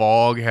the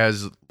fog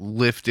has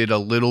lifted a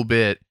little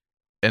bit.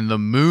 And the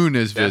moon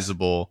is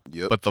visible,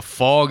 but the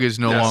fog is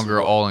no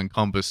longer all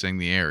encompassing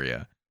the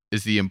area.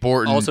 Is the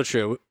important also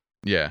true?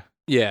 Yeah,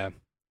 yeah.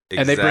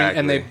 Exactly.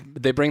 And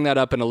they bring that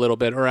up in a little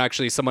bit, or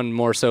actually, someone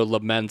more so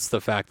laments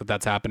the fact that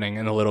that's happening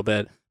in a little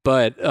bit.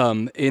 But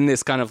in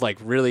this kind of like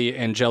really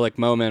angelic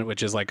moment,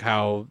 which is like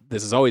how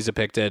this is always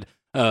depicted,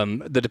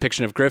 the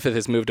depiction of Griffith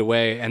has moved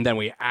away, and then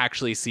we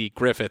actually see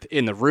Griffith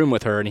in the room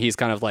with her, and he's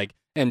kind of like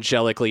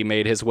angelically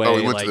made his way.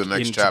 He went to the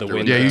next chapter. The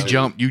window.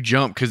 Yeah, you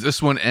jump because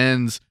this one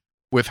ends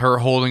with her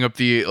holding up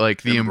the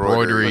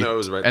embroidery,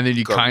 and then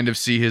you kind of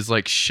see his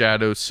like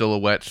shadow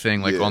silhouette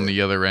thing like on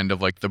the other end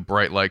of like the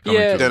bright light coming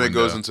through then the it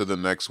goes into the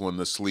next one,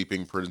 the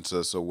sleeping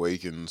princess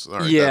awakens.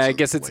 I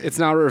guess it's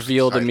not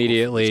revealed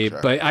immediately,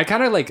 but I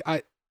kind of like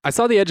I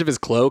saw the edge of his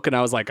cloak and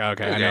I was like,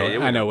 okay,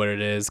 I know what it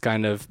is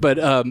kind of,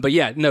 but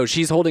yeah, no,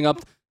 she's holding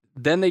up.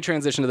 Then they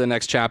transition to the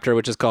next chapter,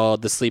 which is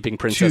called The Sleeping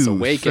Princess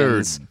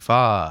Awakens.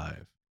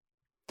 5.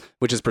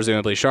 Which is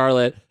presumably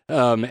Charlotte.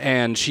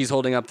 And she's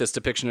holding up this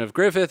depiction of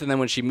Griffith. And then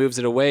when she moves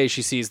it away,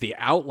 she sees the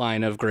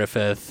outline of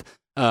Griffith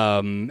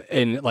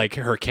in like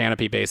her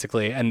canopy,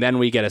 basically. And then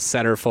we get a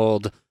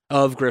centerfold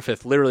of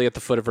Griffith literally at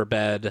the foot of her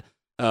bed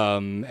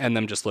and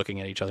them just looking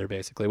at each other,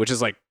 basically, which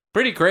is like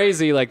pretty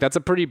crazy. Like that's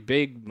a pretty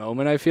big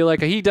moment, I feel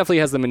like. He definitely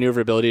has the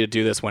maneuverability to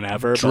do this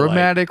whenever.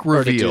 Dramatic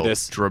reveal.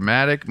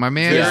 Dramatic. My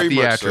man is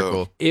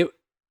theatrical.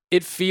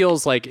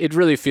 It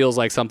really feels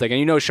like something.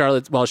 And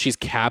Charlotte, while she's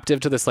captive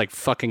to this like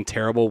fucking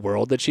terrible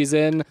world that she's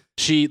in,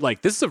 she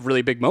like this is a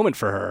really big moment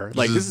for her.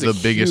 Like this is the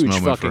biggest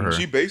moment for her.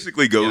 She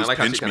basically goes,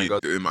 pinch me.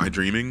 Am I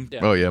dreaming? Yeah.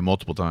 Oh yeah,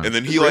 multiple times. And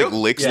then he like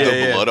licks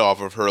the blood off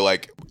of her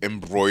like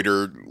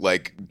embroidered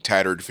like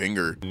tattered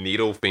finger.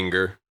 Needle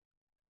finger.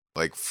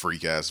 Like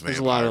freak ass vampire. There's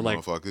a lot of like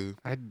motherfucker.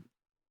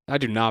 I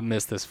do not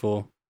miss this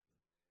fool.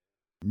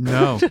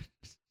 No.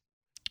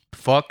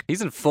 Fuck.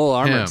 He's in full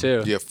armor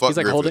too. Yeah, fuck he's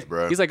like Griffith,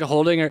 bro. He's like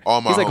holding her.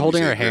 He's like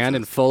holding her hand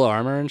in full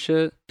armor and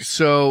shit.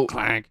 So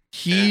Clank.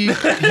 He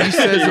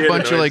says a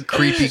bunch of like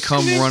creepy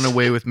 "come run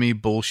away with me"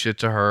 bullshit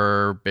to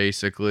her,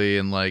 basically,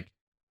 and like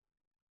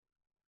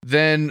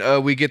then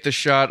we get the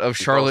shot of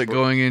Charlotte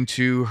going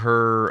into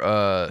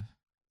her.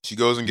 She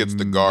goes and gets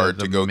the guard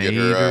to go get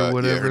her.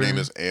 Her name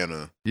is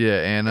Anna. Yeah,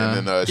 Anna.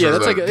 And then she's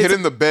like, get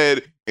in the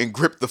bed and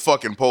grip the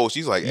fucking pole.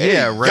 She's like, hey,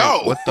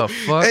 yo, what the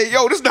fuck? Hey,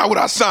 yo, this is not what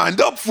I signed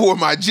up for,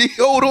 my G.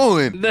 Hold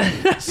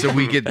on. So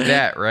we get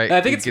that, right? I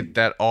think we get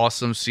that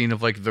awesome scene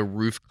of like the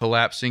roof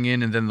collapsing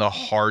in, and then the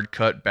hard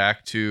cut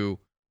back to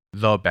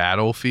the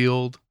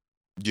battlefield.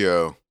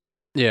 Yo.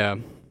 Yeah.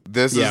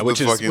 This is the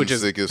fucking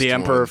sickest the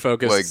Emperor one.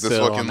 focused like this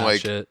fucking like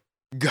shit.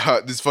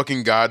 This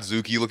fucking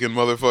Godzuki looking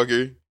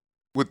motherfucker.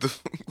 With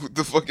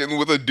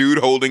a dude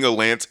holding a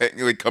lance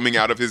like coming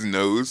out of his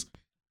nose.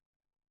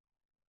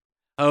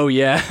 Oh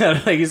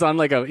yeah, like he's on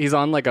like a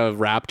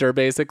raptor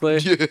basically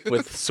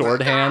with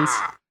sword hands.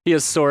 He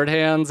has sword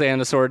hands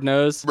and a sword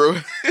nose, bro.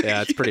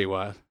 Yeah, it's pretty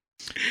wild.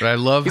 But I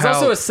love he's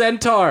also a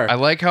centaur. I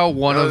like how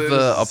one of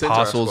the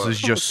apostles is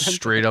just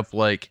straight up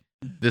like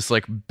this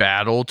like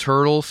battle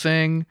turtle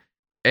thing.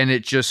 And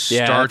it just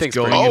starts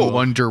going in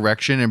one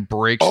direction and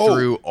breaks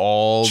through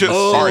all the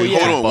Sorry,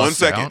 hold on 1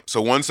 second. So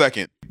 1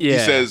 second. Yeah. He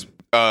says,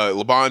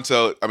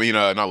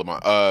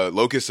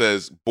 Locust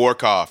says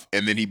Borkov,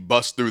 and then he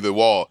busts through the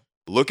wall.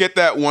 Look at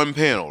that one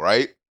panel,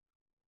 right?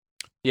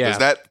 Yeah.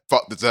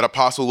 Does that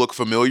apostle look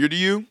familiar to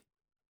you?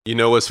 You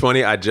know what's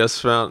funny? I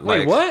just found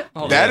Wait, what?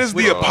 Oh, that is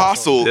the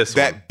apostle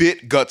that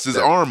bit Guts'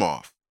 arm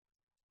off.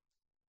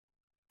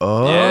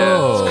 Oh,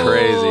 yeah, it's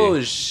crazy.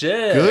 Oh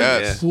shit! Good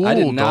Yes. pull, I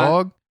did not-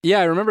 dog. Yeah,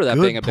 I remember that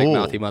Good being a big pull.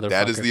 mouthy motherfucker.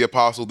 That is the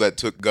apostle that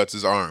took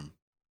Guts' arm.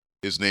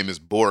 His name is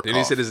Borkov. Then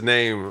he said his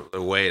name.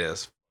 Wait,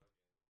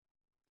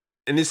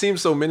 and it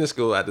seems so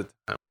minuscule at the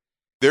time.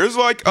 There's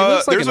like He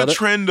looks like there's another- a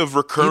trend of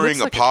recurring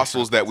like a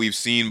apostles that we've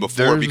seen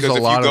before. There's Because a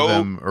if lot you of go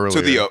them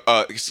to the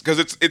earlier. because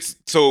it's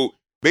so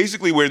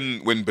basically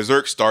when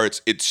Berserk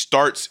starts, it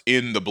starts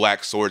in the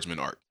Black Swordsman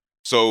arc.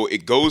 So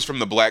it goes from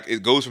the Black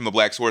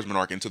Swordsman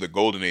arc into the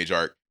Golden Age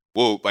arc.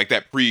 Well, like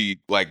that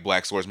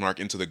Black Swordsman arc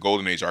into the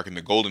Golden Age arc, and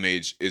the Golden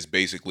Age is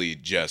basically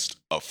just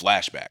a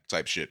flashback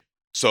type shit.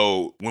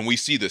 So when we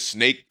see the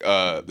snake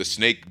guy,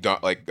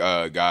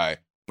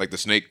 like the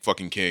snake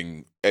fucking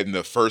king, in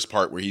the first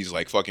part where he's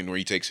like fucking where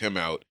he takes him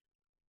out,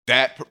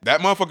 that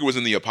motherfucker was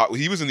in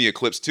he was in the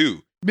Eclipse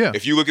too. Yeah.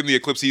 If you look in the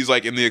Eclipse, he's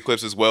like in the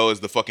Eclipse as well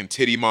as the fucking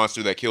titty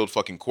monster that killed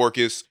fucking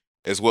Corcus,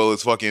 as well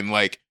as fucking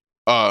like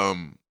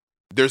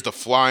there's the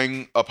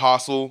flying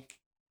apostle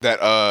that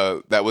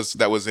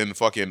was in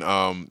fucking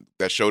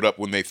that showed up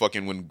when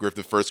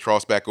Griffith first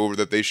crossed back over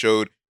that they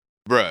showed.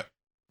 Bruh.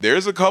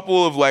 There's a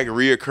couple of like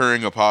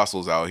reoccurring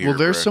apostles out here. Well,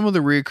 there's bruh. some of the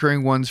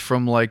reoccurring ones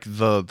from like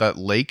that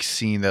lake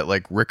scene that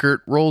like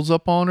Rickert rolls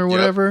up on or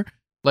whatever.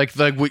 Like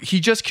he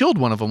just killed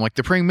one of them. Like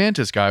the praying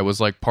mantis guy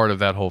was like part of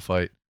that whole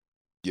fight.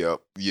 Yep.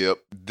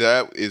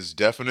 That is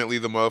definitely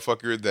the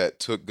motherfucker that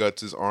took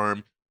Guts'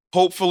 arm.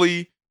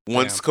 Hopefully,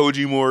 once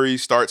Koji Mori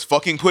starts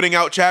fucking putting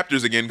out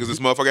chapters again, because this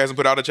motherfucker hasn't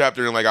put out a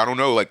chapter in like, I don't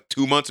know, like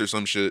 2 months or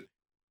some shit.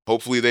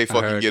 Hopefully they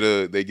fucking get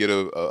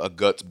a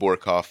Guts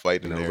Borkov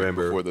fight in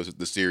November. there before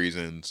the series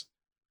ends.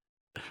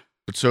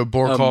 But so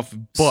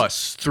Borkov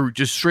busts through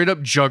just straight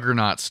up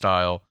Juggernaut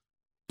style.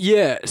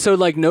 Yeah, so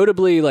like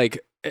notably like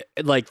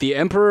the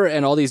Emperor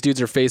and all these dudes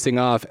are facing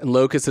off, and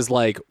Locust is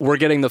like, we're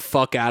getting the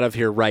fuck out of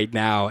here right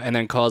now, and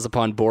then calls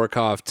upon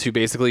Borkov to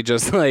basically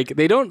just like,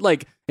 they don't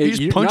like, He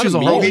just you're punches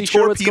not a hole. immediately He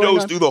sure what's going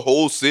torpedoes on. through the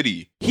whole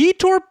city. He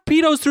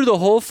torpedoes through the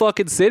whole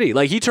fucking city.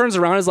 Like he turns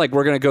around and is like,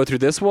 we're gonna go through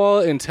this wall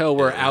until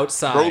we're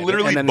outside. Bro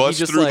literally and then he busts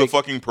just, through the like,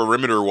 fucking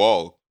perimeter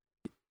wall.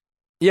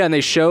 Yeah, and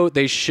they show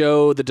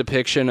the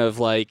depiction of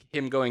like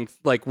him going,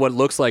 like what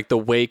looks like the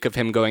wake of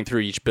him going through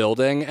each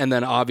building, and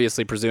then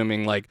obviously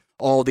presuming like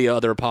all the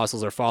other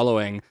apostles are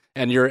following.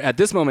 And you're at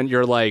this moment,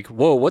 you're like,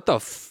 whoa, what the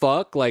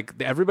fuck? Like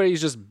everybody's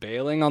just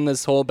bailing on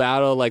this whole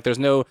battle. Like there's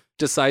no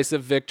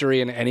decisive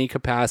victory in any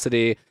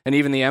capacity, and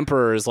even the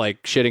Emperor is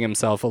like shitting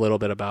himself a little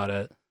bit about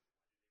it.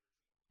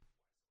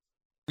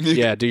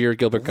 Yeah, do your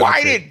Gilbert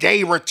Why Gottfried. did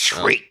they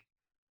retreat?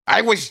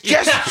 I was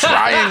just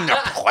trying to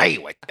play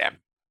with them.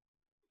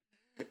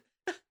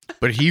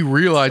 But he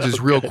realizes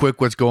real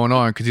quick what's going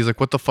on because he's like,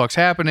 what the fuck's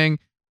happening?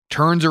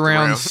 Turns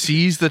around,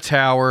 sees the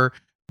tower,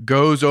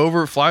 flies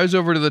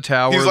over to the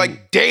tower. He's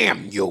like,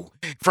 damn you.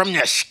 From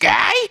the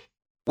sky?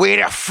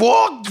 Where the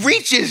fog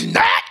reaches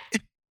not?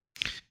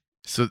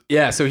 so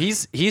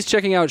he's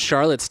checking out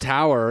Charlotte's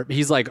tower.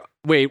 He's like,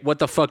 wait, what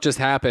the fuck just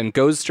happened?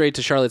 Goes straight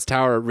to Charlotte's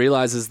tower,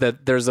 realizes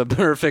that there's a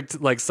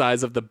perfect like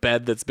size of the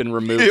bed that's been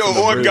removed. Yo, from the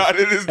oh my roof. god,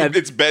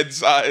 it's bed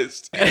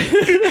sized.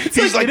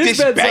 He's like, it is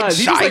this bed-sized.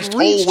 He just, like, bed-sized hole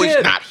reached was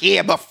in. not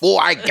here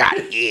before I got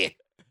here.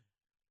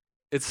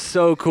 It's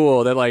so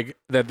cool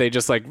that they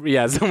just like,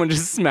 yeah, someone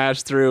just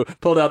smashed through,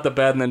 pulled out the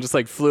bed, and then just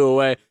like flew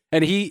away.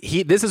 And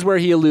he this is where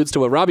he alludes to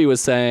what Robbie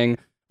was saying,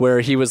 where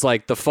he was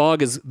like, the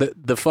fog is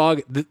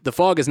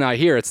not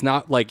here. It's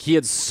not like he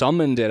had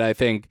summoned it, I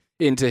think,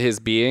 into his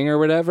being or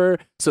whatever,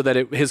 so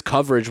that his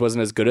coverage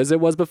wasn't as good as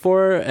it was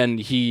before, and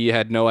he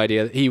had no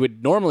idea. He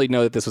would normally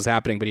know that this was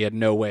happening, but he had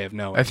no way of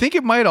knowing. I think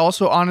it might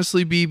also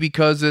honestly be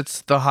because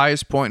it's the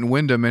highest point in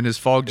Wyndham and his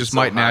fog just so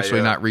might high,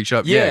 naturally yeah. not reach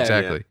up. Yeah. Yeah,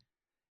 exactly.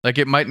 Like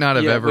it might not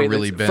have ever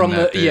really been from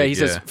that the big. he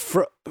says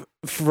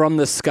from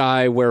the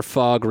sky where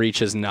fog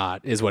reaches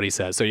not is what he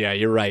says. So yeah,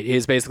 you're right.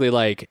 It's basically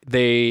like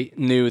they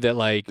knew that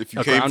like If you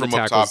a came ground from up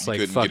attack top, was you like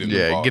couldn't get fucking in.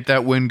 Yeah, fog. get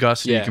that wind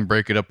gust, and Yeah. you can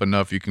break it up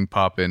enough. You can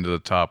pop into the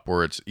top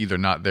where it's either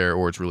not there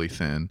or it's really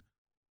thin.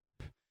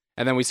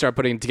 And then we start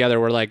putting it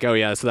together. We're like, oh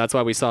yeah, so that's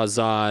why we saw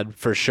Zod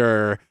for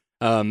sure.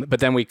 But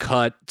then we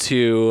cut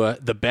to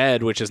the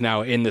bed, which is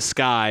now in the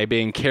sky,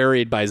 being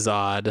carried by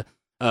Zod.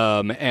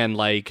 And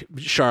like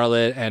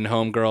Charlotte and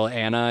homegirl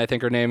Anna, I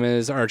think her name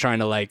is, are trying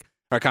to like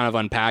are kind of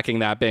unpacking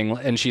that being,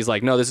 and she's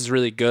like, no, this is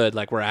really good.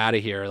 Like we're out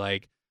of here.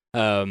 Like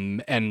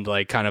and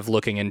like kind of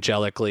looking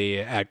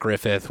angelically at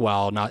Griffith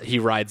while he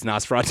rides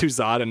Nosferatu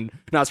Zod, and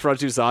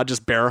Nosferatu Zod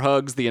just bear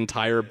hugs the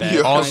entire bed.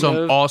 Yeah.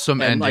 kind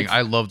Awesome of. And, ending. like,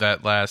 I love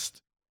that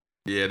last.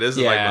 Yeah, this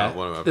is like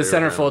one of my the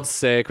favorite centerfold's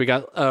sick. We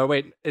got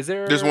wait, is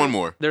there? There's one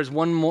more. There's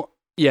one more.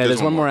 Yeah,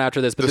 there's one more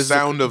after this. But The this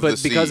sound is, of but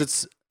the because sea.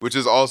 it's Which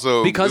is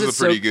also Because this it's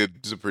is a pretty so- good.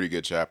 This is a pretty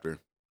good chapter.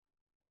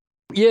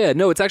 Yeah,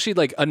 no, it's actually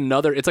like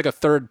it's like a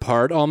third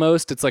part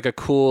almost. It's like a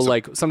cool,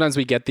 like sometimes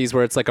we get these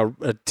where it's like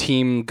a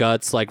Team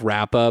Guts like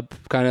wrap up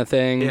kind of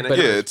thing. Yeah, But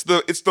it's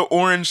the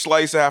orange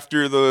slice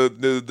after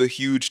the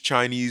huge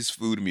Chinese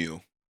food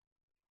meal.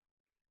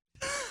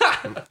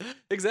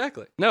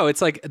 exactly. No,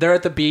 it's like they're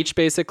at the beach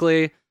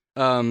basically.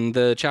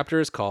 The chapter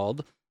is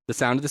called "The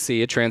Sound of the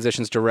Sea." It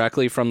transitions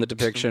directly from the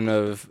depiction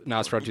of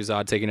Nosferatu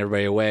Zod taking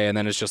everybody away, and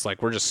then it's just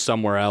like we're just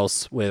somewhere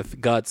else with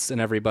Guts and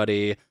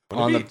everybody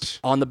on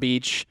the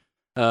beach.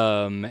 It's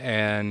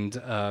kind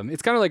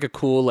of like a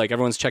cool, like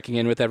everyone's checking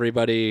in with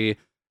everybody,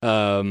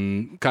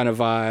 kind of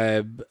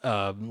vibe.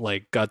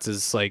 Like Guts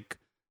is like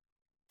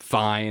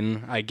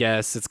fine, I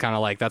guess. It's kind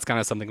of like that's kind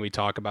of something we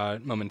talk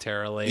about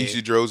momentarily.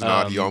 Ishidro's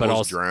not. He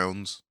almost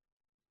drowns.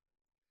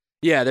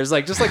 Yeah, there's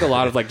like just like a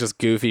lot of like just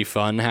goofy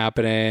fun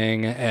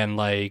happening, and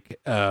like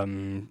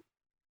Isidro's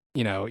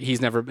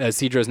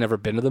never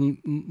been to the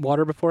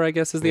water before, I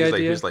guess is the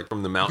idea. He's like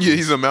from the mountains. Yeah,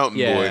 he's a mountain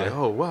boy. Like,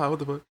 oh wow, what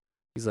the fuck?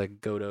 He's like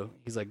Godo.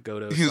 He's like,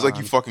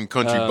 you fucking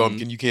country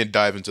bumpkin. You can't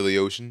dive into the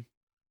ocean.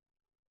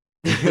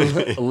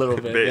 a little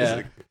bit,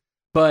 yeah.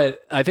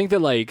 But I think that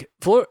like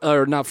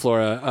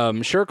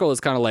Shurkel is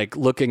kind of like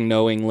looking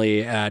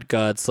knowingly at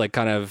Guts, like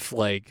kind of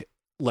like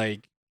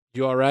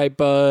you all right,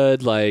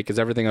 bud? Like, is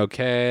everything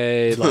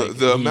okay? Like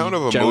the amount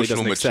of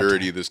emotional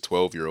maturity this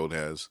 12-year-old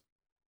has.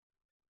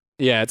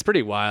 Yeah, it's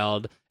pretty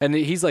wild. And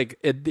he's like,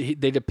 they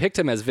depict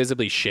him as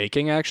visibly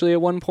shaking actually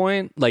at one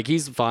point. Like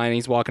he's fine,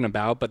 he's walking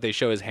about, but they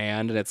show his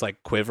hand and it's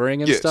like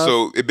quivering and stuff.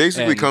 So it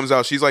basically comes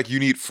out, she's like, you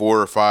need 4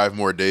 or 5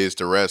 more days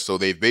to rest. So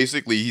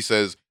he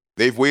says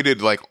they've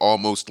waited like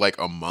almost like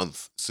a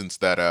month since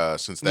that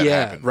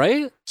happened.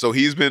 Right? So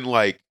he's been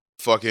like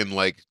fucking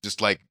like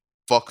just like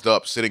fucked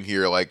up sitting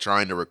here like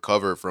trying to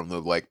recover from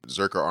the like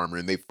Berserker armor,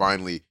 and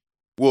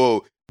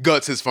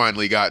Guts has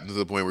finally gotten to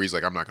the point where he's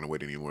like, I'm not gonna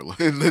wait anymore,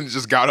 and then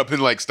just got up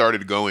and like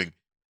started going.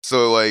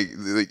 So like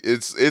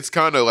it's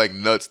kind of like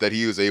nuts that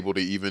he was able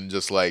to even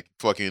just like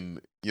fucking,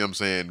 you know what I'm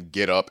saying,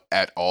 get up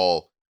at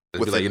all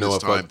within this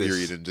time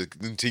period and just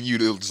continue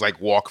to just like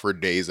walk for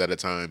days at a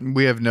time.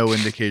 We have no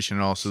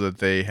indication also that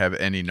they have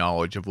any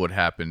knowledge of what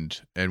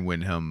happened in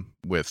Windham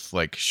with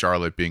like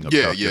Charlotte being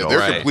abducted. Yeah,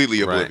 they're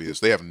completely oblivious.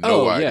 They have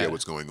no idea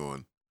what's going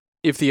on.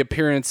 If the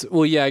appearance,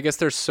 I guess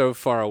they're so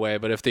far away,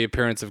 but if the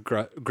appearance of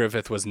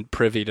Griffith wasn't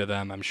privy to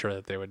them, I'm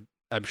sure there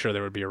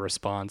would be a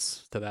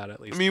response to that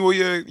at least. I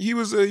mean, he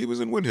was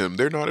in Windham.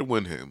 They're not in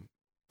Windham.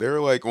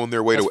 They're like on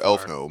their way to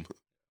Elfhelm.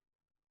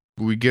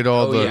 We get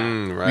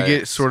we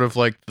get sort of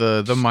like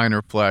the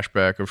minor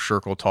flashback of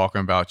Shurkel talking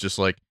about just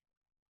like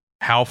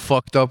how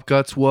fucked up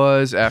Guts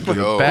was after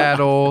the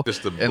battle,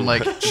 and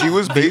like she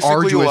was the basically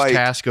arduous like,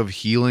 task of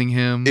healing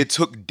him. It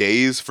took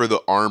days for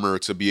the armor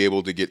to be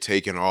able to get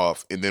taken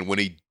off, and then when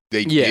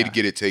they did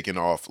get it taken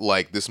off,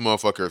 like this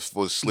motherfucker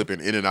was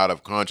slipping in and out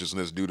of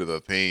consciousness due to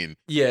the pain.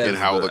 Yeah, and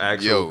how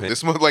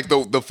this like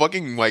the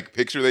fucking like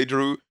picture they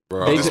drew.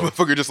 Bro. This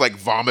motherfucker just like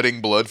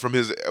vomiting blood from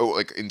his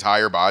like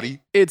entire body.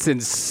 It's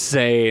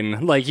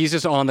insane. Like he's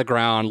just on the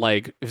ground,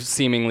 like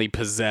seemingly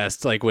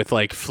possessed, like with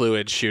like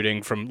fluid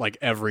shooting from like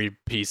every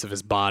piece of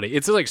his body.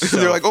 It's like so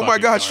they're like, oh my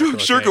god,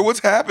 Shurkel, what's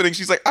happening?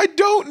 She's like, I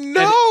don't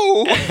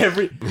know.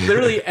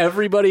 Literally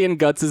everybody in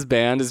Guts'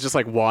 band is just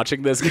like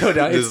watching this go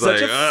down. It's such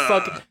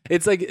a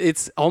It's like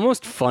it's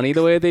almost funny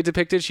the way they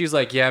depict it. She's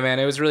like, yeah, man,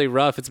 it was really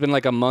rough. It's been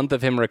like a month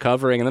of him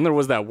recovering, and then there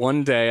was that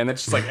one day, and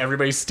it's just like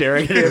everybody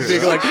staring at him,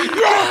 being like.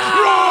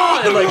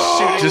 And like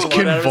shooting just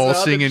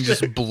convulsing and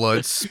just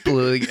blood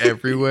spilling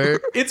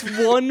everywhere. It's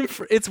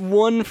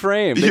one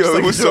frame. Yo,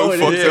 it was so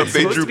fucked up.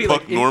 They drew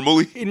Puck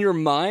normally. In your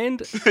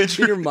mind, they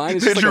drew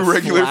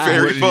regular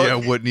fairy Puck. Yeah,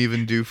 wouldn't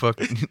even do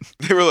fucking.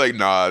 They were like,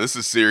 nah, this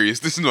is serious.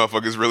 This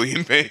motherfucker's really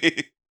in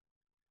pain.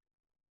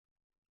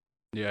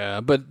 Yeah,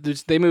 but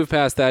they move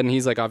past that, and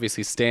he's like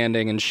obviously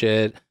standing and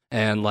shit.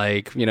 And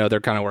like,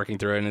 they're kind of working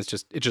through it, and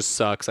it just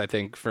sucks, I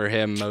think, for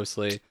him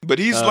mostly. But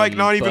he's like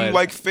not even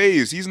like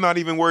phased. He's not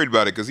even worried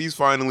about it because he's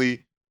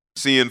finally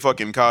seeing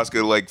fucking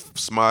Casca like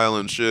smile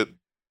and shit.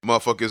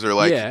 Motherfuckers are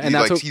like,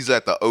 he's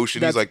at the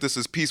ocean. He's like, this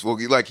is peaceful.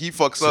 He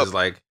fucks up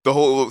like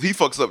he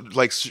fucks up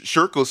like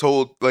Shurkel's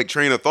whole like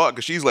train of thought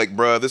because she's like,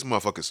 bruh, this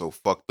motherfucker's so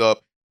fucked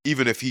up.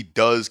 Even if he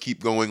does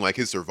keep going, like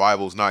his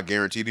survival's not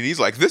guaranteed. And he's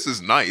like, this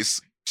is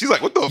nice. She's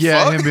like, what the fuck?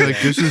 Yeah, and be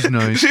like, this is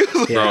nice. She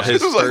was like,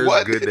 his first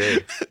like, good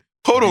day.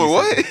 Hold on,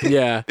 what?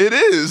 Yeah. It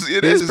is.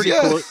 It is pretty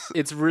cool.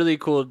 It's really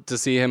cool to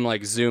see him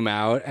like zoom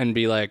out and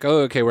be like, oh,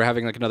 okay, we're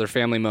having like another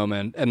family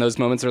moment. And those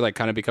moments are like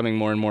kind of becoming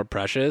more and more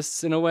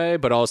precious in a way,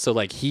 but also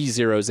like he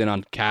zeroes in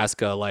on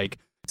Casca, like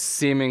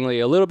seemingly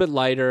a little bit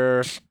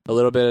lighter, a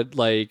little bit,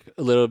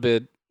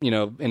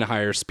 in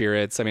higher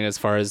spirits. I mean, as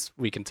far as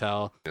we can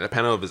tell. And the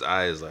panel of his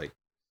eyes, like,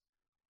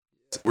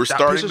 we're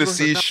starting to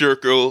see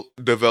Shurkel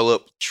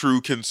develop true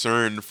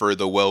concern for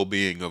the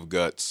well-being of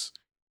Guts.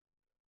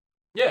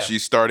 Yeah,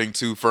 she's starting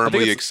to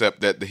firmly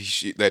accept that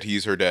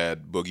he's her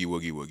dad. Boogie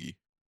woogie woogie.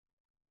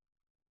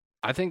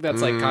 I think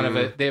that's like kind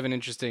of they have an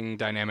interesting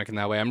dynamic in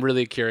that way. I'm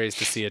really curious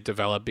to see it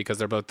develop because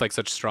they're both like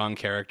such strong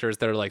characters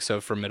that are like so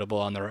formidable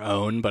on their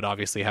own, but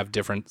obviously have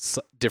different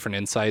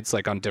insights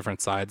like on different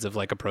sides of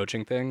like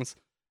approaching things.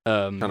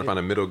 Trying to find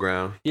a middle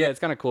ground. Yeah, it's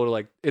kind of cool to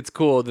like. It's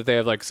cool that they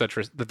have like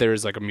that there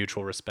is like a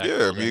mutual respect.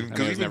 Yeah, I mean,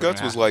 because even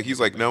Guts was like, he's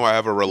like, now I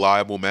have a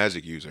reliable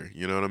magic user.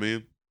 You know what I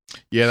mean?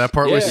 Yeah, that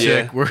part was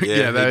Yeah. sick. Where,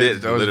 Yeah, that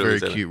was literally very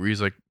said cute. Where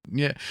he's like,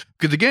 yeah,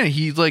 because again,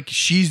 he's like,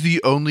 she's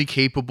the only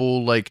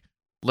capable like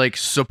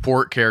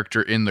support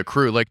character in the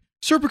crew. Like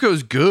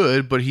Serpico's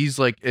good, but he's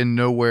like in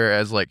nowhere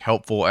as like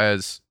helpful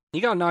as he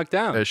got knocked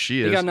down. As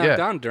she is. He got knocked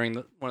down during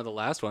one of the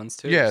last ones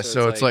too. Yeah,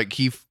 so it's like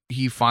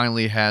he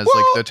finally has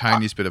like the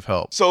tiniest bit of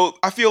help. So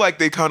I feel like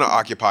they kind of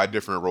occupy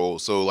different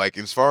roles. So like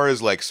as far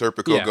as like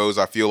Serpico goes,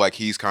 I feel like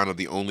he's kind of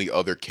the only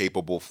other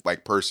capable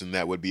like person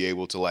that would be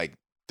able to like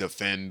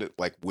defend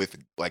like with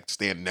like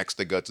stand next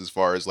to Guts as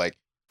far as like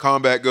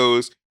combat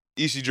goes.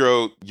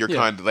 Isidro, you're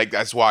kind of like,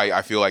 that's why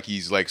I feel like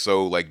he's like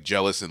so like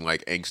jealous and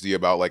like angsty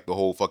about like the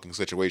whole fucking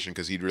situation,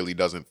 because he really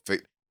doesn't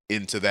fit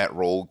into that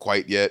role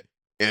quite yet.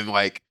 And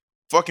like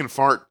fucking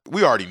Fart,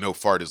 we already know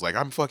Fart is like,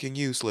 I'm fucking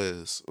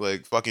useless.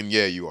 Like fucking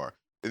yeah, you are,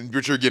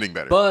 but you're getting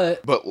better.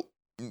 But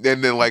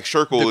and then like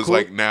Shurkel is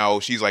like, now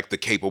she's like the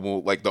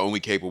capable, like the only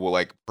capable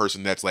like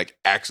person that's like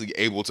actually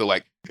able to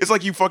like, it's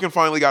like you fucking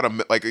finally got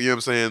a like, you know what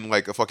I'm saying,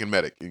 like a fucking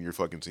medic in your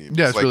fucking team.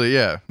 Yeah, it's like, really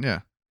yeah.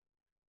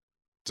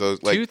 So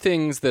like two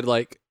things that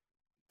like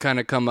kind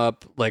of come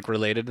up like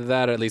related to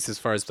that, or at least as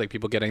far as like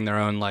people getting their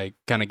own like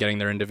kind of getting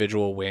their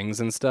individual wings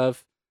and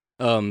stuff.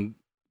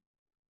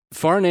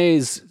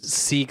 Farnese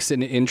seeks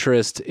an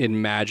interest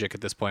in magic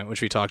at this point,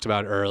 which we talked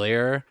about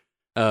earlier,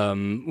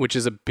 which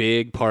is a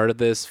big part of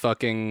this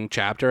fucking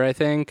chapter, I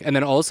think. And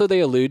then also they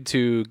allude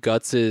to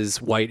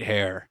Guts's white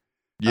hair.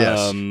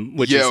 Yes.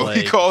 Which is like,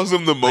 he calls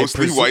him the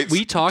mostly white.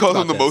 We talked calls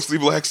about him the this. mostly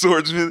black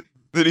swordsman.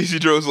 Then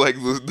Isidro's like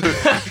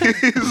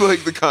he's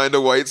like the kind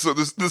of white, so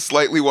the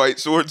slightly white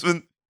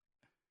swordsman.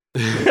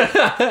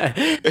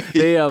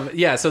 They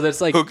so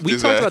that's like Hooked we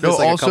his talked ass. about this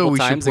like a Also, couple we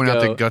should times point ago.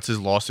 out that Guts has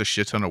lost a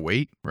shit ton of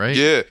weight, right?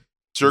 Yeah,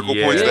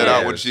 Shurkel points that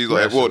out when Yeah, she's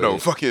like, well, no,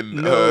 especially. fucking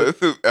No.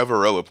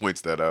 Everella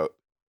points that out.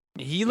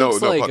 He No,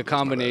 looks no, like fuck, a that's not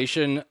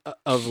combination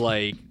of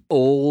like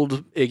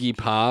old Iggy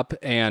Pop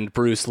and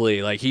Bruce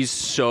Lee. Like he's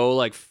so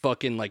like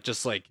fucking like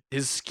just like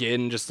his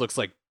skin just looks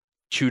like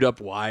chewed up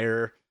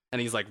wire,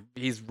 and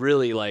he's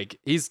really like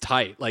he's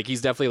tight. Like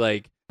he's definitely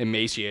like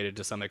emaciated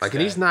to some extent. Like,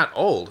 and he's not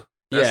old.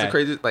 That's Yeah. the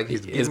crazy. Like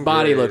His getting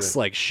body gray. looks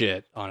like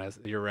shit. Honest,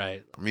 you're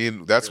right. I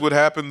mean, that's what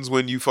happens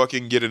when you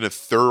fucking get in a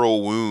thorough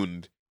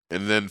wound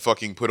and then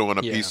fucking put on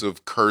a Yeah. piece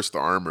of cursed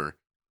armor.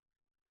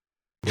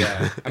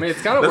 Yeah, I mean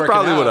it's kind of That's working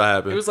probably out. what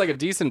happened. It was like a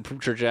decent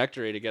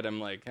trajectory to get him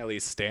like at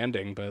least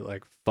standing, but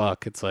like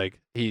fuck, it's like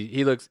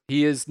he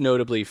is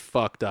notably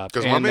fucked up.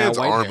 Because my And now man's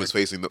white arm hair. is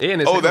facing the.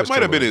 And his Oh, head that was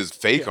might have been trembling. his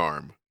fake Yeah.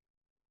 arm.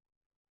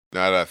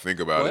 Now that I think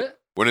about it.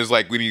 What?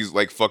 When he's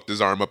like fucked his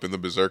arm up in the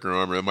Berserker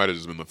armor, it might have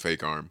just been the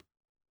fake arm.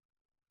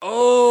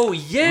 Oh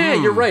yeah,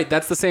 you're right.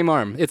 That's the same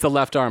arm. It's the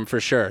left arm for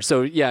sure.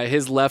 So yeah,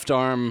 his left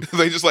arm.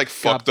 They just like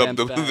fucked up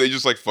bent back. they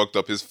just like fucked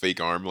up his fake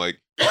arm. Like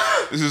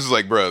this is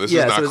like, bro, this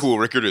Yeah, is so not his- cool.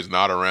 Rickard is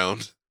not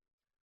around.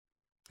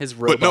 His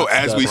But no, robot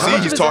as we stuff. see, Huh?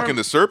 he's His talking arm-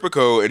 to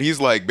Serpico, and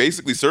he's like,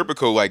 basically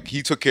Serpico, like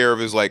he took care of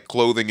his like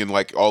clothing and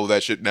like all of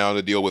that shit now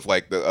to deal with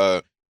like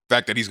the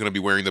fact that he's gonna be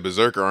wearing the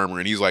Berserker armor,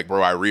 and he's like,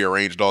 bro, I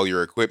rearranged all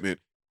your equipment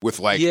with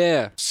like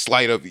yeah,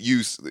 slight of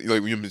use,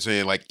 like you've been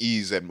saying, like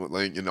ease and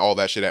like and all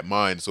that shit at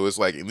mine. So it's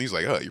like, and he's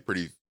like, oh, you're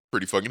pretty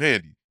fucking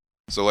handy.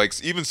 So like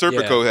even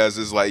Serpico has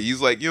this like, he's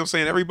like, you know what I'm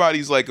saying,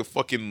 everybody's like a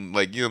fucking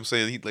like, you know what I'm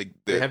saying, he like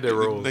They have their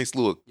roles. nice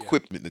little Yeah.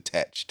 equipment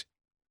attached.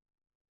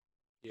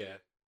 yeah.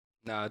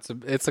 No,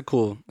 it's a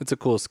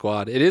cool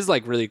squad. It is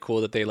like really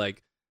cool that they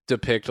like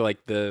depict like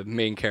the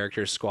main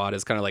character's squad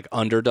as kind of like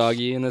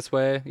underdoggy in this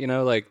way. You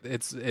know, like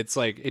it's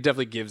like it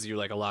definitely gives you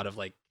like a lot of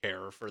like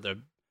care for their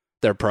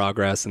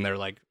progress, and they're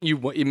like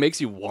it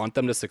makes you want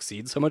them to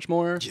succeed so much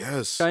more.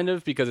 Yes. Kind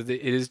of, because it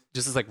is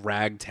just this like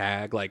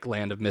ragtag like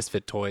land of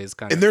misfit toys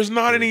kind of. And there's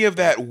not any of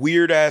that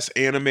weird ass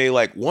anime,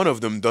 like one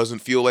of them doesn't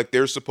feel like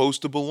they're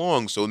supposed to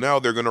belong, so now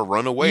they're gonna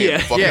run away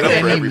and fuck Yeah, it up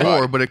for anymore,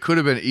 everybody. but it could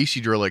have been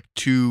Isidro like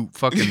 2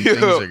 fucking things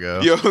ago.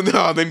 Yo,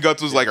 no, then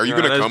Guts was like, are you No,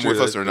 gonna that's come true, with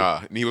us that's or true.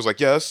 not? And he was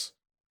like, yes.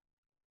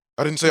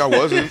 I didn't say I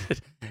wasn't.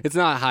 It's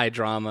not high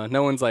drama.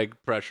 No one's like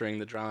pressuring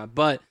the drama,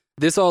 but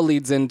this all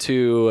leads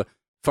into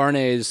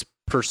Farnese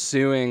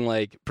pursuing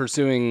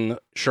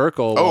Shurkel.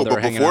 Oh, while they're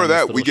but hanging before out in this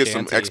that, we little get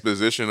some shanty.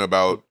 exposition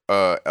about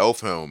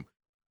Elfhelm.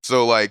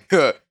 So like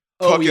Puck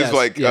yes, is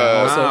like yeah,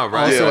 also,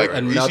 right. yeah, also like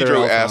another Isidro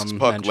Elfhelm asks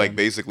Puck mention. like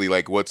basically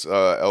like what's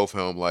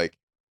Elfhelm like,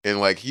 and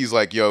like he's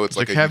like, yo, it's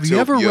Like, like a have you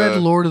ever utopia. read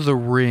Lord of the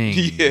Rings?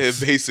 Yeah,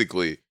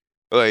 basically.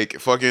 Like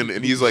fucking,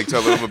 and he's like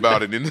telling him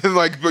about it, and then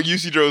like, but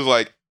Yusidro's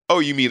like, oh,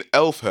 you mean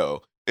elf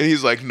hell? And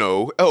he's like,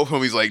 no, elf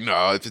hell. He's like,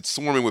 no, if it's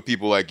swarming with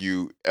people like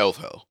you, elf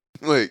hell.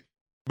 Like,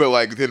 but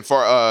like then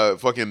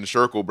fucking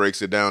Shurkel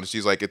breaks it down.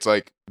 She's like, it's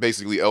like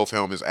basically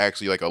Elfhelm is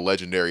actually like a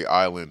legendary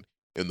island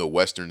in the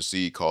Western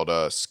Sea called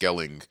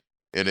Skelling,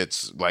 and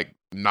it's like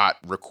not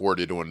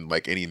recorded on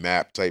like any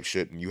map type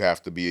shit, and you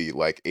have to be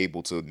like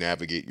able to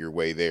navigate your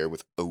way there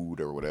with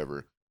food or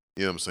whatever.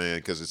 You know what I'm saying?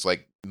 Because it's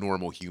like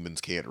normal humans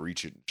can't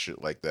reach it and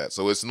shit like that.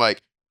 So it's like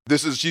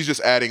she's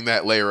just adding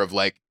that layer of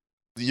like,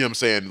 you know what I'm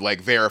saying,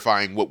 like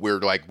verifying what we're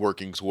like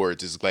working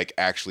towards is like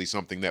actually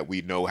something that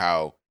we know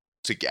how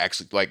to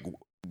actually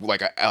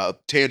like a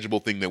tangible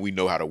thing that we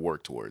know how to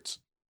work towards.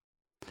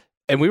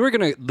 And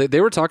they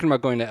were talking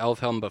about going to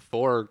Elfhelm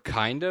before,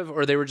 kind of,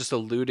 or they were just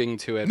alluding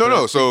to it.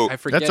 No. So I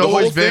forget. That's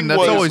always been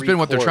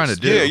what they're trying to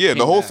do. Yeah.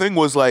 The whole thing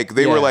was like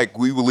they were like,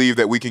 we believe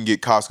that we can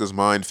get Casca's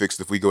mind fixed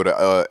if we go to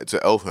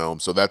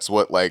Elfhelm. So that's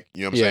what like,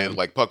 you know what I'm saying?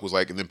 Like Puck was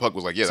like, and then Puck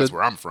was like, yeah, that's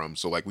where I'm from.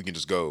 So like we can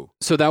just go.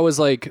 So that was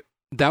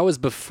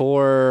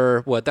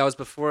before what? That was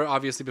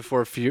obviously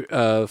before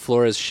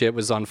Flora's shit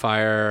was on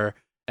fire,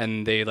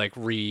 and they like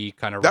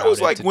kind of. That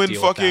was like when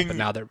fucking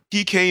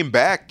he came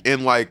back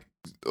and like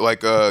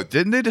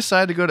didn't they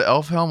decide to go to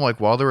Elfhelm like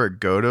while they were at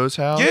Godot's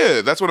house?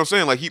 Yeah, that's what I'm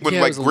saying. Like when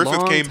like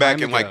Griffith came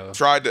back and like ago.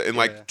 tried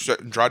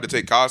to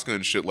take Casca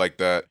and shit like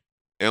that,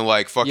 and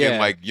like fucking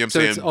like, you know what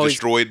I'm saying,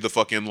 destroyed the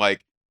fucking like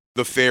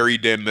the fairy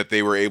den that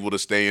they were able to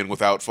stay in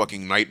without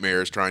fucking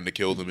nightmares trying to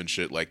kill them and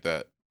shit like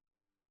that.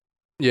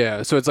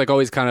 Yeah, so it's like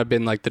always kind of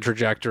been like the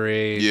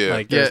trajectory. Yeah,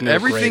 like,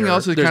 everything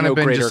else has kind of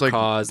been just like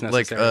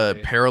a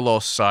parallel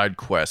side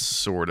quests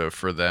sort of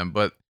for them,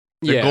 but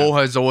the goal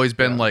has always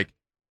been like,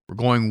 we're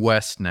going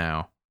west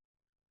now.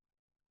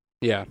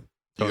 Yeah,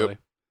 totally. Yep.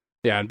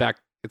 Yeah, and back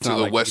it's to not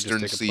the like Western you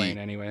can just take a Sea plane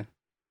anyway.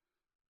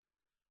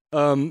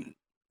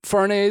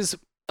 Farnese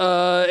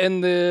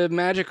in the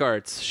magic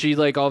arts, she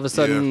like all of a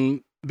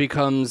sudden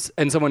becomes,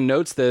 and someone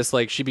notes this,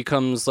 like she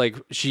becomes like,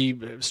 she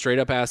straight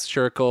up asks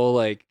Shurkel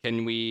like,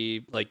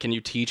 can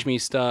you teach me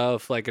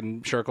stuff? Like,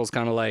 and Shurkel's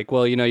kind of like,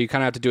 well, you know, you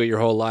kind of have to do it your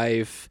whole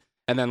life.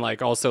 And then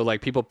like also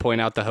like people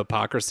point out the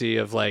hypocrisy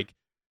of like,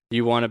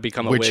 you want to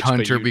become a witch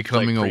hunter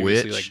becoming a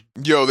witch.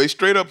 Yo, they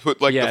straight up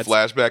put like the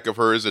flashback of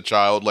her as a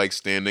child, like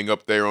standing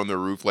up there on the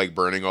roof, like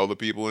burning all the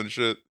people and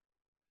shit.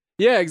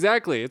 Yeah,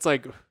 exactly. It's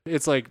like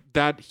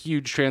that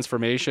huge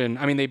transformation.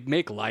 I mean, they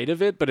make light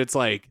of it, but it's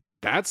like,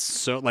 that's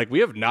so like, we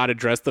have not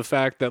addressed the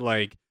fact that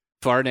like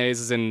Farnese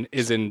is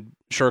in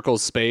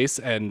Shurkel's space,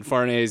 and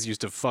Farnese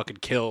used to fucking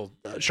kill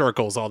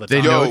Shurkels all the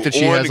time. They note that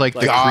she has like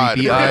the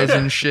creepy eyes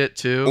and shit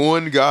too.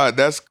 On God,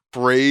 that's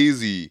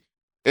crazy.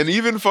 And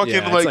even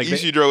fucking like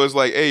Ishidro is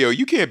like, hey yo,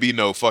 you can't be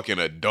no fucking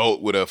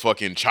adult with a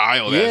fucking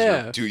child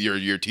as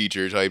your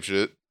teacher type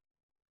shit.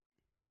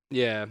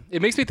 Yeah,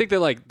 it makes me think that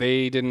like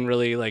they didn't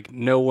really like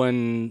no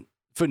one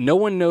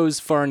knows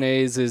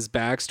Farnese's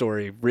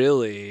backstory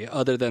really,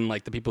 other than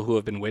like the people who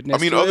have been witness. I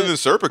mean, other than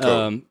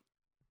Serpico.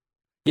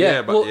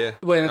 Well,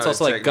 and it's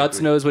also like Guts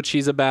knows what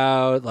she's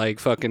about.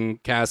 Like fucking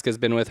Casca's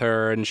been with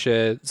her and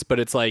shit, but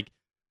it's like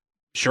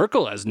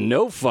Shurkel has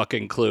no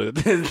fucking clue.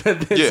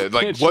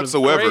 Like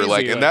whatsoever.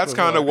 Like, and that's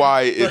kind of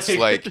why it's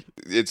like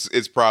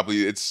it's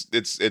probably it's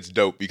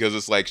dope, because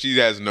it's like she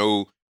has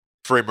no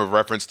frame of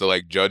reference to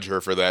like judge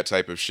her for that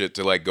type of shit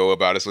to like go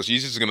about it. So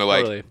she's just gonna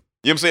like, you know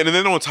what I'm saying? And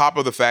then on top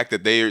of the fact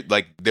that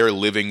they're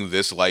living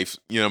this life,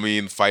 you know what I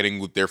mean, fighting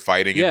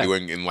and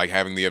doing and like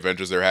having the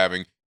adventures they're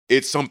having.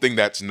 It's something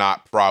that's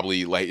not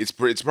probably like it's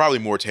probably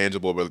more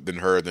tangible than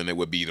her than it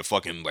would be to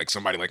fucking like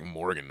somebody like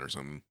Morgan or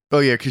something. Oh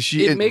yeah, because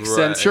it makes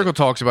sense. Shurkel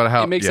talks about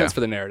how it makes sense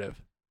for the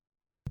narrative.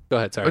 Go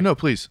ahead, sorry. Oh no,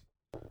 please.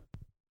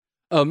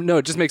 No,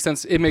 it just makes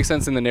sense. It makes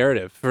sense in the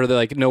narrative for the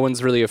like no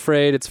one's really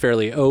afraid. It's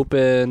fairly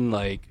open.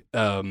 Like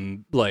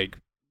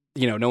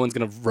you know, no one's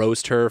gonna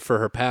roast her for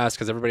her past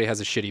because everybody has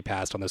a shitty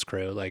past on this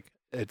crew. Like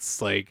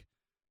it's like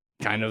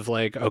kind of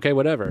like okay,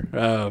 whatever.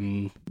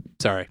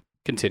 Sorry,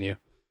 continue.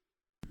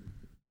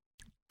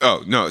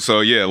 Oh, no.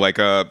 So, yeah, like,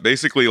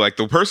 basically, like,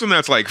 the person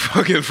that's, like,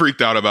 fucking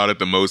freaked out about it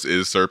the most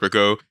is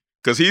Serpico.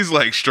 Because he's,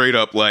 like, straight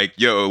up, like,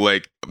 yo,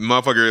 like,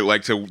 motherfucker,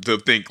 like, to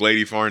think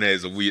Lady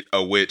Farnese is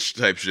a witch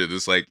type shit.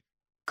 It's, like,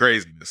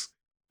 craziness.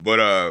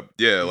 But,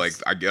 yeah, like,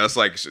 I guess,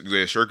 like,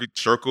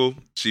 Shurkel,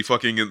 she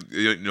fucking,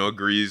 you know,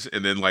 agrees.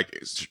 And then,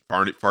 like,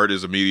 Fart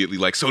is immediately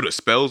like, so do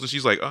spells? And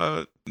she's like,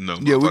 no.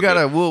 Yeah,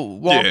 we'll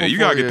walk. Yeah, you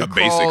gotta get the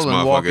basics,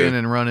 motherfucker. Walk in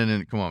and run in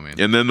and come on, man.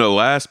 And then the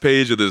last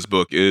page of this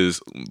book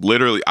is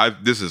literally,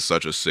 this is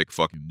such a sick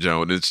fucking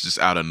joke. It's just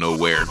out of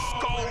nowhere.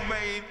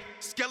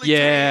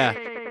 Yeah.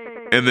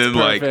 And then,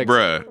 like,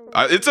 bruh,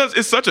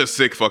 it's such a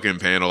sick fucking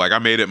panel. Like, I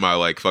made it my,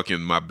 like,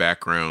 fucking, my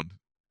background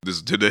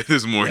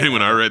this morning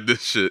when I read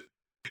this shit.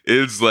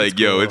 It's like,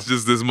 yo, it's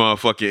just this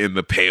motherfucker in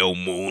the pale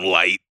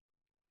moonlight.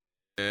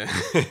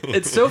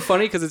 It's so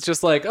funny because it's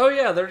just like, oh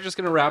yeah, they're just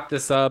gonna wrap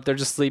this up. They're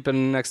just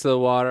sleeping next to the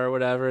water or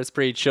whatever. It's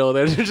pretty chill.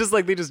 They're just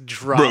like, they just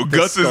drop. Bro,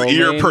 Gus's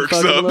ear perks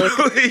up.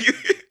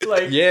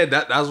 Like, yeah,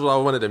 that's what I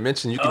wanted to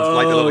mention. You can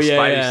like the little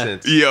spidey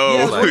sense.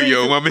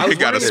 Yo, my man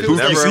got a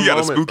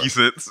spooky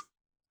sense.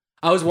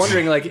 I was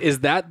wondering, like, is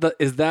that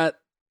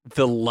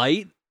the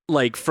light?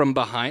 Like from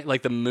behind,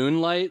 like the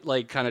moonlight,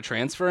 like kind of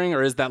transferring,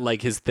 or is that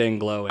like his thing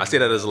glowing? I see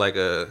that as like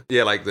a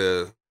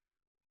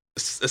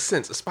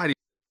sense, a spidey.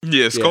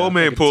 Yeah,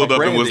 Skullman like pulled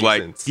up and was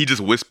like, sense. he just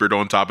whispered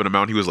on top of the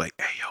mountain. He was like,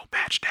 "Hey, yo,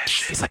 match that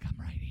shit." He's like, "I'm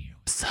right here.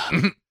 What's up?"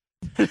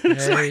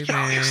 It's Like,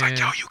 yo, he was like,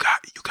 yo, you got.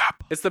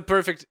 It's the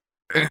perfect.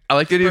 I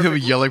like the idea of him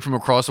yelling from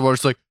across the water.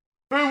 It's like,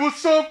 hey,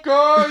 what's up,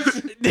 guys?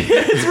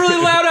 It's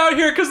really loud out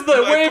here because of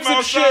the waves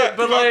and shit.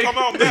 But like, come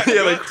out, Matt.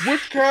 Yeah, like,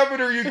 Which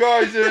cabin are you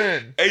guys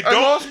in? Hey, I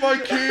lost my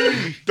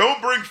key.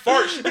 don't bring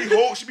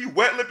farts. She be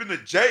wet lipping the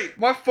J.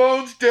 My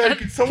phone's dead.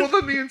 Can someone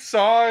let me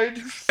inside?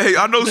 Hey,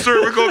 I know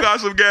Sir Rico got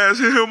some gas.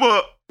 Hit him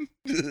up.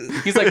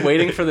 he's like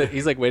waiting for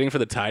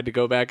the tide to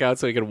go back out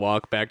so he can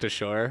walk back to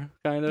shore.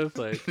 Kind of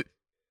like.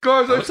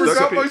 Guys, I What's the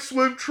forgot recipe? my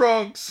swim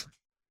trunks.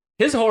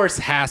 His horse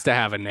has to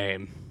have a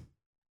name,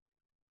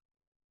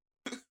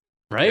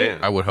 right?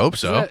 Damn. I would hope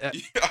so.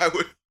 I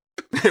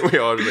would, we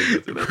all just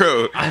like, go through that.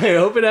 bro. I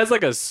hope it has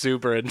like a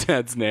super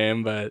intense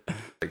name, but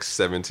Like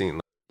 17.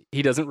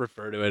 he doesn't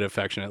refer to it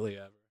affectionately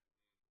ever.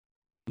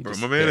 He Bro,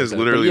 just my man stares is at it.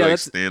 But literally yeah, like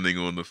that's- standing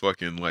on the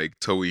fucking like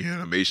Toei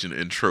animation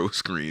intro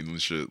screen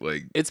and shit.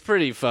 Like, It's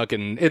pretty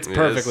fucking. It's Yeah,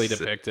 perfectly it's-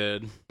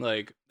 depicted.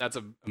 Like that's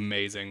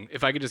amazing.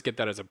 If I could just get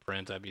that as a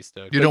print, I'd be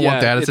stoked. You But don't want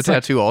yeah, that as a it's like-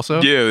 tattoo,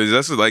 also? yeah,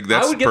 that's I would get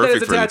that as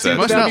perfect a for the tattoo, You but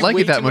must that'd not be like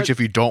way it that too much much- if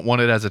you don't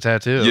want it as a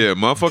tattoo. Yeah,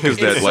 motherfuckers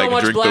that so like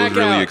much drink those really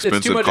blackout. It's too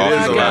expensive much coffees will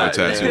have a blackout.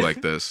 tattoo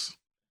like this.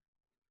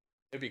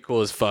 It'd be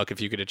cool as fuck if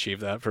you could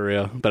achieve that for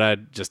real, but I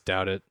just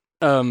doubt it.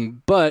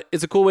 But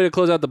it's a cool way to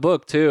close out the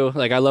book too.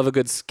 Like I love a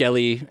good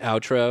Skelly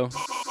outro.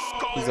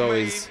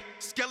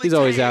 He's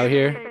always out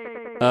here.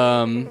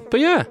 But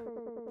yeah,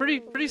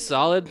 pretty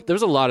solid. There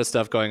was a lot of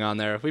stuff going on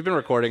there. We've been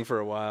recording for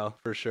a while,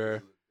 for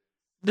sure.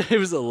 It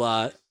was a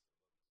lot.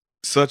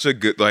 Such a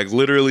good, like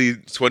literally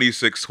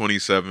 26,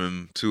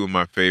 27, two of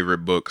my favorite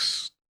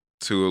books.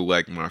 Two of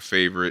like my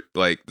favorite,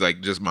 like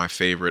just my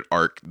favorite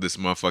arc. This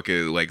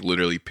motherfucker like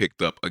literally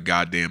picked up a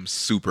goddamn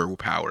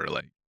superpower.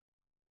 Like,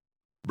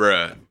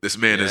 bruh, this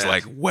man is Yeah.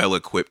 like well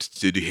equipped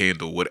to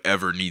handle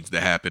whatever needs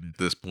to happen at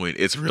this point.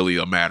 It's really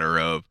a matter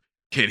of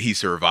can he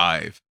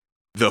survive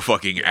the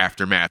fucking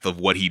aftermath of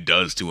what he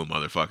does to a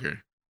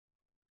motherfucker.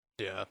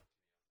 Yeah.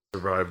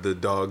 Survive the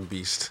dog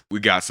beast. We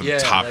got some Yeah,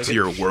 top like-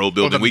 tier world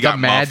building. the- We got the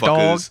mad dog?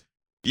 motherfuckers.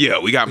 Yeah,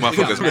 we got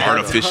motherfuckers mad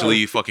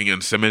artificially fucking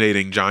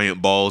inseminating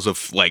giant balls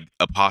of like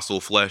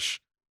apostle flesh.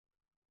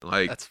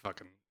 Like, That's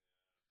fucking.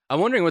 I'm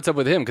wondering what's up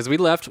with him because we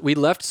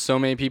left so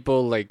many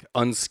people like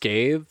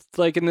unscathed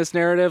like in this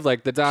narrative.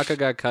 Like the Daka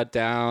got cut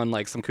down,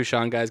 like some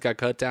Kushan guys got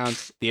cut down.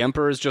 The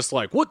Emperor's just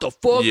like, what the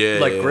fuck? Yeah.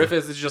 Like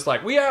Griffith is just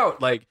like, we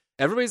out. Like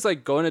everybody's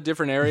like going to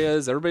different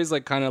areas. Everybody's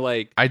like kind of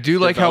like. I do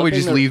like how we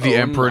just developing leave the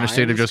their own Emperor in a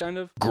state of minds, just, kind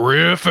of.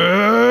 Griffin!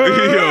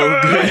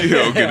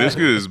 yo, this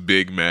guy is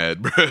big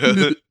mad, bro.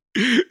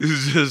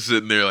 He's just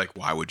sitting there like,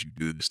 why would you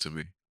do this to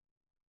me?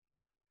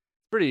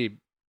 pretty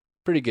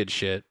good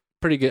shit.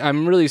 Pretty good.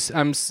 I'm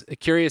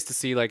curious to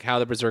see like how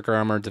the Berserker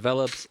armor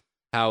develops,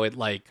 how it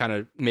like kind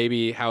of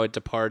maybe how it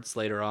departs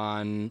later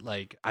on.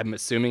 Like I'm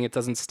assuming it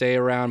doesn't stay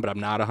around, but I'm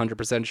not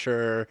 100%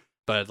 sure.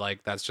 But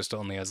like that's just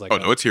only as like Oh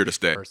no, it's here to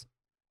stay. person.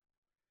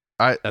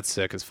 I- That's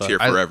sick as It's fuck. here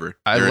forever.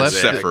 I They're left-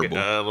 inseparable.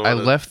 I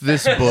left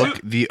this book.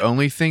 The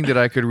only thing that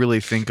I could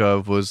really think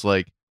of was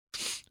like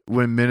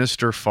when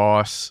Minister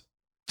Foss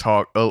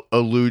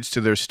alludes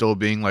to there still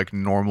being like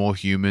normal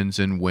humans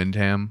in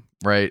Windham,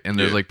 right? And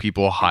there's Yeah. like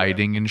people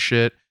hiding and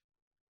shit.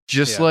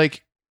 Just Yeah.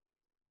 like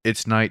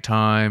it's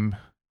nighttime.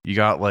 You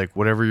got like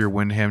whatever your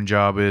Windham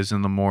job is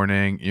in the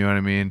morning. You know what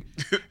I mean?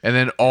 And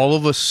then all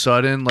of a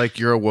sudden, like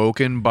you're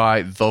awoken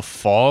by the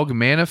fog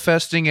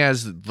manifesting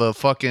as the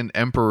fucking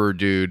Emperor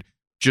dude.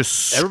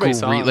 Just Everybody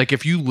saw him. like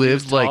if you He was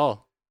lived like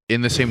tall.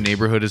 in the same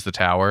neighborhood as the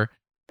tower,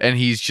 and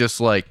he's just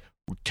like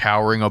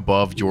towering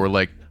above your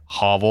like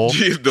hovel,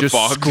 The just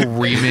fog.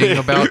 screaming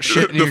about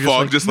shit. And The you're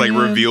fog just like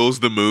 "Man."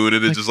 reveals the moon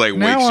and it Like, just like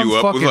now wakes you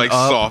I'm up with fucking like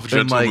up soft,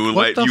 and, gentle like,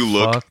 moonlight. what the You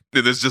look, fuck?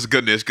 and it's just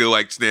Ganishka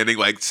like standing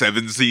like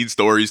 17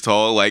 stories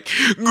tall, like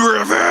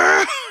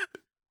Griffin.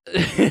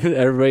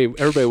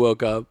 everybody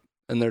woke up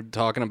and they're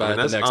talking about it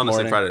that's the next honestly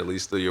morning. probably at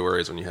least through your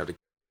worries when you have to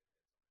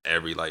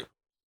every like.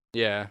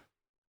 Yeah.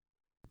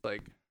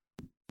 Like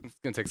it's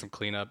gonna take some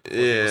cleanup before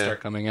Yeah. people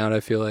start coming out, I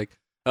feel like.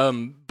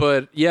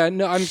 But yeah,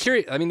 no, I'm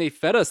curious. I mean, they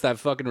fed us that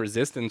fucking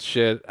resistance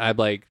shit. I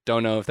like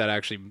don't know if that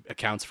actually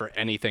accounts for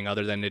anything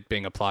other than it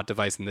being a plot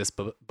device in this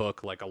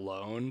book, like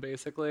alone,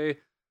 basically.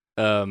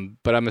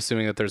 But I'm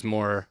assuming that there's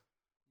more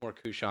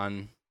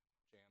Kushan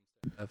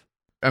jams.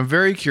 I'm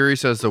very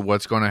curious as to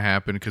what's going to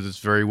happen because it's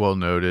very well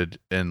noted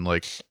and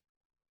like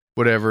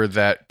whatever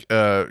that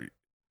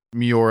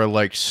Miura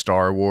likes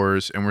Star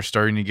Wars, and we're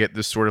starting to get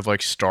this sort of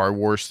like Star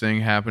Wars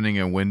thing happening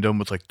in Wyndham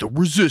with like the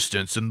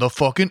Resistance and the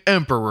fucking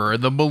Emperor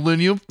and the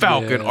Millennium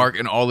Falcon Yeah. arc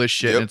and all this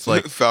shit. And it's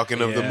like,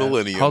 Falcon of the Yeah.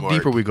 Millennium. how deep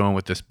arc. are we going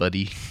with this,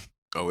 buddy?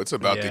 Oh, it's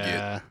about to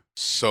Yeah. get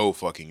so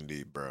fucking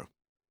deep, bro.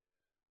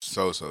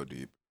 So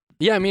deep.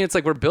 Yeah, I mean, it's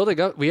like we're building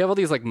up. We have all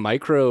these like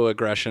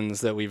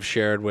microaggressions that we've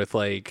shared with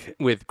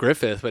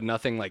Griffith, but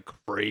nothing like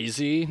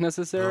crazy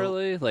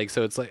necessarily. Like,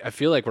 so it's like I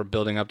feel like we're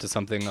building up to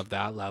something of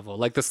that level.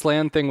 Like the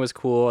Slan thing was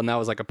cool, and that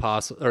was like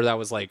that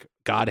was like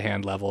God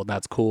Hand level, and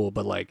that's cool.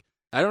 But like,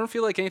 I don't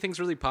feel like anything's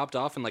really popped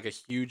off in like a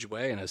huge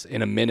way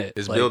in a minute.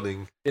 It's Like,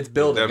 building. It's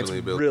building. Definitely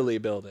It's building. really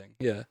building.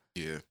 Yeah.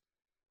 Yeah.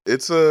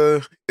 It's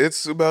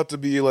about to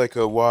be like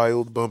a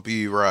wild,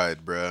 bumpy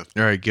ride, bruh.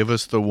 All right, give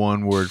us the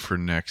one word for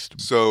next.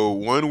 So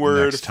one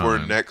word Next for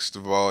time. next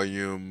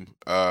volume.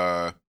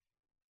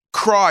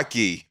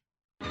 Crocky.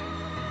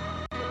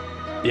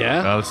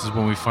 Yeah. This is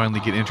when we finally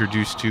get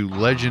introduced to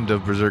Legend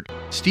of Berserk,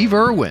 Steve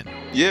Irwin.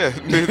 Yeah.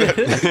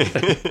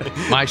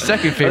 My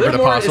second Are favorite there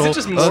more, apostle, is it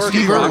just more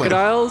Steve Irwin.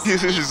 crocodiles?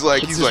 He's just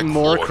like It's just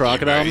more "Fuck you,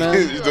 crocodile man."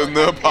 man? He's doing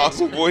the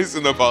apostle voice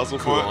and the apostle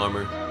Cool font.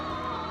 armor.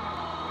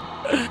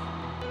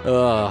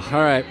 All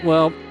right.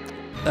 Well,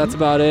 that's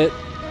about it.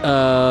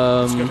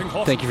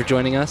 Thank you for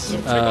joining us.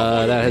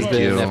 That has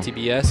been you.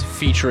 FTBS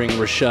featuring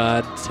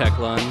Rashad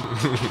TEK.LUN.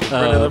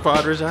 Friend of the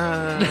pod,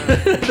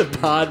 Rashad. The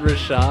Pod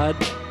Rashad.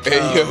 Hey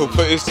yo,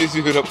 put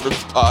it up for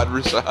Pod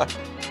Rashad.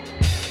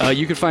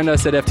 You can find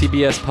us at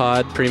FTBS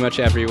Pod pretty much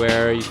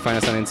everywhere. You can find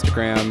us on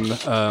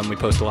Instagram. We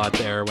post a lot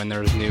there when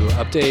there's new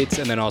updates,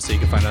 and then also you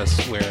can find us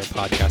where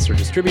podcasts are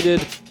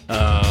distributed,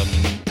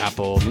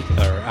 Apple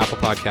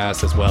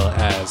Podcasts as well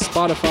as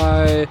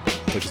Spotify,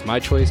 which is my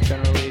choice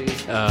generally.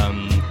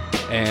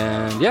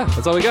 And yeah,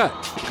 that's all we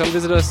got. Come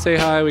visit us, say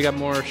hi. We got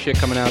more shit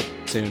coming out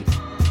soon.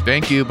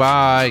 Thank you.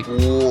 Bye.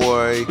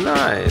 Boy.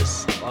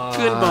 Nice. Bye.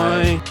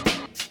 Goodbye.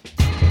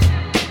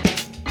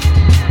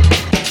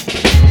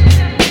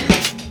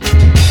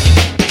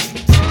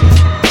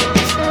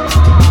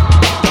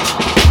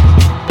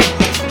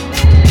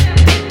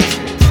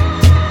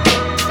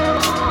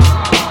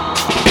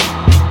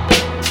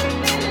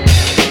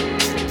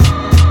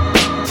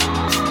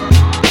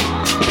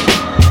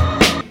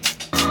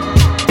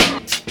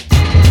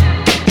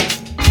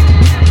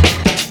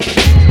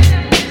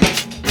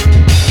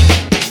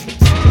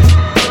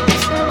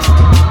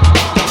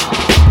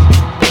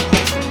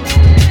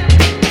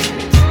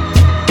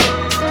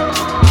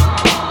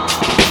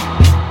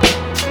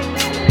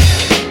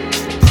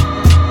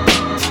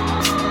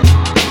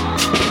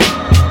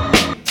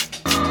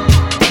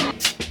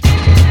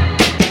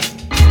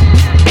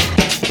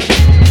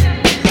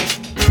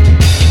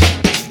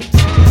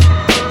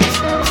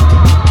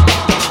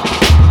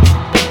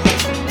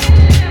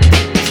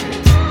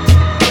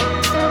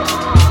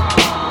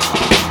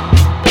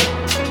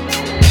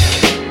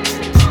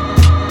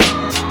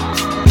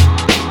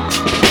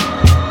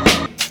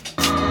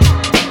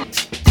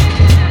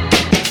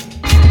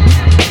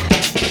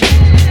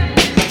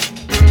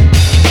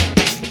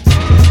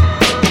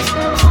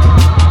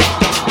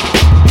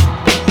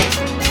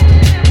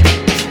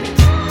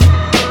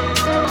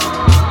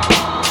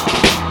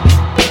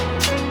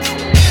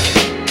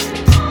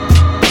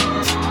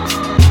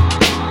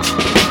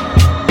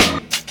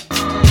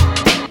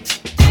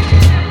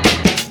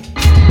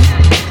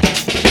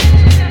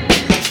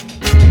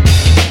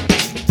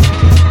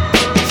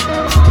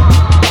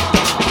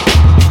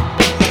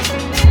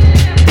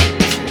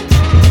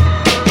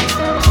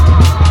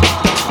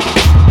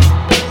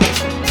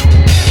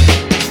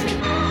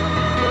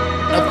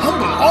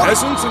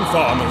 Peasants and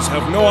farmers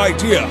have no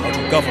idea how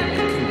to govern the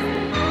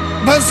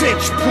kingdom.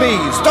 Buzzage,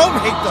 please. Don't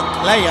hate the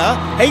player,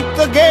 hate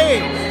the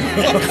game.